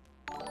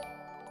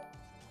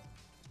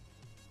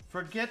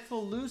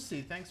 Forgetful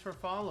Lucy, thanks for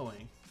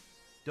following.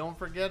 Don't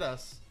forget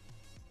us.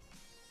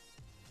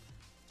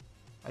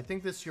 I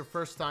think this is your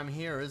first time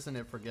here, isn't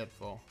it,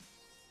 Forgetful?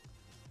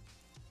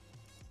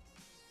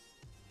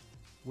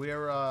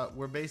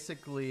 We're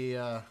basically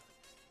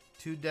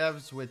two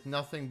devs with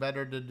nothing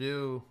better to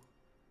do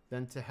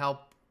than to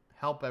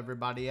help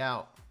everybody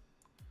out.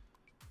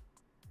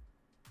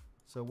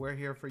 So we're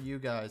here for you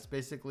guys.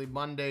 Basically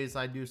Mondays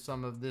I do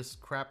some of this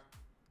crap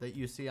that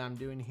you see I'm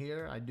doing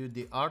here. I do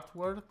the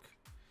artwork,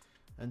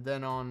 and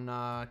then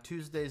on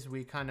Tuesdays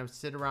we kind of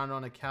sit around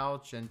on a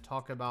couch and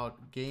talk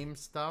about game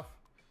stuff,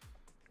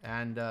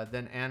 and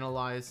then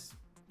analyze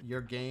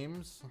your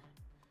games.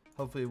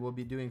 Hopefully we'll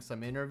be doing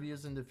some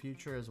interviews in the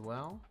future as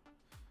well.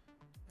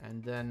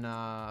 And then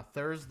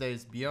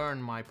Thursdays, Björn,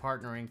 my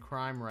partner in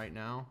crime right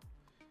now,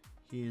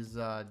 he's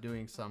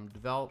doing some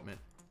development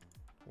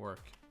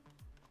work.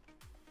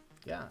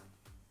 Yeah.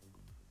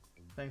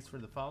 Thanks for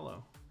the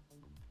follow.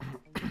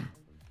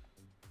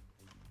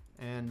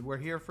 And we're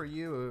here for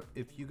you.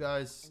 If you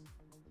guys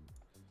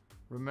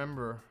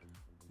remember,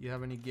 you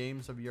have any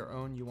games of your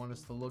own you want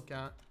us to look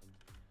at,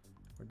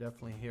 we're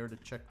definitely here to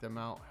check them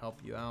out, help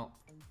you out.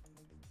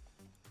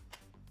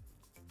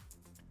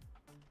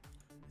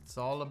 It's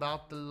all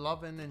about the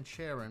loving and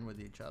sharing with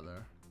each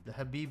other. The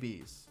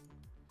Habibis,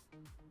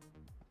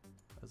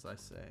 as I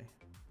say.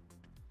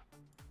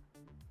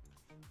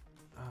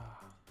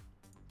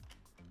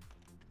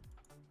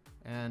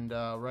 And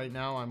right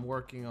now I'm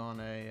working on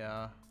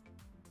a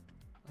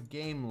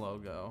game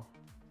logo.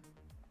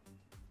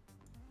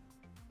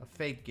 A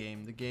fake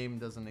game. The game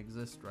doesn't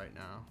exist right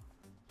now.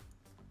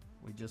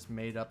 We just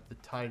made up the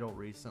title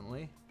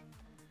recently.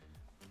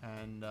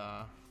 And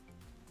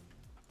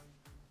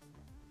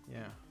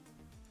yeah.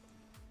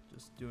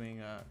 Just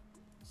doing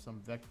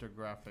some vector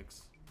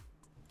graphics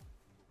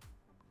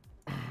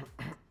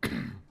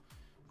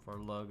for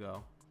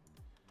logo.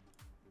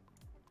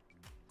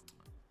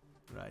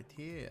 Right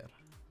here.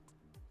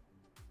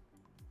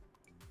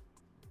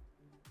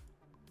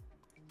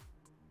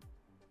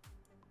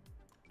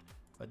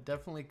 But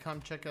definitely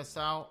come check us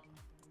out.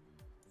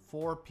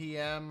 4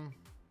 p.m.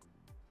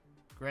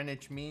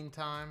 Greenwich Mean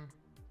Time.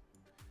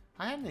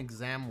 I had an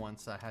exam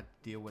once. I had to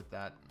deal with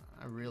that.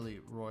 I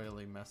really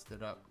royally messed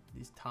it up.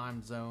 These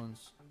time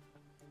zones.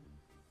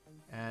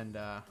 And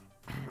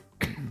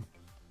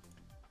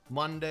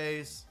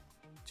Mondays,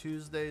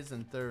 Tuesdays,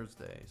 and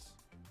Thursdays.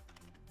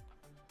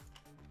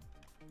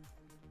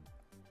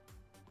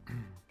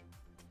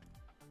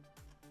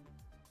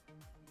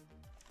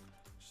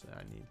 Actually,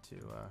 I need to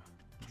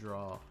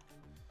draw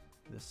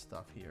this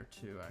stuff here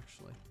too,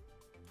 actually.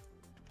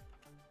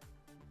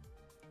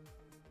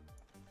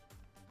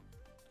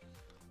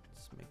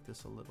 Let's make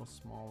this a little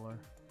smaller.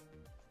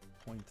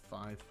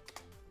 0.5.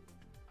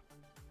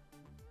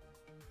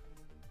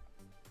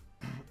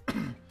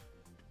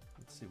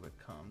 Let's see what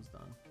Com's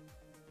done.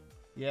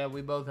 Yeah,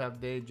 we both have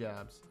day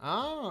jobs.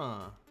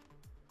 Ah,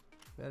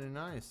 very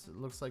nice. It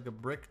looks like a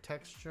brick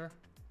texture.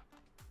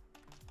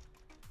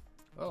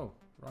 Oh,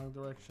 wrong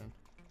direction.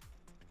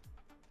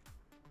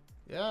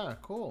 Yeah,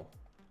 cool.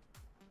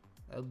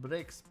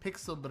 Bricks,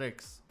 pixel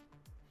bricks.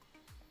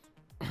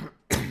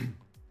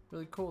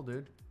 Really cool,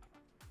 dude.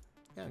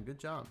 Yeah, good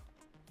job.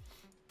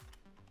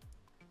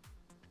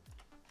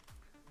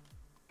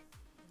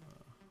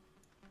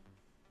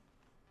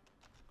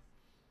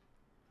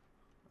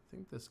 I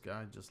think this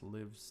guy just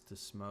lives to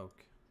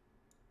smoke.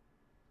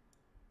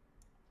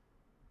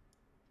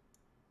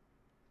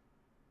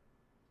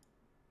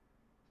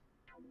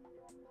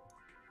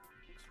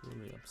 It's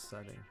really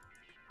upsetting.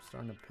 It's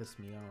starting to piss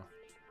me off.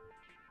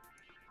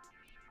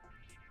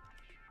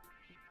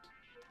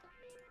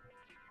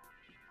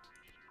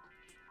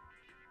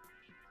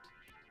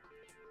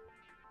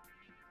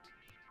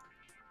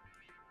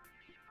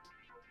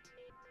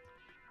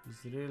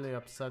 It's really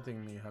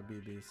upsetting me,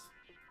 Habibis.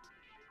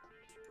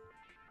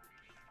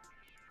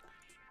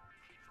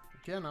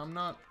 Again, I'm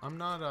not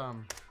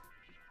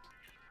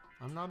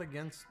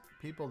against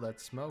people that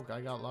smoke.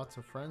 I got lots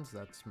of friends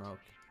that smoke.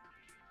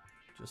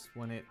 Just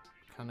when it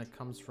kind of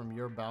comes from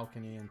your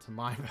balcony into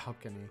my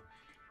balcony,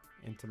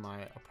 into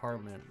my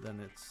apartment, then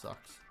it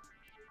sucks.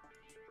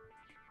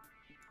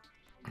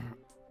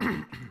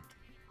 I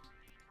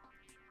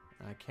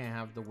can't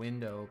have the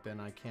window open.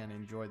 I can't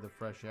enjoy the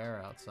fresh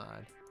air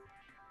outside.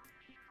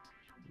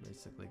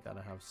 Basically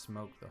gotta have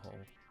smoke the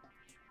whole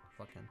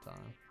fucking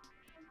time.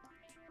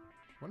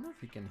 Wonder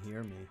if he can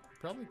hear me. He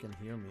probably can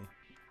hear me.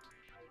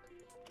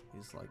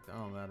 He's like,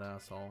 oh, that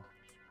asshole.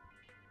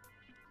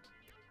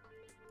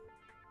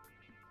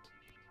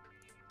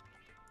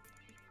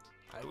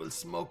 I will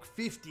smoke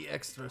 50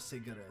 extra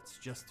cigarettes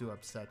just to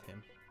upset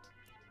him.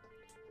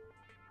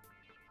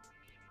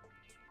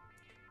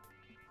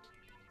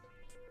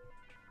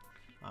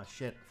 Ah,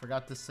 shit.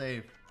 Forgot to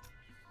save.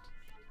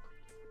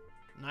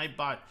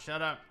 Nightbot,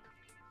 shut up.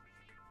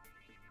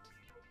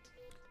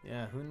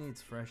 Yeah, who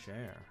needs fresh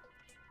air?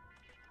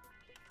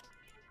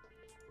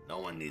 No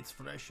one needs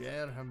fresh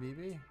air,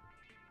 Habibi.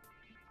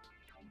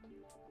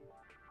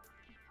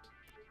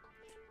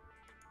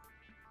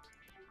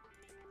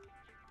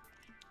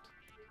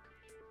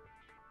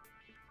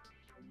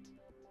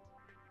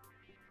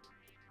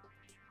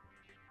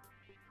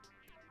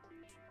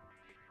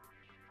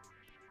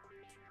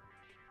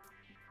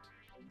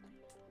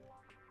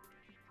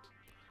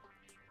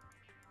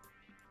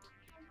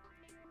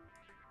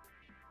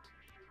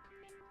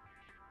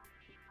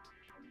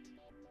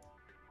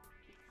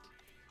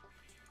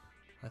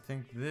 I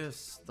think this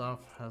stuff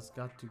has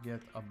got to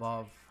get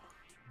above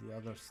the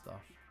other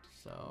stuff.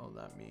 So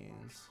that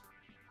means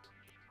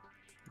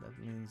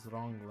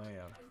wrong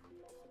layer.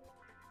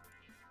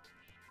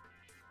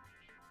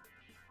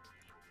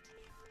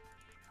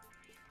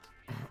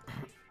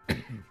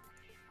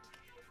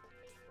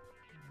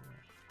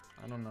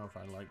 I don't know if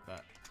I like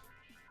that.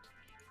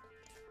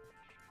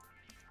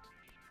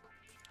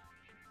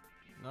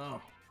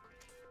 No.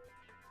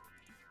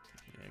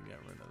 Yeah, get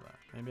rid of that.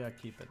 Maybe I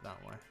keep it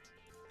that way.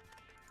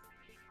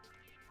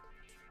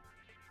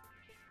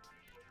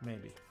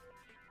 Maybe.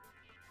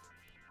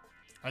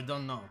 I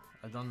don't know.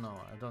 I don't know.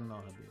 I don't know,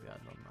 Habibi. I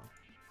don't know.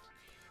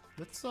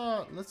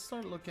 Let's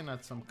start looking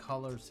at some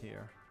colors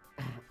here.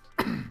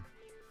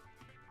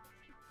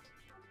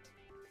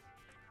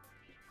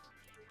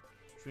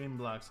 Dream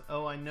blocks.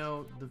 Oh, I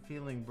know the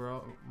feeling,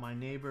 bro. My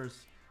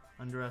neighbors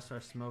under us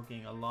are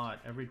smoking a lot.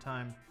 Every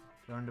time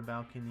they're on the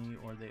balcony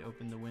or they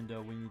open the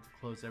window, we need to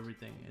close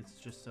everything. It's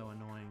just so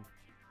annoying.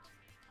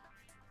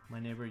 My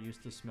neighbor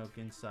used to smoke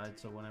inside,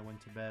 so when I went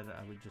to bed,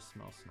 I would just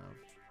smell smoke.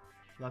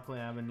 Luckily,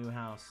 I have a new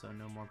house, so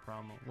no more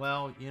problem.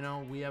 Well, you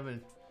know, we have a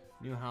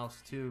new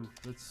house too.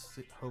 Let's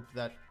hope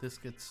that this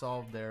gets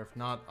solved there. If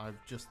not,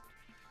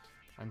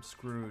 I'm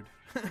screwed.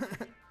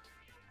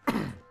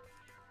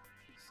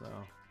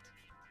 So,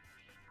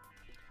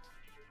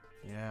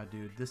 yeah,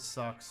 dude, this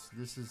sucks.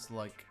 This is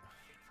like,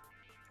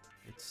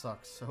 it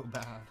sucks so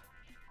bad.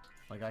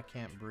 Like, I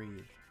can't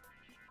breathe.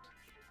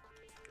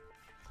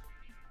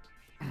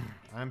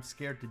 I'm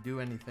scared to do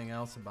anything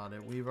else about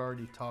it. We've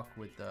already talked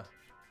with the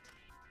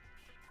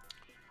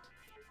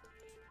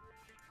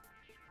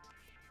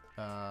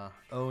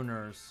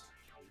owners,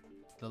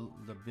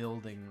 the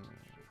building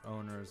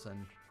owners,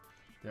 and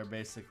they're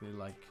basically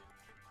like,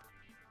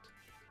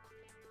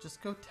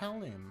 Just go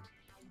tell him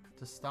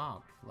to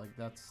stop. Like,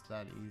 that's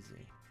that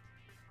easy.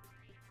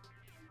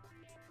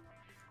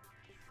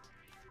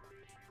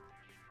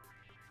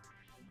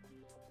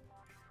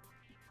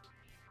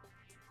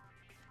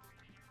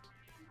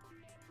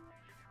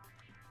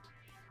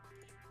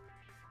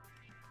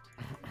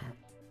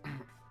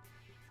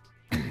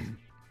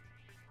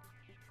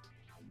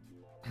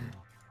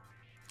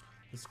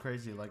 It's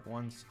crazy, like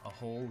one's a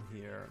hole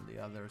here and the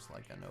other's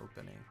like an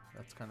opening.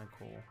 That's kind of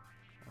cool,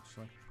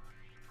 actually.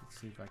 Let's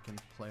see if I can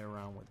play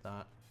around with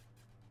that.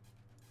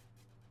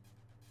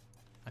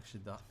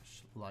 Actually, the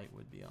light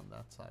would be on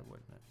that side,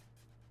 wouldn't it?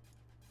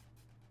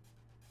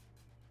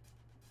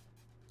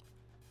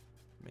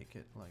 Make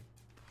it like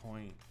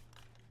 0.025.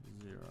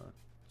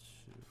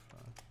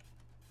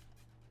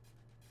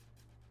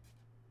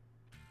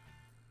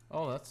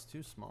 Oh, that's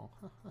too small.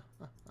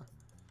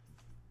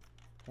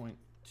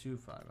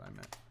 0.25, I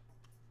meant.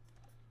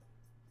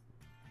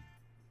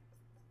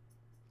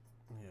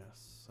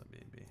 Yes,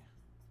 baby.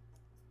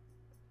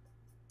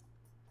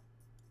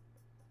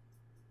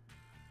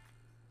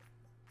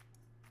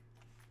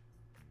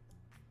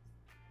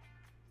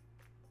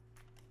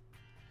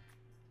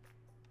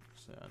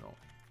 See, I don't.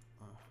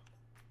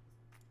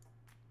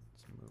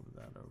 Let's move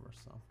that over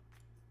some.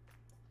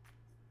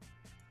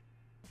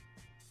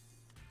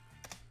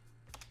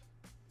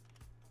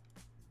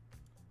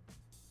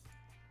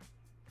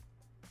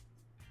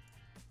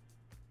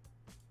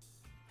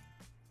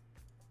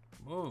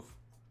 Move.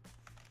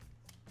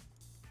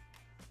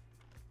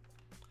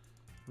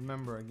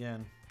 Remember,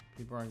 again,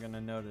 people aren't going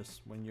to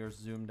notice when you're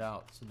zoomed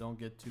out, so don't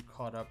get too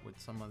caught up with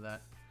some of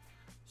that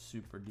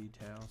super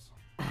details.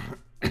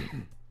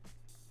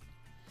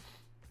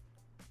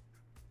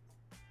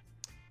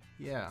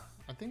 Yeah,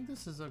 I think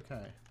this is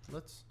okay.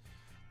 Let's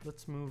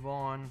move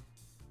on.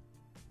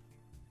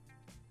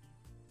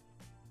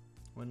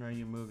 When are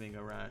you moving,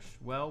 Arash?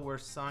 Well, we're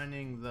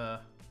signing the...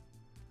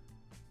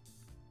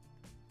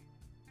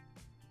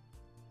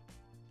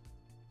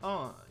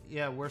 Oh,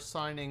 yeah, we're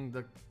signing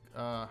the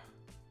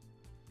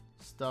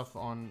stuff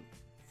on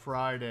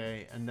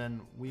Friday, and then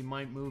we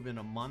might move in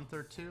a month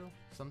or two,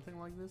 something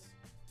like this.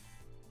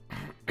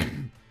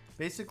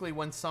 Basically,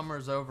 when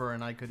summer's over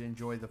and I could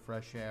enjoy the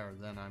fresh air,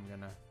 then I'm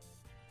gonna...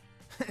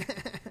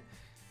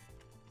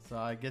 So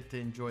I get to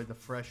enjoy the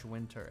fresh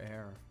winter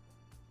air.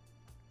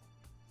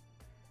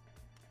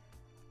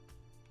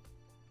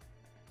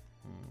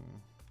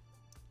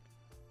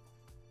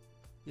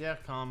 Yeah,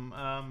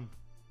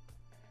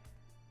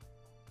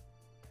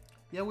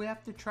 yeah, we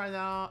have to try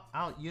that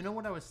out. You know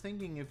what I was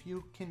thinking? If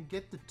you can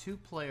get the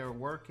 2-player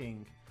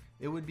working,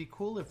 it would be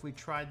cool if we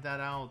tried that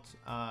out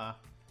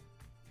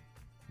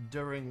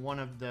during one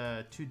of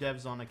the 2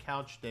 devs on a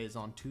couch days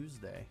on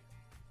Tuesday.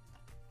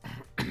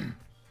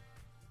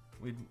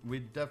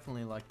 We'd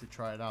definitely like to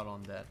try it out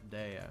on that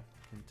day, I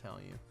can tell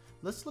you.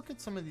 Let's look at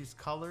some of these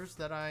colors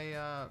that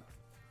I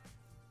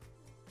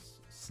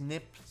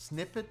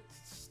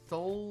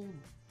stole,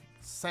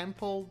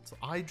 sampled,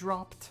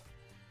 eyedropped.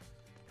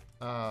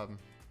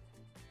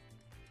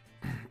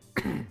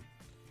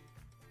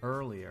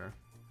 Earlier.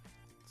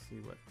 Let's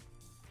see what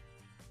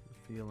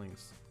the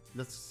feelings.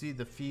 Let's see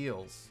the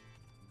feels.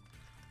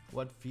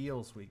 What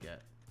feels we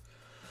get.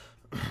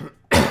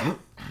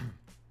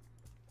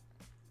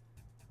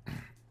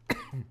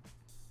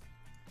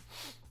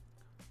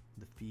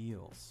 The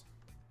feels.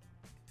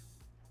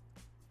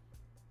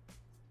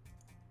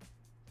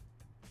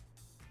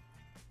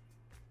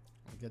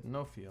 I get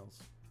no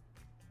feels.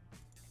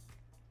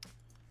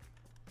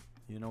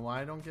 You know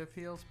why I don't get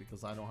feels?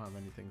 Because I don't have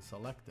anything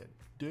selected.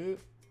 Dude.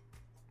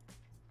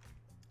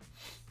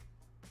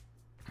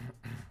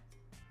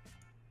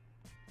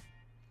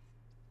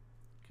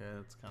 Okay,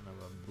 it's kind of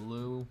a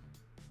blue.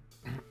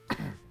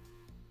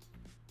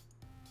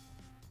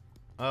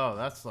 Oh,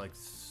 that's like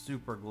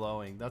super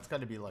glowing. That's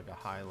got to be like a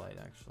highlight,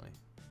 actually.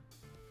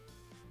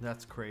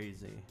 That's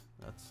crazy.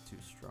 That's too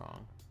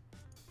strong.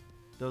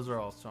 Those are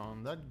all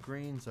strong. That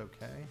green's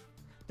okay.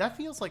 That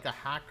feels like a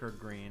hacker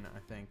green, I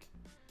think.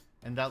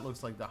 And that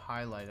looks like the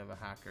highlight of a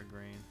hacker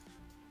green.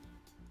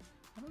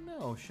 I don't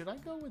know. Should I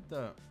go with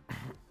the...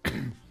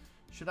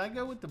 Should I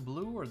go with the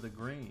blue or the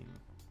green?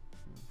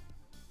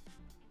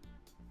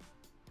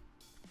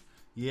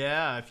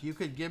 Yeah, if you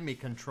could give me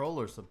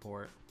controller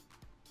support.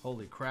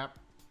 Holy crap.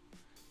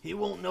 He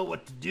won't know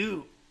what to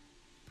do.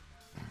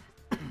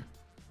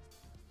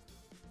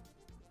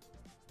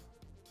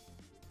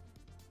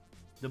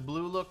 The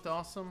blue looked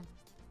awesome.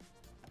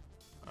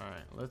 All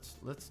right,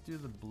 let's do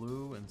the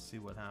blue and see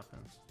what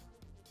happens.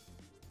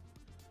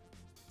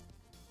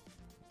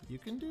 You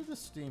can do the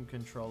Steam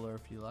controller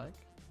if you like.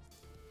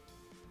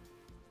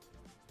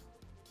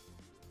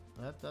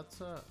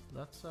 That's a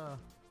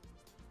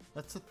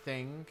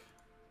thing.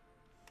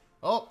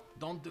 Oh,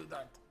 don't do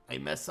that. I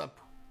mess up.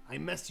 I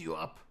mess you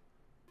up,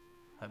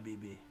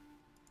 Habibi.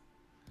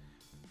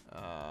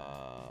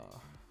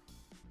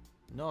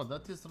 No,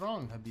 that is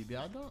wrong, Habibi.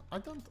 I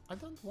don't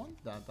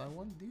want that. I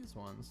want these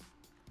ones.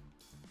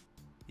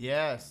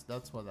 Yes,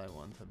 that's what I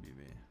want,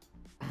 Habibi.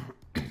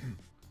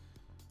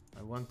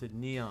 I wanted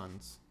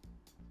neons.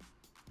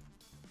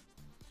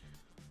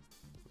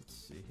 Let's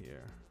see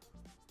here.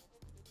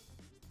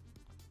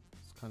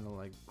 It's kind of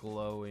like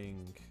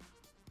glowing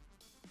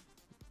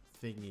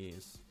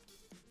thingies.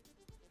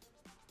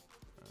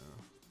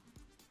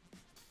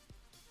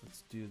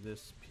 Let's do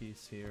this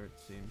piece here. It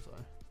seems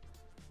like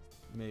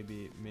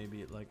maybe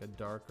like a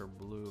darker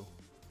blue.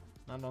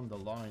 Not on the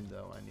line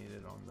though. I need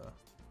it on the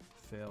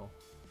fill.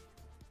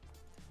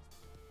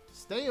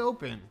 Stay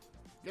open.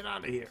 Get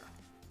out of here.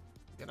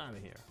 Get out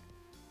of here.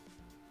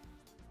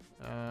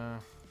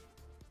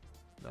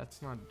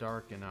 That's not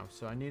dark enough,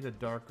 so I need a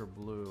darker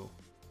blue.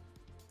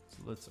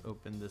 So let's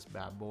open this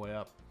bad boy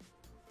up.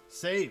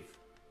 Save.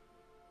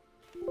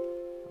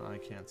 Oh, I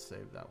can't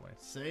save that way.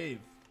 Save.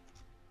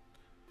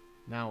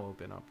 Now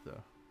open up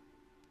the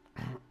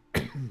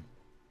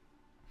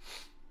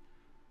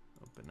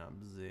open up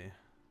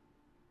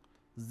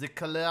the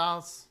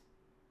colors.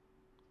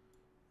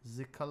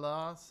 The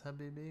colors,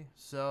 habibi.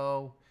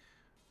 So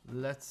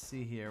let's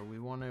see here. We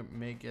want to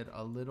make it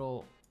a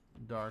little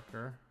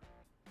darker,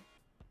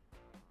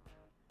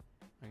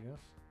 I guess.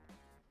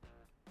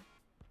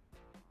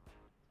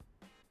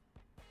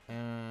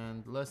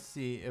 And let's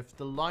see if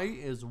the light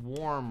is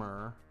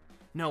warmer.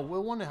 No, we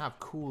want to have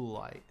cool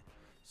light.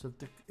 So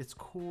if it's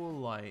cool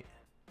light,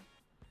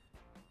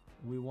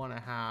 we want to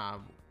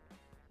have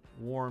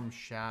warm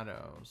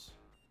shadows.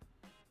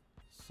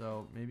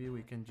 So maybe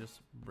we can just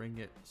bring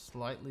it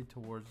slightly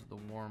towards the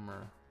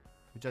warmer,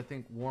 which I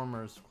think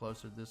warmer is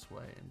closer this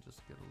way, and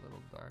just get a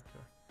little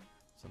darker.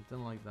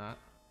 Something like that.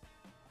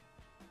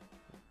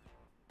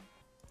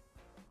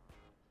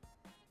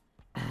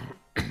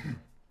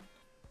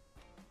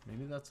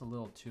 Maybe that's a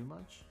little too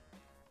much.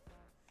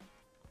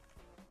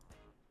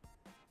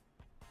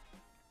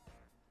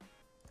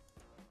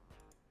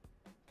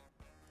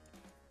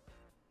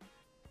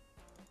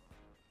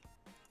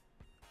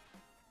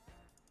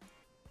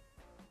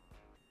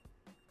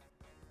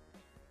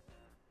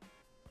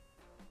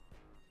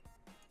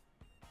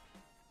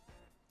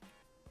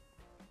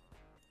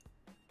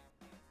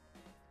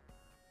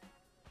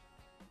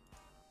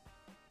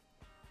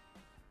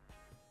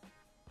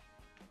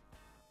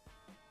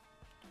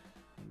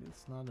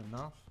 It's not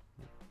enough.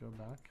 Go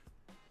back.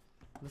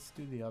 Let's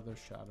do the other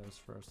shadows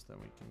first, then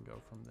we can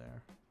go from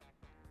there.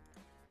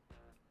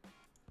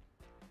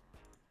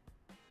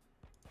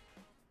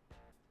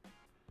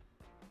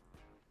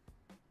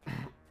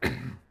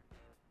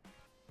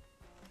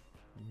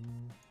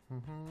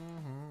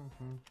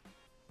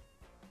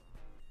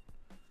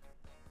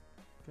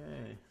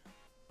 Okay.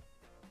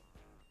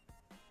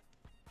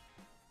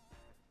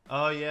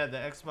 Oh yeah, the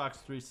Xbox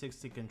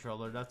 360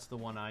 controller. That's the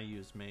one I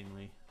use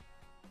mainly.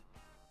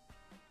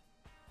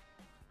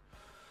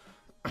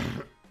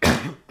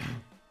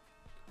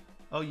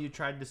 Oh, you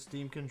tried the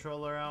Steam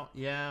controller out?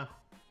 Yeah.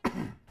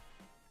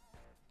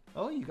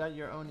 Oh, you got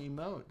your own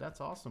emote.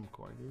 That's awesome,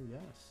 Cordy.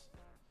 Yes.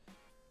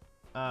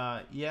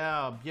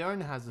 Yeah,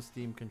 Bjorn has a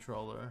Steam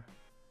controller.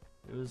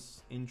 It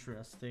was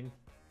interesting.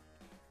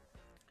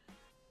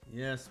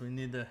 Yes, we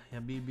need the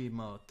Habibi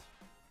emote.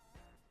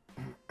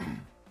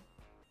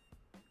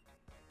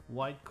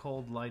 White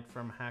cold light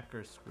from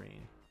hacker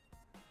screen.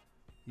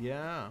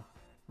 Yeah.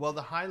 Well,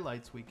 the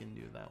highlights we can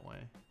do that way.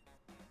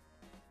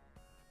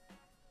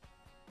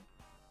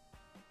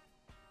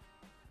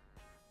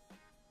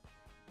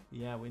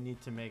 Yeah, we need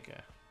to make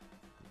a...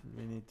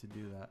 We need to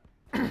do that.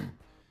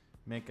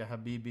 Make a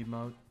Habibi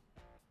mode.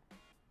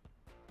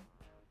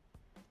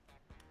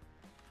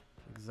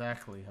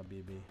 Exactly,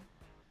 Habibi.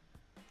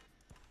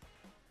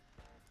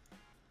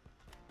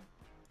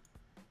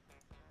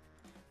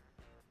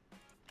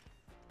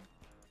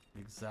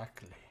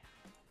 Exactly.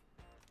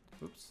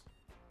 Oops.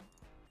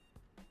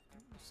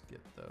 Let's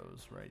get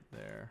those right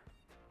there.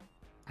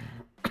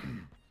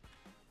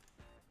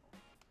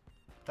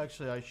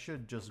 Actually, I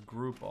should just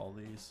group all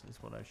these, is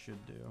what I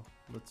should do.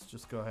 Let's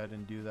just go ahead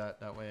and do that.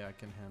 That way I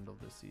can handle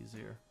this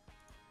easier.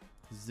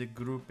 The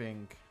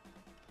grouping.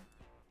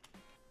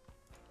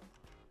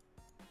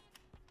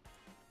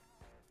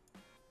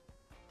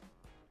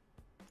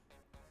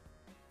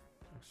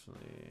 Actually,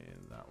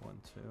 that one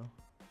too.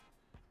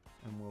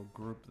 And we'll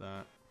group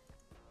that.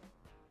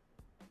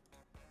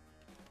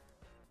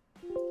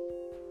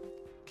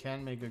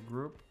 Can make a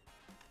group.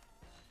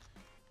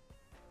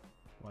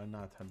 Why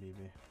not,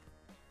 Habibi?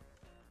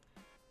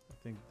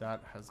 I think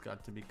that has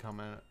got to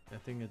become a... I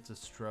think it's a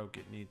stroke.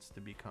 It needs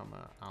to become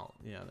a out.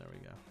 Yeah, there we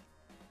go.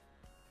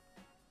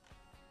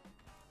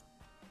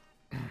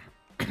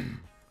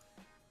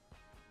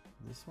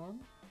 This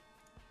one?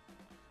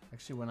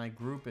 Actually, when I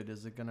group it,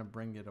 is it going to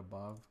bring it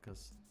above?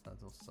 Because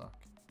that'll suck.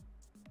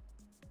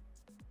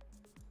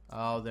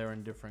 Oh, they're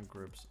in different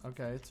groups.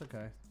 Okay, it's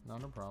okay.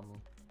 Not a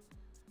problem.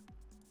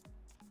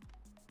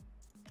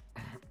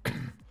 I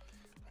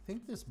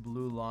think this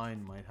blue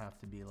line might have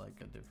to be like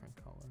a different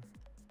color.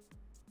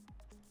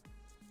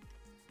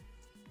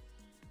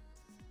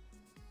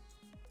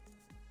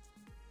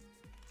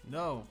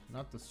 No,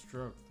 not the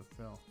stroke, the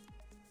fill.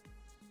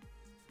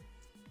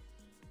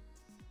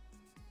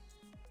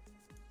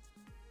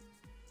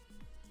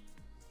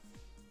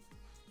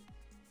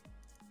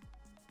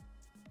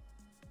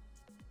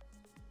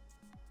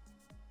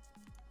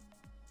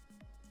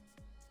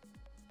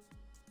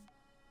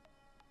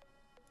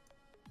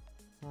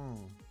 Oh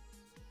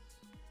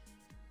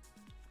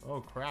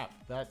crap,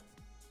 that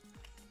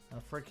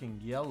freaking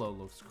yellow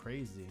looks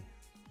crazy.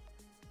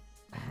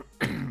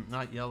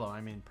 Not yellow,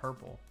 I mean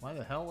purple. Why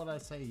the hell would I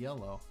say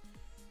yellow?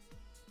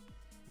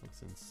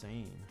 Looks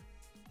insane.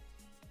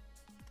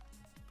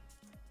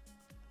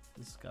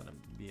 This has got to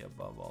be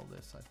above all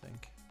this, I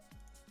think.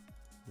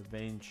 The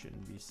vein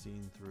shouldn't be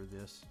seen through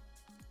this.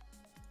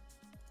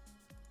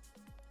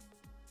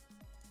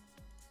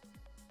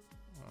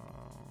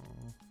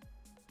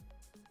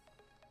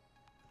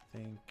 I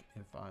think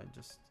if I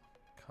just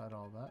cut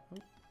all that,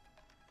 oop,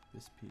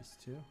 this piece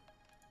too.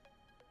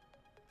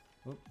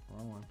 Oop,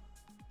 wrong one.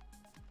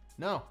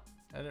 No,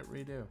 edit,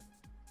 redo.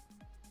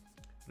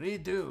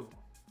 Redo.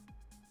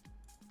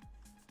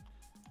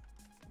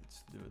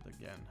 Let's do it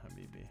again,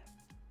 Habibi.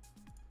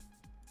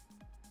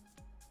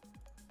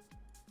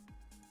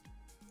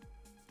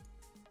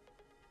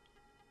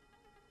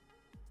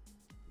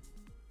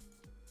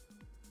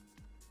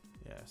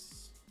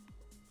 Yes.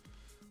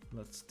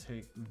 Let's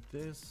take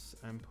this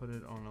and put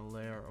it on a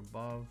layer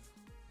above.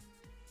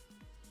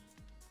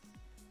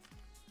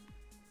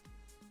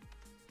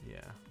 Yeah,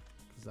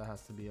 because that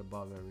has to be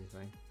above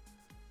everything.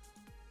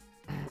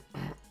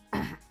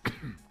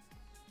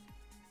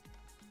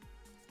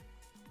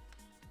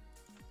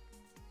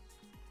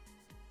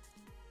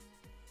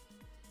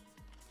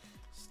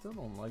 Still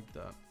don't like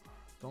that.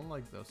 Don't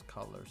like those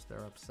colors.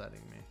 They're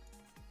upsetting me.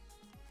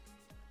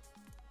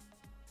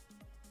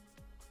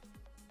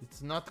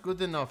 It's not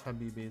good enough,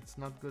 Habibi. It's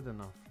not good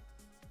enough.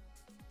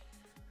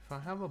 If I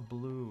have a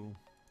blue...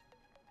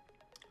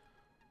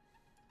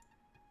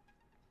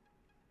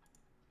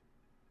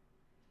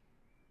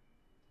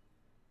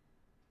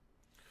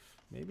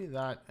 Maybe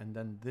that, and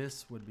then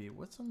this would be...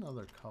 What's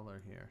another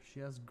color here? She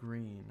has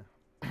green.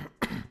 What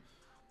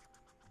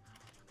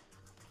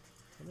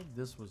if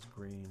this was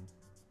green?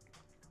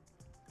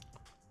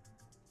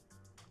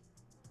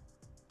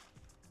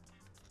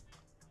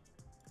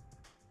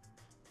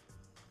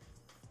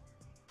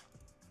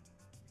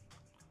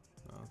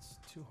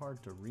 Too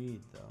hard to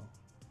read though.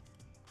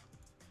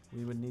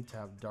 We would need to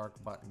have dark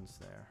buttons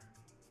there.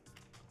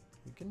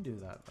 We can do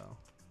that though.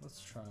 Let's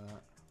try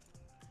that.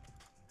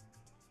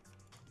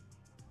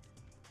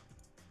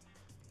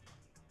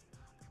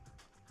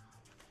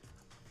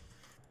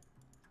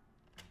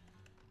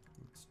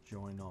 Let's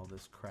join all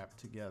this crap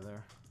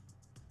together.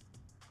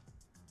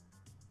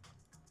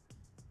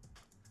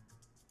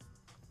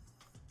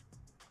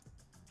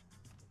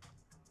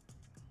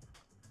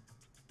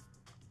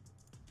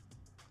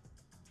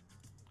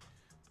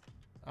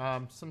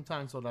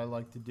 Sometimes what I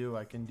like to do,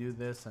 I can do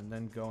this and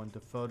then go into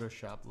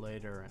Photoshop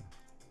later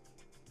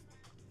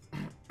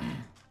and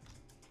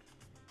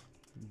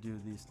do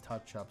these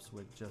touch-ups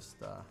with just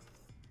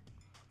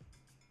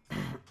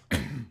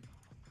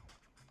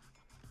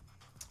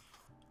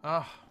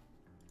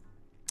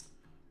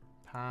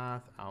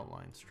path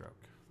outline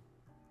stroke.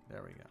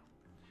 There we go.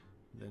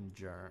 Then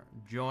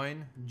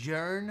join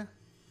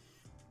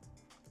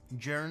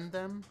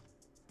them.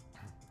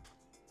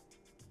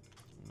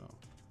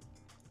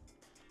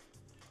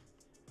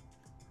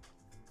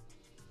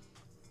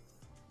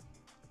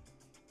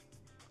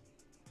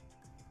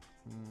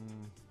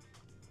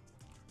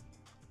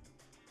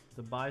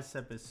 The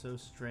bicep is so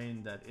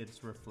strained that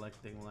it's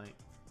reflecting light.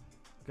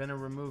 Gonna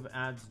remove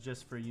ads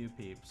just for you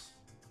peeps.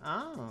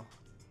 Oh.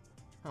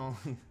 Oh.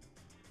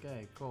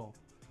 Okay, cool.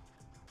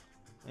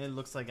 It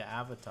looks like an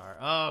avatar.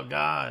 Oh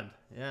god.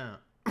 Yeah.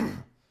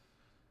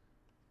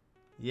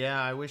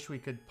 Yeah, I wish we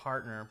could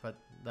partner, but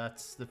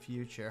that's the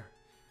future.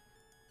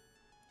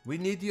 We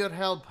need your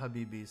help,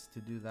 Habibis, to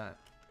do that.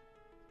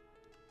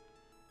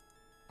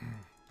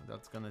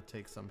 That's gonna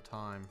take some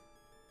time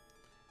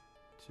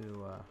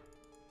to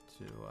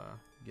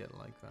get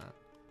like that.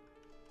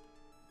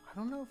 I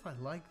don't know if I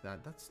like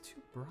that. That's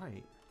too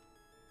bright.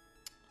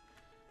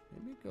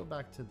 Maybe go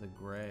back to the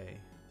gray.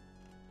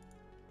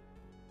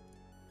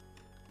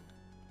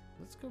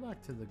 Let's go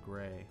back to the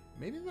gray.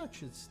 Maybe that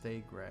should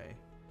stay gray.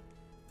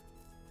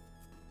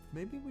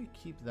 Maybe we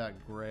keep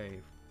that gray,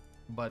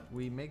 but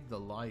we make the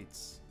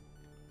lights.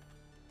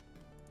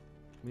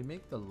 We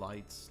make the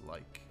lights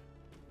like...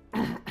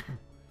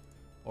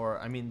 Or,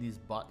 I mean, these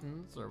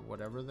buttons or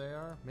whatever they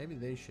are, maybe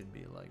they should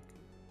be like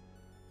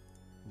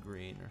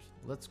green. Or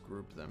let's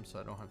group them so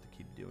I don't have to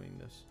keep doing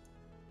this.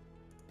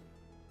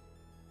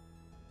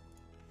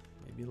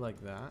 Maybe like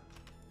that.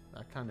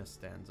 That kind of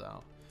stands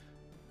out.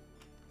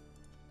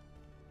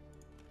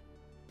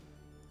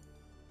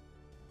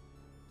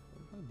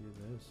 What if I do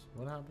this?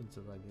 What happens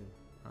if I do?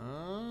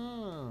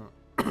 Ah!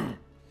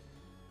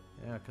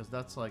 Yeah, because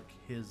that's like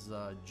his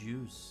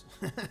juice.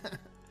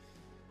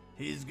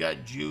 He's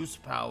got juice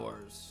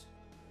powers.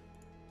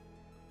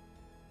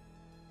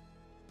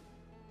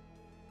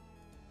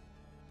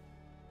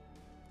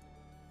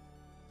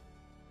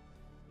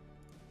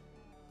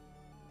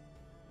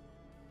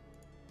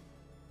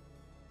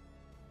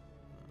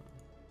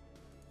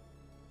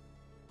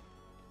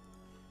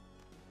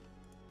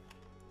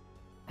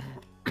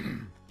 Yeah,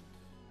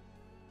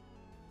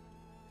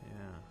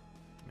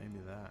 maybe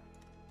that.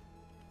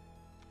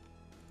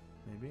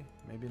 Maybe,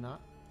 maybe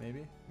not.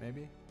 Maybe,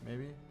 maybe,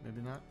 maybe,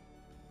 maybe not.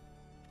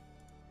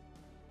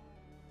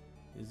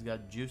 He's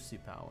got juicy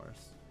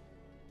powers.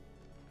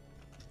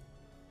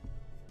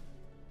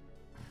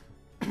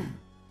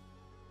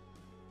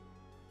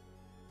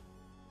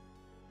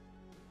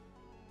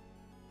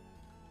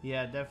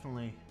 Yeah,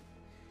 definitely.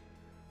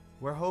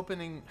 We're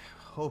hoping.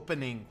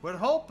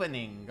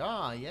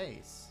 Ah,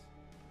 yes.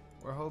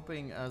 We're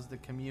hoping as the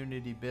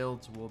community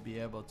builds, we'll be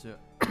able to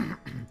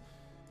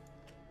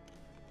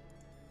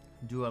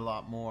do a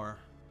lot more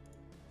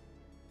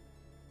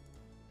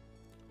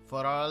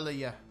for all of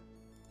you.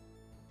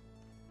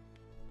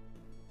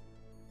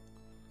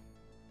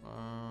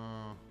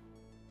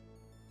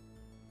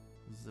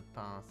 The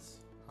path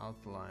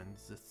outline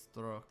the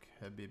stroke,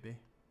 habibi.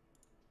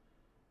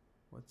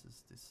 What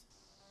is this?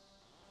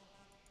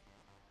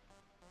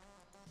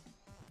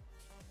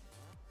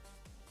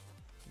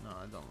 No,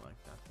 I don't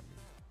like that.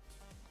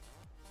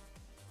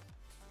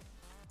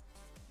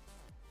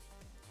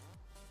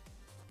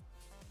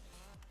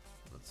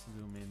 Let's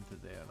zoom into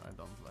there. I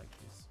don't like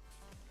this.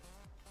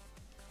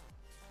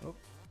 Oh.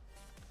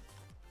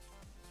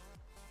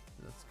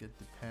 Let's get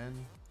the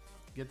pen.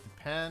 Get the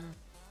pen.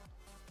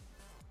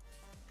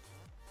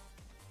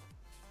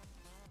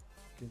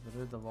 Get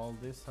rid of all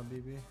this,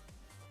 habibi.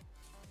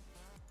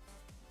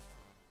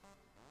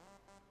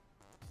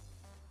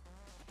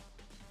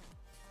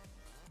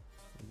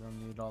 We don't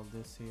need all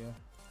this here.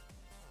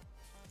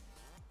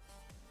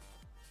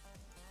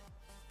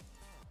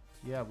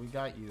 Yeah, we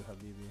got you,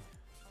 habibi.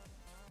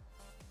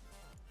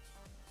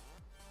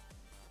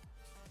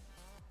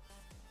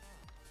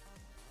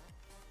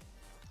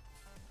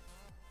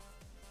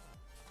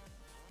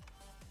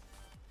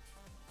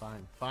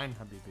 Fine, fine,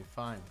 habibi,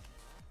 fine.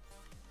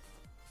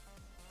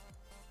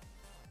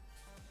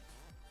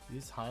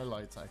 These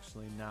highlights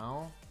actually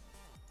now,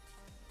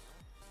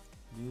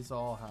 these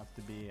all have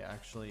to be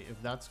actually,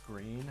 if that's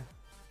green,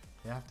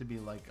 they have to be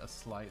like a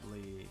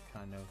slightly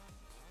kind of,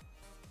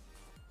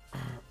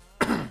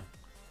 can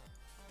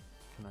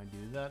I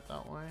do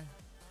that way?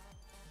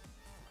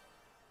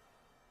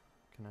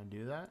 Can I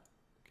do that?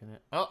 Can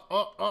I,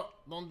 oh,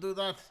 don't do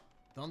that.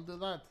 Don't do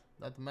that.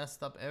 That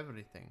messed up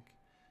everything.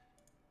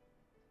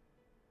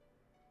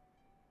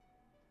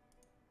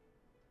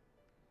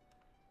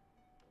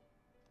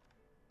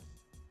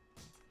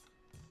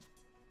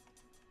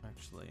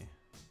 Actually,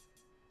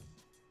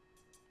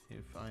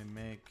 if I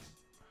make,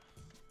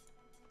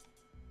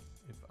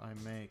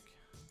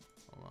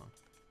 hold on.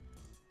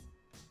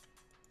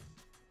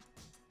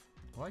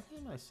 Why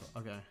can't I,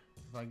 okay,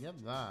 if I get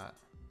that,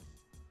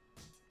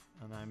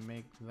 and I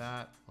make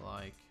that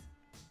like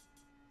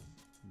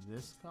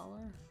this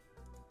color,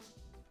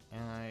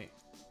 and I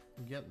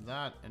get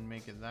that and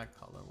make it that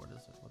color, what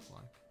does it look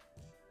like?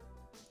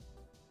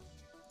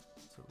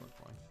 What's it look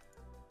like?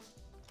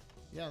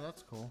 Yeah,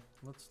 that's cool.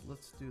 Let's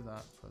do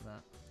that for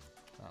that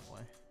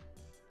way.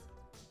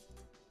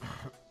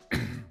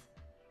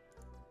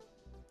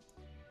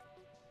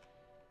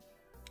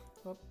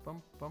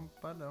 Bum bum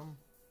ba-dum.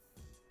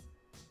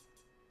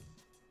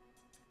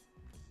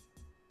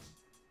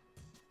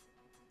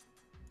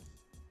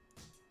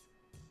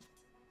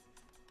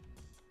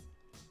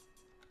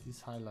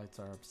 These highlights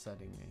are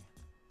upsetting me.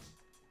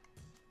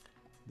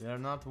 They are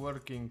not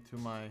working to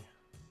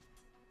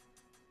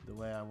the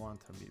way I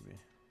want, habibi.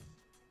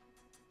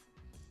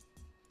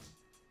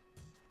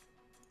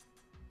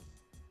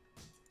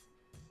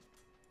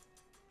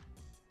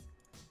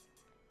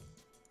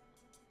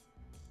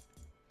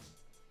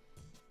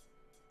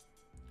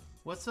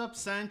 What's up,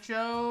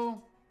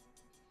 Sancho?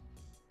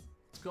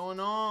 What's going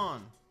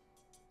on?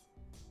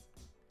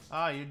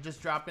 Ah, you're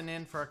just dropping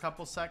in for a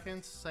couple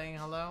seconds, saying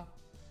hello?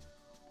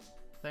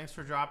 Thanks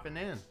for dropping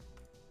in.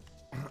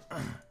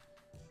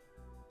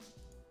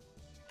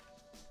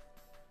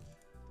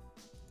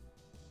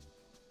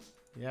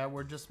 Yeah,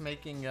 we're just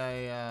making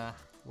a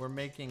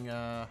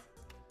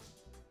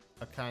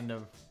kind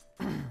of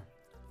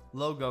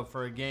logo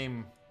for a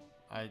game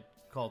I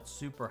called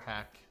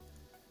SuperHack.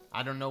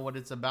 I don't know what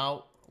it's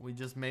about. We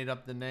just made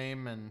up the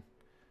name and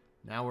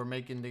now we're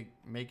making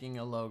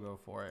a logo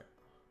for it,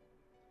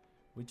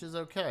 which is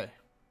okay.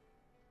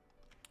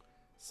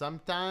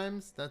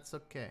 Sometimes that's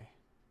okay.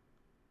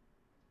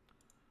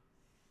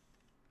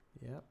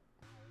 Yep.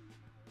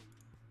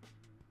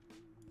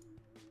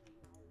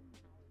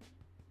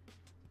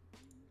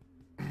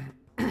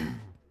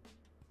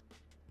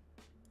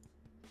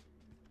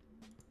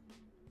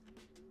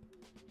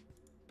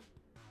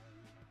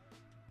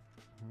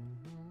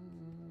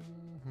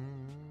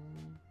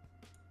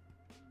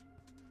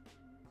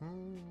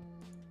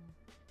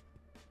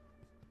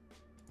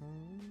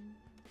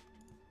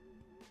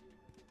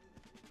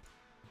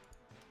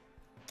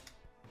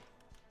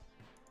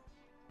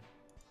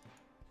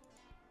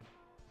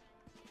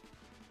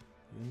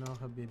 You know,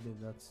 habibi,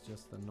 that's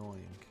just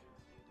annoying.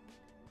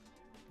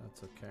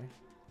 That's okay.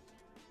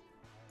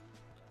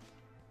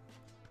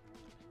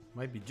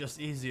 Might be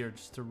just easier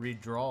just to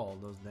redraw all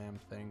those damn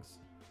things.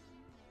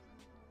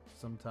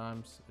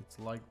 Sometimes it's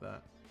like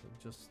that.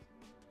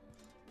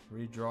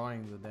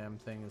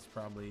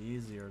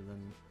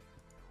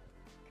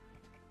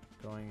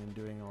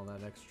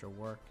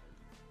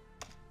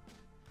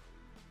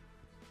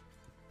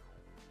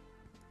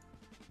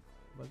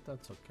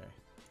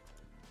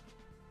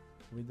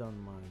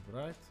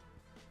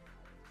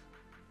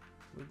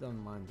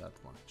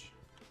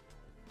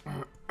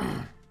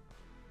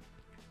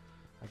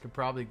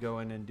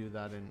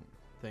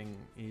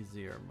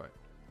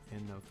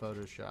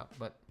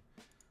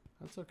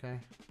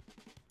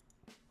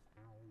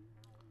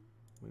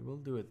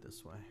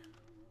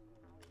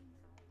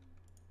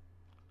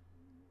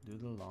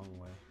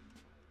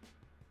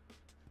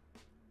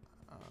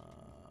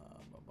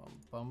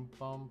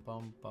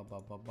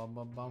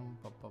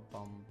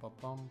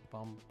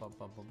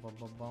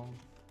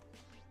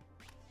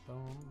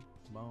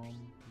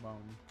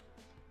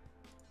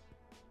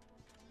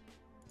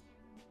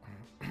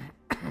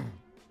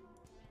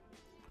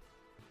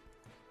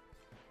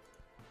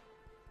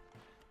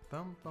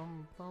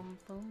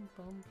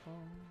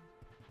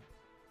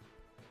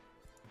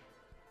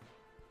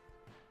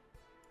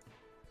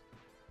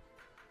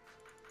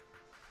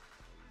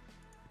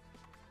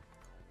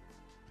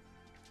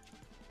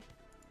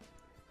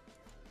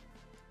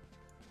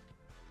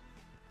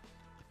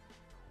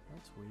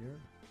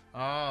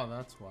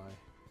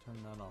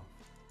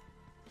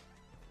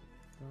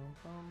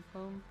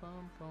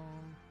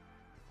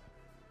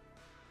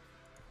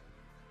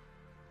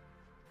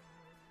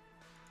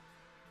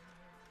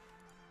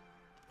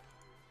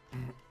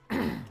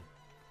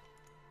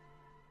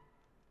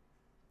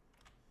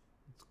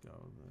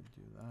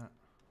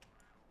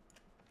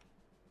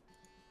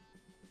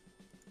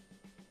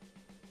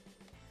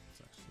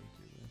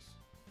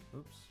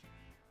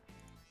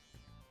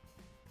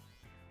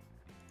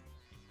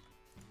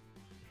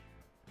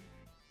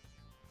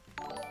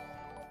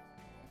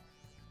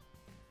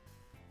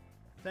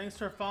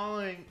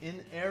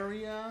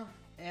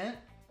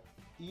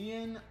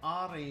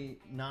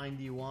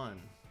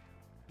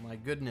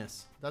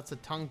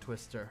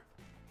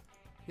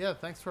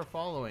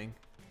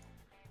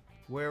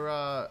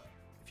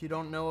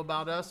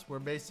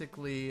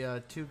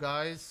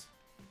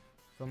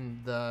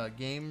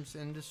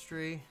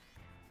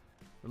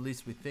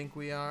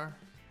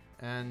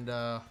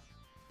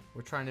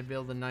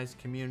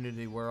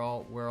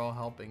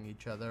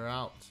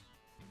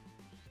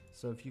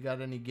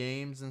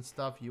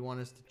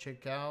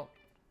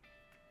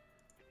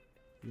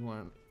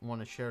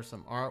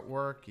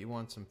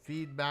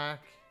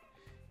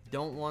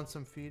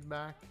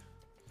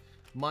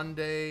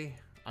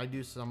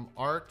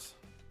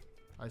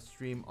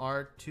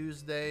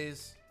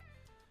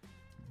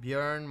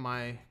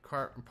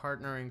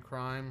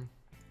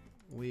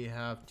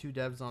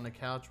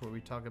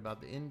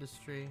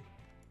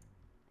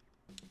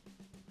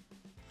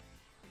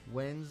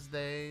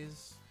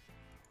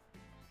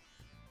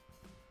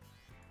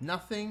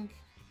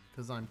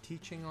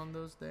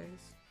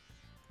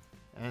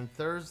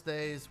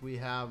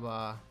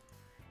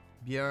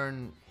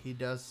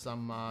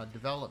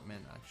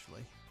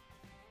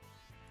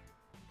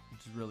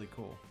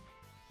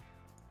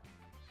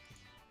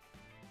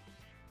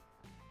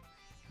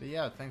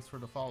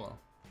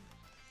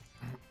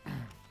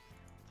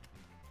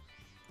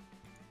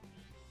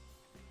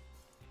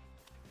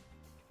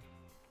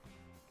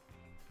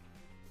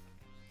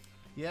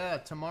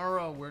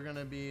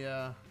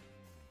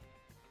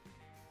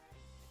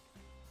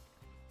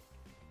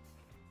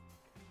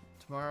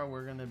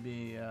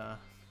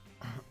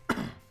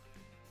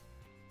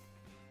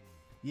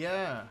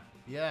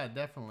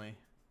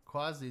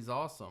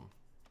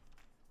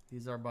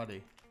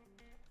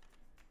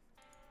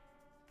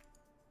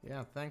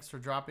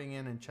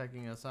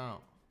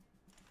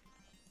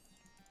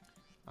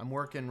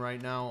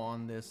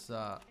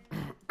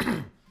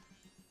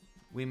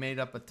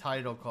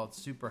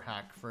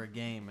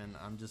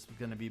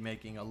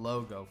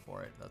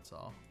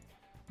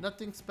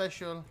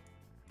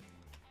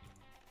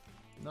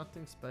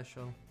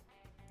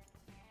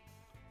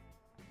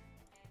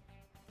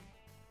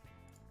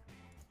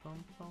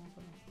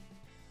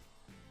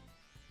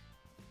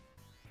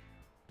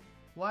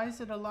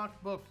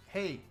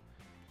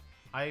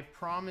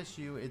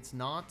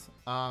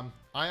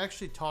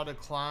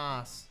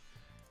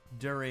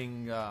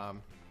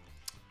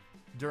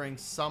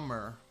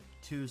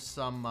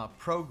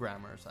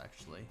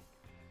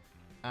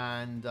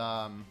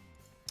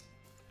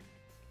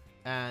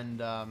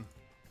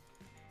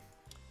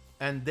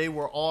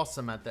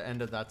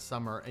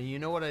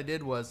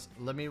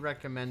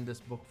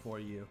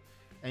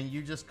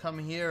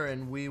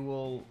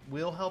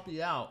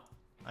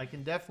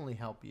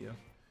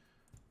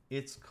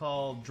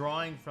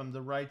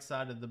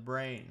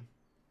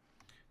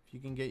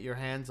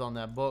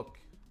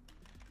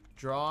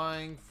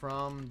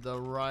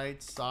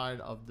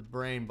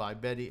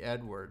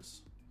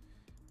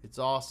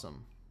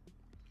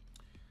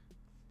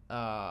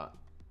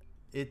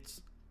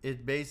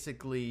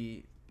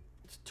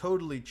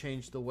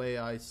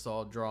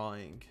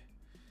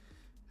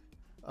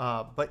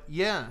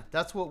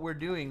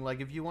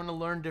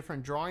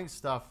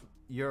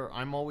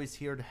 I'm always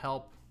here to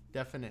help,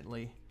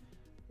 definitely.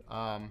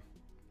 And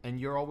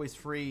you're always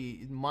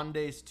free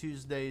Mondays,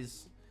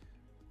 Tuesdays,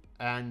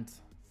 and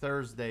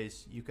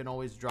Thursdays. You can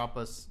always drop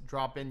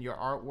in your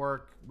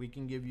artwork. We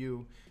can give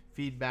you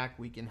feedback.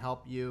 We can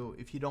help you.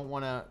 If you don't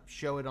want to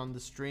show it on the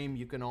stream,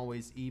 you can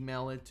always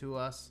email it to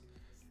us.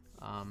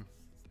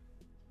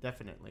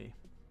 Definitely.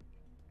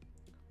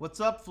 What's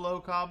up, Flo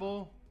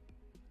Cobble?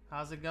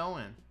 How's it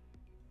going?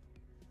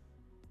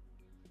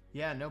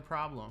 Yeah, no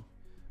problem.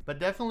 But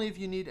definitely, if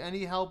you need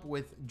any help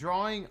with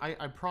drawing,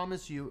 I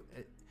promise you,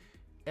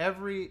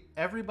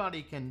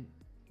 everybody can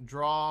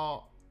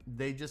draw.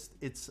 They just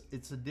it's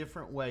a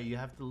different way. You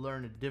have to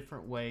learn a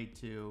different way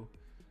to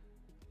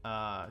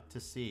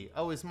see.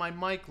 Oh, is my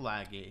mic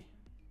laggy?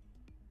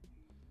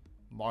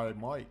 My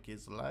mic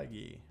is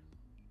laggy.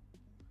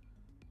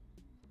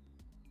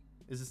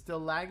 Is it still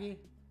laggy?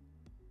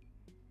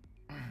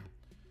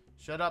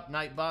 Shut up,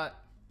 Nightbot.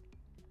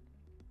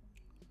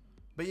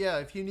 But yeah,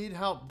 if you need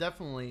help,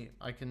 definitely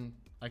I can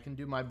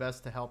do my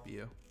best to help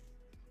you.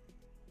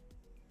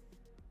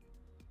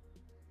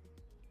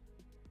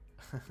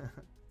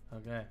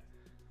 Okay.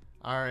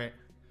 All right.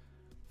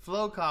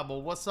 Flo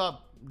Cobble, what's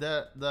up?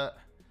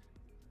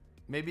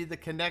 Maybe the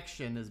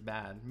connection is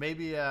bad.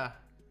 Maybe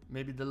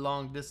the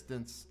long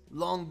distance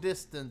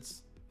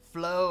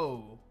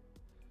flow.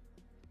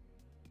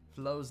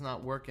 Flow's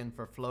not working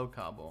for Flo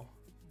Cobble.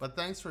 But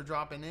thanks for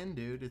dropping in,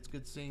 dude. It's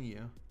good seeing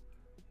you.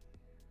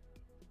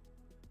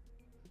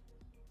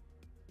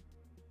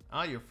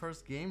 Oh, your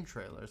first game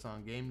trailer's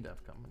on Game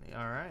Dev Company.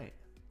 All right.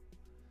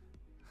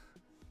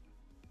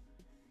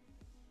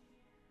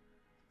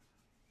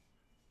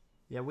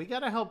 Yeah, we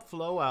gotta help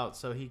Flo out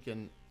so he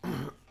can.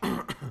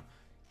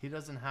 He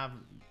doesn't have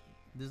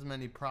this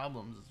many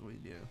problems as we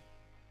do.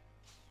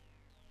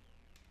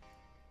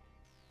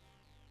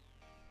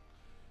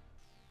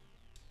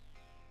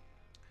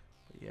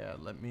 But yeah,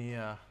 let me.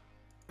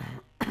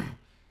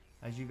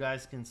 As you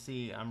guys can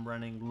see, I'm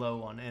running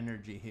low on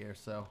energy here,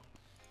 so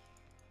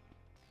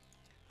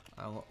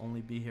I'll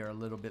only be here a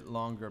little bit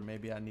longer.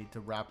 Maybe I need to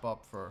wrap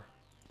up for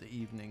the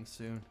evening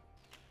soon.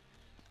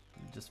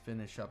 Let me just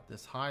finish up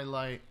this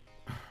highlight.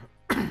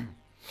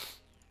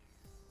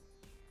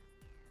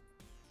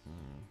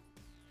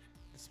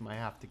 This might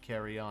have to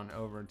carry on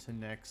over to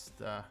next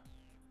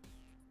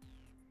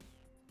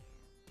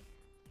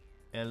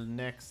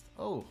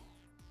oh,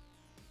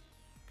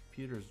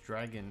 computer's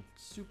dragging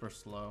super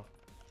slow.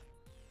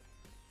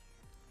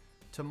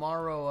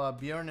 Tomorrow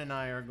Bjorn and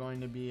I are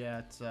going to be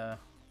at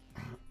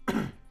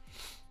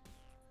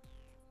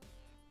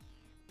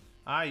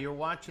you're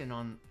watching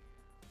on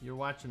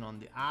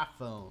the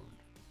iPhone.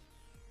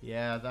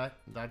 Yeah,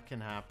 that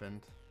can happen.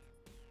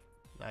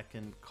 That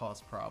can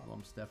cause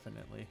problems,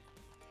 definitely.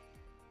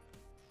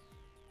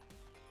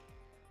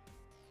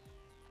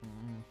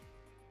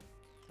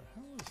 The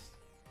hell is...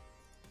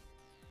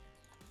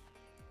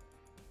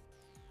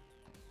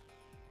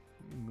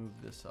 Let me move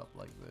this up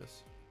like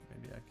this.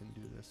 Maybe I can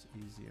do this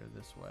easier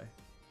this way.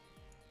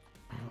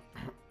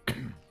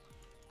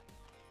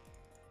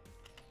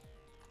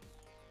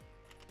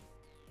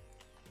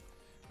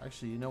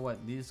 Actually, you know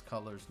what? These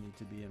colors need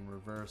to be in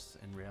reverse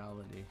in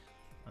reality,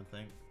 I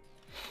think.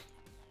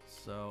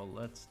 So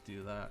let's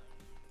do that.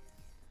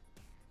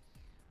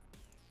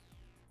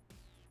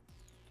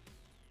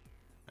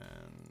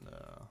 And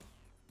I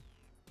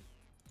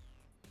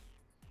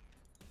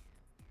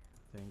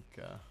think,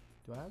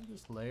 do I have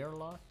this layer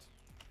locked?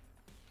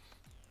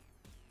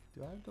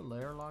 Do I have the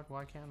layer locked?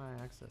 Why can't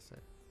I access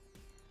it?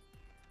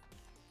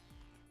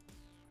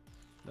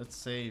 Let's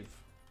save.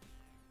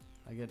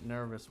 I get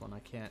nervous when I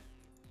can't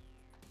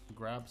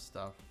grab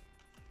stuff.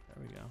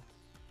 There we go.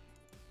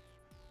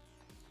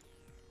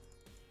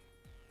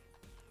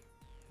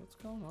 What's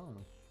going on?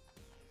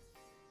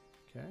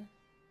 Okay.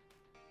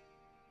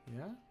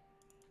 Yeah?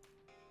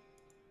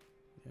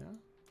 Yeah?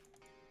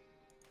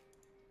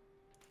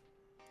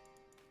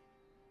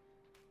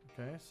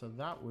 Okay, so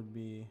that would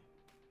be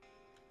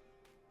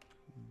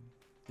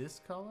this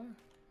color?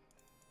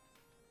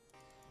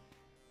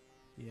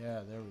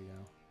 Yeah, there we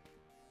go.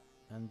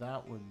 And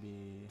that would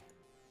be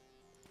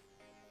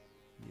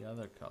the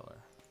other color.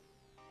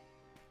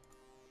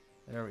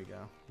 There we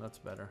go. That's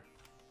better.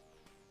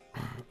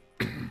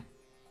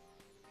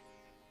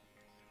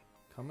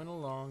 Coming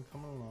along,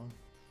 coming along.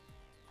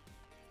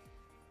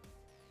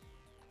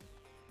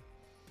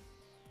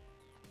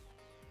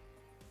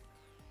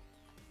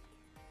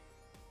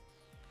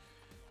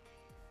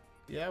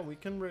 Yeah, we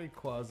can raid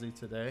Quasi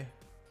today.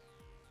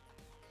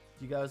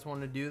 Do you guys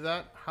want to do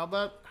that? How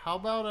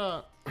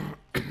about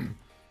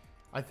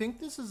I think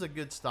this is a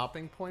good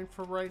stopping point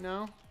for right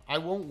now. I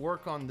won't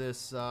work on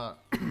this I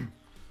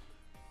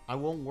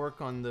won't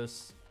work on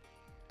this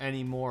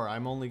anymore.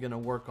 I'm only gonna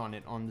work on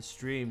it on the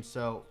stream,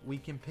 so we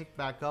can pick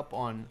back up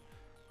on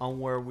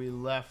where we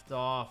left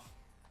off.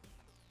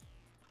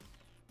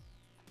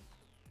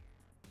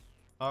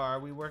 Oh, are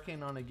we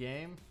working on a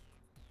game?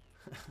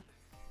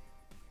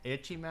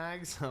 Itchy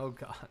Mags? Oh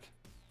god.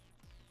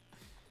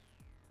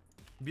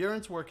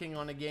 Bjorn's working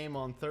on a game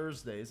on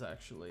Thursdays,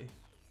 actually.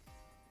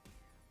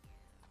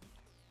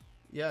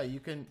 Yeah, you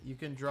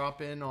can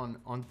drop in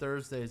on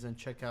Thursdays and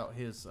check out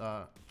his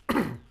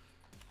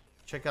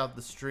check out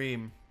the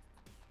stream.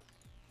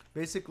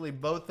 Basically,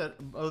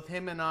 both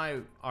him and I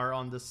are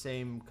on the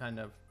same kind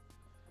of,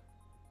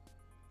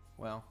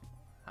 well,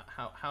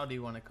 how do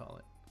you want to call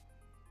it?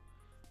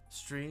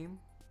 Stream?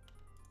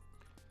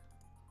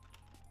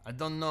 I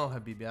don't know,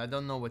 Habibi. I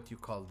don't know what you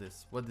call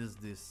this. What is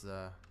this?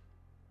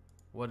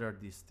 What are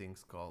these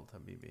things called,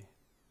 Habibi?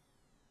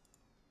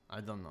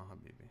 I don't know,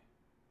 Habibi.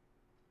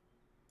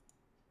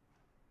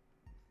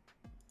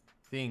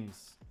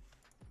 Things.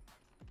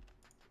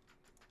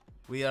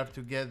 We are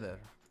together.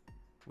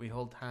 We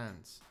hold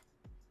hands.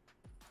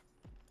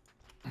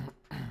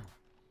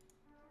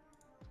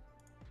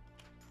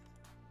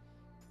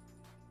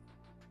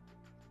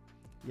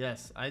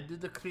 Yes, I do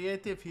the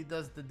creative, he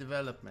does the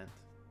development.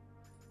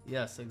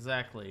 Yes,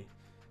 exactly.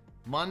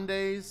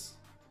 Mondays,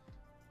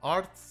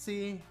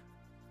 artsy.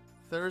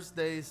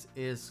 Thursdays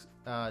is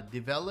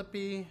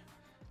developy.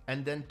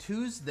 And then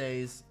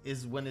Tuesdays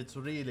is when it's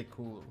really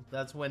cool.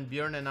 That's when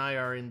Bjorn and I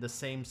are in the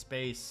same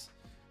space.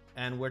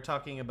 And we're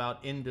talking about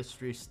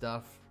industry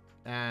stuff.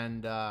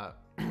 And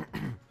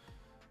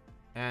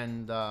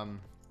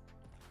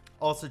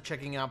also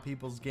checking out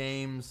people's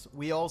games.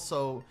 We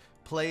also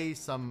play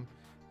some,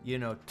 you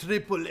know,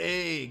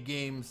 AAA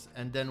games,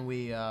 and then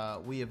we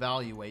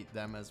evaluate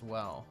them as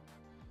well.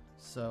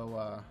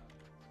 So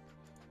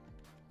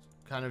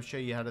kind of show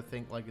you how to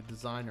think like a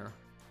designer.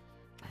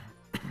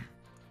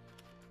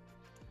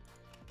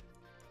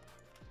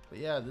 But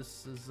yeah,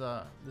 this is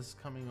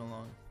coming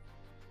along.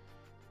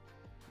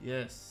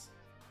 Yes.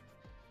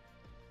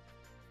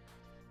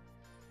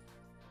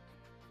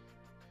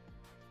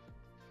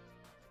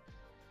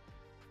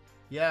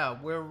 Yeah,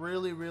 we're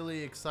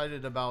really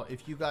excited about,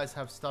 if you guys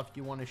have stuff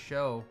you want to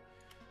show,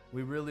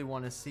 we really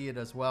want to see it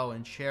as well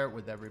and share it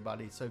with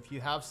everybody. So if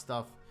you have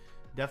stuff,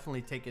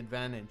 definitely take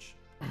advantage.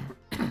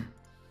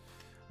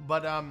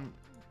 But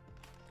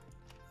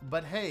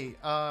hey,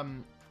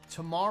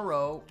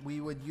 tomorrow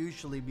we would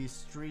usually be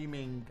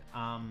streaming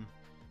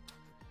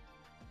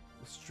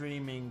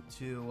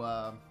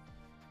to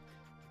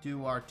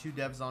do our Two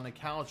Devs on a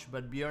Couch,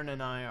 but Bjorn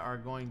and I are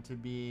going to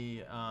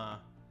be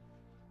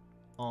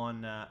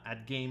on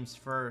at Games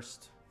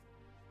First,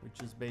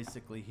 which is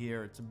basically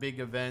here. It's a big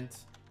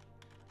event.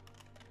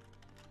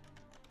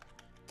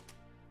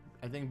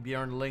 I think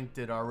Bjorn linked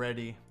it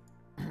already.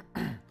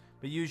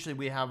 But usually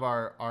we have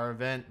our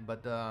event,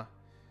 but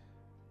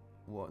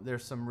well,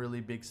 there's some really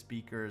big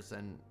speakers,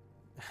 and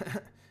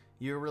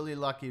you're really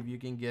lucky if you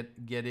can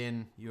get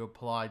in. You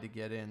apply to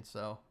get in,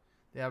 so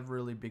they have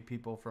really big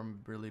people from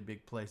really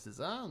big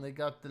places. Oh, they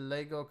got the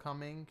Lego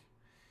coming,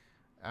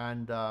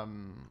 and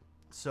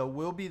so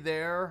we'll be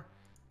there.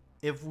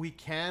 If we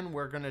can,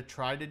 we're gonna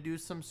try to do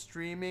some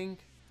streaming,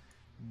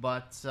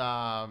 but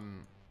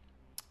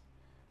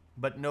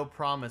no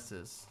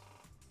promises.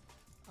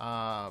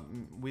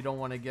 We don't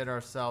want to get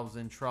ourselves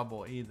in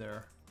trouble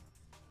either.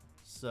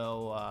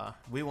 So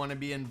we want to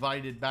be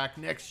invited back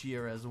next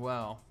year as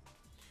well.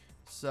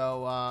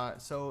 So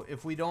so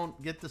if we don't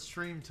get the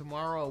stream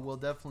tomorrow, we'll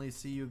definitely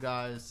see you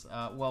guys.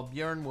 Well,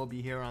 Bjorn will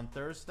be here on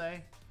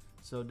Thursday,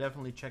 so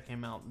definitely check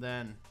him out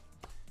then.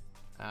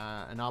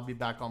 And I'll be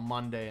back on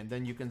Monday, and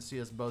then you can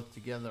see us both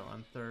together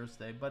on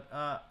Thursday. But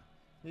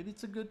maybe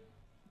it's a good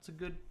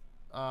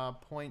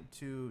point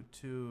to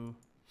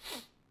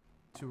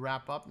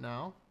wrap up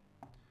now.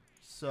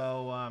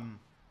 So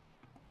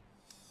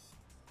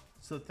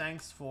so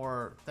thanks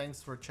for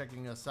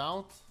checking us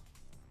out.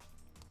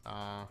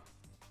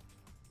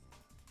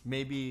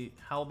 Maybe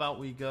how about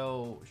we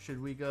go?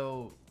 Should we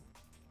go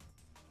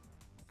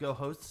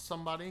host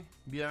somebody?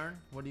 Bjorn,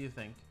 what do you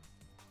think?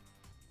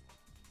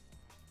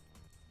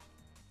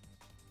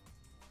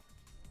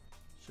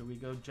 Should we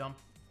go jump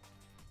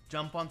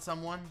on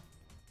someone?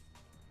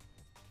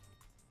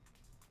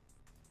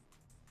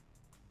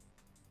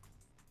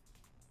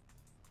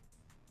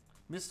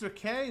 Mr.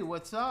 K,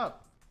 what's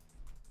up?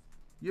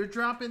 You're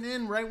dropping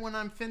in right when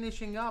I'm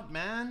finishing up,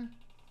 man.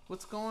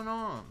 What's going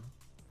on?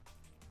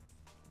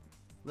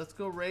 Let's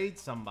go raid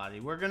somebody.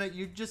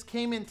 You just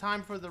came in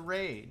time for the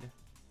raid.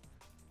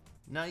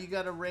 Now you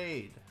got to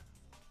raid.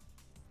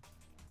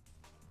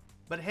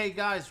 But hey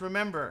guys,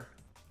 remember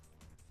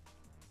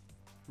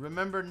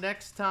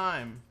next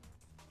time,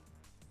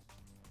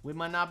 we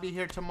might not be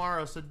here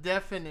tomorrow, so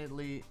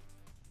definitely,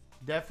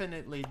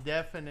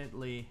 Mr.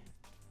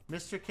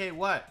 K,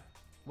 what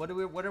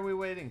are we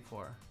waiting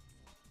for?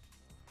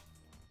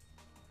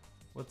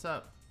 What's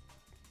up?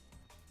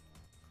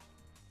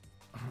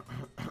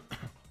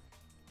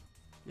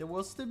 Yeah,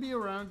 we'll still be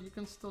around. You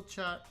can still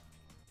chat.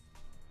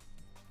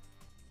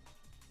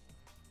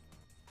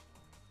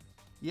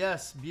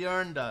 Yes,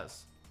 Bjorn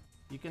does.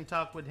 You can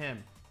talk with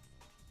him.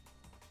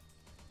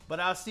 But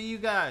I'll see you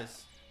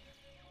guys.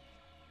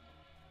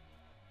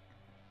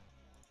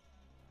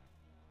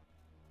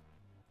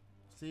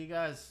 See you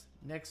guys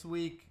next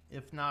week,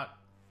 if not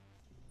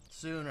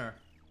sooner.